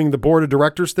Vince doing the board of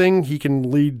directors thing, he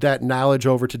can lead that knowledge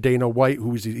over to Dana White,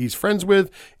 who he's friends with,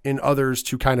 and others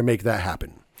to kind of make that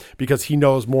happen, because he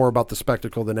knows more about the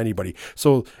spectacle than anybody.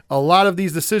 So a lot of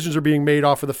these decisions are being made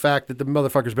off of the fact that the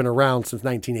motherfucker's been around since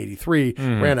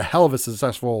 1983, ran a hell of a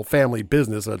successful family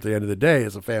business at the end of the day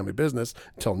as a family business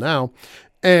until now,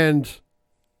 and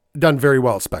done very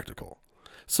well at spectacle.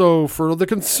 So for the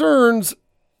concerns,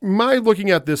 my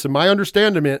looking at this and my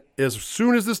understanding it, as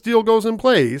soon as this deal goes in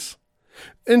place,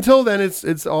 until then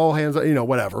it's all hands,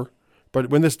 whatever. But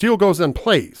when this deal goes in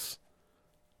place,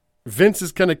 Vince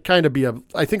is going to kind of be,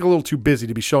 I think, a little too busy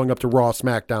to be showing up to Raw,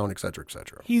 SmackDown, et cetera, et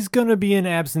cetera. He's going to be an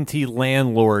absentee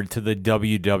landlord to the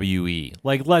WWE.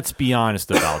 Like, let's be honest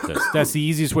about this. That's the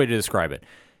easiest way to describe it.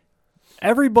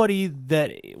 Everybody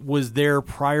that was there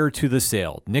prior to the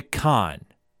sale, Nick Khan,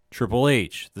 Triple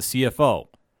H, the CFO,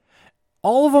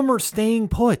 all of them are staying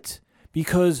put,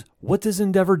 because what does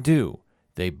Endeavor do?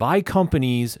 They buy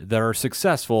companies that are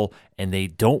successful and they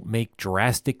don't make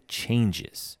drastic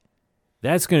changes.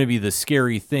 That's going to be the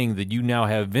scary thing, that you now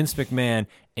have Vince McMahon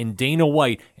and Dana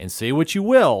White, and say what you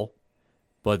will,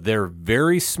 but they're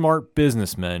very smart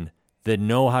businessmen that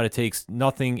know how to take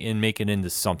nothing and make it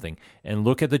into something. And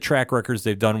look at the track records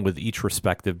they've done with each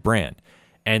respective brand.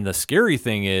 And the scary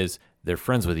thing is they're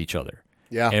friends with each other.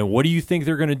 Yeah. And what do you think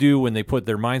they're going to do when they put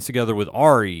their minds together with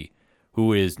Ari,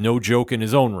 who is no joke in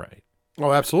his own right?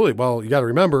 Oh, absolutely. Well, you got to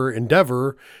remember,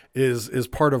 Endeavor is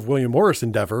part of William Morris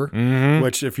Endeavor,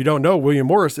 which, if you don't know, William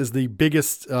Morris is the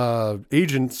biggest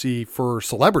agency for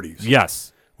celebrities.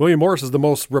 Yes. William Morris is the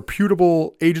most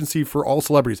reputable agency for all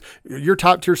celebrities. Your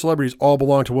top tier celebrities all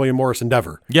belong to William Morris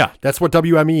Endeavor. Yeah. That's what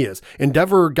WME is.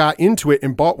 Endeavor got into it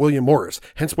and bought William Morris,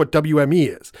 hence what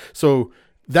WME is. So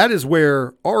that is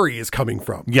where Ari is coming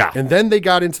from. Yeah. And then they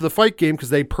got into the fight game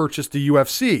because they purchased the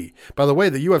UFC. By the way,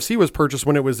 the UFC was purchased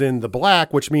when it was in the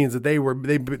black, which means that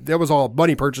that was all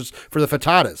money purchased for the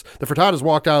Furtadas. The Furtadas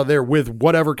walked out of there with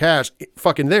whatever cash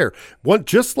fucking there.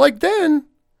 Just like then,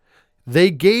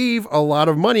 they gave a lot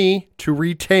of money to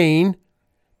retain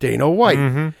Dana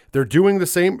White. They're doing the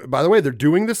same, by the way, they're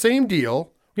doing the same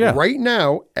deal right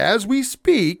now as we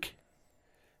speak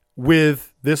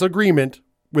with this agreement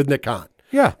with Nick Khan.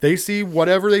 Yeah. They see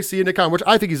whatever they see in Nick Khan, which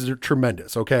I think is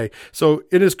tremendous, okay? So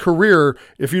in his career,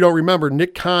 if you don't remember,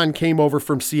 Nick Khan came over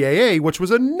from CAA, which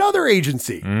was another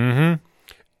agency.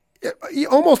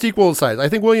 Almost equal in size. I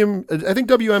think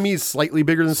WME is slightly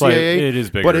bigger than CAA. It is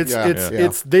bigger.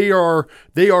 But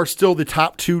they are still the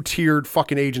top 2-tiered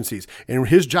fucking agencies. And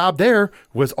his job there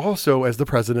was also as the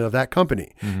president of that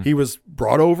company. He was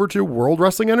brought over to World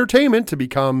Wrestling Entertainment to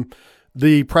become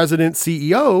the president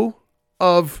CEO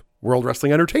of World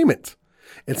Wrestling Entertainment.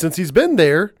 And since he's been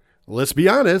there, let's be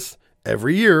honest,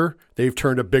 every year they've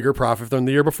turned a bigger profit than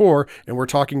the year before, and we're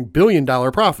talking billion-dollar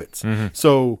profits.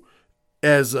 So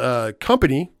as a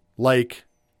company like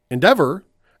Endeavor,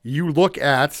 you look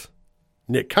at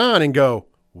Nick Khan and go,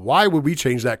 why would we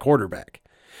change that quarterback?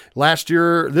 This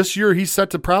year, he's set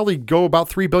to probably go about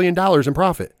 $3 billion in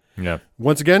profit. Yeah.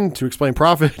 Once again, to explain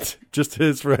profit, just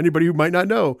as for anybody who might not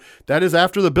know, that is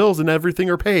after the bills and everything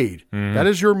are paid. That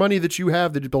is your money that you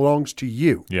have that belongs to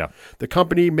you. Yeah. The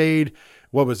company made,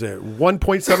 what was it,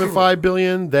 1.75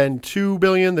 billion, then 2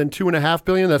 billion, then 2.5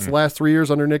 billion. That's the last 3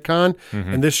 years under Nick Khan.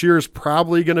 And this year is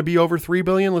probably going to be over 3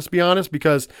 billion, let's be honest,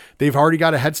 because they've already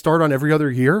got a head start on every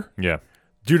other year. Yeah.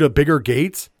 Due to bigger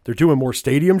gates. They're doing more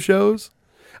stadium shows.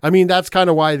 I mean, that's kind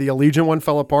of why the Allegiant one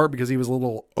fell apart, because he was a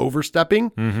little overstepping,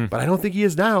 but I don't think he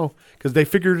is now, because they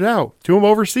figured it out. To him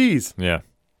overseas. Yeah.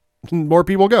 More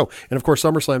people go. And of course,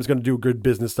 SummerSlam is going to do good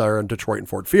business there in Detroit and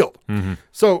Ford Field.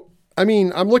 So, I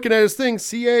mean, I'm looking at his thing,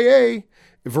 CAA,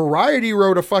 Variety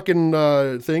wrote a fucking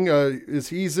thing.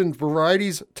 He's in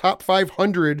Variety's top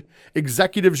 500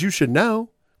 executives you should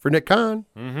know for Nick Khan.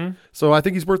 So I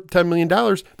think he's worth $10 million.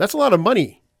 That's a lot of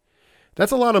money.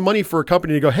 That's a lot of money for a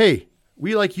company to go, hey,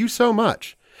 we like you so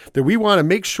much that we want to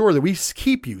make sure that we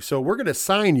keep you. So we're going to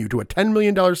sign you to a $10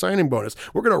 million signing bonus.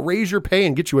 We're going to raise your pay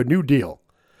and get you a new deal.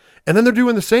 And then they're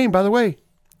doing the same, by the way,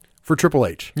 for Triple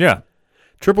H. Yeah.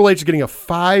 Triple H is getting a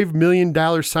 $5 million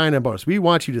sign-on bonus. We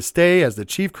want you to stay as the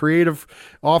chief creative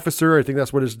officer. I think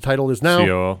that's what his title is now.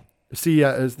 COO. I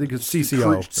think it's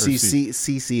CCO.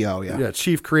 CCO, yeah. Yeah,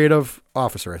 chief creative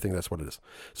officer. I think that's what it is.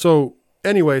 So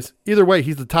anyways, either way,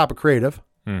 he's the top of creative.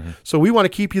 So we want to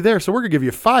keep you there. So we're going to give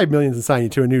you $5 million and sign you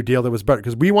to a new deal that was better,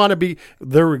 because we want to be,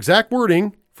 their exact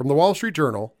wording from the Wall Street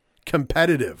Journal,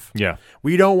 competitive. Yeah.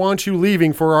 We don't want you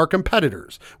leaving for our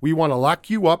competitors. We want to lock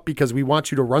you up because we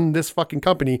want you to run this fucking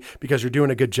company because you're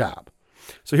doing a good job.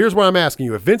 So here's what I'm asking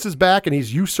you. If Vince is back and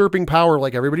he's usurping power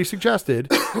like everybody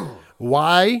suggested,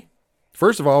 why,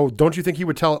 first of all, don't you think he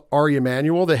would tell Ari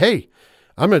Emanuel that, hey,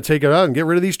 I'm going to take it out and get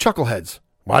rid of these chuckleheads.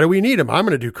 Why do we need him? I'm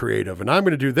going to do creative and I'm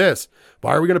going to do this.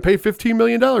 Why are we going to pay $15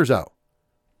 million out?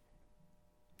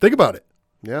 Think about it.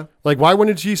 Yeah. Like, why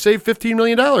wouldn't she save $15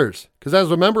 million? Because as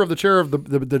a member of the chair of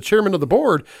the chairman of the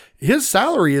board, his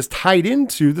salary is tied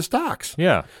into the stocks.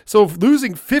 Yeah. So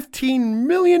losing $15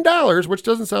 million, which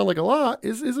doesn't sound like a lot,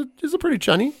 is a pretty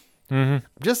chunny. Mm-hmm.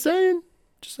 Just saying.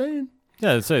 Just saying.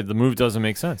 Yeah, that's it. The move doesn't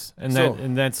make sense, and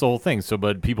that's the whole thing. So,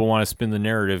 but people want to spin the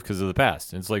narrative because of the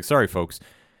past. And it's like, sorry, folks,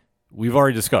 we've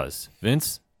already discussed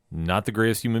Vince, not the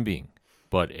greatest human being,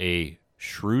 but a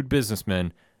shrewd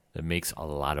businessman that makes a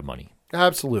lot of money.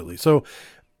 Absolutely. So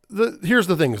here's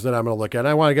the things that I'm going to look at.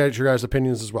 I want to get your guys'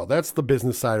 opinions as well. That's the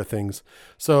business side of things.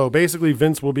 So basically,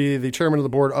 Vince will be the chairman of the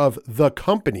board of the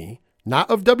company, not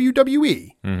of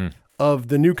WWE, of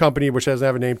the new company, which doesn't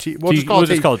have a name. We'll just call it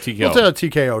TKO. We'll tell it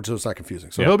TKO so it's not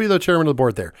confusing. So he'll be the chairman of the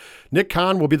board there. Nick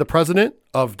Khan will be the president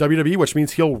of WWE, which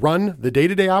means he'll run the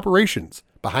day-to-day operations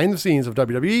behind the scenes of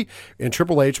WWE, and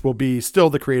Triple H will be still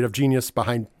the creative genius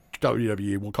behind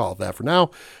WWE, we'll call it that for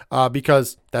now,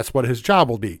 because that's what his job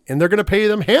will be. And they're going to pay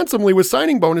them handsomely with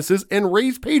signing bonuses and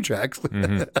raise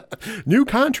paychecks. New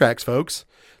contracts, folks.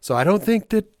 So I don't think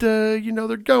that,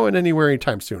 they're going anywhere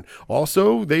anytime soon.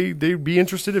 Also, they'd be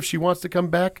interested if she wants to come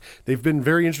back. They've been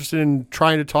very interested in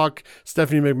trying to talk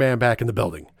Stephanie McMahon back in the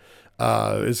building.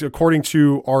 Is according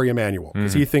to Ari Emanuel,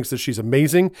 because he thinks that she's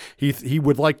amazing. He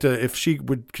would like to, if she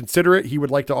would consider it, he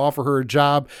would like to offer her a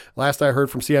job. Last I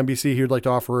heard from CNBC, he would like to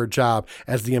offer her a job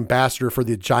as the ambassador for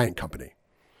the Giant Company.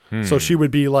 So she would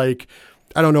be like,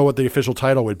 I don't know what the official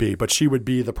title would be, but she would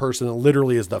be the person that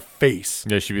literally is the face.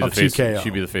 Yeah, she'd be of the face. TKO.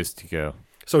 She'd be the face of TKO.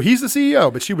 So he's the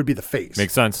CEO, but she would be the face.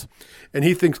 Makes sense. And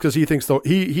he thinks, because he thinks, though,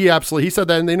 he absolutely, he said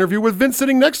that in the interview with Vince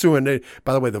sitting next to him. And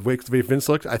by the way, the way Vince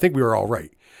looked, I think we were all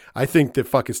right. I think that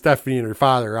fucking Stephanie and her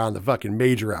father are on the fucking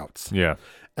major outs. Yeah.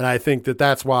 And I think that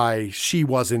that's why she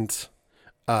wasn't,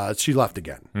 she left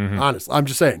again. Honestly, I'm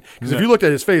just saying. Because if you looked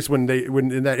at his face when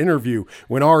in that interview,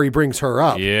 when Ari brings her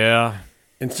up. Yeah.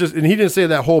 And he didn't say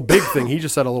that whole big thing. He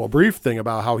just said a little brief thing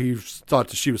about how he thought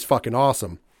that she was fucking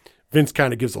awesome. Vince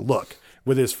kind of gives a look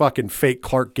with his fucking fake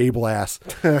Clark Gable ass.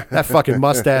 That fucking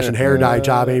mustache and hair dye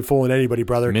job ain't fooling anybody,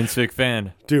 brother. Minsick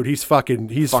fan. Dude, he's fucking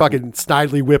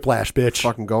Snidely Whiplash, bitch.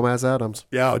 Fucking Gomez Adams.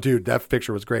 Yeah, dude, that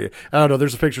picture was great. I don't know,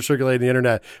 there's a picture circulating on the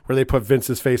internet where they put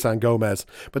Vince's face on Gomez.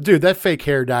 But dude, that fake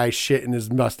hair dye shit and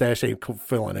his mustache ain't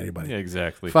fooling anybody. Yeah,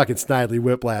 exactly. Fucking Snidely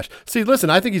Whiplash. See,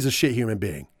 listen, I think he's a shit human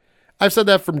being. I've said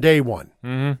that from day one.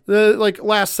 Like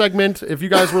last segment, if you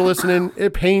guys were listening,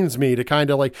 it pains me to kind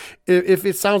of like, if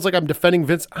it sounds like I'm defending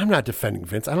Vince, I'm not defending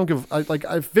Vince. I don't give,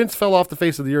 if Vince fell off the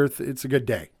face of the earth, it's a good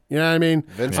day. You know what I mean?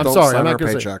 Vince I'm don't sorry, sign I'm our not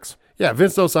gonna paychecks. say, yeah,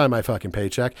 Vince don't sign my fucking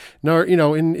paycheck. No,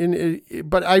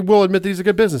 but I will admit that he's a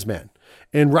good businessman.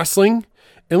 In wrestling,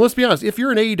 and let's be honest, if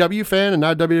you're an AEW fan and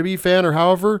not a WWE fan or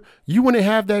however, you wouldn't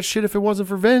have that shit if it wasn't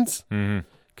for Vince.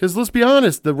 Because let's be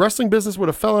honest, the wrestling business would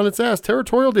have fell on its ass.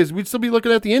 Territorial days, we'd still be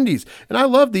looking at the indies. And I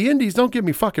love the indies, don't get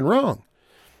me fucking wrong.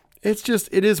 It's just,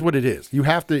 it is what it is. You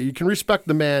can respect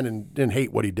the man and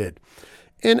hate what he did.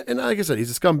 And like I said,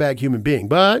 he's a scumbag human being,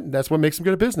 but that's what makes him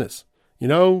good at business.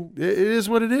 It is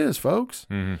what it is, folks.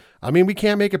 I mean, we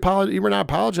can't make apology. We're not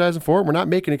apologizing for it. We're not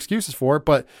making excuses for it,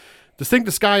 but to think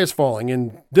the sky is falling.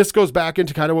 And this goes back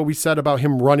into kind of what we said about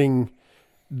him running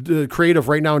the creative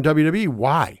right now in WWE.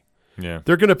 Why? Yeah.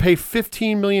 They're going to pay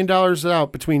 $15 million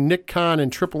out between Nick Khan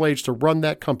and Triple H to run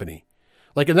that company.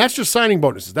 And that's just signing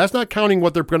bonuses. That's not counting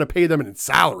what they're going to pay them in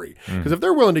salary. Because if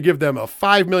they're willing to give them a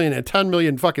 $5 million and $10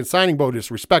 million fucking signing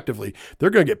bonus respectively, they're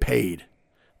going to get paid.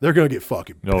 They're going to get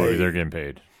fucking paid. No, they're getting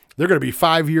paid. They're going to be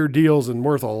 5-year deals and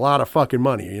worth a lot of fucking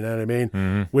money. You know what I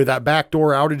mean? With that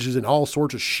backdoor outages and all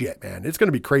sorts of shit, man. It's going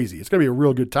to be crazy. It's going to be a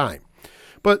real good time.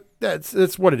 But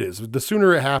that's what it is. The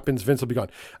sooner it happens, Vince will be gone.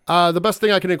 The best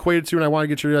thing I can equate it to, and I want to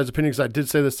get your guys' opinion because I did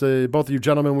say this to both of you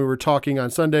gentlemen we were talking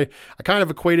on Sunday, I kind of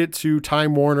equate it to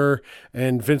Time Warner,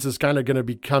 and Vince is kind of going to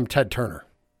become Ted Turner.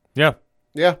 Yeah.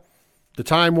 Yeah. The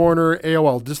Time Warner,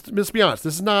 AOL. Just let's be honest,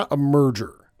 this is not a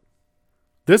merger.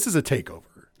 This is a takeover.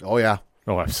 Oh, yeah.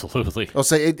 Oh, absolutely. I'll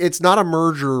say it's not a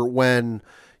merger when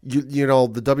the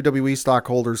WWE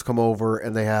stockholders come over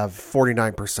and they have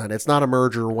 49%. It's not a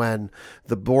merger when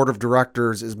the board of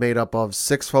directors is made up of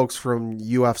 6 folks from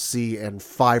UFC and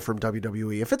 5 from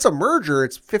WWE. If it's a merger,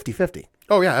 it's 50-50.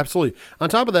 Oh, yeah, absolutely. On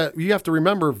top of that, you have to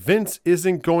remember Vince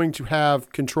isn't going to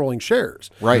have controlling shares.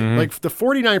 Right. Like the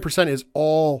 49% is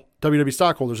all WWE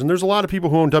stockholders, and there's a lot of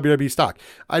people who own WWE stock.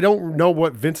 I don't know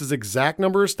what Vince's exact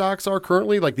number of stocks are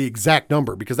currently, like the exact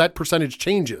number, because that percentage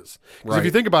changes. Because if you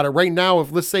think about it, right now,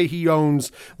 if let's say he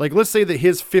owns, like let's say that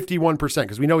his 51%,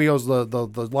 because we know he owns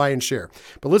the lion's share,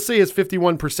 but let's say his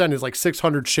 51% is like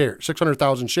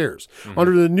 600,000 shares.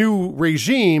 Under the new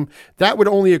regime, that would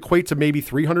only equate to maybe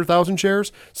 300,000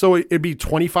 shares. So it'd be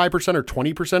 25% or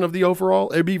 20% of the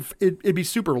overall. It'd be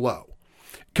super low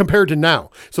compared to now.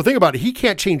 So think about it. He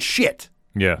can't change shit.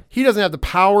 Yeah. He doesn't have the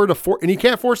power to and he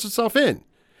can't force himself in.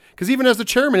 Because even as the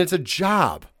chairman, it's a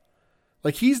job.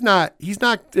 Like he's not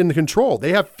in the control.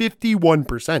 They have 51%.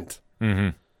 Mm-hmm.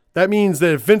 That means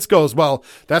that if Vince goes, well,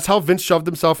 that's how Vince shoved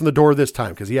himself in the door this time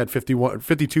because he had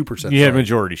 52%. He had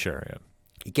majority share, yeah.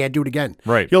 He can't do it again.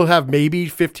 Right. He'll have maybe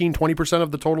 15, 20% of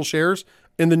the total shares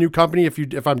in the new company.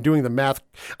 If I'm doing the math,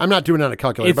 I'm not doing it on a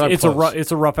calculator, but I'm close.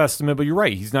 It's a rough estimate, but you're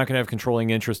right. He's not going to have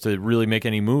controlling interest to really make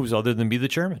any moves other than be the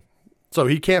chairman. So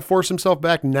he can't force himself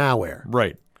back nowhere.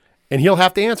 Right. And he'll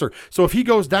have to answer. So if he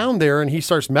goes down there and he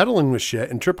starts meddling with shit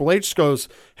and Triple H goes,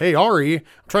 hey, Ari, I'm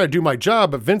trying to do my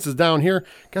job, but Vince is down here,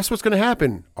 guess what's going to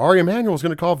happen? Ari Emanuel is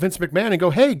going to call Vince McMahon and go,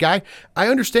 hey, guy, I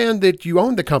understand that you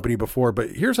owned the company before,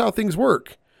 but here's how things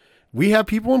work. We have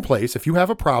people in place. If you have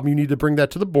a problem, you need to bring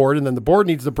that to the board, and then the board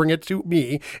needs to bring it to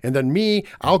me, and then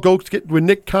I'll go get with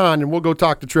Nick Khan, and we'll go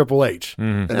talk to Triple H. Mm-hmm.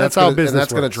 And that's how business works. And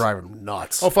that's going to drive him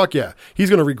nuts. Oh, fuck yeah. He's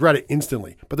going to regret it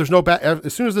instantly. But there's no back.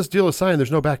 As soon as this deal is signed,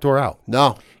 there's no back door out.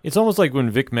 No. It's almost like when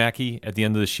Vic Mackey at the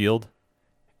end of the Shield,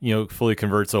 fully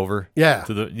converts over. Yeah.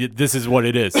 This is what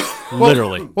it is,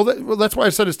 literally. Well, that's why I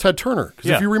said it's Ted Turner. Because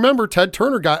if you remember, Ted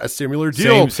Turner got a similar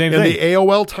deal same in thing. the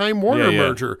AOL Time Warner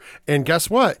merger. And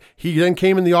guess what? He then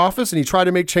came in the office and he tried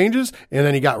to make changes, and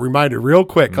then he got reminded real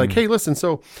quick, like, hey, listen,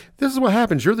 so this is what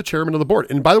happens. You're the chairman of the board.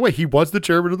 And by the way, he was the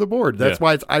chairman of the board. That's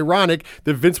why it's ironic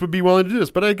that Vince would be willing to do this.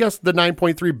 But I guess the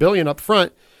 $9.3 billion up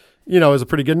front, is a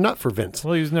pretty good nut for Vince.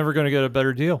 Well, he's never going to get a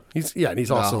better deal. And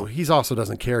he's also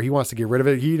doesn't care. He wants to get rid of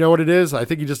it. You know what it is? I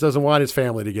think he just doesn't want his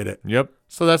family to get it. Yep.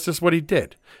 So that's just what he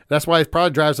did. That's why it probably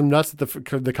drives him nuts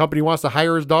that the company wants to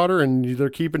hire his daughter, and they're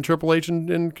keeping Triple H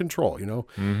in control.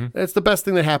 Mm-hmm. It's the best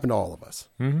thing that happened to all of us.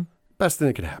 Mm-hmm. Best thing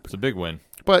that could happen. It's a big win.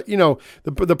 But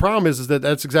the problem is that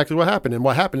that's exactly what happened. And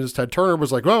what happened is Ted Turner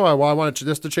was like, "Oh, I wanted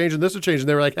this to change and this to change," and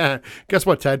they were like, "Guess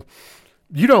what, Ted?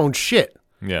 You don't own shit."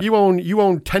 Yeah. You own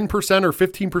 10% or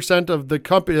 15% of the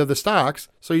company of the stocks,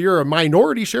 so you're a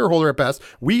minority shareholder at best.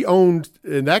 We owned,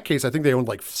 in that case, I think they owned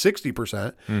like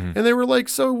 60%, and they were like,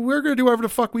 "So we're gonna do whatever the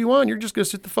fuck we want. You're just gonna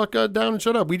sit the fuck down and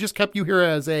shut up. We just kept you here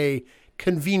as a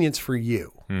convenience for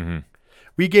you. Mm-hmm.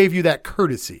 We gave you that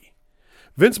courtesy."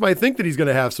 Vince might think that he's going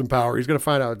to have some power. He's going to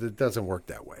find out that it doesn't work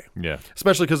that way. Yeah.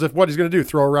 Especially because what he's going to do,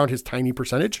 throw around his tiny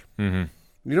percentage. Mm-hmm.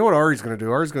 You know what Ari's going to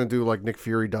do? Ari's going to do like Nick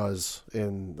Fury does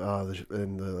in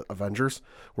the Avengers,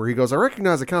 where he goes, "I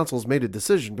recognize the council has made a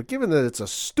decision, but given that it's a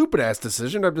stupid-ass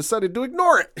decision, I've decided to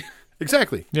ignore it."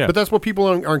 Exactly. Yeah. But that's what people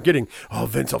aren't getting. Oh,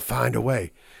 Vince will find a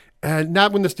way. And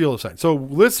not when this deal is signed. So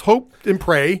let's hope and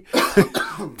pray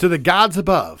to the gods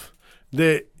above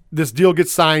that this deal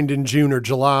gets signed in June or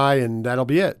July, and that'll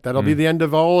be it. That'll be the end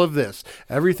of all of this.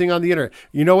 Everything on the internet.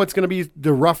 You know what's going to be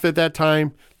the rough at that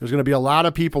time? There's going to be a lot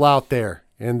of people out there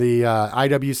in the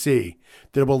IWC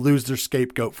that will lose their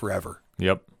scapegoat forever.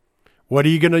 Yep. What are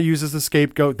you going to use as the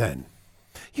scapegoat then?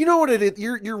 You know what it is?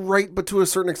 You're right, but to a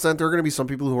certain extent, there are going to be some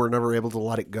people who are never able to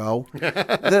let it go.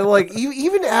 That like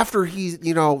even after he's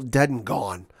dead and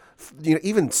gone,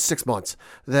 even 6 months,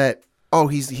 that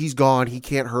he's gone, he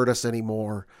can't hurt us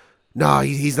anymore. No,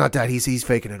 he's not dead. He's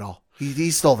faking it all.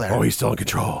 He's still there. Oh, he's still in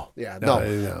control. Yeah, no.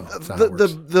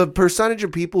 The percentage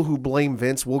of people who blame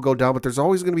Vince will go down, but there's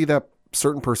always going to be that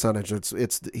certain percentage.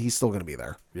 He's still going to be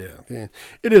there. Yeah,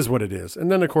 it is what it is. And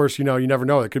then of course, you never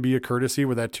know. It could be a courtesy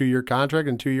with that 2-year contract,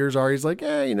 and 2 years Ari's like,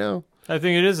 I think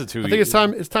it is a 2 year. I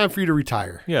think it's time for you to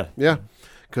retire. Yeah,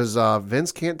 because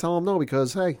Vince can't tell him no.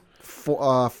 Because hey,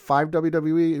 5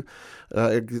 WWE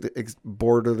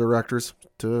board of directors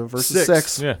versus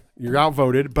 6. Yeah, you're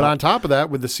outvoted. But on top of that,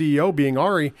 with the CEO being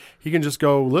Ari, he can just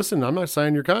go, "Listen, I'm not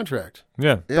signing your contract."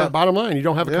 Yeah. Bottom line, you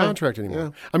don't have a contract anymore. Yeah.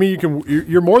 I mean,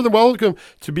 you're more than welcome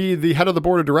to be the head of the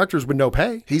board of directors with no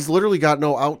pay. He's literally got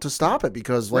no out to stop it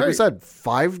because, like I said,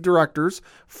 5 directors,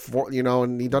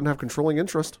 and he doesn't have controlling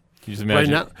interest. You just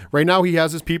imagine. Right now, he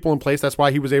has his people in place. That's why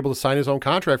he was able to sign his own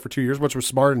contract for 2 years, which was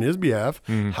smart on his behalf.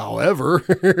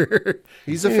 However,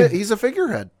 he's a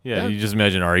figurehead. Yeah, you just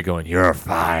imagine Ari going, "You're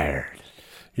fired."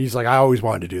 He's like, "I always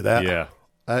wanted to do that." Yeah.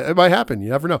 It might happen. You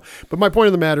never know. But my point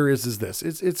of the matter is this.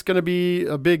 It's going to be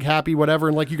a big, happy whatever.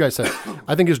 And like you guys said,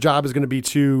 I think his job is going to be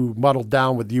too muddled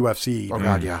down with UFC. Oh,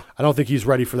 God, yeah. I don't think he's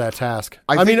ready for that task.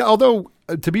 I mean, although,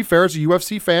 to be fair, as a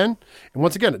UFC fan, and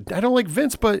once again, I don't like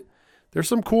Vince, but there's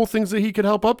some cool things that he could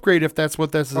help upgrade if that's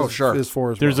what this is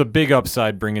for. There's a big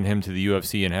upside bringing him to the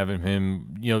UFC and having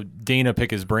him, Dana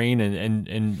pick his brain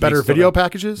and better video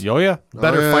packages. Oh yeah,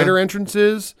 better fighter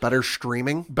entrances, better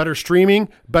streaming, better filming.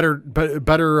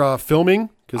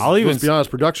 Because let's be honest,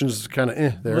 production is kind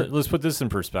of there. Let's put this in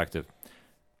perspective.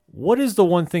 What is the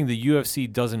one thing the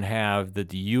UFC doesn't have that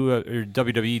the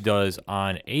WWE does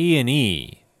on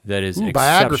A&E that is exceptional?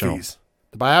 Biographies.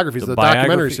 The biographies, the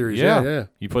documentary series. Yeah.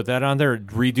 You put that on there,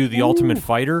 redo The Ultimate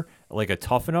Fighter, like a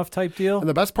Tough Enough type deal. And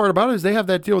the best part about it is they have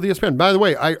that deal with ESPN. By the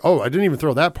way, I didn't even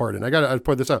throw that part in. I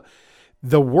point this out.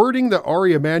 The wording that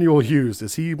Ari Emanuel used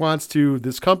is he wants to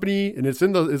this company, and it's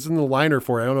in the liner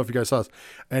for it. I don't know if you guys saw this,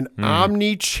 an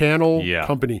omni-channel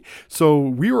company. So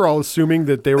we were all assuming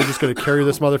that they were just going to carry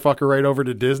this motherfucker right over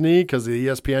to Disney because the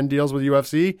ESPN deals with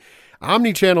UFC.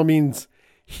 Omni-channel means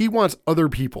he wants other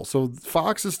people. So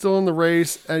Fox is still in the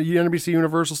race, and NBC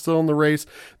Universal still in the race.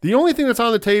 The only thing that's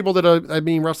on the table that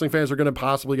wrestling fans are going to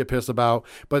possibly get pissed about,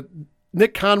 but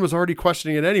Nick Khan was already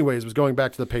questioning it anyways, was going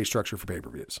back to the pay structure for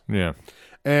pay-per-views. Yeah.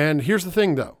 And here's the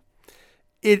thing, though.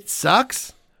 It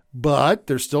sucks, but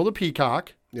there's still the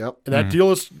Peacock. Yep. And that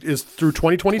deal is through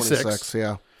 2026.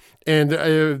 Yeah. And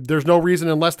there's no reason,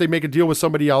 unless they make a deal with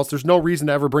somebody else, there's no reason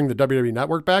to ever bring the WWE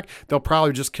Network back. They'll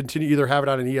probably just continue, either have it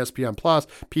on an ESPN Plus,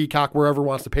 Peacock, wherever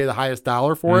wants to pay the highest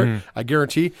dollar for it, I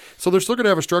guarantee. So they're still going to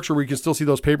have a structure where you can still see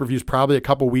those pay-per-views probably a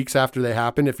couple weeks after they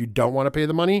happen if you don't want to pay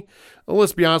the money. Well,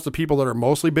 let's be honest, the people that are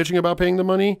mostly bitching about paying the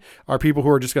money are people who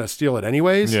are just going to steal it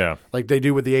anyways, like they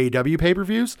do with the AEW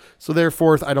pay-per-views. So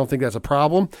therefore, I don't think that's a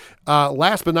problem.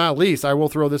 Last but not least, I will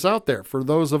throw this out there for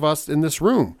those of us in this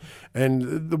room.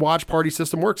 And the watch party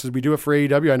system works as we do it for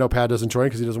AEW. I know Pat doesn't join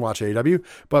because he doesn't watch AEW,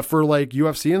 but for like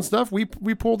UFC and stuff, we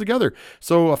pull together.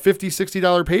 So a $50,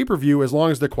 $60 pay-per-view, as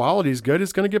long as the quality is good,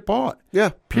 it's going to get bought.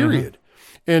 Yeah. Period.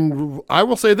 And I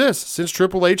will say this, since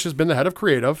Triple H has been the head of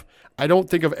creative, I don't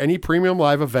think of any premium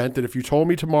live event that if you told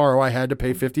me tomorrow I had to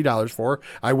pay $50 for,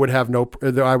 I would have a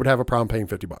problem paying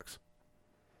 $50.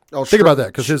 Oh, think about that,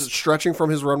 because his stretching from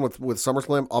his run with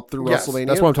SummerSlam up through WrestleMania.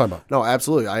 That's what I'm talking about. No,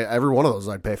 absolutely. Every one of those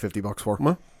I'd pay $50 for.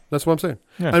 Well, that's what I'm saying.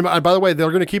 Yeah. And by the way,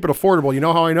 they're going to keep it affordable. You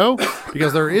know how I know?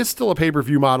 Because there is still a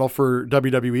pay-per-view model for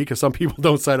WWE, because some people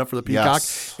don't sign up for the Peacock.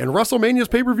 Yes. And WrestleMania's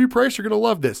pay-per-view price, you're going to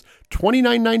love this: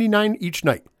 $29.99 each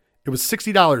night. It was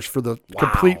 $60 for the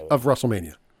complete of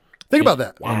WrestleMania. Think about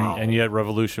that. Wow. And yet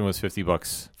Revolution was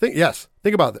 $50. Think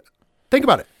about that. Think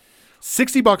about it.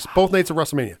 $60 both nights of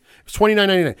WrestleMania. It was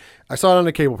 $29.99. I saw it on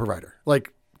a cable provider.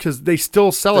 Because they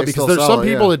still sell it, because there's some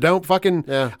people that don't fucking.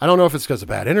 Yeah. I don't know if it's because of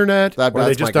bad internet, or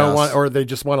they just don't want, or they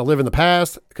just want to live in the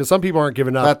past. Because some people aren't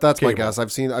giving up. That's cable. my guess.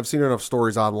 I've seen enough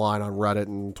stories online on Reddit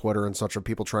and Twitter and such of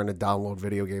people trying to download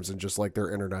video games and just like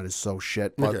their internet is so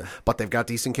shit, but they've got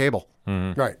decent cable.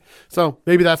 Mm-hmm. Right. So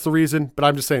maybe that's the reason. But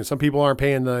I'm just saying, some people aren't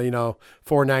paying the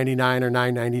 $4.99 or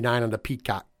 $9.99 on the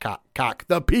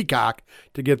Peacock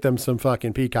to get them some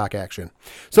fucking Peacock action.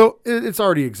 So it's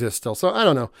already exists still. So I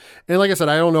don't know. And like I said,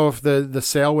 I don't know if the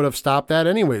sale would have stopped that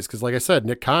anyways, because like I said,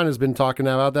 Nick Khan has been talking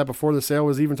about that before the sale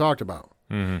was even talked about.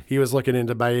 Mm-hmm. He was looking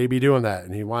into maybe doing that,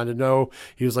 and he wanted to know.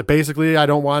 He was like, basically, I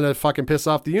don't want to fucking piss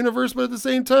off the universe, but at the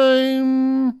same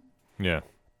time,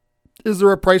 is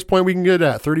there a price point we can get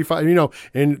at? 35,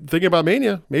 and thinking about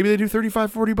Mania, maybe they do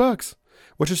 $35, $40,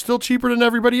 which is still cheaper than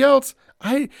everybody else.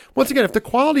 Once again, if the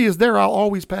quality is there, I'll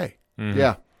always pay. Mm-hmm.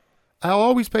 Yeah. I'll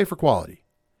always pay for quality.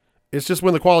 It's just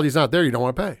when the quality's not there, you don't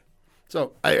want to pay.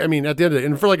 So, I mean, at the end of it,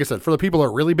 and like I said, for the people that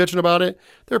are really bitching about it,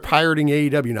 they're pirating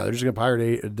AEW now. They're just going to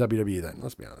pirate WWE then.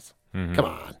 Let's be honest. Mm-hmm. Come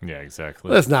on. Yeah, exactly.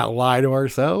 Let's not lie to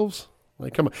ourselves.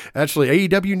 Come on. Actually,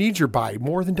 AEW needs your buy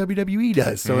more than WWE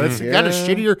does. So that's kind of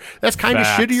shittier. That's kind of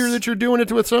shittier that you're doing it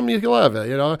with something you love.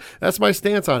 That's my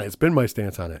stance on it. It's been my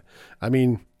stance on it. I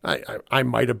mean, I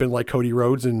might have been like Cody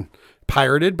Rhodes and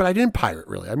pirated, but I didn't pirate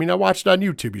really. I mean, I watched it on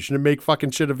YouTube. You shouldn't make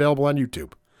fucking shit available on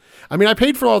YouTube. I mean, I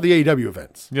paid for all the AEW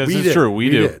events. Yes, it's true. We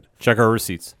did. Check our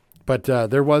receipts. But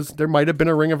there might have been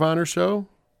a Ring of Honor show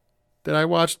that I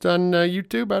watched on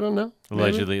YouTube. I don't know.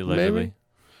 Allegedly. Maybe.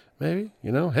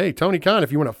 Hey, Tony Khan,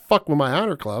 if you want to fuck with my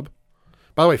Honor Club.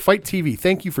 By the way, Fight TV,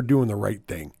 thank you for doing the right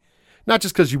thing. Not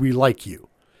just because we like you,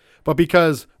 but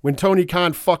because when Tony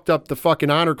Khan fucked up the fucking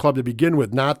Honor Club to begin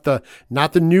with, not the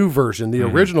new version, the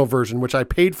original version, which I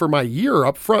paid for my year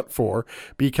up front for,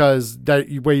 because that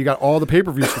way you got all the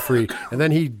pay-per-views for free, and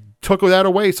then he took that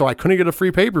away, so I couldn't get a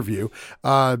free pay-per-view.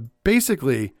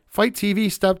 Basically, Fight TV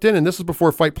stepped in, and this was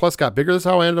before Fight Plus got bigger. This is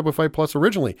how I ended up with Fight Plus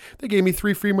originally. They gave me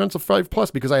 3 free months of Fight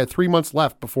Plus because I had 3 months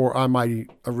left before on my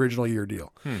original year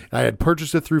deal. I had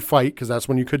purchased it through Fight because that's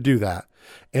when you could do that.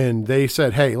 And they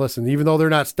said, hey, listen, even though they're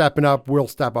not stepping up, we'll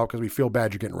step up because we feel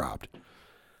bad you're getting robbed.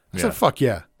 I said, fuck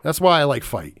yeah. That's why I like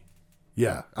Fight.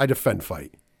 Yeah, I defend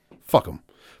Fight. Fuck them.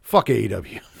 Fuck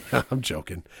AEW. I'm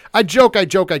joking. I kid.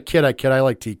 I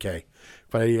like TK.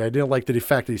 But I didn't like the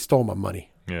fact that he stole my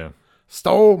money. Yeah.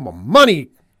 Stole my money.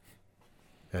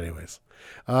 Anyways,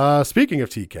 speaking of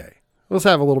TK, let's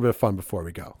have a little bit of fun before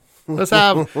we go. Let's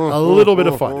have a little bit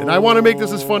of fun. And I want to make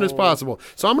this as fun as possible.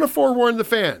 So I'm going to forewarn the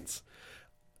fans.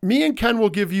 Me and Ken will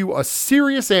give you a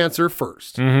serious answer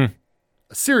first. Mm-hmm.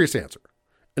 A serious answer.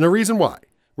 And a reason why.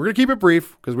 We're going to keep it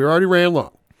brief because we already ran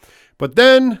long. But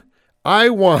then I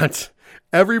want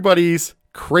everybody's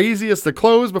craziest to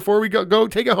close before we go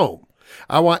take it home.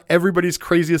 I want everybody's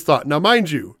craziest thought. Now,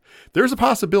 mind you, there's a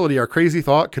possibility our crazy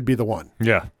thought could be the one.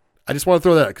 Yeah. I just want to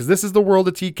throw that out because this is the world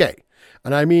of TK.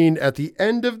 And I mean, at the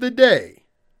end of the day,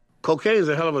 cocaine's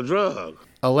a hell of a drug.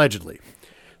 Allegedly.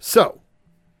 So,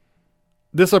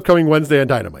 this upcoming Wednesday on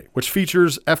Dynamite, which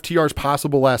features FTR's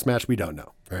possible last match, we don't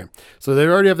know. Right? So they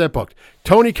already have that booked.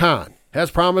 Tony Khan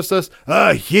has promised us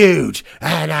a huge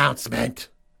announcement.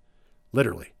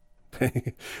 Literally.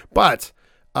 But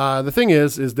the thing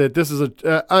is that this is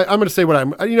I'm going to say what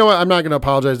I'm not going to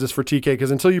apologize this for TK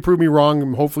because until you prove me wrong,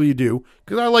 and hopefully you do,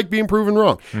 because I like being proven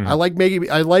wrong. I like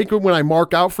when I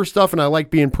mark out for stuff and I like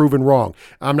being proven wrong.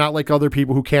 I'm not like other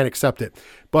people who can't accept it.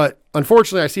 But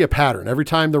unfortunately, I see a pattern. Every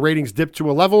time the ratings dip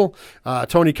to a level,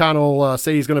 Tony Khan will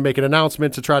say he's going to make an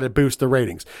announcement to try to boost the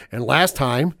ratings. And last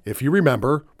time, if you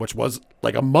remember, which was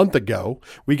like a month ago,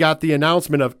 we got the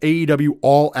announcement of AEW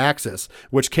All Access,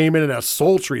 which came in at a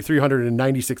sultry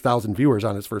 396,000 viewers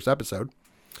on its first episode.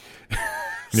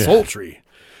 Sultry.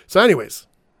 So anyways,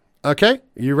 okay,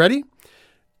 you ready?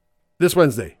 This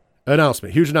Wednesday.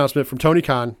 Announcement, huge announcement from Tony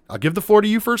Khan. I'll give the floor to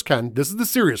you first, Ken. This is the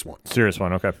serious one. Serious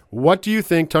one, okay. What do you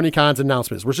think Tony Khan's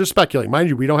announcement is? We're just speculating. Mind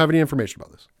you, we don't have any information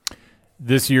about this.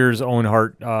 This year's Owen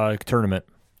Hart tournament.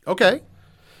 Okay.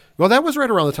 Well, that was right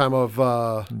around the time of...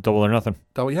 Double or Nothing.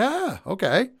 Yeah,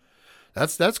 okay.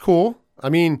 That's cool. I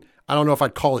mean, I don't know if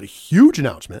I'd call it a huge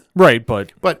announcement. Right,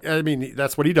 but... But, I mean,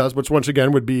 that's what he does, which once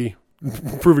again would be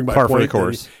proving my par for point. the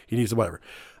course. He needs to whatever.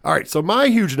 All right, so my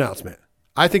huge announcement.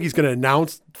 I think he's going to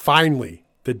announce, finally,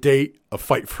 the date of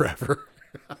Fight Forever.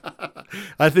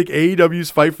 I think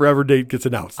AEW's Fight Forever date gets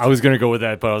announced. I was going to go with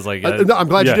that, but I was like... no, I'm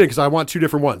glad you did because I want 2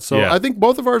 different ones. So Yeah. I think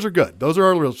both of ours are good. Those are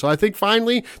our real. So I think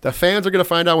finally the fans are going to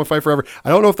find out when Fight Forever. I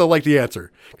don't know if they'll like the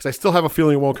answer because I still have a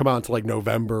feeling it won't come out until like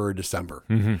November or December.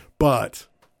 But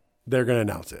they're going to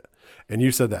announce it. And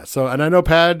you said that. So, and I know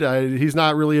Pad, he's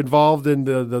not really involved in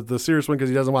the serious one because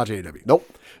he doesn't watch AEW.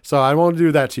 Nope. So I won't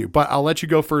do that to you. But I'll let you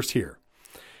go first here.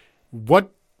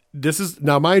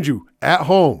 Now, mind you, at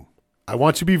home, I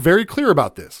want to be very clear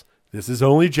about this. This is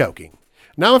only joking.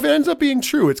 Now, if it ends up being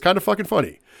true, it's kind of fucking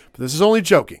funny. But this is only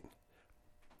joking.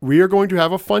 We are going to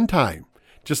have a fun time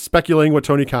just speculating what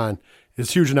Tony Khan,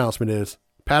 his huge announcement is.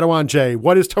 Padawan J,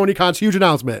 what is Tony Khan's huge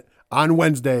announcement on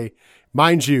Wednesday?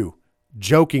 Mind you,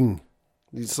 joking.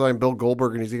 He's signed Bill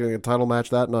Goldberg and he's getting a title match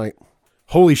that night.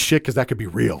 Holy shit, because that could be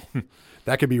real.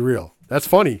 That could be real. That's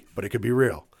funny, but it could be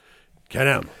real. Ken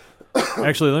M.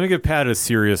 Actually, let me give Pat a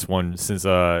serious one since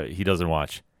he doesn't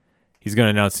watch. He's going to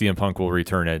announce CM Punk will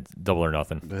return at Double or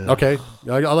Nothing. Okay,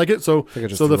 I like it. So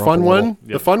the fun one,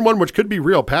 the fun one, which could be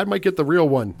real. Pat might get the real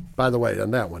one, by the way,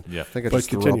 on that one. Yeah, I think I just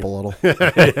threw up a little.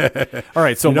 All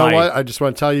right, so you know what? I just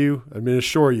want to tell you, I'm going to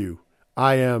assure you,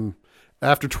 I am,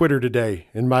 after Twitter today,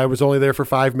 and I was only there for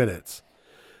 5 minutes,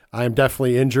 I am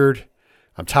definitely injured,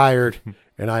 I'm tired,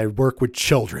 and I work with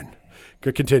children.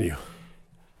 Good, continue.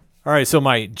 All right, so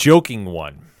my joking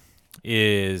one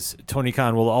is Tony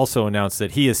Khan will also announce that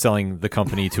he is selling the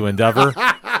company to Endeavor,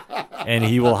 and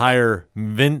he will hire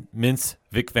Vince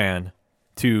McMahon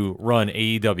to run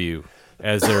AEW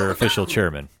as their official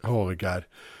chairman. Oh my God!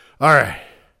 All right,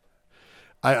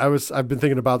 I've been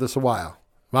thinking about this a while.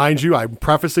 Mind you, I'm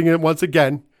prefacing it once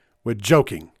again with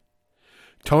joking.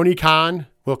 Tony Khan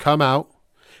will come out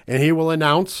and he will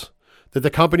announce that the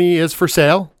company is for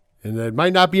sale. And it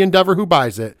might not be Endeavor who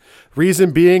buys it.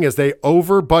 Reason being is they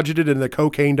over budgeted in the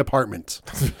cocaine department.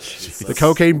 The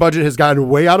cocaine budget has gotten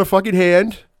way out of fucking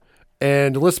hand.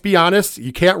 And let's be honest,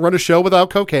 you can't run a show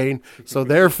without cocaine. So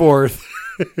therefore,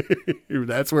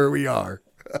 that's where we are.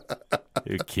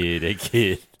 A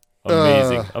kid.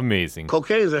 Amazing.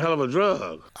 Cocaine's a hell of a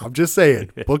drug. I'm just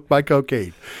saying, booked by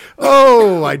cocaine.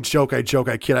 Oh, I joke, I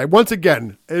kid. Once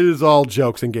again, it is all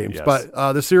jokes and games. Yes.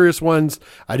 But the serious ones,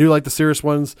 I do like the serious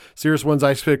ones. Serious ones,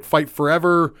 I pick Fight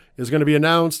Forever is going to be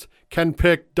announced. Ken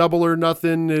picked Double or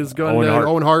Nothing is going to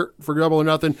Owen Hart for Double or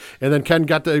Nothing. And then Ken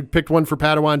picked one for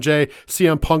Padawan J,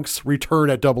 CM Punk's return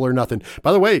at Double or Nothing.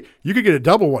 By the way, you could get a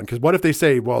double one, because what if they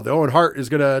say, well, the Owen Hart is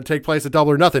going to take place at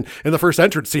Double or Nothing, and the first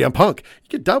entrant, CM Punk. You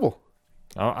get double.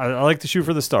 I like to shoot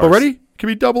for the stars. But ready? Can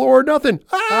be Double or Nothing. See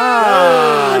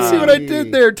what I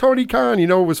did there? Tony Khan. You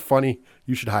know, it was funny.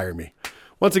 You should hire me.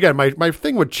 Once again, my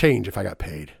thing would change if I got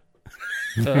paid.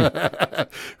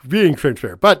 Being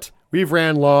transparent. But we've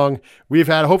ran long. We've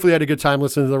hopefully had a good time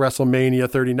listening to the WrestleMania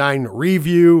 39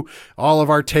 review. All of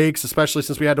our takes, especially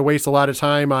since we had to waste a lot of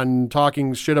time on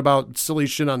talking shit about silly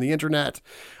shit on the internet.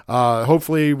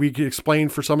 Hopefully we can explain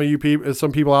for some of you people,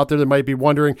 some people out there that might be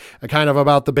wondering kind of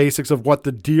about the basics of what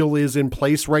the deal is in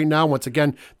place right now. Once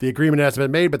again, the agreement hasn't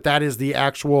been made, but that is the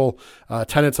actual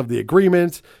tenets of the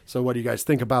agreement. So what do you guys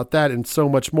think about that and so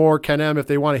much more? Ken M, if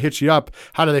they want to hit you up,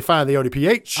 how do they find the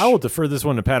ODPH? I will defer this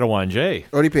one to Padawan J.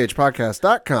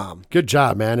 ODPHpodcast.com. Good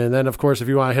job, man. And then, of course, if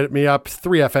you want to hit me up,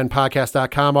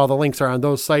 3fnpodcast.com. All the links are on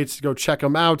those sites. Go check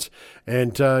them out.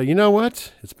 And you know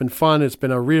what? It's been fun. It's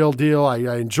been a real deal. I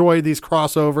enjoy these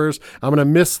crossovers. I'm going to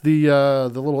miss the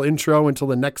little intro until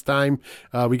the next time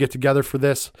we get together for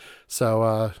this.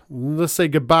 So let's say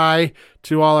goodbye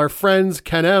to all our friends.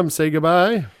 Ken M, say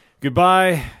goodbye.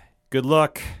 Goodbye. Good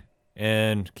luck.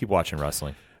 And keep watching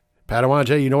wrestling. Padawan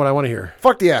J, you know what I want to hear?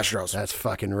 Fuck the Astros. That's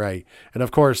fucking right. And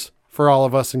of course, for all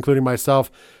of us, including myself,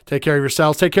 take care of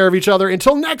yourselves, take care of each other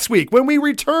until next week when we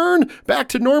return back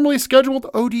to normally scheduled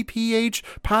ODPH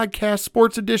Podcast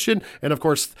Sports Edition. And of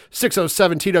course,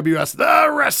 607 TWS, The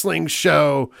Wrestling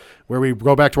Show, where we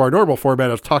go back to our normal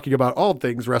format of talking about all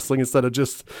things wrestling instead of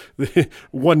just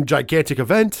one gigantic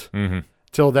event. Mm-hmm.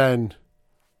 Till then,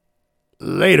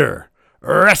 later,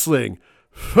 wrestling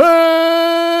fans.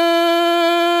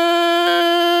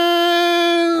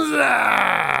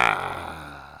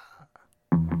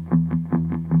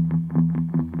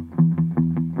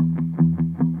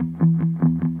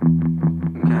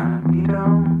 Gonna be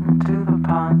down to the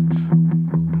punch.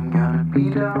 I'm gonna be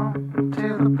down to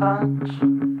the punch.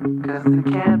 'Cause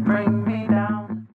they can't bring